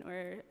guardian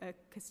or a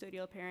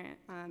custodial parent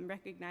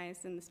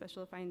recognized and the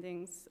special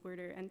findings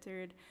order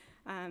entered.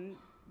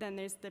 Then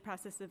there's the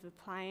process of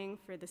applying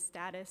for the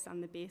status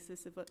on the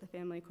basis of what the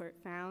family court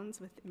found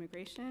with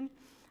immigration.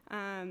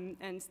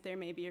 And there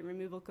may be a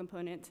removal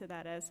component to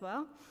that as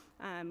well,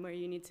 where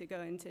you need to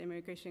go into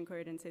immigration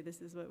court and say, this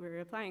is what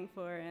we're applying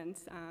for, and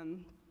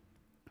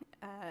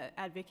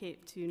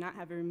advocate to not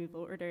have a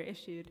removal order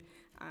issued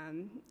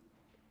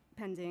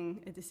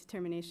pending a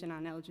determination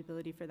on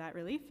eligibility for that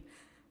relief.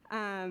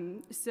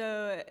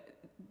 So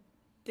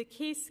the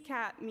case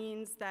cap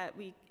means that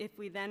if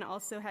we then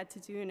also had to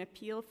do an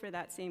appeal for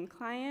that same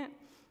client,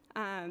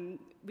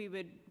 we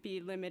would be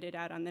limited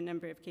out on the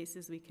number of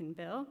cases we can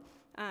bill.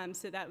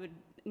 So that would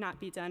not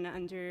be done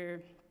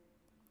under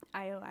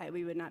IOI.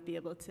 We would not be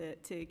able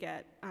to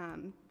get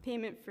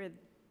payment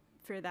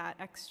for that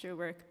extra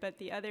work. But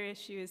the other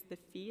issue is the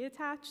fee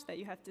attached that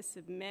you have to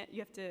submit.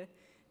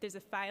 There's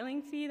a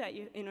filing fee that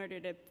in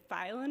order to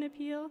file an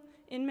appeal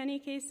in many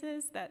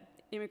cases, that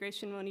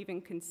immigration won't even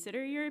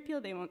consider your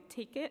appeal. They won't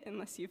take it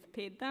unless you've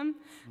paid them.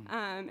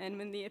 And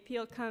when the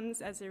appeal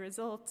comes as a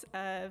result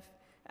of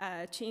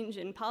change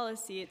in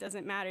policy, it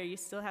doesn't matter. You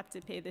still have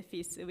to pay the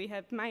fee. So we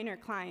have minor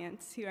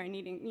clients who are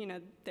needing,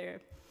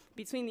 they're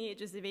between the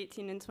ages of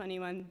 18 and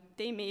 21.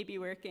 They may be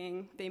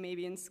working, they may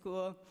be in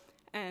school,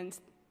 and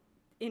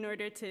in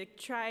order to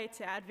try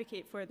to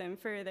advocate for them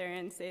further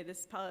and say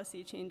this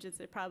policy change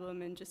is a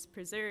problem and just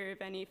preserve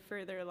any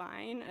further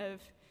line of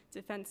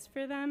defense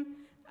for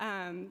them,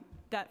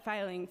 that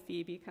filing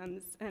fee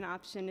becomes an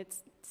option.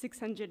 It's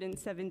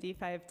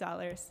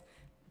 $675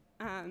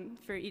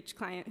 for each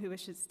client who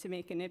wishes to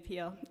make an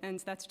appeal, and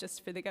that's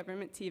just for the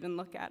government to even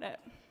look at it.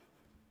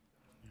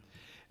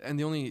 And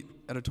the only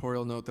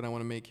editorial note that I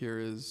want to make here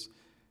is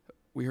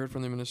we heard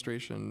from the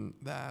administration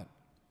that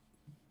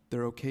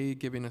they're okay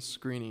giving a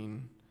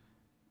screening.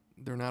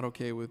 They're not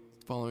okay with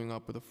following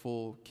up with a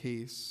full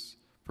case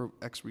for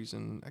X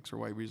reason, X or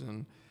Y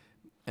reason.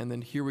 And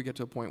then here we get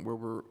to a point where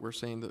we're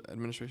saying, the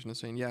administration is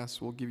saying, yes,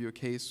 we'll give you a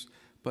case,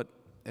 but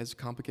as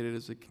complicated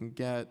as it can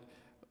get,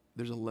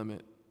 there's a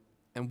limit.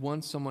 And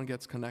once someone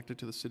gets connected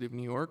to the city of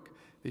New York,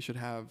 they should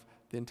have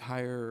the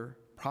entire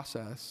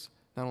process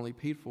not only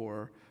paid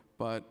for,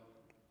 but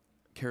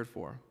cared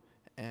for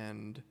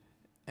and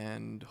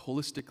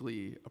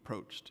holistically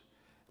approached.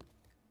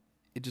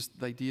 It just,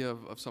 the idea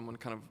of someone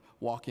kind of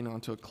walking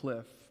onto a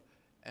cliff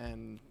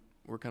and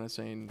we're kind of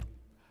saying,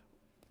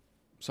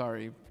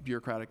 sorry,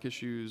 bureaucratic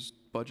issues,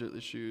 budget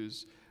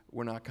issues,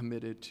 we're not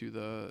committed to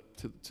the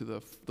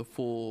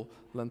full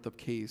length of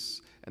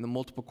case and the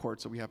multiple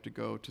courts that we have to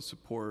go to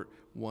support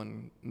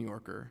one New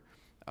Yorker.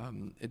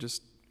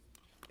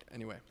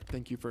 Anyway,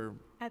 thank you for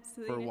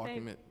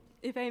walking it.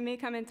 If I may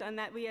comment on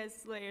that, we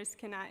as lawyers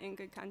cannot in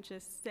good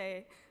conscience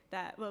say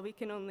that, well, we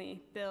can only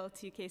bill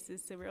 2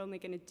 cases, so we're only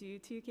going to do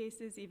 2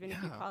 cases, even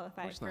if you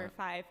qualify for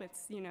 5.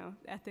 It's,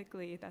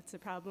 ethically, that's a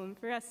problem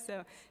for us.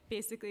 So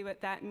basically what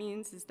that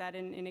means is that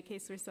in a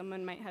case where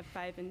someone might have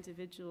 5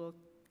 individual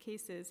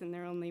cases and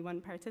they're only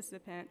 1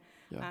 participant,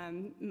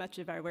 much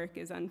of our work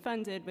is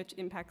unfunded, which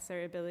impacts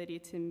our ability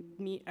to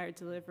meet our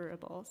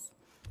deliverables.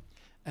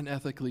 And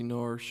ethically,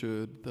 nor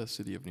should the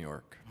city of New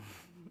York.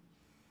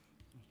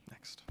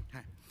 Next.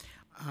 Hi.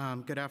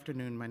 Good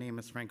afternoon. My name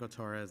is Franco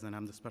Torres, and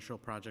I'm the Special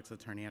Projects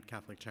Attorney at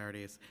Catholic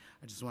Charities.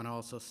 I just want to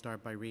also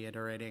start by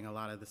reiterating a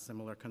lot of the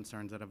similar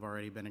concerns that have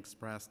already been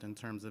expressed in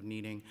terms of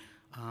needing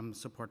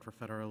support for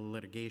federal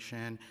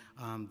litigation.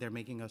 They're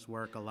making us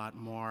work a lot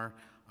more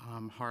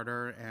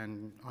harder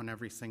and on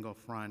every single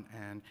front.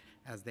 And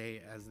as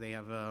they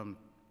have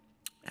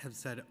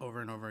said over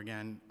and over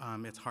again,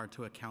 it's hard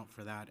to account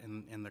for that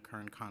in the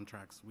current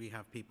contracts. We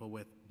have people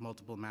with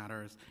multiple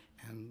matters,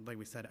 and like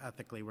we said,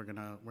 ethically, we're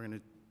gonna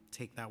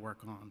take that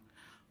work on.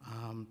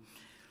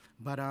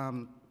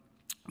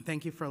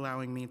 Thank you for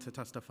allowing me to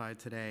testify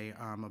today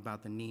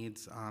about the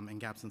needs and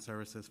gaps in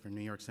services for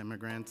New York's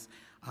immigrants.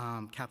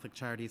 Catholic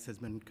Charities has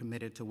been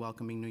committed to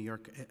welcoming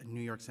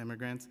New York's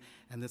immigrants,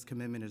 and this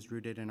commitment is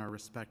rooted in our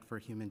respect for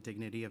human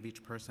dignity of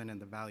each person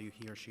and the value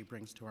he or she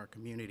brings to our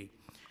community.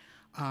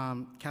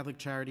 Catholic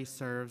Charities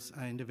serves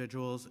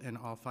individuals in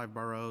all 5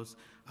 boroughs.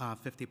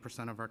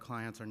 50% of our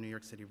clients are New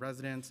York City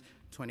residents.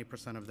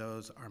 20% of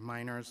those are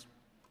minors.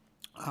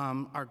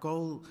 Our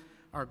goal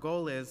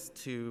is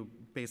to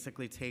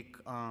basically take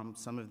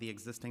some of the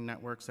existing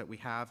networks that we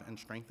have and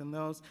strengthen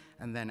those,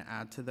 and then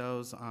add to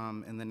those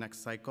in the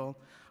next cycle.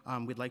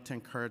 We'd like to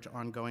encourage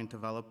ongoing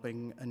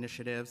developing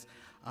initiatives,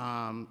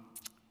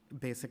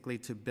 basically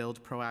to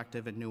build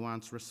proactive and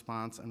nuanced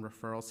response and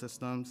referral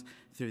systems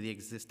through the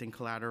existing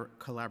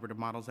collaborative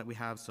models that we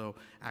have, so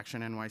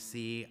Action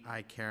NYC,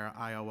 iCare,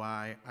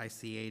 IOI,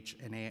 ICH,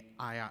 and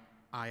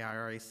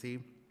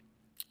IRAC.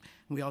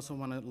 We also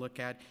want to look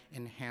at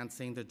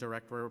enhancing the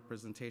direct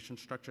representation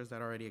structures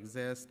that already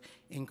exist,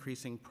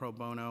 increasing pro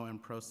bono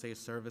and pro se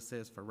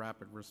services for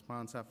rapid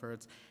response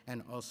efforts,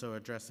 and also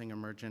addressing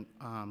emergent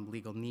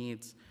legal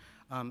needs.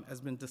 As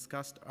been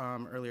discussed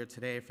earlier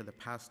today, for the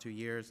past 2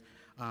 years,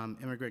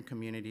 immigrant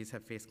communities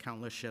have faced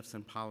countless shifts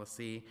in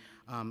policy,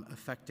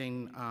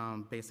 affecting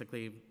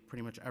basically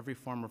pretty much every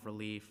form of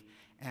relief.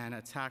 and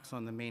attacks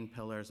on the main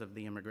pillars of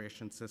the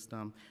immigration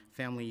system: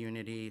 family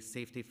unity,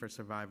 safety for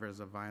survivors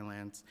of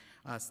violence,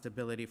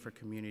 stability for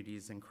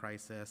communities in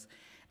crisis.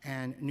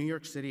 And New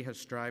York City has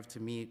strived to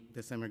meet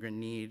this immigrant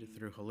need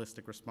through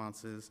holistic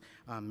responses,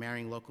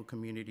 marrying local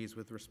communities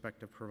with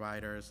respective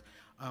providers.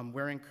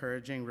 We're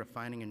encouraging,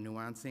 refining, and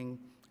nuancing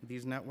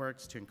these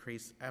networks to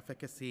increase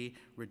efficacy,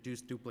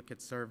 reduce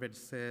duplicate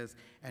services,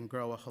 and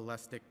grow a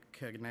holistic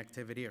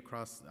connectivity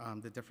across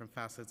the different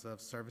facets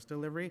of service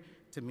delivery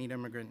to meet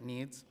immigrant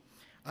needs.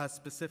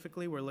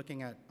 Specifically, we're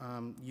looking at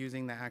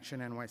using the Action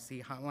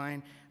NYC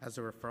hotline as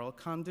a referral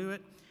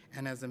conduit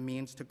and as a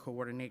means to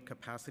coordinate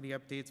capacity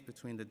updates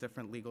between the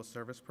different legal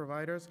service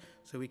providers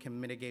so we can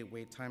mitigate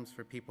wait times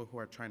for people who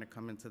are trying to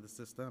come into the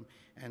system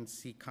and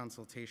seek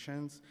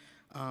consultations.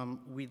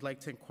 We'd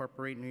like to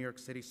incorporate New York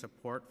City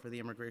support for the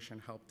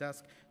Immigration Help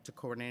Desk to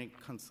coordinate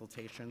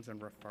consultations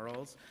and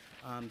referrals.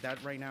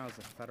 That right now is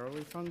a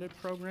federally funded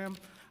program,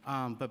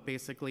 but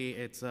basically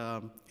it's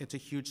a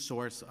huge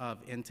source of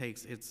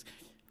intakes. It's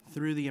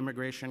through the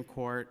immigration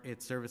court.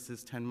 It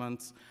services 10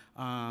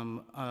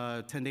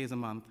 days a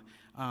month,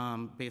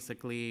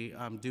 basically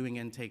doing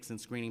intakes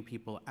and screening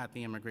people at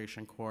the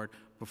immigration court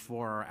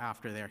before or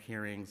after their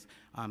hearings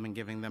and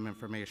giving them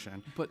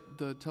information. But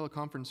the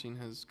teleconferencing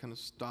has kind of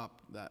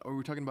stopped that. Or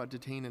we're talking about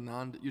detained and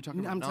non. You're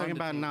talking about I'm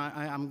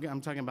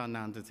non-detained. talking about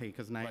non-detained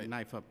because Right.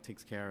 NYFUP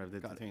takes care of the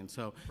detained.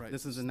 So Right.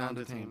 this is a It's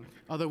non-detained.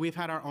 non-detained. Although we've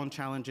had our own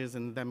challenges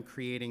in them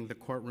creating the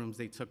courtrooms,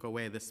 they took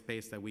away the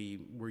space that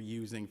we were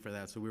using for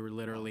that. So we were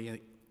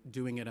literally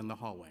doing it in the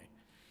hallway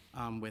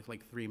with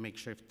like 3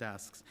 makeshift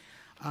desks.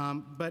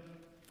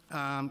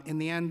 In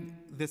the end,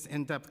 this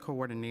in-depth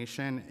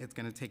coordination, it's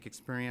going to take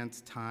experience,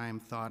 time,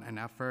 thought, and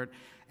effort,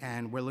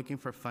 and we're looking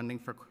for funding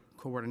for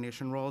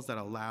coordination roles that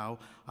allow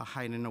a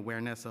heightened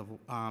awareness of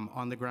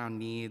on-the-ground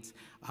needs,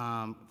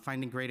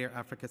 finding greater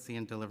efficacy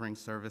in delivering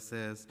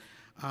services.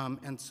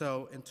 And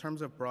so in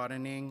terms of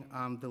broadening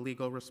the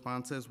legal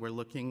responses, we're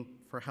looking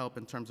for help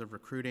in terms of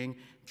recruiting,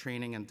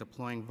 training, and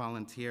deploying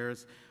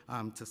volunteers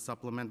to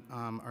supplement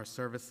our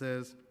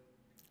services.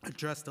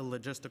 Address the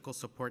logistical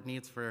support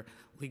needs for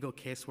legal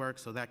casework,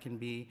 so that can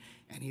be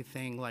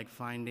anything like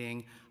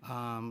finding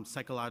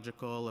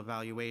psychological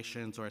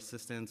evaluations or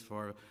assistance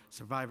for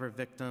survivor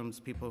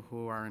victims, people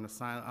who are in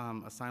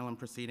asylum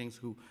proceedings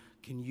who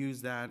can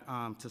use that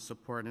to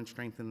support and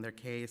strengthen their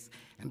case,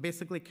 and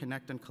basically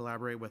connect and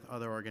collaborate with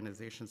other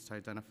organizations to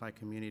identify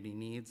community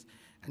needs.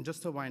 And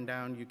just to wind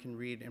down, you can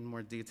read in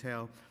more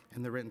detail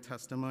in the written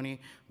testimony,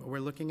 but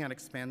we're looking at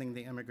expanding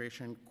the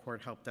Immigration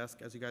Court Help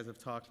Desk. As you guys have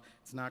talked,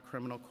 it's not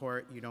criminal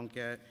court. You don't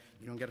get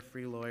a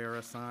free lawyer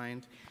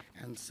assigned.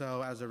 And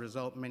so as a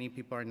result, many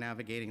people are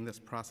navigating this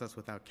process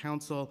without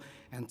counsel.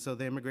 And so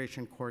the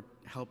Immigration Court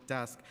Help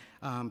Desk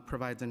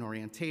provides an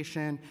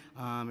orientation,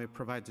 it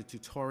provides a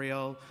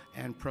tutorial,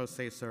 and pro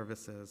se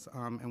services.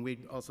 And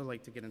we'd also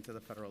like to get into the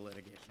federal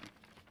litigation.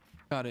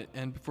 Got it.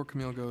 And before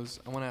Camille goes,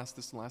 I want to ask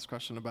this last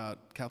question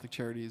about Catholic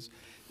Charities.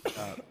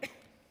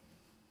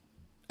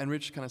 And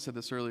Rich kind of said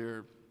this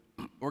earlier.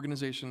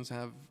 Organizations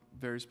have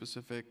very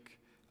specific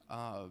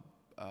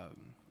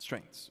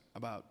strengths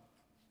about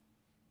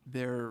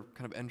their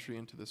kind of entry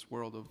into this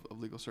world of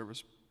legal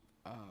services.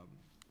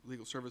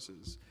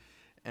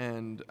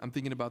 And I'm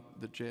thinking about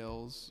the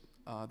jails,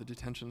 the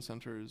detention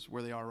centers,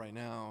 where they are right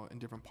now in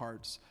different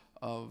parts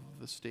of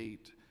the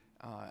state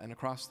and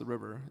across the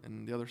river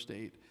in the other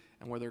state,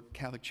 and where they're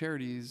Catholic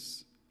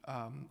Charities.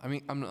 I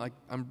mean,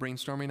 I'm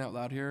brainstorming out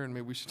loud here, and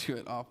maybe we should do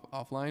it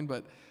offline,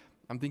 but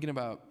I'm thinking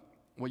about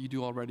what you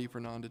do already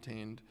for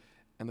non-detained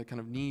and the kind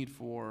of need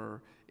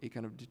for a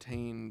kind of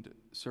detained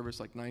service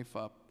like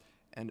NYFUP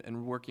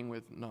and working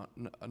with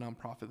a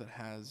nonprofit that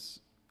has,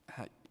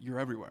 you're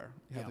everywhere,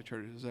 Catholic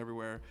Charities is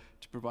everywhere,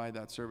 to provide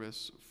that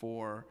service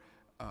for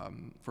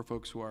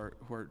folks who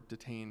are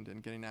detained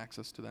and getting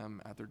access to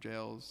them at their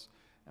jails,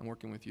 and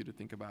working with you to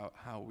think about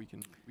how we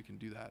can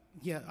do that.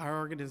 Yeah, our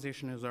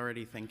organization is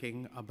already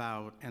thinking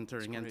about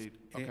entering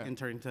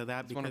into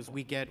that, because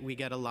we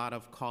get a lot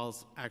of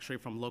calls actually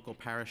from local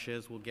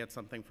parishes. We'll get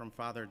something from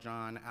Father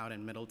John out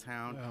in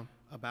Middletown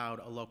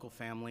about a local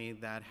family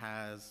that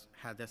has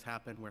had this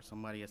happen where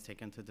somebody is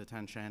taken to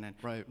detention, and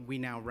we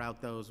now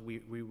route those.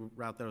 We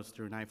route those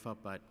through NYFUP,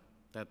 but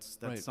that's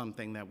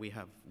something that we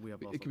have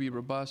also. It could be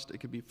robust, it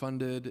could be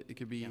funded, it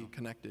could be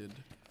connected.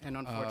 And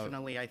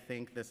unfortunately, I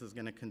think this is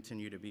going to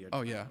continue to be a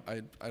Oh yeah,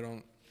 I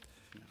don't,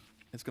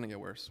 it's going to get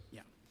worse.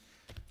 Yeah.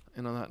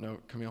 And on that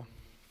note, Camille.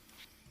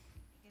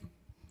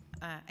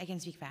 I can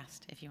speak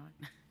fast if you want.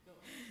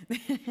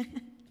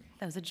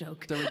 That was a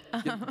joke.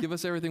 Give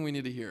us everything we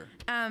need to hear.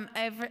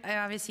 I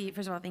obviously,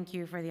 first of all, thank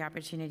you for the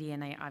opportunity,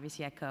 and I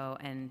obviously echo,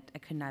 and I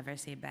could never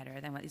say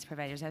better than what these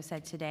providers have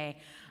said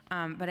today.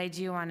 But I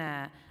do want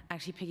to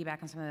actually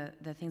piggyback on some of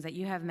the things that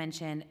you have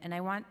mentioned, and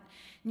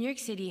New York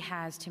City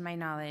has, to my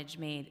knowledge,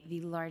 made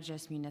the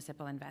largest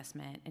municipal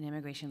investment in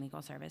immigration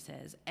legal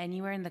services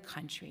anywhere in the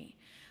country.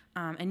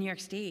 And New York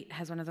State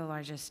has one of the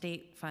largest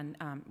state fund,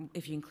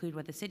 if you include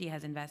what the city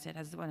has invested,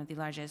 has one of the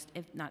largest,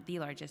 if not the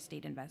largest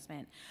state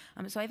investment.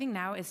 So I think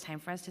now it's time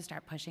for us to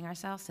start pushing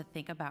ourselves to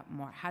think about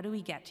more. How do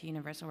we get to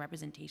universal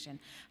representation?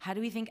 How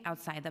do we think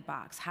outside the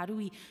box? How do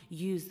we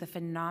use the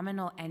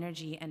phenomenal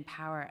energy and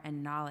power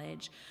and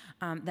knowledge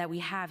that we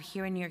have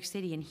here in New York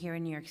City and here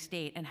in New York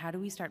State? And how do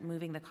we start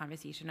moving the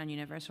conversation on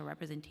universal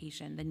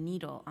representation, the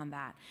needle on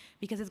that?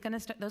 Because it's going to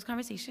start, those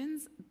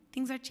conversations,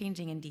 things are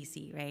changing in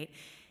DC, right?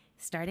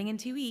 Starting in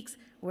 2 weeks,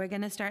 we're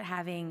going to start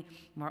having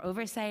more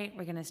oversight.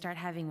 We're going to start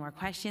having more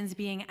questions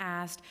being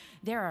asked.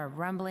 There are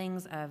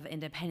rumblings of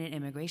independent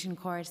immigration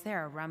courts. There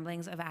are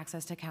rumblings of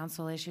access to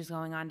counsel issues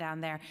going on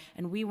down there.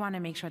 And we want to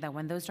make sure that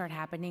when those start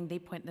happening, they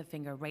point the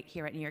finger right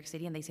here at New York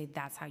City and they say,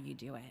 that's how you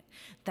do it.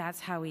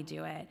 That's how we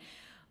do it.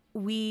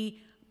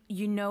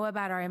 You know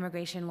about our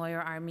immigration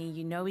lawyer army.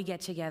 You know we get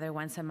together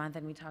once a month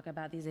and we talk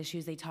about these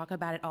issues. They talk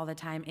about it all the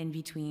time in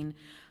between.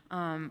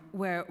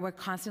 We're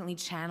constantly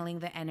channeling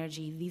the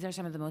energy. These are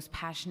some of the most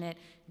passionate,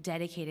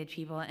 dedicated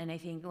people. And I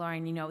think,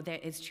 Lauren, you know,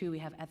 it's true we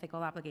have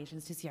ethical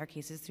obligations to see our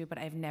cases through, but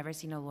I've never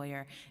seen a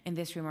lawyer in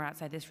this room or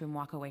outside this room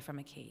walk away from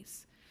a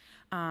case.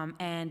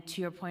 And to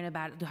your point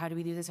about how do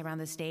we do this around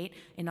the state,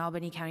 in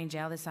Albany County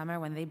Jail this summer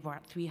when they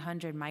brought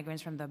 300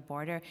 migrants from the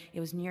border, it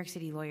was New York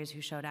City lawyers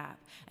who showed up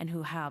and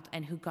who helped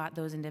and who got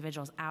those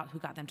individuals out, who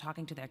got them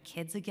talking to their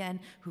kids again,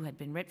 who had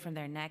been ripped from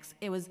their necks.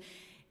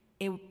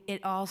 It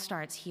all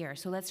starts here.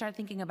 So let's start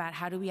thinking about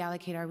how do we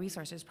allocate our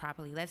resources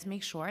properly. Let's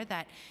make sure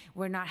that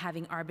we're not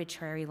having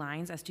arbitrary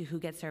lines as to who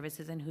gets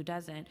services and who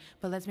doesn't,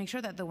 but let's make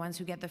sure that the ones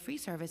who get the free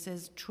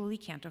services truly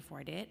can't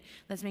afford it.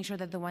 Let's make sure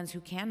that the ones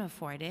who can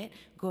afford it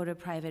go to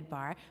private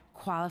bar,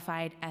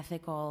 qualified,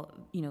 ethical,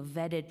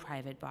 vetted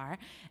private bar.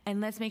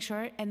 And let's make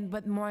sure,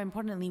 but more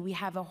importantly, we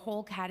have a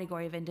whole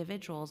category of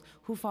individuals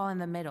who fall in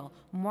the middle,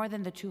 more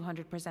than the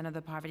 200% of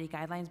the poverty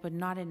guidelines, but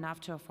not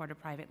enough to afford a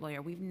private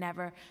lawyer. We've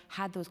never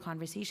had those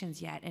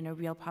conversations yet in a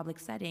real public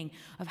setting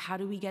of how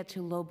do we get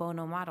to low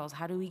bono models?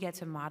 How do we get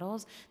to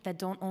models that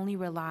don't only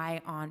rely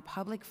on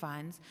public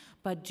funds,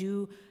 but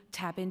do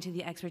tap into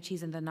the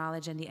expertise and the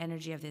knowledge and the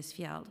energy of this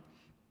field?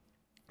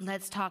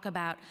 Let's talk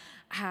about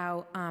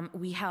how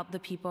we help the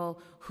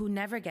people who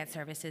never get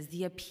services,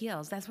 the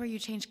appeals. That's where you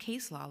change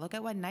case law. Look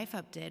at what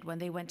NYCC did when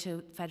they went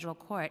to federal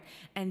court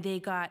and they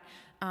got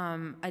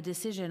a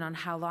decision on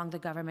how long the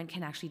government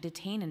can actually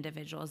detain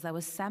individuals. That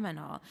was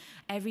seminal.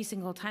 Every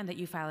single time that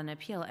you file an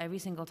appeal, every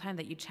single time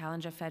that you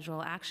challenge a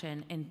federal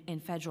action in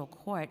federal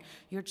court,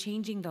 you're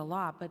changing the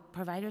law, but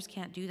providers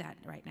can't do that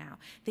right now.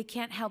 They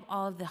can't help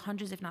all of the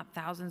hundreds, if not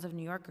thousands of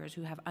New Yorkers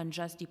who have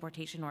unjust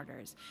deportation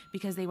orders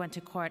because they went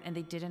to court and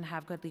they didn't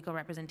have good legal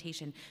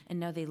representation and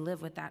now they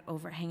live with that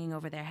hanging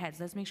over their heads.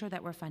 Let's make sure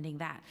that we're funding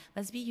that.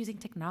 Let's be using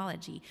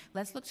technology.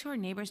 Let's look to our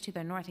neighbors to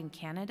the north. In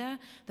Canada,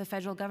 the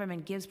federal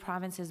government gives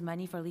provinces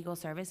money for legal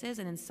services,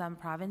 and in some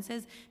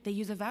provinces, they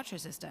use a voucher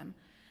system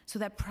so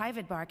that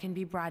private bar can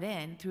be brought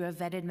in through a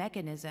vetted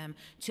mechanism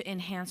to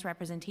enhance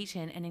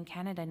representation. And in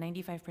Canada,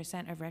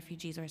 95% of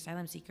refugees or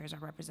asylum seekers are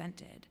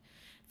represented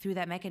through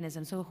that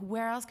mechanism. So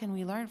where else can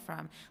we learn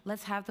from?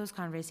 Let's have those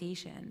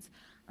conversations.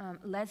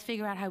 Let's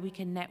figure out how we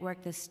can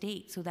network the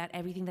state so that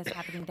everything that's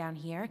happening down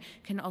here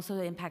can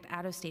also impact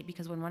out of state,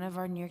 because when one of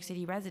our New York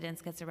City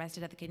residents gets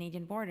arrested at the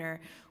Canadian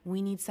border,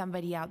 we need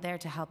somebody out there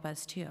to help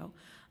us too.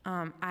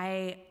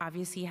 I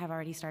obviously have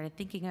already started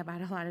thinking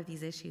about a lot of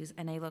these issues,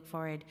 and I look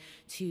forward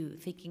to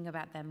thinking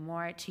about them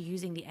more, to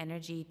using the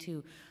energy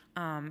to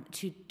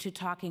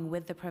talking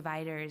with the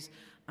providers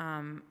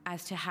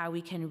as to how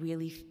we can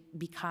really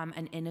become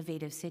an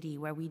innovative city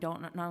where we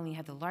don't not only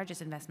have the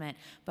largest investment,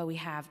 but we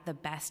have the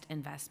best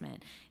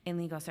investment in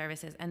legal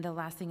services. And the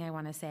last thing I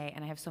want to say,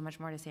 and I have so much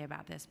more to say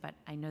about this, but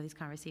I know these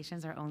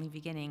conversations are only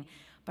beginning,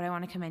 but I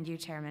want to commend you,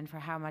 Chairman, for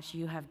how much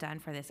you have done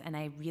for this. And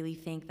I really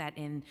think that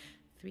in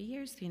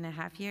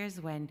 3.5 years,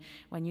 when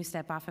you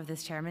step off of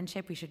this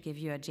chairmanship, we should give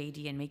you a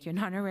JD and make you an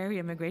honorary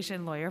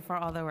immigration lawyer for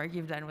all the work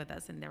you've done with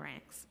us in the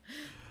ranks.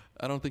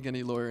 I don't think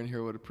any lawyer in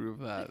here would approve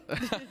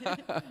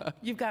that.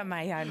 You've got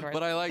my handwork.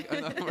 But I like,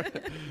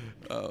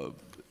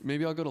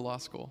 maybe I'll go to law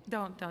school.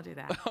 Don't do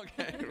that.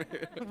 Okay.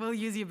 We'll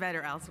use you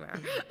better elsewhere.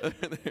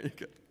 There you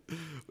go.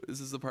 This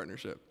is a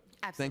partnership.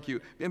 Absolutely. Thank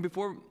you. And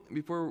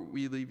before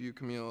we leave you,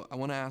 Camille, I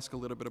want to ask a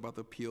little bit about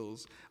the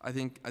appeals. I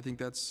think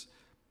that's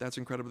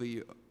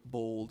incredibly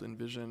bold and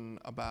vision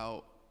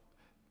about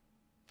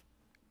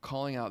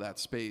calling out that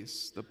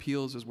space. The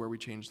appeals is where we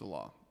change the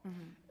law.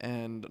 Mm-hmm.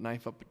 And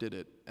Knife Up did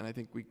it, and I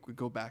think we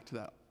go back to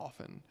that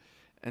often.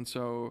 And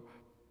so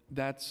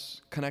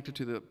that's connected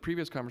to the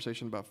previous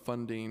conversation about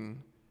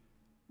funding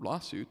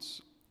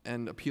lawsuits,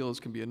 and appeals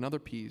can be another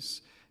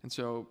piece. And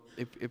so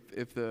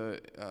if the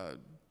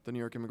New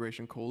York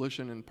Immigration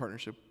Coalition, in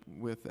partnership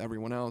with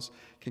everyone else,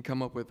 can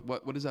come up with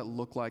what does that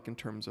look like in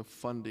terms of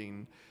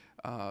funding,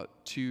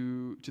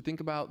 to think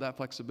about that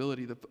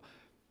flexibility,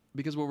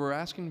 because what we're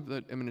asking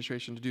the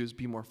administration to do is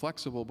be more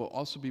flexible, but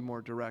also be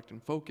more direct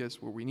and focused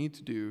where we need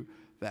to do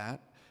that.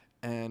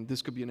 And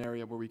this could be an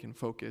area where we can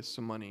focus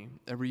some money.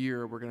 Every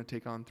year, we're going to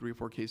take on 3 or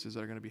 4 cases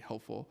that are going to be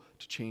helpful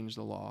to change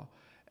the law.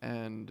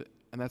 And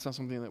that's not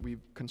something that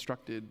we've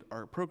constructed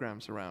our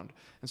programs around.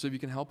 And so if you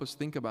can help us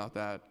think about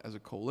that as a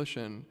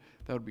coalition,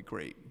 that would be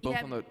great, both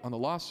on the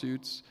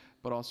lawsuits,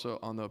 but also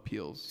on the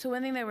appeals. So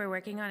one thing that we're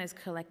working on is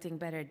collecting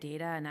better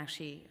data, and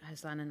actually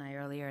Hassan and I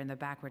earlier in the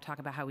back were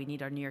talking about how we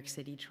need our New York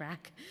City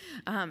track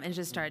and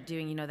just start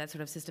doing, that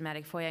sort of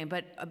systematic FOIA.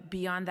 But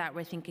beyond that,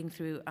 we're thinking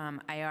through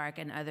IARC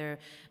and other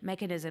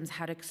mechanisms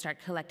how to start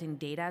collecting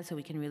data so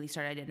we can really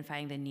start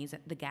identifying the needs,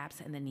 the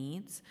gaps and the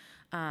needs,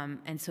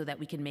 and so that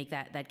we can make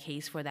that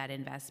case for that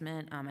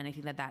investment. And I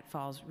think that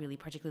falls really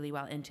particularly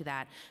well into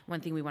that. One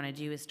thing we want to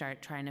do is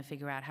start trying to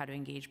figure out how to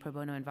engage pro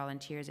bono and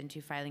volunteers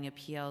into filing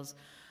appeals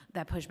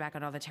that push back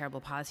on all the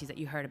terrible policies that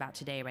you heard about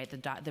today, right?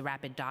 The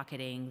rapid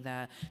docketing,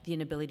 the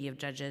inability of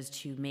judges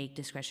to make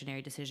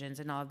discretionary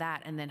decisions and all of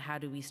that. And then how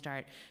do we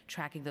start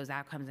tracking those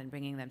outcomes and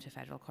bringing them to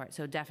federal court?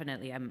 So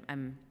definitely,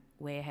 I'm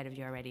way ahead of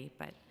you already,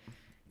 but.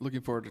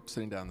 Looking forward to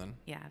sitting down then.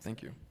 Yeah.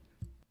 Thank you.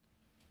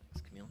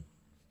 Thanks, Camille.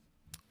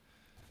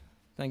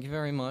 Thank you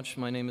very much.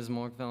 My name is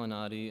Mark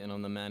Valinati, and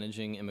I'm the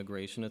managing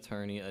immigration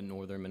attorney at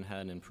Northern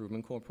Manhattan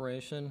Improvement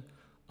Corporation.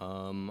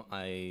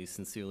 I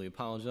sincerely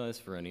apologize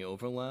for any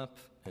overlap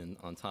and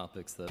on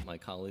topics that my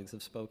colleagues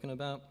have spoken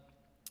about.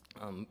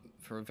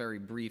 For a very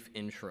brief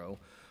intro,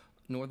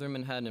 Northern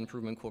Manhattan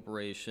Improvement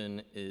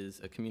Corporation is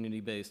a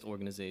community-based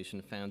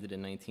organization founded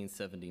in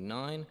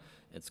 1979.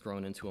 It's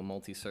grown into a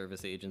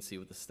multi-service agency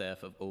with a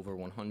staff of over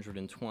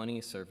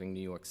 120 serving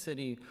New York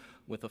City,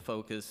 with a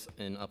focus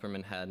in Upper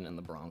Manhattan and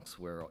the Bronx,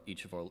 where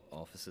each of our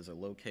offices are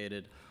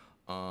located.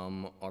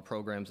 Our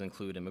programs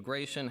include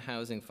immigration,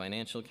 housing,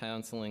 financial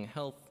counseling,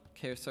 health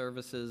care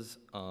services,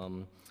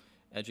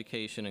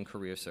 education, and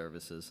career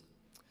services.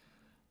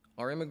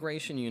 Our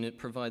immigration unit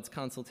provides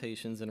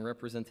consultations and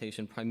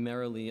representation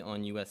primarily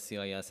on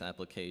USCIS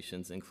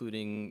applications,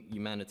 including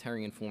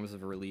humanitarian forms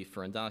of relief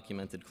for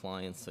undocumented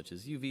clients such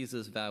as U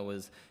visas,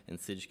 VAWAs, and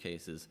SIJ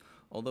cases.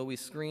 Although we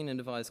screen and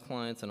advise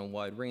clients on a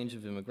wide range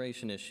of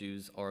immigration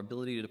issues, our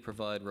ability to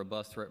provide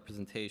robust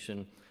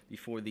representation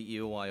before the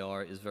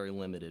EOIR is very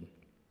limited.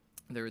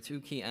 There are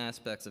 2 key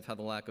aspects of how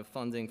the lack of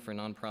funding for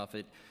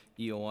nonprofit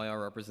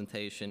EOIR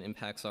representation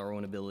impacts our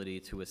own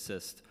ability to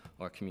assist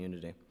our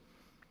community.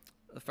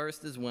 The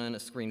first is when a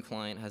screened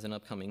client has an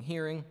upcoming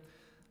hearing.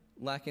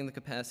 Lacking the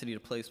capacity to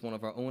place one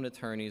of our own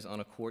attorneys on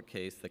a court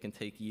case that can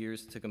take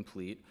years to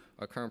complete,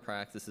 our current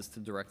practice is to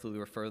directly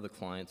refer the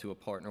client to a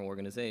partner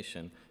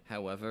organization.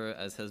 However,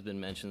 as has been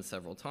mentioned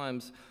several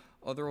times,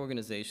 other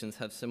organizations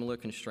have similar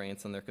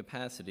constraints on their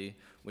capacity,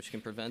 which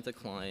can prevent a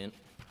client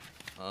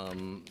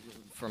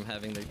from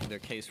having their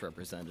case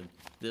represented.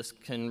 This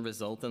can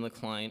result in the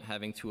client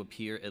having to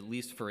appear at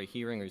least for a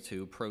hearing or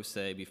 2 pro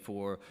se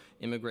before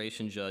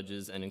immigration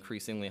judges and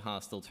increasingly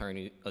hostile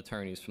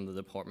attorneys from the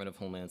Department of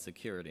Homeland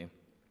Security.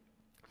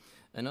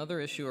 Another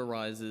issue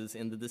arises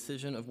in the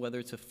decision of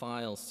whether to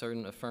file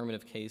certain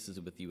affirmative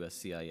cases with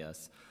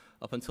USCIS.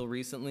 Up until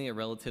recently, a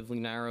relatively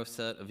narrow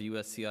set of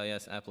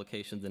USCIS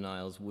application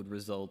denials would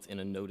result in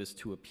a notice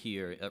to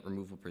appear at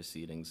removal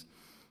proceedings.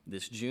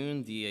 This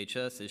June,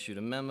 DHS issued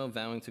a memo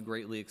vowing to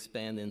greatly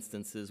expand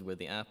instances where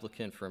the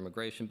applicant for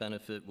immigration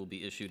benefit will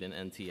be issued an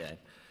NTA.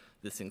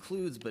 This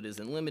includes, but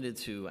isn't limited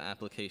to,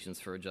 applications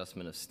for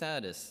adjustment of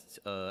status,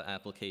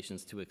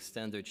 applications to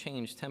extend or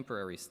change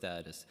temporary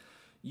status,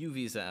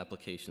 U-visa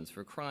applications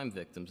for crime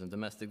victims and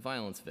domestic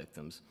violence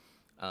victims,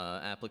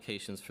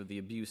 applications for the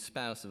abused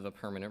spouse of a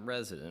permanent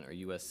resident or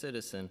U.S.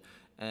 citizen,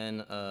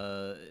 and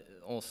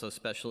also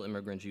special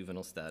immigrant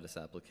juvenile status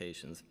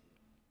applications.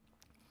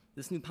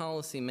 This new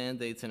policy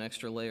mandates an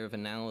extra layer of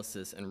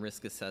analysis and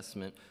risk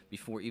assessment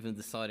before even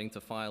deciding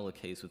to file a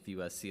case with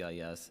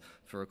USCIS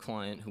for a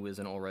client who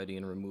isn't already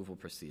in removal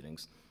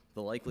proceedings.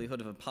 The likelihood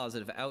of a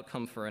positive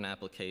outcome for an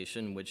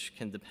application, which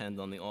can depend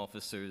on the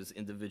officer's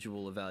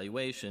individual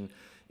evaluation,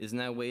 is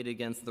now weighed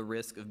against the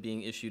risk of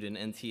being issued an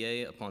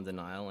NTA upon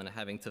denial and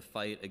having to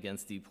fight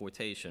against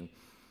deportation.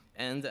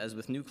 And as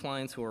with new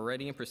clients who are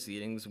already in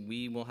proceedings,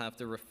 we will have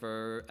to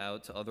refer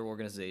out to other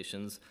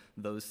organizations,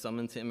 those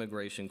summoned to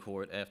immigration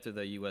court after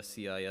the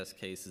USCIS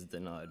case is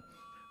denied.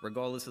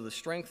 Regardless of the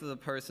strength of the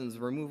person's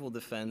removal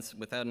defense,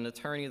 without an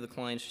attorney, the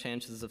client's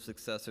chances of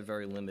success are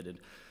very limited.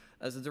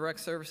 As a direct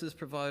services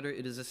provider,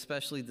 it is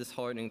especially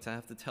disheartening to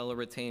have to tell a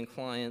retained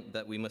client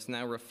that we must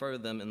now refer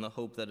them in the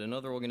hope that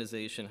another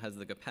organization has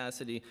the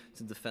capacity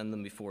to defend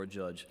them before a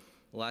judge.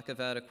 Lack of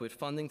adequate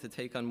funding to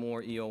take on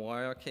more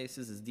EOIR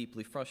cases is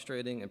deeply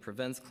frustrating and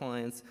prevents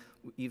clients,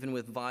 even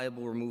with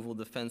viable removal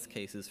defense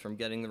cases, from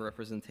getting the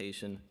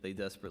representation they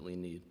desperately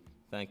need.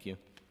 Thank you.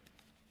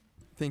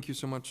 Thank you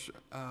so much,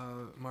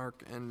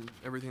 Mark, and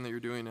everything that you're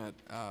doing at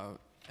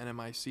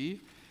NYCC.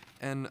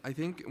 And I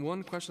think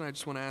one question I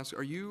just want to ask,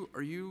 are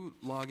you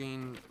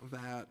logging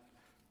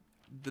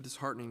the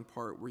disheartening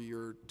part where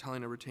you're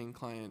telling a retained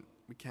client,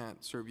 we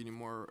can't serve you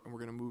anymore and we're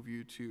going to move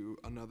you to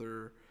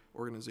another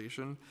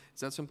organization?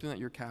 Is that something that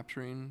you're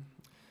capturing?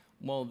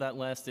 Well, that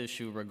last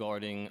issue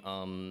regarding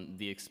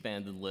the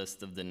expanded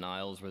list of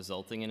denials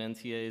resulting in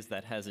NTAs,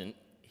 that hasn't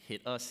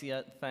hit us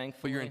yet,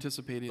 thankfully. But you're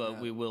anticipating But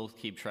that. we will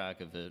keep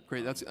track of it.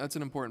 Great, that's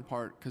an important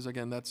part, because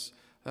again, that's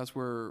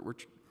where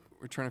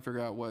we're trying to figure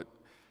out what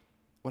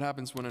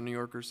happens when a New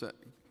Yorker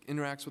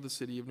interacts with the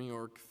city of New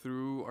York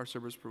through our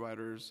service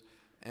providers,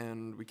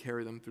 and we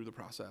carry them through the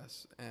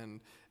process. And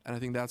I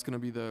think that's going to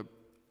be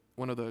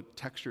one of the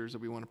textures that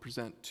we want to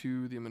present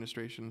to the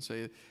administration and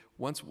say,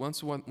 once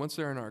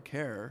they're in our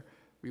care,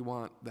 we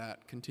want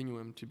that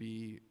continuum to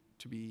be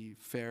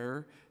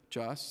fair,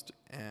 just,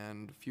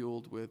 and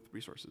fueled with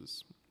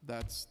resources.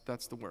 That's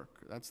the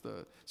work.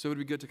 So it would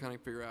be good to kind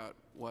of figure out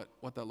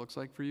what that looks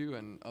like for you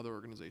and other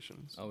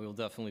organizations. Oh, we'll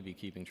definitely be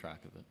keeping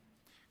track of it.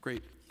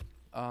 Great.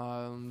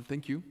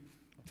 Thank you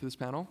to this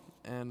panel.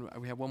 And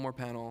we have one more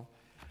panel.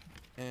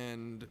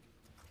 And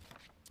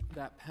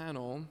that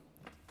panel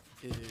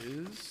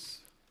is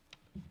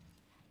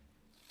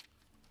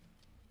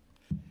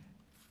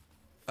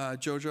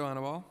Jojo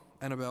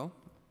Annabelle,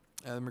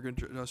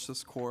 Immigrant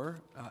Justice Corps,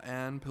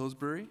 Ann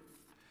Pillsbury,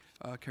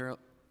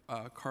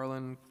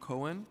 Carlin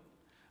Cohen,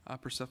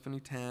 Persephone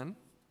Tan,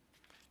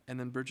 and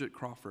then Bridget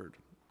Crawford.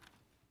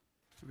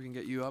 If we can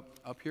get you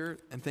up here,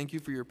 and thank you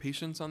for your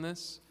patience on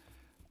this.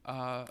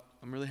 I'm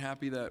really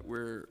happy that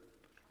we're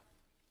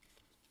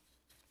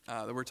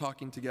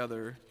talking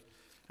together,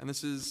 and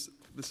this is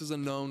a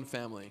known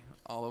family,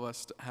 all of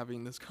us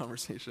having this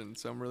conversation.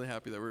 So I'm really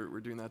happy that we're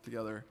doing that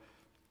together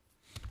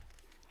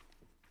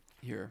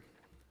here.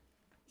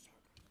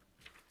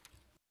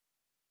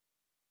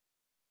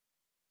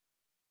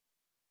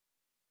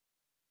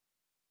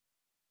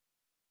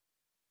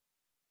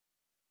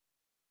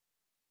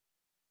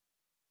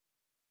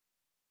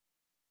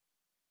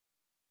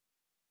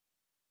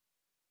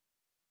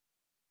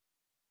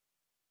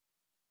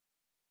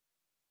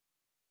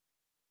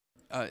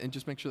 And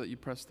just make sure that you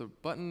press the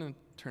button and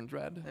it turns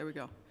red. There we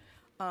go.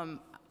 I'm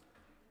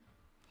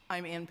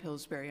Ann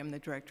Pillsbury. I'm the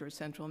Director of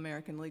Central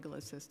American Legal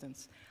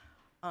Assistance.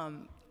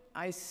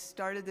 I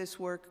started this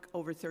work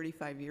over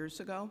 35 years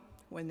ago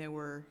when there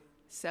were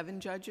 7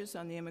 judges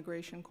on the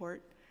immigration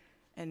court,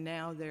 and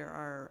now there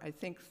are, I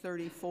think,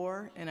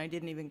 34, and I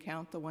didn't even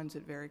count the ones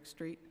at Varick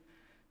Street.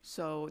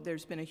 So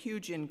there's been a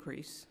huge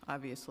increase,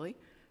 obviously,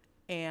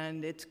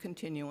 and it's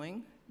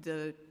continuing.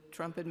 The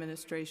Trump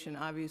administration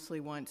obviously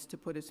wants to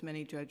put as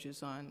many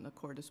judges on the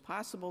court as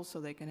possible so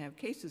they can have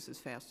cases as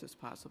fast as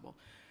possible.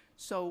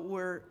 So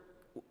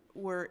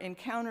we're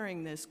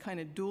encountering this kind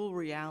of dual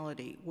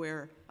reality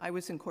where I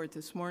was in court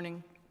this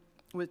morning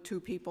with 2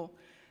 people,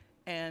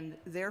 and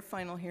their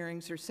final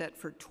hearings are set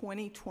for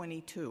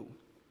 2022.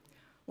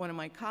 One of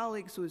my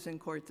colleagues was in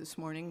court this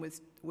morning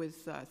with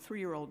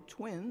 3-year-old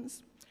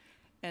twins,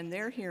 and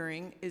their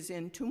hearing is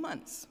in 2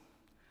 months.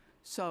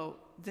 So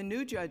the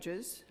new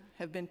judges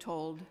have been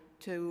told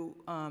to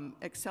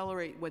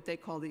accelerate what they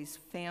call these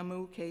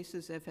FAMU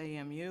cases,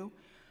 F-A-M-U,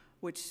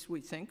 which we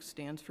think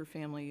stands for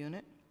Family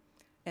Unit.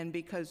 And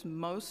because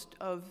most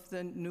of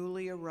the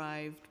newly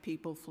arrived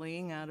people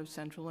fleeing out of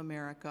Central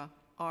America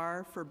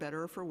are, for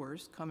better or for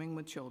worse, coming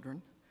with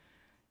children,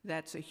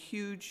 that's a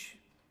huge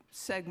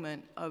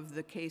segment of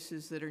the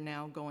cases that are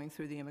now going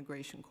through the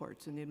immigration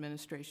courts. And the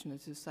administration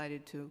has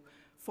decided to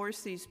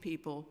force these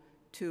people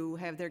to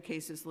have their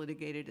cases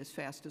litigated as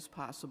fast as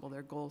possible.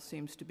 Their goal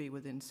seems to be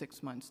within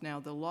 6 months. Now,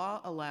 the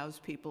law allows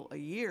people a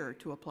year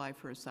to apply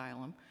for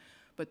asylum,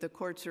 but the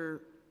courts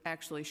are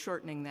actually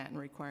shortening that and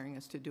requiring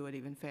us to do it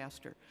even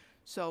faster.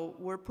 So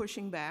we're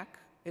pushing back.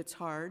 It's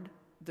hard.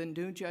 The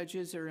new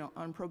judges are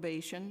on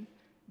probation.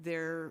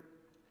 They're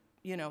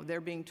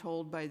being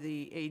told by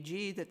the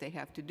AG that they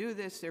have to do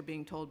this. They're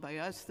being told by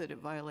us that it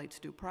violates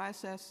due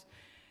process.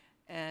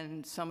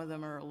 And some of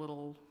them are a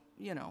little,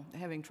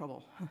 having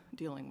trouble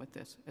dealing with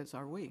this, as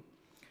are we.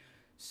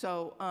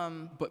 So,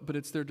 but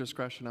it's their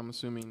discretion, I'm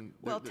assuming.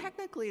 Well,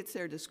 technically it's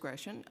their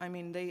discretion. I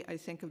mean, they, I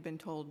think, have been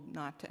told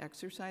not to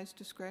exercise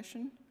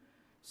discretion.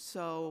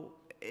 So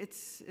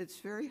it's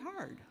very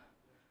hard.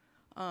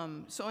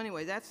 So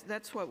anyway,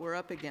 that's what we're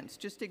up against.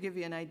 Just to give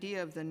you an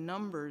idea of the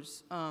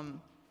numbers,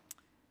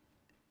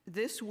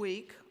 this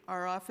week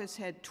our office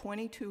had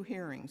 22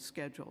 hearings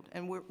scheduled,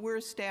 and we're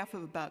a staff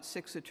of about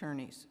 6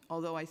 attorneys.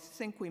 Although I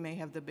think we may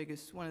have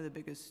one of the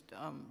biggest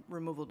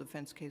removal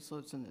defense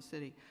caseloads in the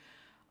city.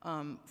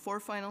 4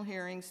 final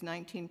hearings,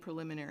 19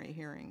 preliminary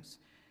hearings.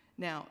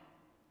 Now,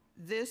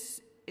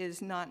 this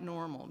is not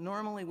normal.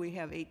 Normally, we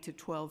have 8 to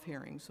 12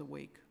 hearings a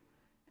week.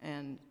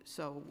 And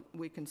so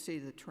we can see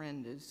the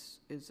trend is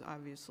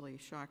obviously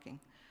shocking.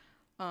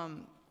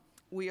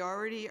 We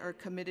already are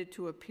committed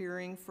to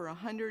appearing for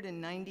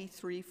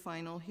 193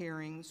 final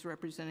hearings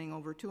representing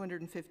over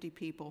 250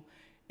 people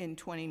in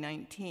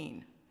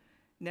 2019.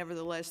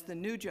 Nevertheless, the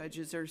new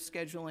judges are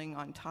scheduling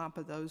on top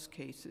of those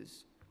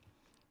cases.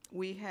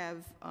 We have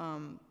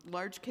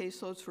large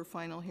caseloads for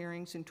final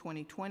hearings in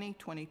 2020,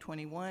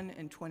 2021,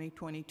 and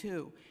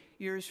 2022,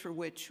 years for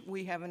which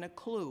we haven't a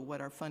clue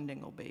what our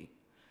funding will be.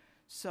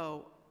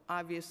 So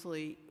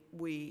obviously,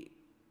 we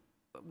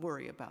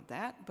worry about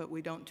that, but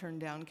we don't turn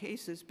down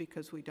cases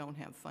because we don't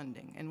have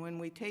funding. And when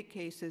we take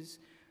cases,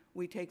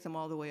 we take them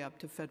all the way up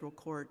to federal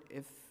court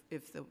if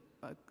the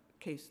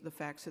the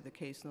facts of the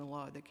case and the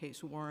law of the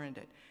case warrant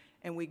it.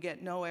 And we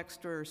get no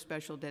extra or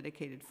special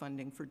dedicated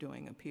funding for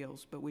doing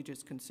appeals, but we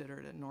just consider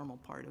it a normal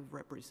part of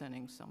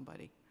representing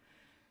somebody.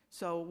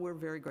 So we're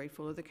very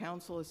grateful to the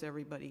council, as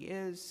everybody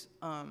is.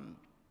 I'm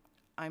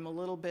a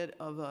little bit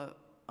of a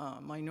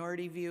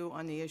minority view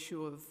on the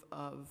issue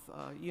of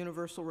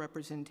universal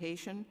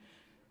representation,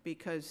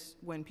 because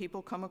when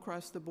people come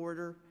across the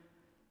border,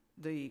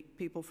 the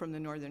people from the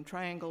Northern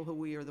Triangle, who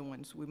we are the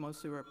ones we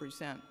mostly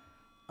represent,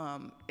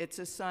 it's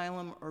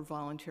asylum or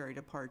voluntary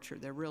departure.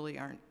 There really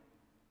aren't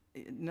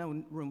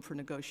no room for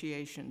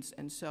negotiations,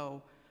 and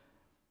so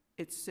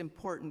it's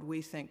important,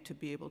 we think, to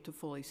be able to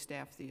fully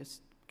staff the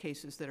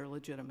cases that are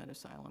legitimate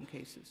asylum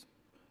cases.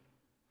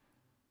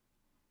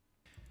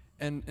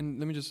 And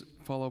let me just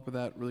follow up with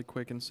that really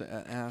quick and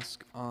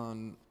ask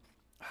on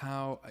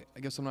how, I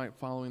guess I'm not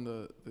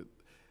following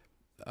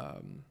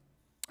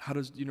how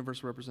does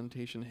universal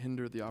representation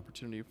hinder the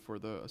opportunity for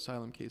the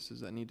asylum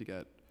cases that need to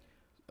get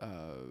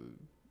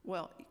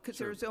well, because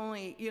there's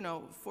only,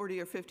 40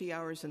 or 50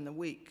 hours in the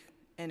week.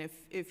 And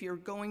if you're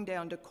going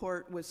down to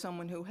court with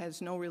someone who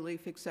has no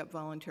relief except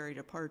voluntary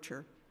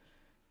departure,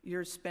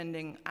 you're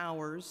spending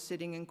hours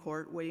sitting in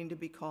court waiting to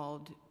be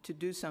called to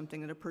do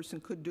something that a person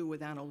could do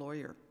without a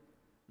lawyer.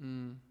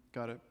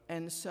 Got it.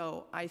 And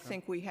so I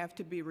think we have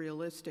to be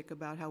realistic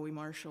about how we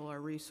marshal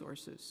our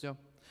resources. Yeah,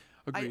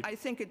 agreed. I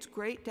think it's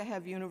great to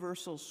have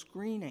universal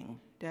screening,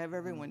 to have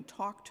everyone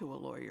talk to a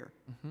lawyer.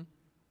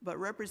 But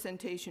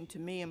representation to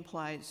me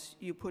implies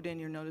you put in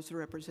your notice of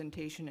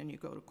representation and you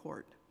go to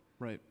court.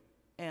 Right.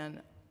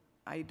 And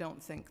I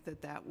don't think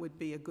that that would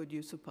be a good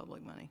use of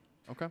public money.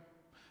 Okay.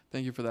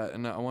 Thank you for that.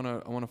 And I want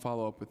to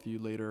follow up with you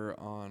later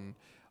on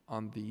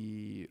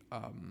the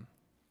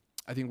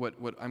I think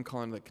what I'm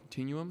calling the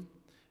continuum.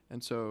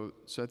 And so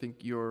I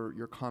think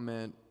your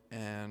comment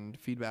and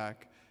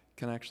feedback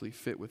can actually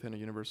fit within a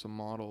universal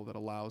model that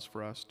allows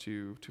for us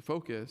to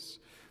focus,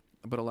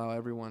 but allow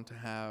everyone to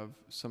have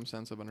some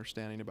sense of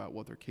understanding about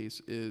what their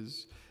case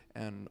is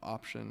and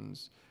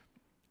options.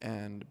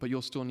 But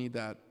you'll still need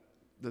that.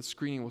 The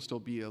screening will still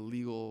be a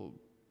legal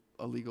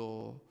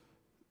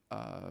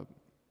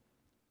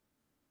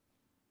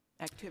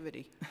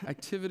activity.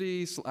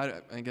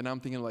 Again, I'm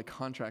thinking like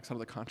contracts. How do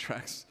the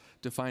contracts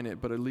define it?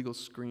 But a legal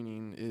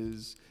screening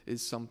is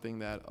something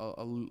that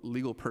a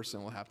legal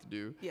person will have to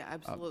do. Yeah,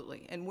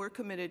 absolutely. And we're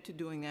committed to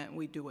doing that, and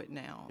we do it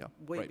now,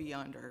 way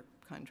beyond our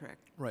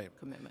contract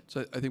commitment.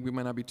 So I think we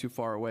might not be too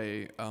far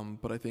away,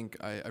 but I think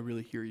I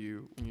really hear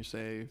you when you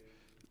say,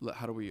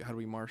 how do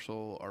we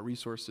marshal our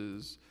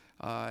resources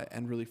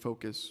and really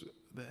focus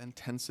the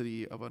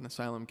intensity of an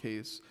asylum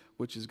case,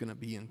 which is going to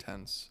be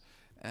intense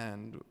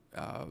and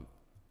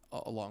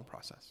a long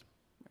process.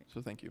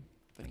 So thank you,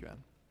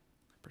 Anne.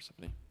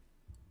 Persephone.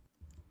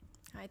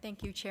 Hi,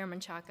 thank you, Chairman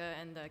Chaka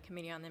and the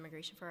Committee on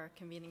Immigration for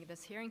convening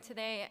this hearing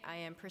today. I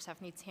am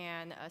Persephone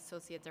Tan,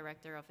 Associate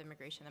Director of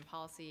Immigration and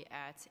Policy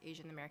at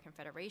Asian American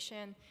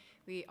Federation.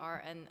 We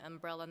are an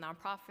umbrella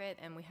nonprofit,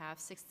 and we have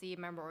 60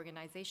 member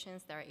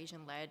organizations that are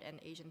Asian-led and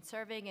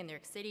Asian-serving in New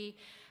York City.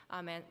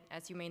 And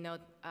as you may know,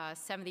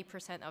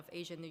 70% of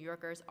Asian New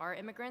Yorkers are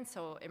immigrants,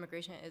 so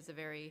immigration is a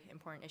very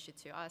important issue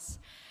to us.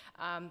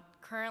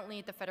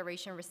 Currently, the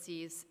Federation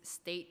receives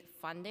state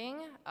funding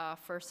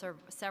for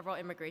several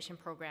immigration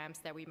programs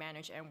that we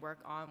manage and work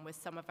on with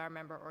some of our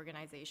member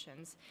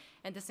organizations.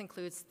 And this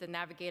includes the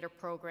Navigator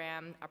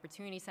Program,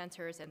 Opportunity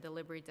Centers, and the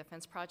Liberty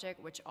Defense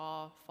Project, which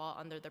all fall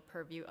under the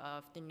purview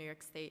of the New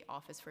York State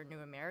Office for New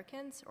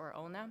Americans, or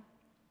ONA.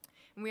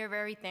 And we are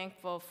very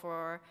thankful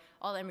for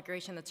all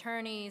immigration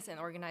attorneys and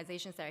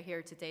organizations that are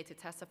here today to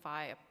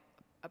testify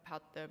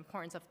about the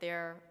importance of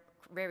their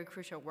very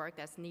crucial work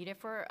that's needed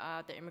for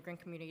the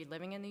immigrant community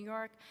living in New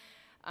York.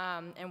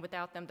 And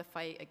without them, the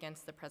fight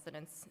against the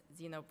president's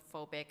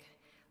xenophobic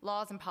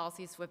laws and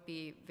policies would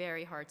be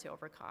very hard to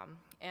overcome.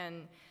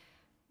 And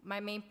my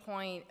main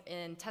point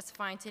in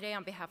testifying today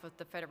on behalf of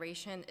the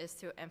Federation is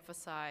to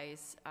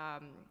emphasize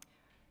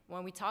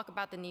when we talk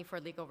about the need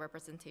for legal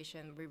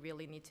representation, we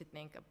really need to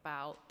think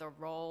about the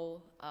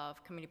role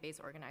of community-based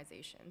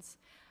organizations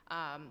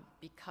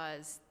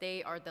because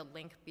they are the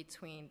link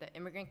between the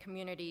immigrant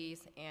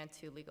communities and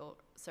to legal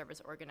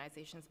service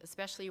organizations,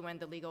 especially when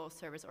the legal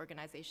service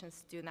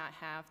organizations do not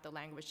have the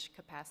language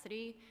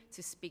capacity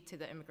to speak to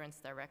the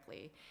immigrants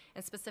directly.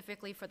 And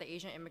specifically for the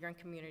Asian immigrant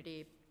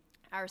community,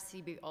 our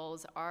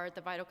CBOs are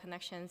the vital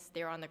connections.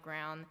 They're on the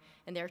ground,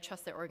 and they're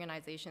trusted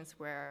organizations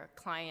where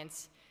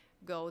clients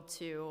go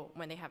to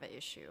when they have an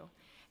issue.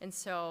 And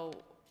so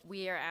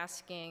we are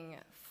asking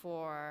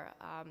for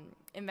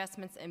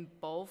investments in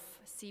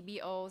both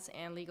CBOs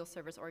and legal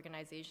service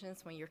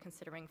organizations when you're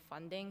considering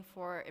funding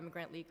for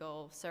immigrant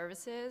legal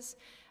services.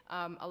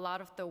 A lot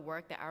of the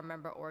work that our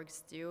member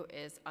orgs do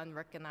is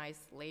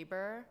unrecognized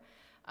labor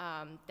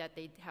that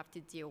they have to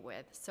deal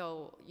with.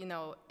 So,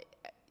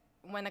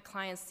 when a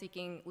client's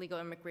seeking legal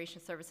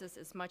immigration services,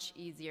 it's much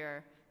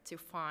easier to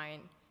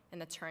find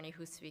an attorney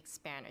who speaks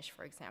Spanish,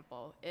 for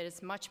example. It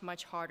is much,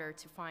 much harder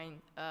to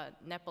find a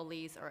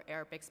Nepalese or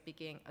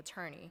Arabic-speaking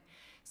attorney.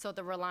 So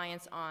the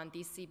reliance on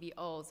these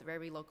CBOs,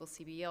 very local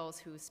CBOs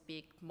who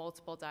speak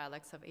multiple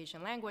dialects of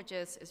Asian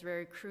languages, is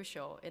very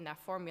crucial in that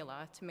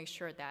formula to make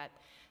sure that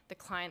the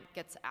client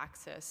gets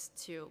access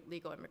to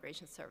legal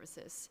immigration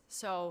services.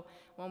 So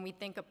when we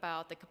think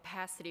about the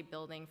capacity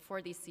building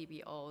for these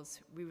CBOs,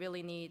 we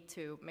really need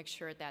to make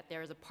sure that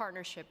there is a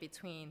partnership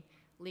between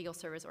legal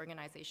service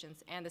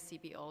organizations and the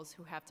CBOs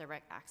who have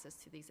direct access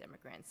to these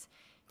immigrants.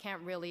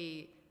 Can't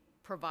really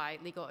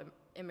provide legal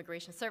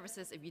immigration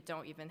services if you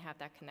don't even have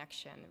that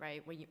connection,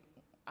 right? When you,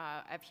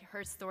 I've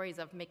heard stories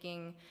of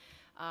making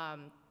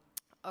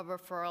a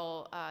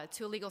referral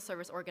to a legal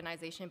service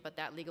organization, but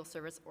that legal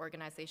service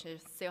organization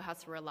still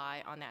has to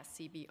rely on that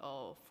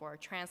CBO for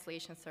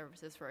translation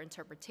services, for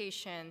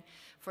interpretation,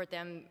 for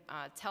them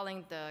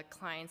telling the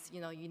clients, you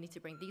know, you need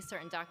to bring these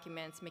certain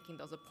documents, making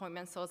those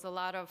appointments. So it's a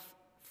lot of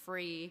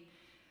free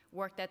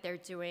work that they're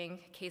doing,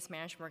 case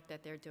management work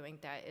that they're doing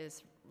that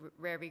is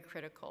very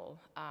critical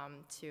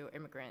to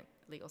immigrant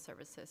legal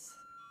services.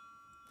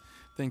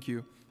 Thank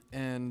you.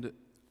 And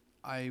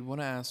I want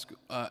to ask,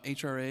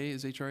 HRA,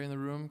 is HRA in the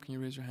room? Can you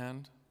raise your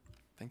hand?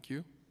 Thank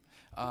you.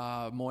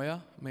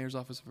 Moya, Mayor's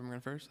Office of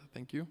Immigrant Affairs,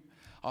 thank you.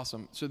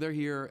 Awesome. So they're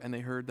here and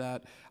they heard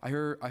that. I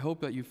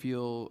hope that you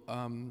feel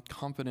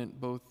confident,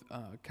 both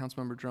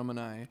Councilmember Drum and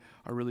I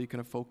are really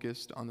kind of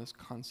focused on this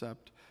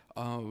concept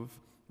of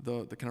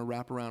the kind of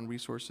wraparound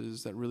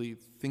resources that really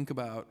think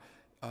about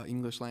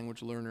English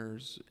language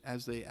learners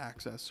as they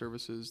access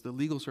services. The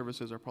legal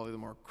services are probably the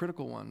more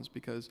critical ones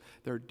because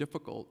they're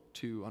difficult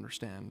to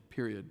understand,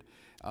 period.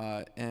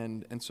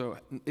 And so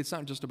it's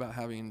not just about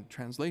having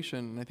translation.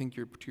 And I think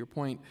to your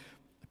point,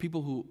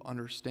 people who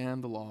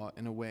understand the law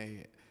in a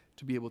way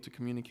to be able to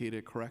communicate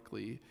it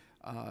correctly,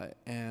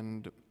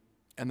 and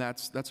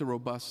that's a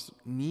robust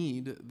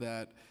need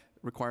that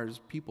requires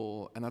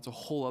people, and that's a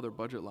whole other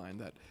budget line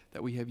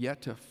that we have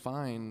yet to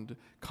find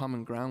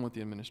common ground with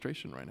the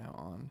administration right now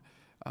on.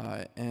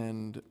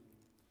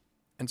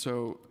 And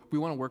so we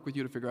want to work with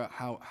you to figure out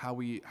how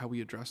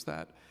we address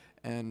that,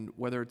 and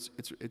whether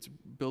it's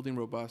building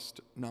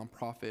robust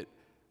nonprofit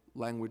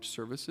language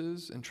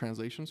services and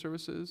translation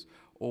services,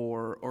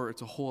 or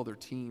it's a whole other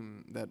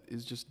team that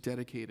is just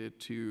dedicated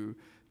to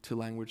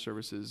language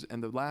services.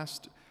 And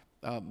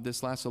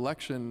this last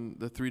election,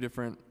 the 3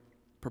 different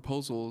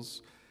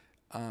proposals,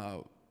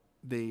 a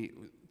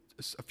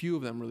few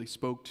of them really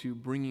spoke to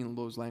bringing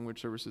those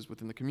language services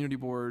within the community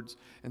boards,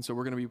 and so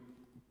we're going to be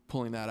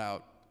pulling that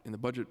out in the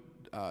budget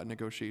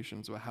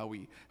negotiations about how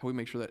we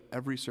make sure that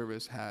every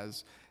service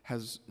has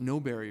no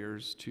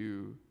barriers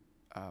to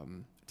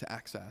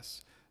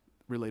access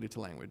related to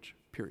language,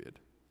 period.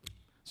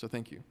 So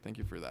thank you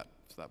for that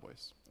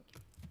voice.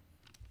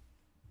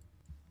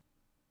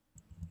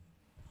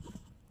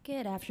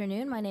 Good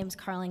afternoon. My name is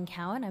Carlin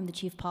Cowan. I'm the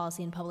Chief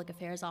Policy and Public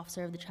Affairs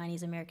Officer of the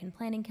Chinese American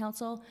Planning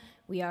Council.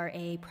 We are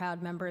a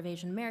proud member of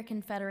Asian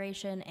American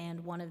Federation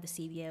and one of the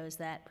CBOs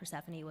that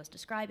Persephone was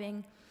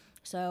describing.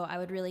 So I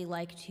would really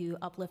like to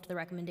uplift the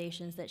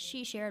recommendations that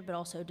she shared, but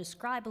also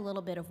describe a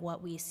little bit of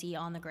what we see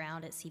on the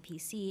ground at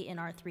CPC in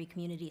our 3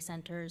 community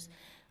centers,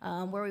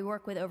 where we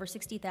work with over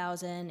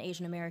 60,000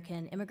 Asian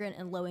American immigrant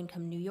and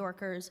low-income New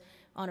Yorkers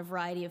on a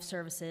variety of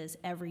services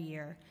every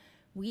year.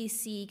 We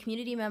see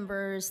community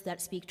members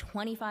that speak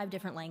 25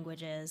 different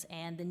languages,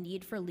 and the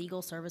need for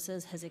legal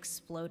services has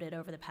exploded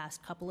over the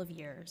past couple of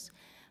years.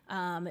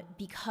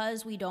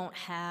 Because we don't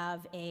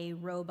have a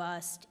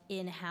robust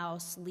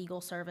in-house legal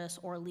service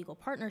or legal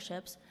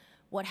partnerships,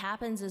 what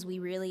happens is we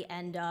really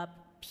end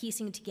up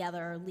piecing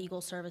together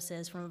legal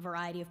services from a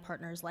variety of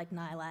partners like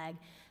NYLAG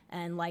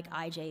and like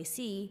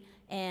IJC,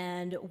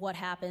 and what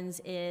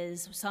happens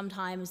is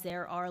sometimes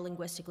there are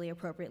linguistically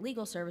appropriate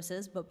legal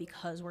services, but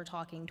because we're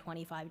talking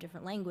 25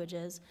 different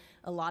languages,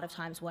 a lot of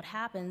times what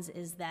happens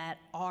is that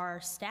our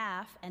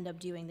staff end up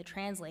doing the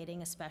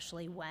translating,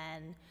 especially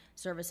when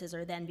services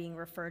are then being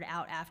referred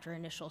out after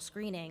initial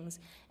screenings,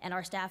 and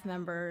our staff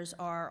members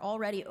are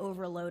already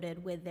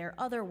overloaded with their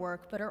other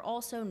work, but are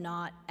also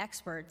not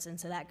experts, and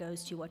so that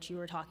goes to what you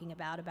were talking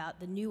about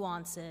the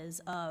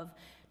nuances of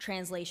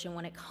translation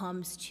when it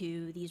comes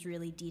to these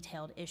really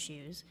detailed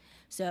issues.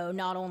 So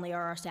not only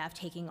are our staff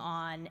taking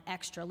on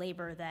extra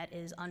labor that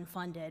is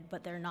unfunded,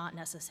 but they're not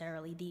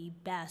necessarily the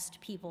best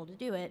people to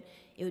do it.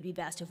 It would be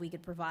best if we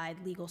could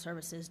provide legal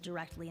services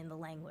directly in the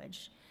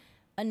language.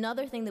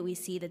 Another thing that we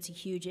see that's a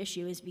huge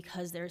issue is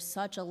because there's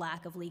such a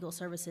lack of legal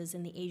services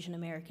in the Asian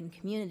American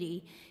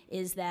community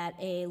is that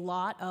a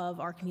lot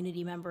of our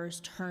community members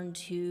turn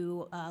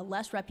to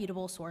less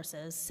reputable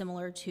sources,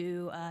 similar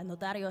to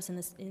notarios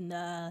in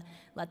the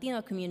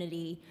Latino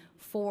community,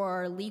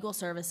 for legal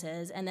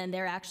services, and then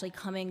they're actually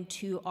coming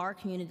to our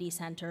community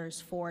centers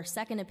for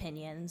second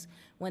opinions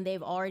when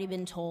they've already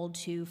been told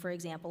to, for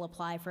example,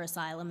 apply for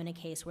asylum in a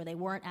case where they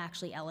weren't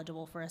actually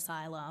eligible for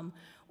asylum,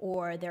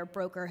 or their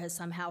broker has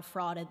somehow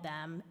frauded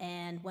them,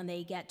 and when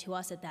they get to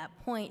us at that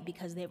point,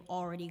 because they've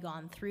already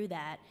gone through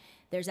that,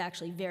 there's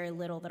actually very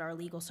little that our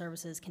legal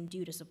services can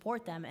do to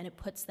support them, and it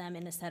puts them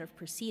in a set of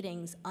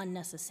proceedings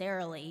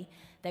unnecessarily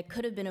that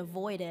could have been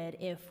avoided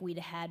if we'd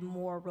had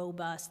more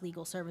robust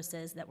legal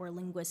services that were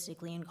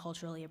linguistically and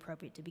culturally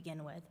appropriate to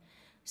begin with.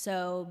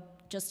 So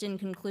just in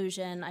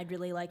conclusion, I'd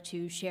really like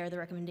to share the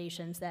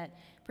recommendations that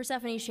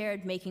Persephone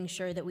shared, making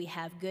sure that we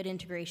have good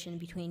integration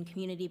between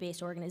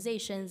community-based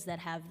organizations that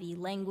have the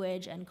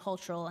language and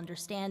cultural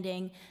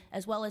understanding,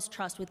 as well as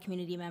trust with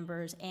community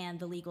members and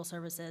the legal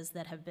services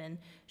that have been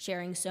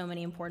sharing so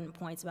many important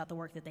points about the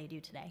work that they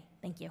do today.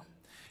 Thank you.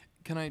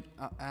 Can I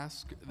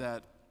ask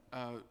that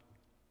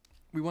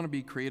we want to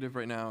be creative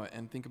right now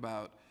and think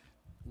about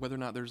whether or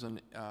not there's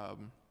an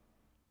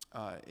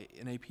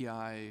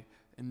API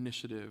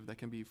initiative that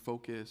can be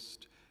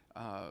focused,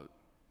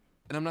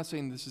 and I'm not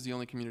saying this is the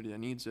only community that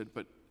needs it,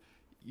 but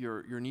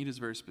your need is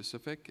very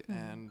specific,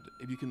 and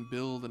if you can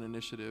build an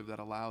initiative that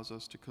allows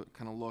us to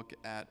kind of look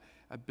at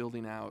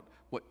building out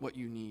what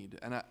you need,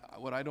 and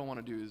what I don't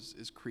want to do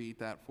is create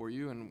that for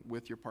you and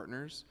with your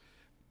partners,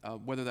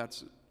 whether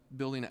that's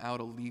building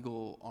out a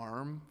legal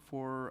arm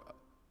for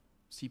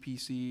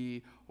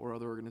CPC or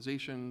other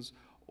organizations,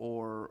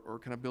 or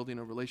kind of building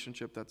a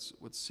relationship that's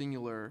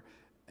singular.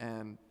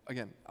 And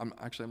again, I'm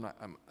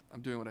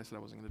doing what I said I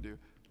wasn't going to do.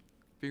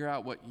 Figure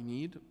out what you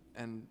need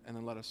and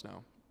then let us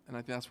know. And I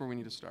think that's where we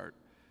need to start,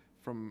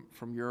 from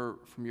your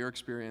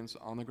experience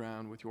on the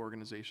ground with your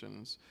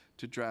organizations,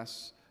 to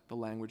address the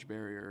language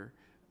barrier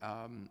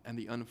and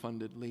the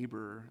unfunded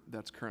labor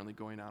that's currently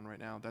going on right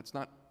now.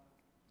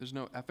 There's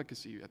no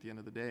efficacy at the end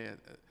of the day,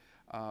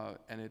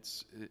 and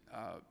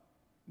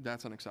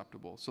that's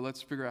unacceptable. So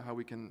let's figure out how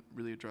we can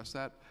really address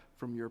that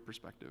from your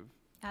perspective.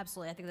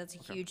 Absolutely. I think that's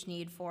a huge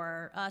need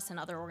for us and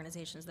other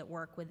organizations that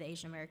work with the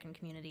Asian American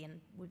community,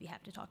 and would be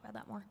happy to talk about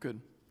that more.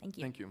 Good. Thank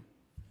you. Thank you.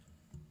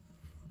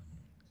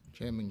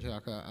 Chairman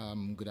Chaka,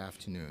 good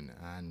afternoon,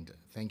 and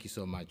thank you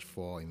so much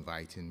for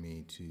inviting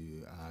me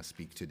to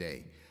speak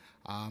today.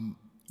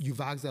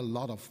 You've asked a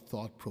lot of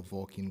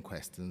thought-provoking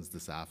questions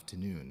this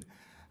afternoon,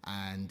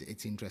 and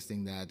it's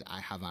interesting that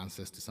I have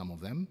answers to some of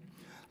them.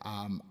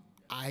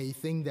 I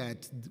think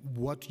that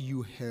what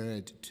you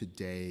heard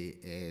today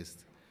is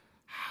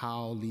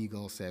how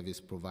legal service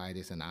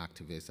providers and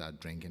activists are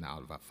drinking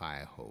out of a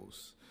fire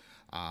hose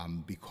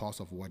because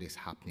of what is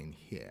happening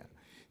here.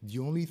 The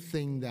only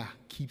thing that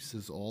keeps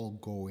us all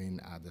going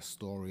are the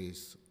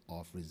stories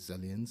of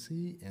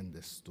resiliency and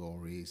the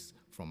stories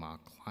from our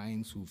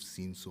clients who've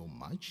seen so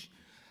much,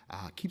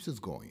 keeps us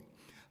going.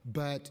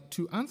 But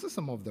to answer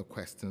some of the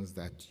questions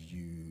that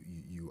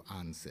you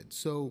answered,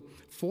 so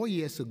 4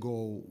 years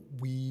ago,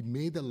 we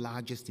made the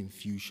largest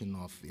infusion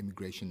of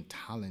immigration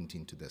talent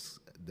into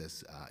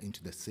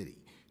into the city.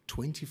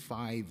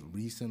 25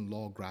 recent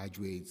law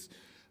graduates,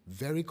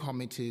 very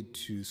committed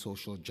to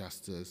social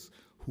justice,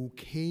 who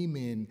came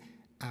in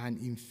and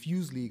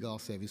infused legal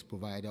service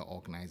provider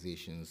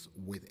organizations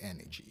with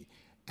energy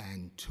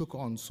and took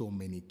on so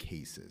many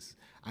cases.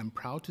 I'm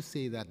proud to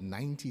say that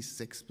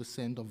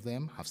 96% of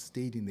them have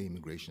stayed in the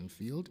immigration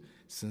field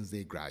since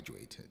they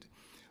graduated.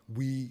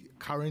 We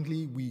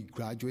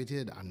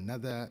graduated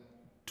another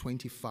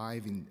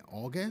 25 in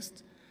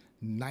August.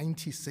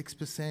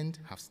 96%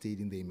 have stayed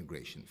in the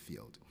immigration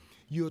field.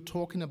 You're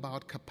talking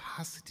about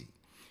capacity.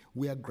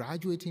 We are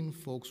graduating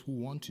folks who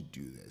want to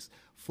do this.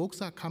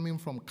 Folks are coming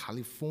from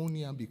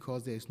California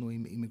because there's no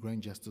immigrant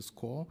justice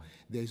corps.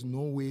 There's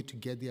no way to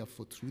get their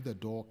foot through the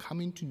door,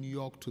 coming to New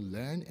York to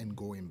learn and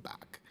going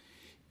back.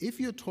 If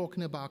you're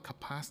talking about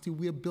capacity,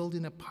 we're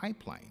building a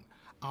pipeline.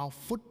 Our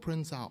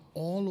footprints are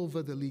all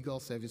over the legal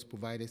service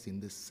providers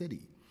in this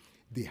city.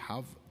 They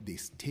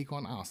take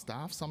on our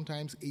staff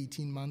sometimes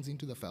 18 months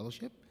into the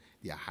fellowship.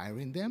 They are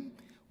hiring them,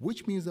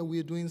 which means that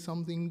we're doing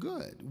something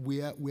good.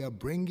 We are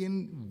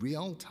bringing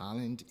real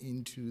talent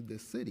into the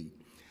city.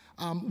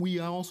 We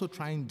are also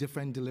trying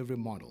different delivery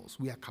models.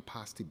 We are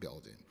capacity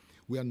building.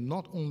 We are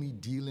not only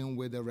dealing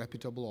with the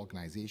reputable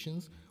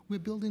organizations, we're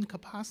building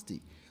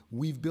capacity.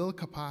 We've built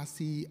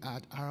capacity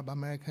at Arab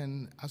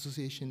American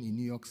Association in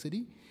New York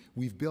City.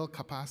 We've built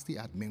capacity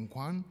at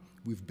Menkwan.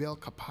 We've built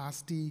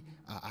capacity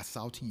at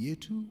Sauti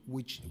Yetu,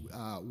 which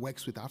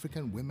works with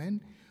African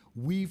women.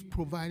 We've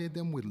provided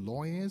them with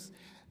lawyers.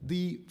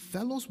 The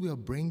fellows we are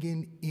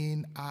bringing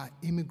in are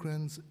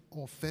immigrants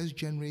or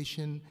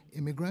first-generation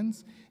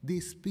immigrants. They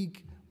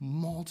speak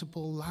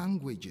multiple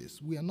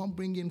languages. We are not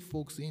bringing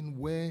folks in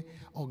where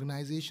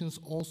organizations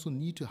also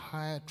need to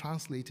hire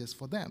translators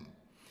for them.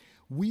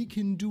 We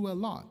can do a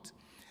lot.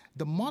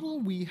 The model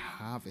we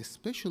have,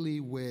 especially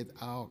with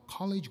our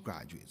college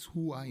graduates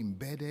who are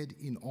embedded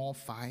in all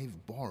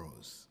 5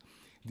 boroughs,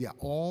 they are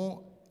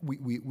all,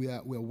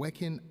 we're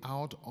working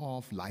out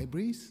of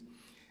libraries.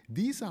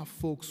 These are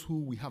folks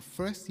who we have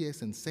first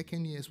years and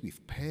second years,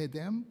 we've paired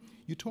them.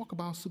 You talk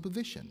about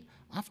supervision.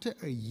 After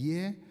a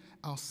year,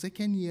 our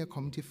second year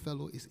community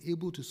fellow is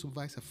able to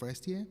supervise a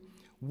first year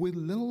with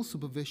little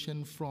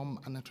supervision from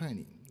an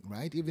attorney,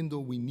 right? Even though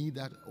we need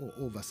that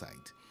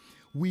oversight.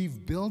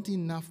 We've built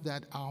enough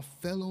that our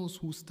fellows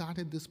who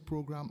started this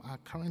program are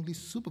currently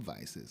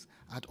supervisors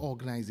at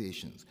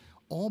organizations.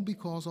 all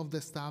because of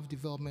the staff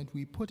development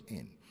we put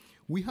in.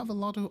 We have a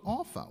lot to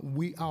offer.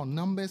 Our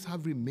numbers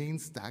have remained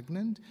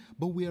stagnant,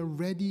 but we are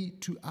ready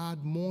to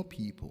add more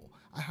people.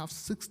 I have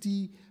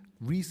 60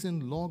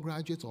 recent law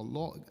graduates or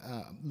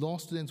law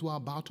students who are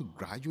about to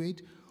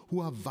graduate who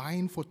are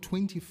vying for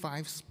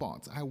 25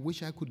 spots. I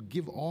wish I could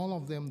give all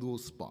of them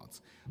those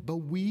spots, but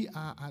we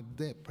are at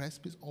the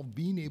precipice of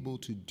being able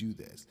to do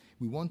this.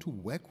 We want to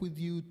work with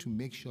you to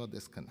make sure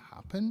this can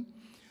happen.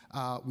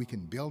 We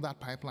can build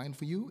that pipeline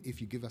for you if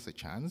you give us a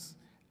chance.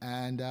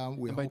 And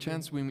by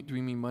chance, do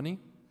we mean money?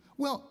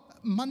 Well,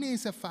 money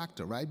is a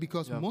factor, right?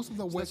 Because most of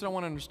the work. So that's what I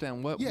want to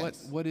understand.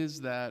 What is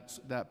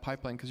that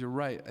pipeline? Because you're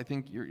right. I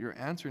think you're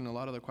answering a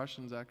lot of the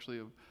questions actually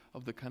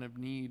of the kind of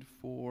need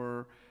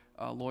for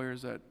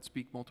lawyers that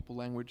speak multiple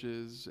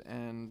languages.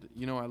 And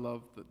I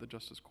love the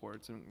Justice Corps.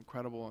 It's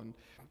incredible,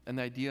 and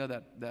the idea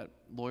that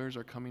lawyers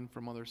are coming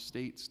from other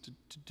states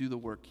to do the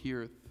work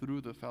here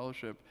through the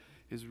fellowship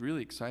is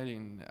really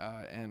exciting.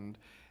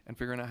 And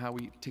figuring out how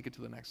we take it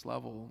to the next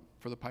level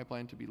for the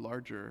pipeline to be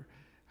larger.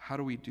 How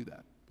do we do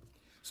that?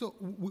 So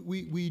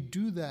we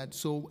do that.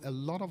 So a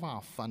lot of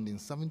our funding,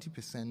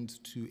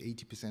 70% to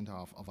 80%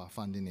 of our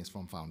funding is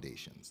from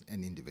foundations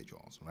and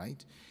individuals,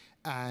 right?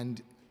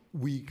 And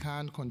we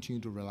can't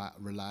continue to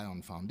rely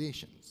on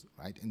foundations,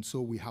 right? And so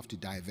we have to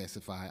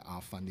diversify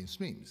our funding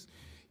streams.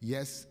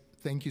 Yes,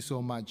 thank you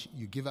so much.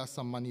 You give us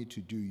some money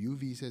to do U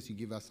visas, you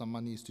give us some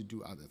money to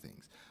do other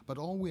things. But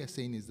all we are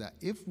saying is that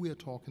if we are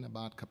talking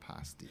about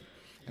capacity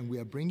and we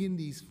are bringing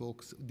these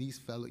folks, these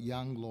fellow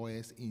young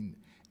lawyers in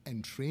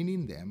and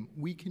training them,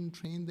 we can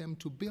train them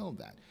to build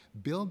that.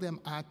 Build them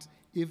at,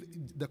 if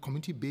the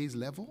community-based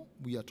level,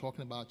 we are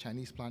talking about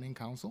Chinese Planning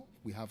Council.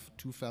 We have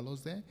 2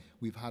 fellows there.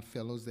 We've had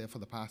fellows there for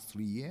the past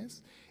 3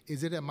 years.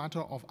 Is it a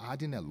matter of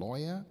adding a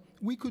lawyer?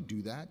 We could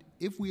do that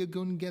if we are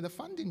going to get the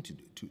funding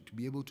to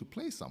be able to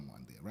place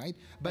someone there, right?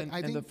 But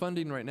I think the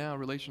funding right now,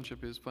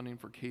 relationship is funding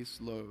for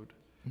caseload.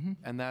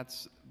 And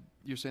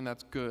you're saying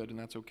that's good and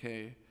that's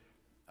okay.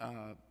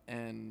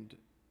 And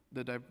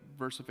the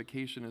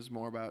diversification is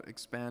more about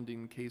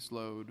expanding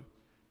caseload,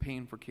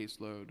 paying for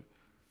caseload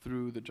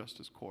through the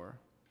Justice Corps.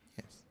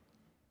 Yes.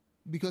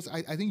 Because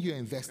I think you're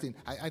investing.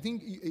 I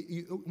think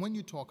when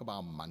you talk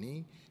about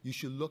money, you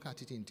should look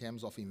at it in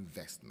terms of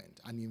investment.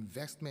 An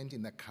investment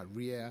in the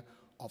career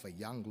of a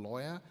young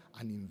lawyer,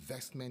 an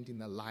investment in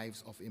the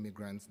lives of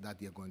immigrants that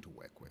they're going to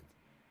work with.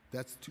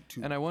 That's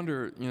two. And I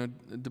wonder,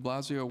 de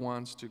Blasio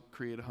wants to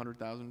create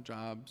 100,000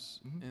 jobs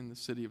in the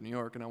city of New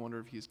York, and I wonder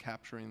if he's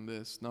capturing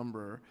this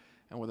number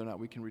and whether or not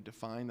we can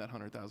redefine that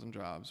 100,000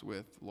 jobs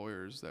with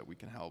lawyers that we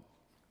can help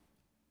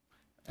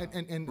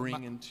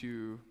bring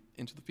into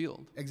the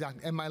field.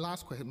 Exactly. And my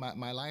last question,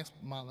 my last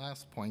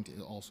point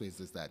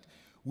is that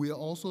we are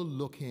also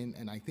looking,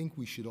 and I think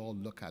we should all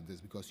look at this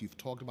because you've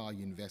talked about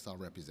universal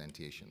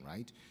representation,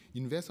 right?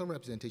 Universal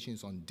representation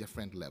is on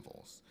different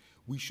levels.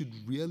 We should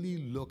really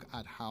look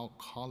at how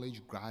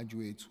college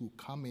graduates who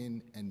come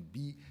in and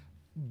be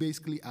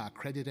basically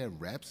accredited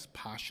reps,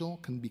 partial,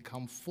 can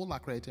become full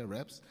accredited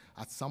reps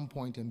at some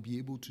point and be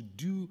able to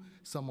do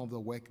some of the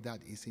work that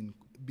is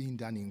being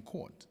done in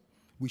court.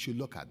 We should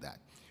look at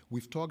that.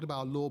 We've talked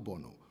about low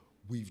bono.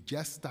 We've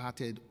just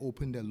started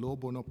opening the low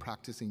bono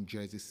practice in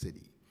Jersey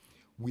City.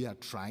 We are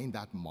trying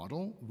that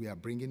model. We are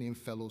bringing in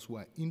fellows who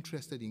are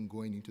interested in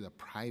going into the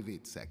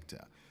private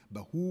sector,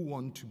 but who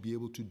want to be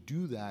able to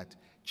do that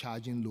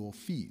charging low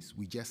fees.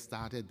 We just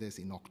started this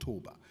in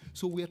October.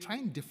 So we are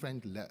trying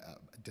different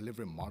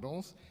delivery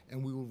models,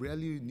 and we will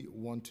really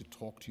want to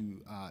talk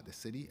to the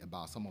city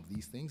about some of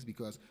these things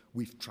because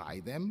we've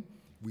tried them,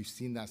 we've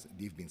seen that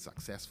they've been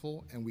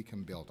successful, and we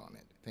can build on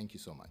it. Thank you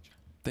so much.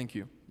 Thank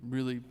you.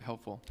 Really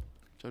helpful.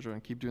 Judge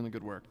Owen, keep doing the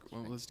good work.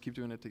 Well, let's keep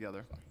doing it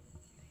together.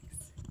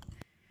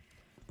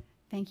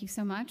 Thank you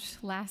so much.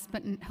 Last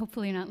but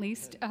hopefully not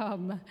least,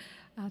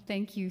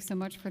 thank you so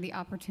much for the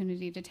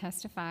opportunity to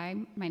testify.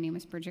 My name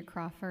is Bridget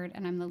Crawford,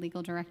 and I'm the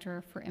Legal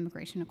Director for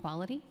Immigration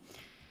Equality.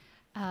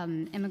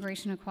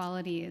 Immigration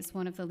Equality is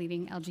one of the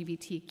leading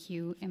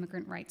LGBTQ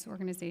immigrant rights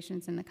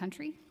organizations in the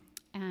country.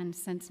 And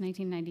since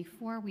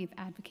 1994, we've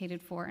advocated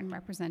for and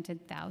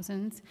represented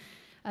thousands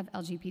of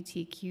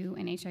LGBTQ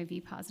and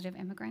HIV positive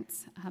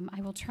immigrants.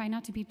 I will try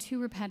not to be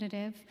too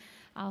repetitive.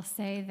 I'll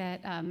say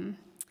that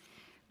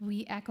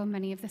we echo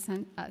many of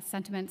the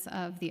sentiments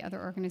of the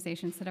other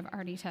organizations that have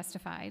already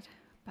testified,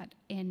 but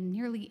in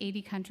nearly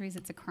 80 countries,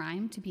 it's a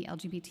crime to be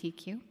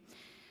LGBTQ.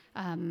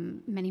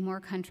 Many more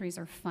countries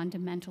are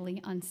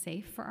fundamentally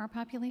unsafe for our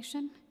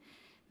population.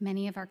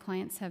 Many of our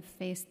clients have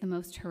faced the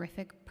most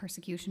horrific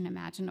persecution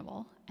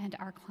imaginable, and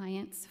our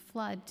clients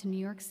flood to New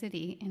York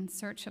City in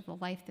search of a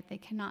life that they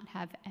cannot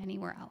have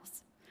anywhere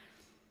else.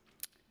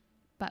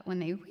 But when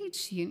they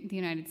reach the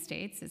United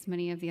States, as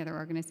many of the other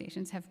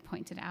organizations have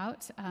pointed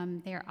out,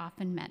 they are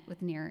often met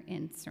with near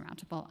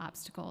insurmountable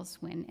obstacles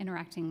when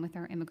interacting with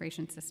our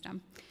immigration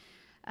system.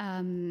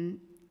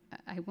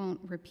 I won't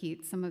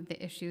repeat some of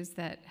the issues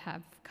that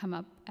have come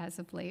up as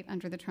of late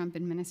under the Trump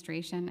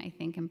administration. I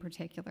think in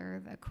particular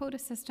the quota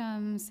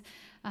systems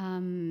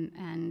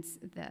and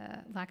the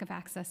lack of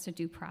access to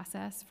due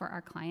process for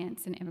our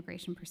clients in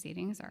immigration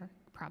proceedings are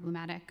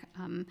problematic.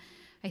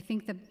 I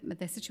think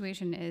the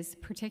situation is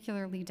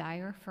particularly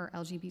dire for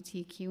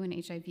LGBTQ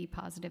and HIV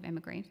positive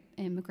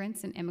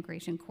immigrants in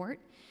immigration court.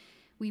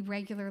 We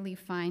regularly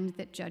find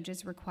that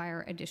judges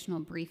require additional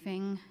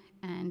briefing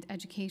and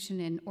education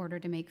in order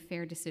to make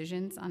fair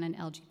decisions on an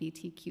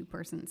LGBTQ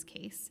person's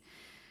case.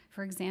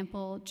 For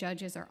example,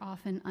 judges are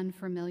often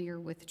unfamiliar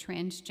with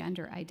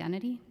transgender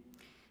identity.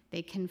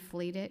 They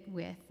conflate it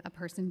with a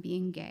person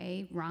being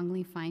gay,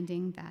 wrongly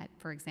finding that,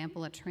 for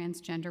example, a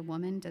transgender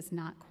woman does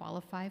not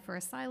qualify for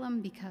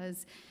asylum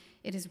because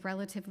it is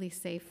relatively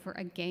safe for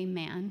a gay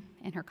man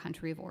in her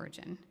country of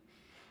origin.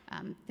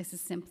 This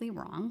is simply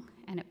wrong,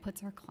 and it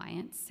puts our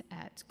clients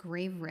at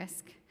grave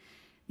risk.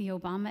 The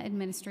Obama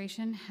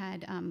administration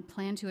had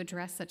planned to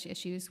address such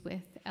issues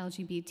with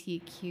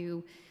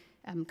LGBTQ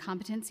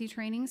competency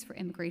trainings for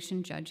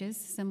immigration judges,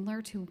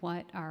 similar to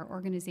what our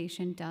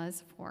organization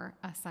does for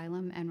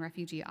asylum and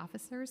refugee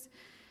officers.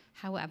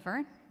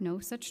 However, no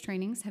such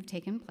trainings have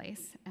taken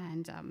place,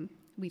 and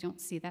we don't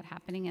see that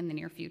happening in the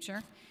near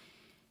future.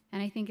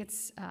 And I think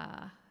it's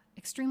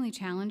extremely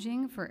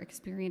challenging for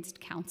experienced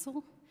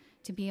counsel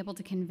to be able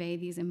to convey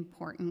these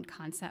important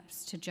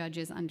concepts to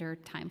judges under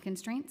time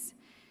constraints.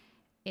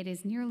 It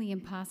is nearly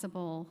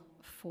impossible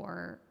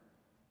for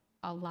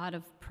a lot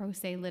of pro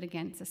se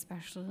litigants,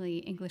 especially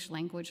English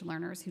language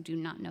learners who do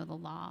not know the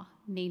law,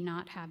 may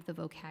not have the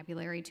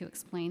vocabulary to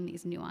explain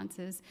these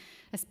nuances,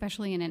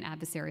 especially in an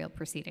adversarial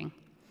proceeding.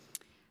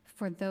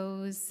 For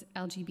those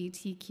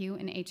LGBTQ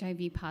and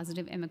HIV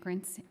positive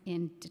immigrants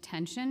in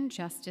detention,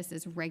 justice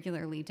is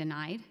regularly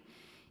denied.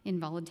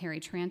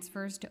 Involuntary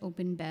transfers to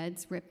open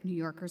beds rip New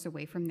Yorkers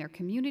away from their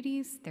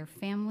communities, their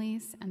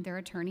families, and their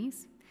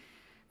attorneys.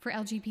 For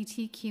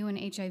LGBTQ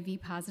and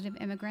HIV positive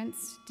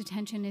immigrants,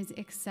 detention is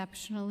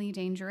exceptionally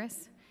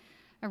dangerous.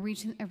 A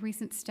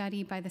recent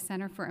study by the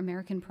Center for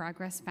American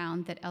Progress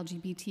found that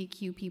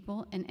LGBTQ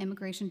people in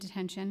immigration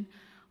detention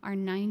are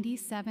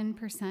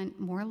 97%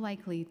 more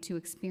likely to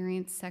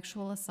experience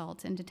sexual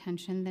assault in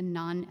detention than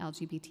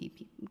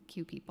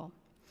non-LGBTQ people.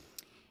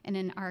 And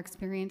in our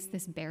experience,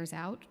 this bears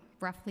out.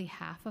 Roughly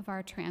half of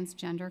our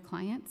transgender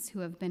clients who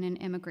have been in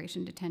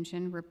immigration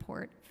detention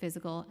report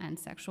physical and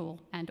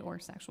or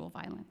sexual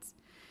violence.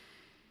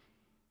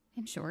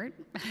 In short,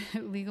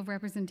 legal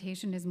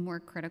representation is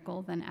more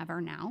critical than ever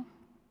now.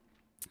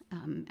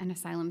 An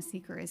asylum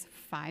seeker is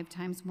 5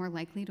 times more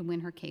likely to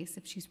win her case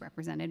if she's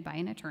represented by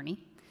an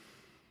attorney.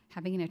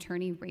 Having an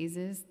attorney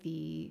raises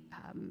the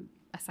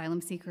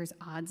asylum seeker's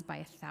odds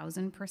by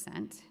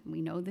 1,000%.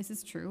 We know this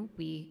is true.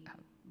 We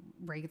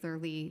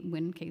regularly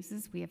win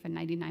cases. We have a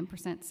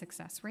 99%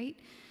 success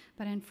rate,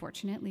 but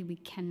unfortunately we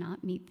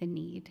cannot meet the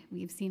need.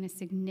 We've seen a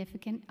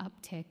significant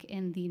uptick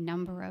in the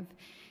number of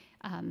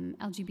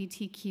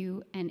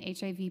LGBTQ and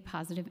HIV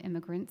positive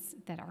immigrants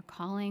that are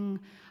calling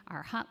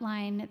our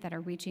hotline, that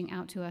are reaching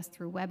out to us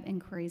through web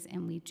inquiries,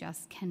 and we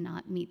just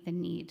cannot meet the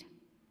need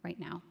right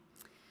now.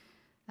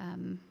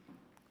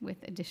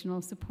 With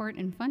additional support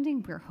and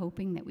funding, we're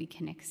hoping that we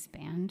can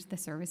expand the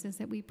services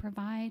that we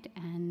provide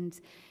and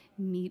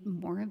meet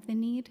more of the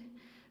need.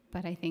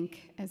 But I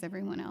think, as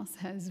everyone else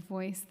has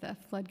voiced, the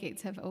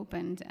floodgates have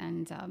opened,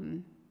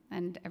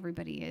 and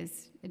everybody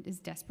is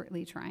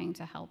desperately trying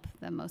to help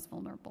the most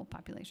vulnerable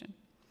population.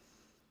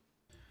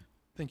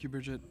 Thank you,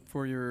 Bridget,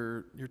 for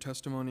your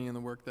testimony and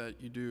the work that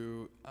you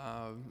do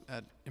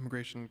at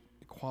Immigration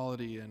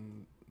Equality,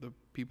 and the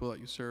people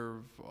that you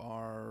serve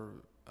are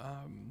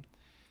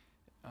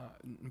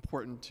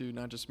important to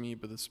not just me,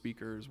 but the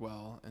speaker as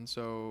well. And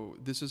so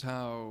this is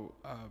how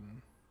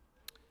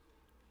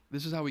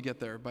we get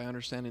there, by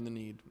understanding the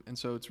need. And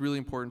so it's really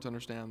important to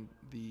understand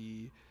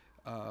the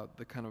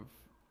kind of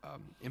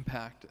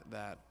impact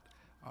that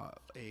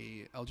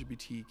a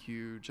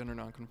LGBTQ, gender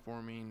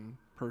nonconforming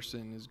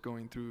person is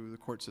going through the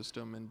court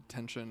system and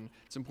detention.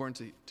 It's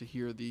important to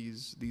hear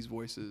these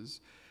voices,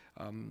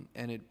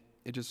 and it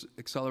just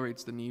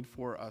accelerates the need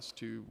for us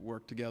to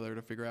work together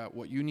to figure out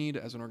what you need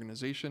as an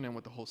organization and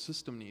what the whole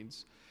system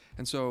needs.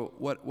 And so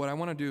what I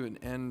want to do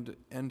and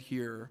end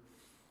here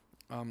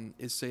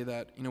is say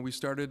that, you know, we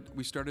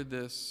started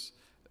this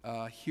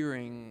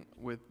hearing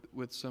with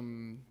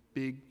some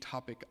big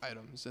topic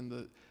items, and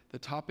the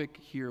topic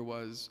here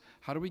was,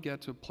 how do we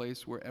get to a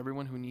place where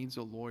everyone who needs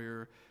a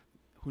lawyer,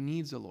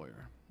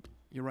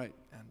 you're right,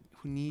 and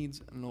who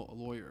needs a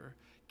lawyer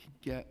can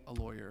get a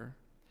lawyer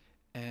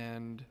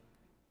and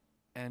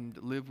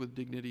live with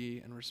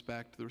dignity and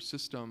respect the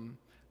system,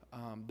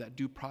 that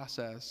due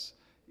process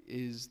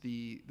is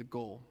the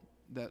goal,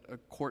 that a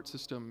court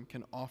system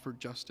can offer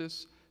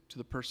justice to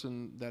the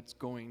person that's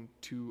going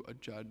to a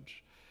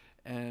judge.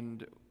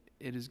 And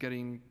it is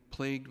getting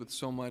plagued with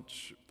so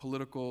much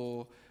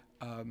political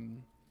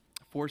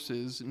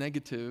forces,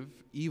 negative,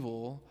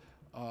 evil,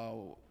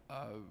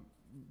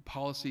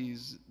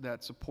 policies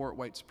that support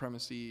white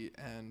supremacy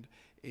and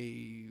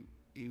a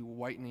a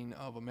whitening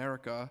of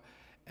America,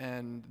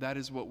 and that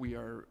is what we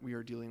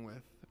are dealing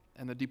with.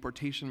 And the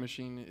deportation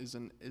machine is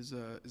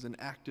an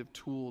active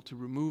tool to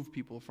remove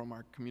people from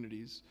our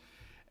communities.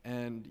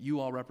 And you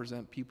all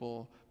represent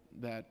people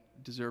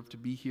that deserve to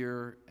be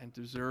here and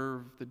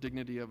deserve the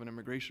dignity of an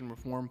immigration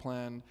reform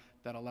plan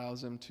that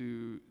allows them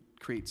to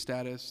create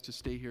status, to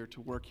stay here,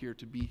 to work here,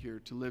 to be here,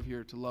 to live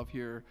here, to love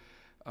here,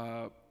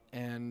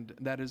 and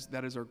that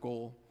is our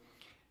goal.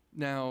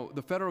 Now,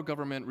 the federal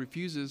government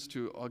refuses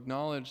to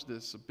acknowledge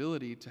this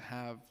ability to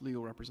have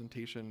legal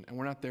representation, and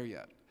we're not there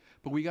yet.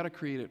 But we got to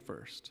create it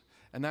first,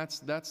 and that's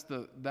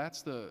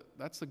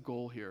the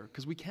goal here,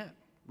 because we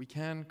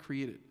can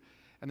create it,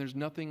 and there's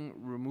nothing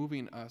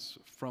removing us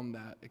from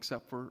that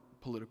except for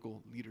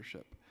political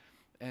leadership,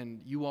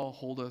 and you all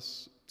hold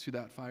us to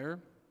that fire,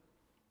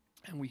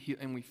 and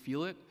we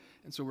feel it,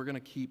 and so we're going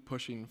to keep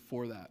pushing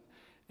for that.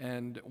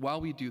 And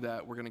while we do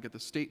that, we're going to get the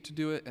state to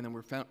do it, and then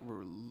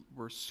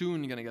we're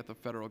soon going to get the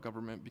federal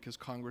government, because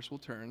Congress will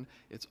turn.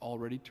 It's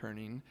already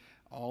turning.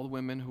 All the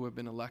women who have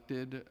been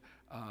elected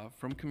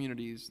from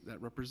communities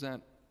that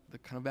represent the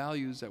kind of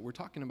values that we're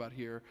talking about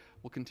here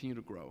will continue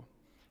to grow.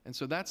 And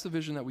so that's the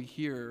vision that we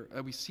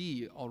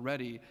see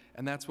already,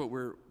 and that's what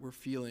we're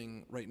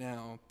feeling right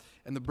now.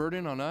 And the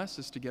burden on us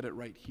is to get it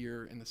right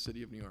here in the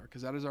city of New York,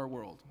 because that is our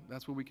world.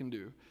 That's what we can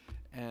do,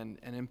 and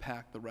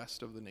impact the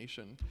rest of the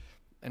nation.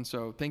 And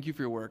so thank you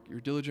for your work, your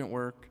diligent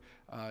work,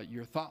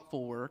 your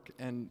thoughtful work,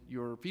 and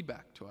your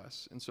feedback to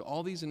us. And so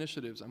all these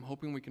initiatives, I'm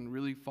hoping we can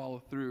really follow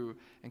through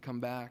and come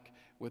back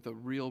with a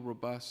real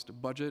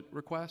robust budget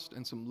request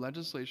and some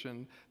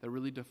legislation that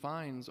really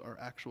defines our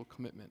actual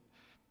commitment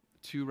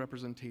to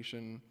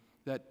representation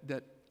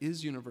that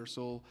is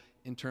universal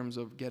in terms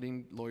of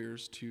getting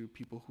lawyers to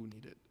people who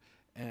need it.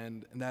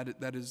 And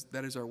that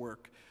is our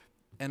work.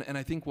 And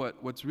I think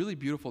what's really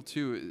beautiful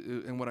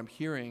too, and what I'm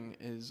hearing,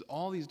 is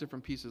all these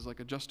different pieces, like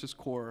a Justice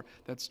Corps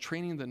that's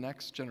training the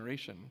next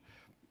generation,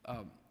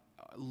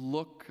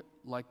 look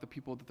like the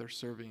people that they're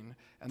serving,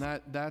 and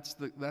that's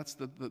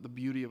the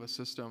beauty of a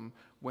system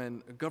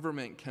when a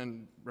government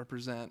can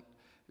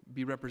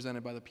be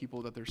represented by the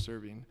people that they're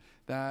serving.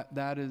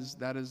 That is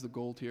the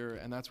goal here,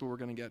 and that's what we're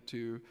going to get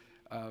to.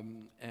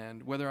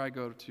 And whether I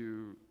go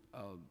to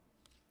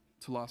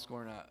law school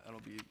or not, that'll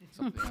be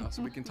something else.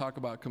 We can talk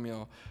about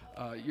Camille.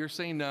 You're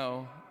saying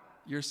no,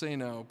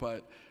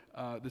 but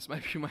this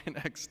might be my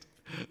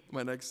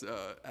next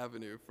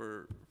avenue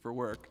for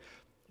work.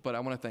 But I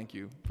want to thank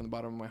you from the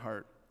bottom of my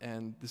heart,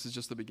 and this is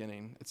just the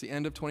beginning. It's the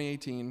end of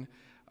 2018,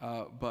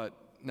 but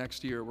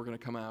next year we're going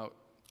to come out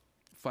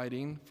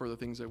fighting for the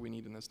things that we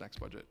need in this next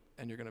budget,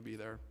 and you're going to be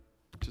there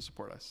to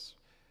support us.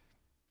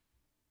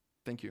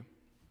 Thank you.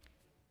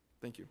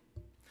 Thank you.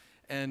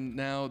 And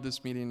now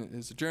this meeting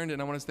is adjourned,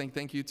 and I want to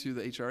thank you to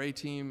the HRA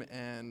team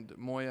and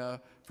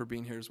Moya for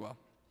being here as well.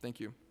 Thank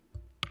you.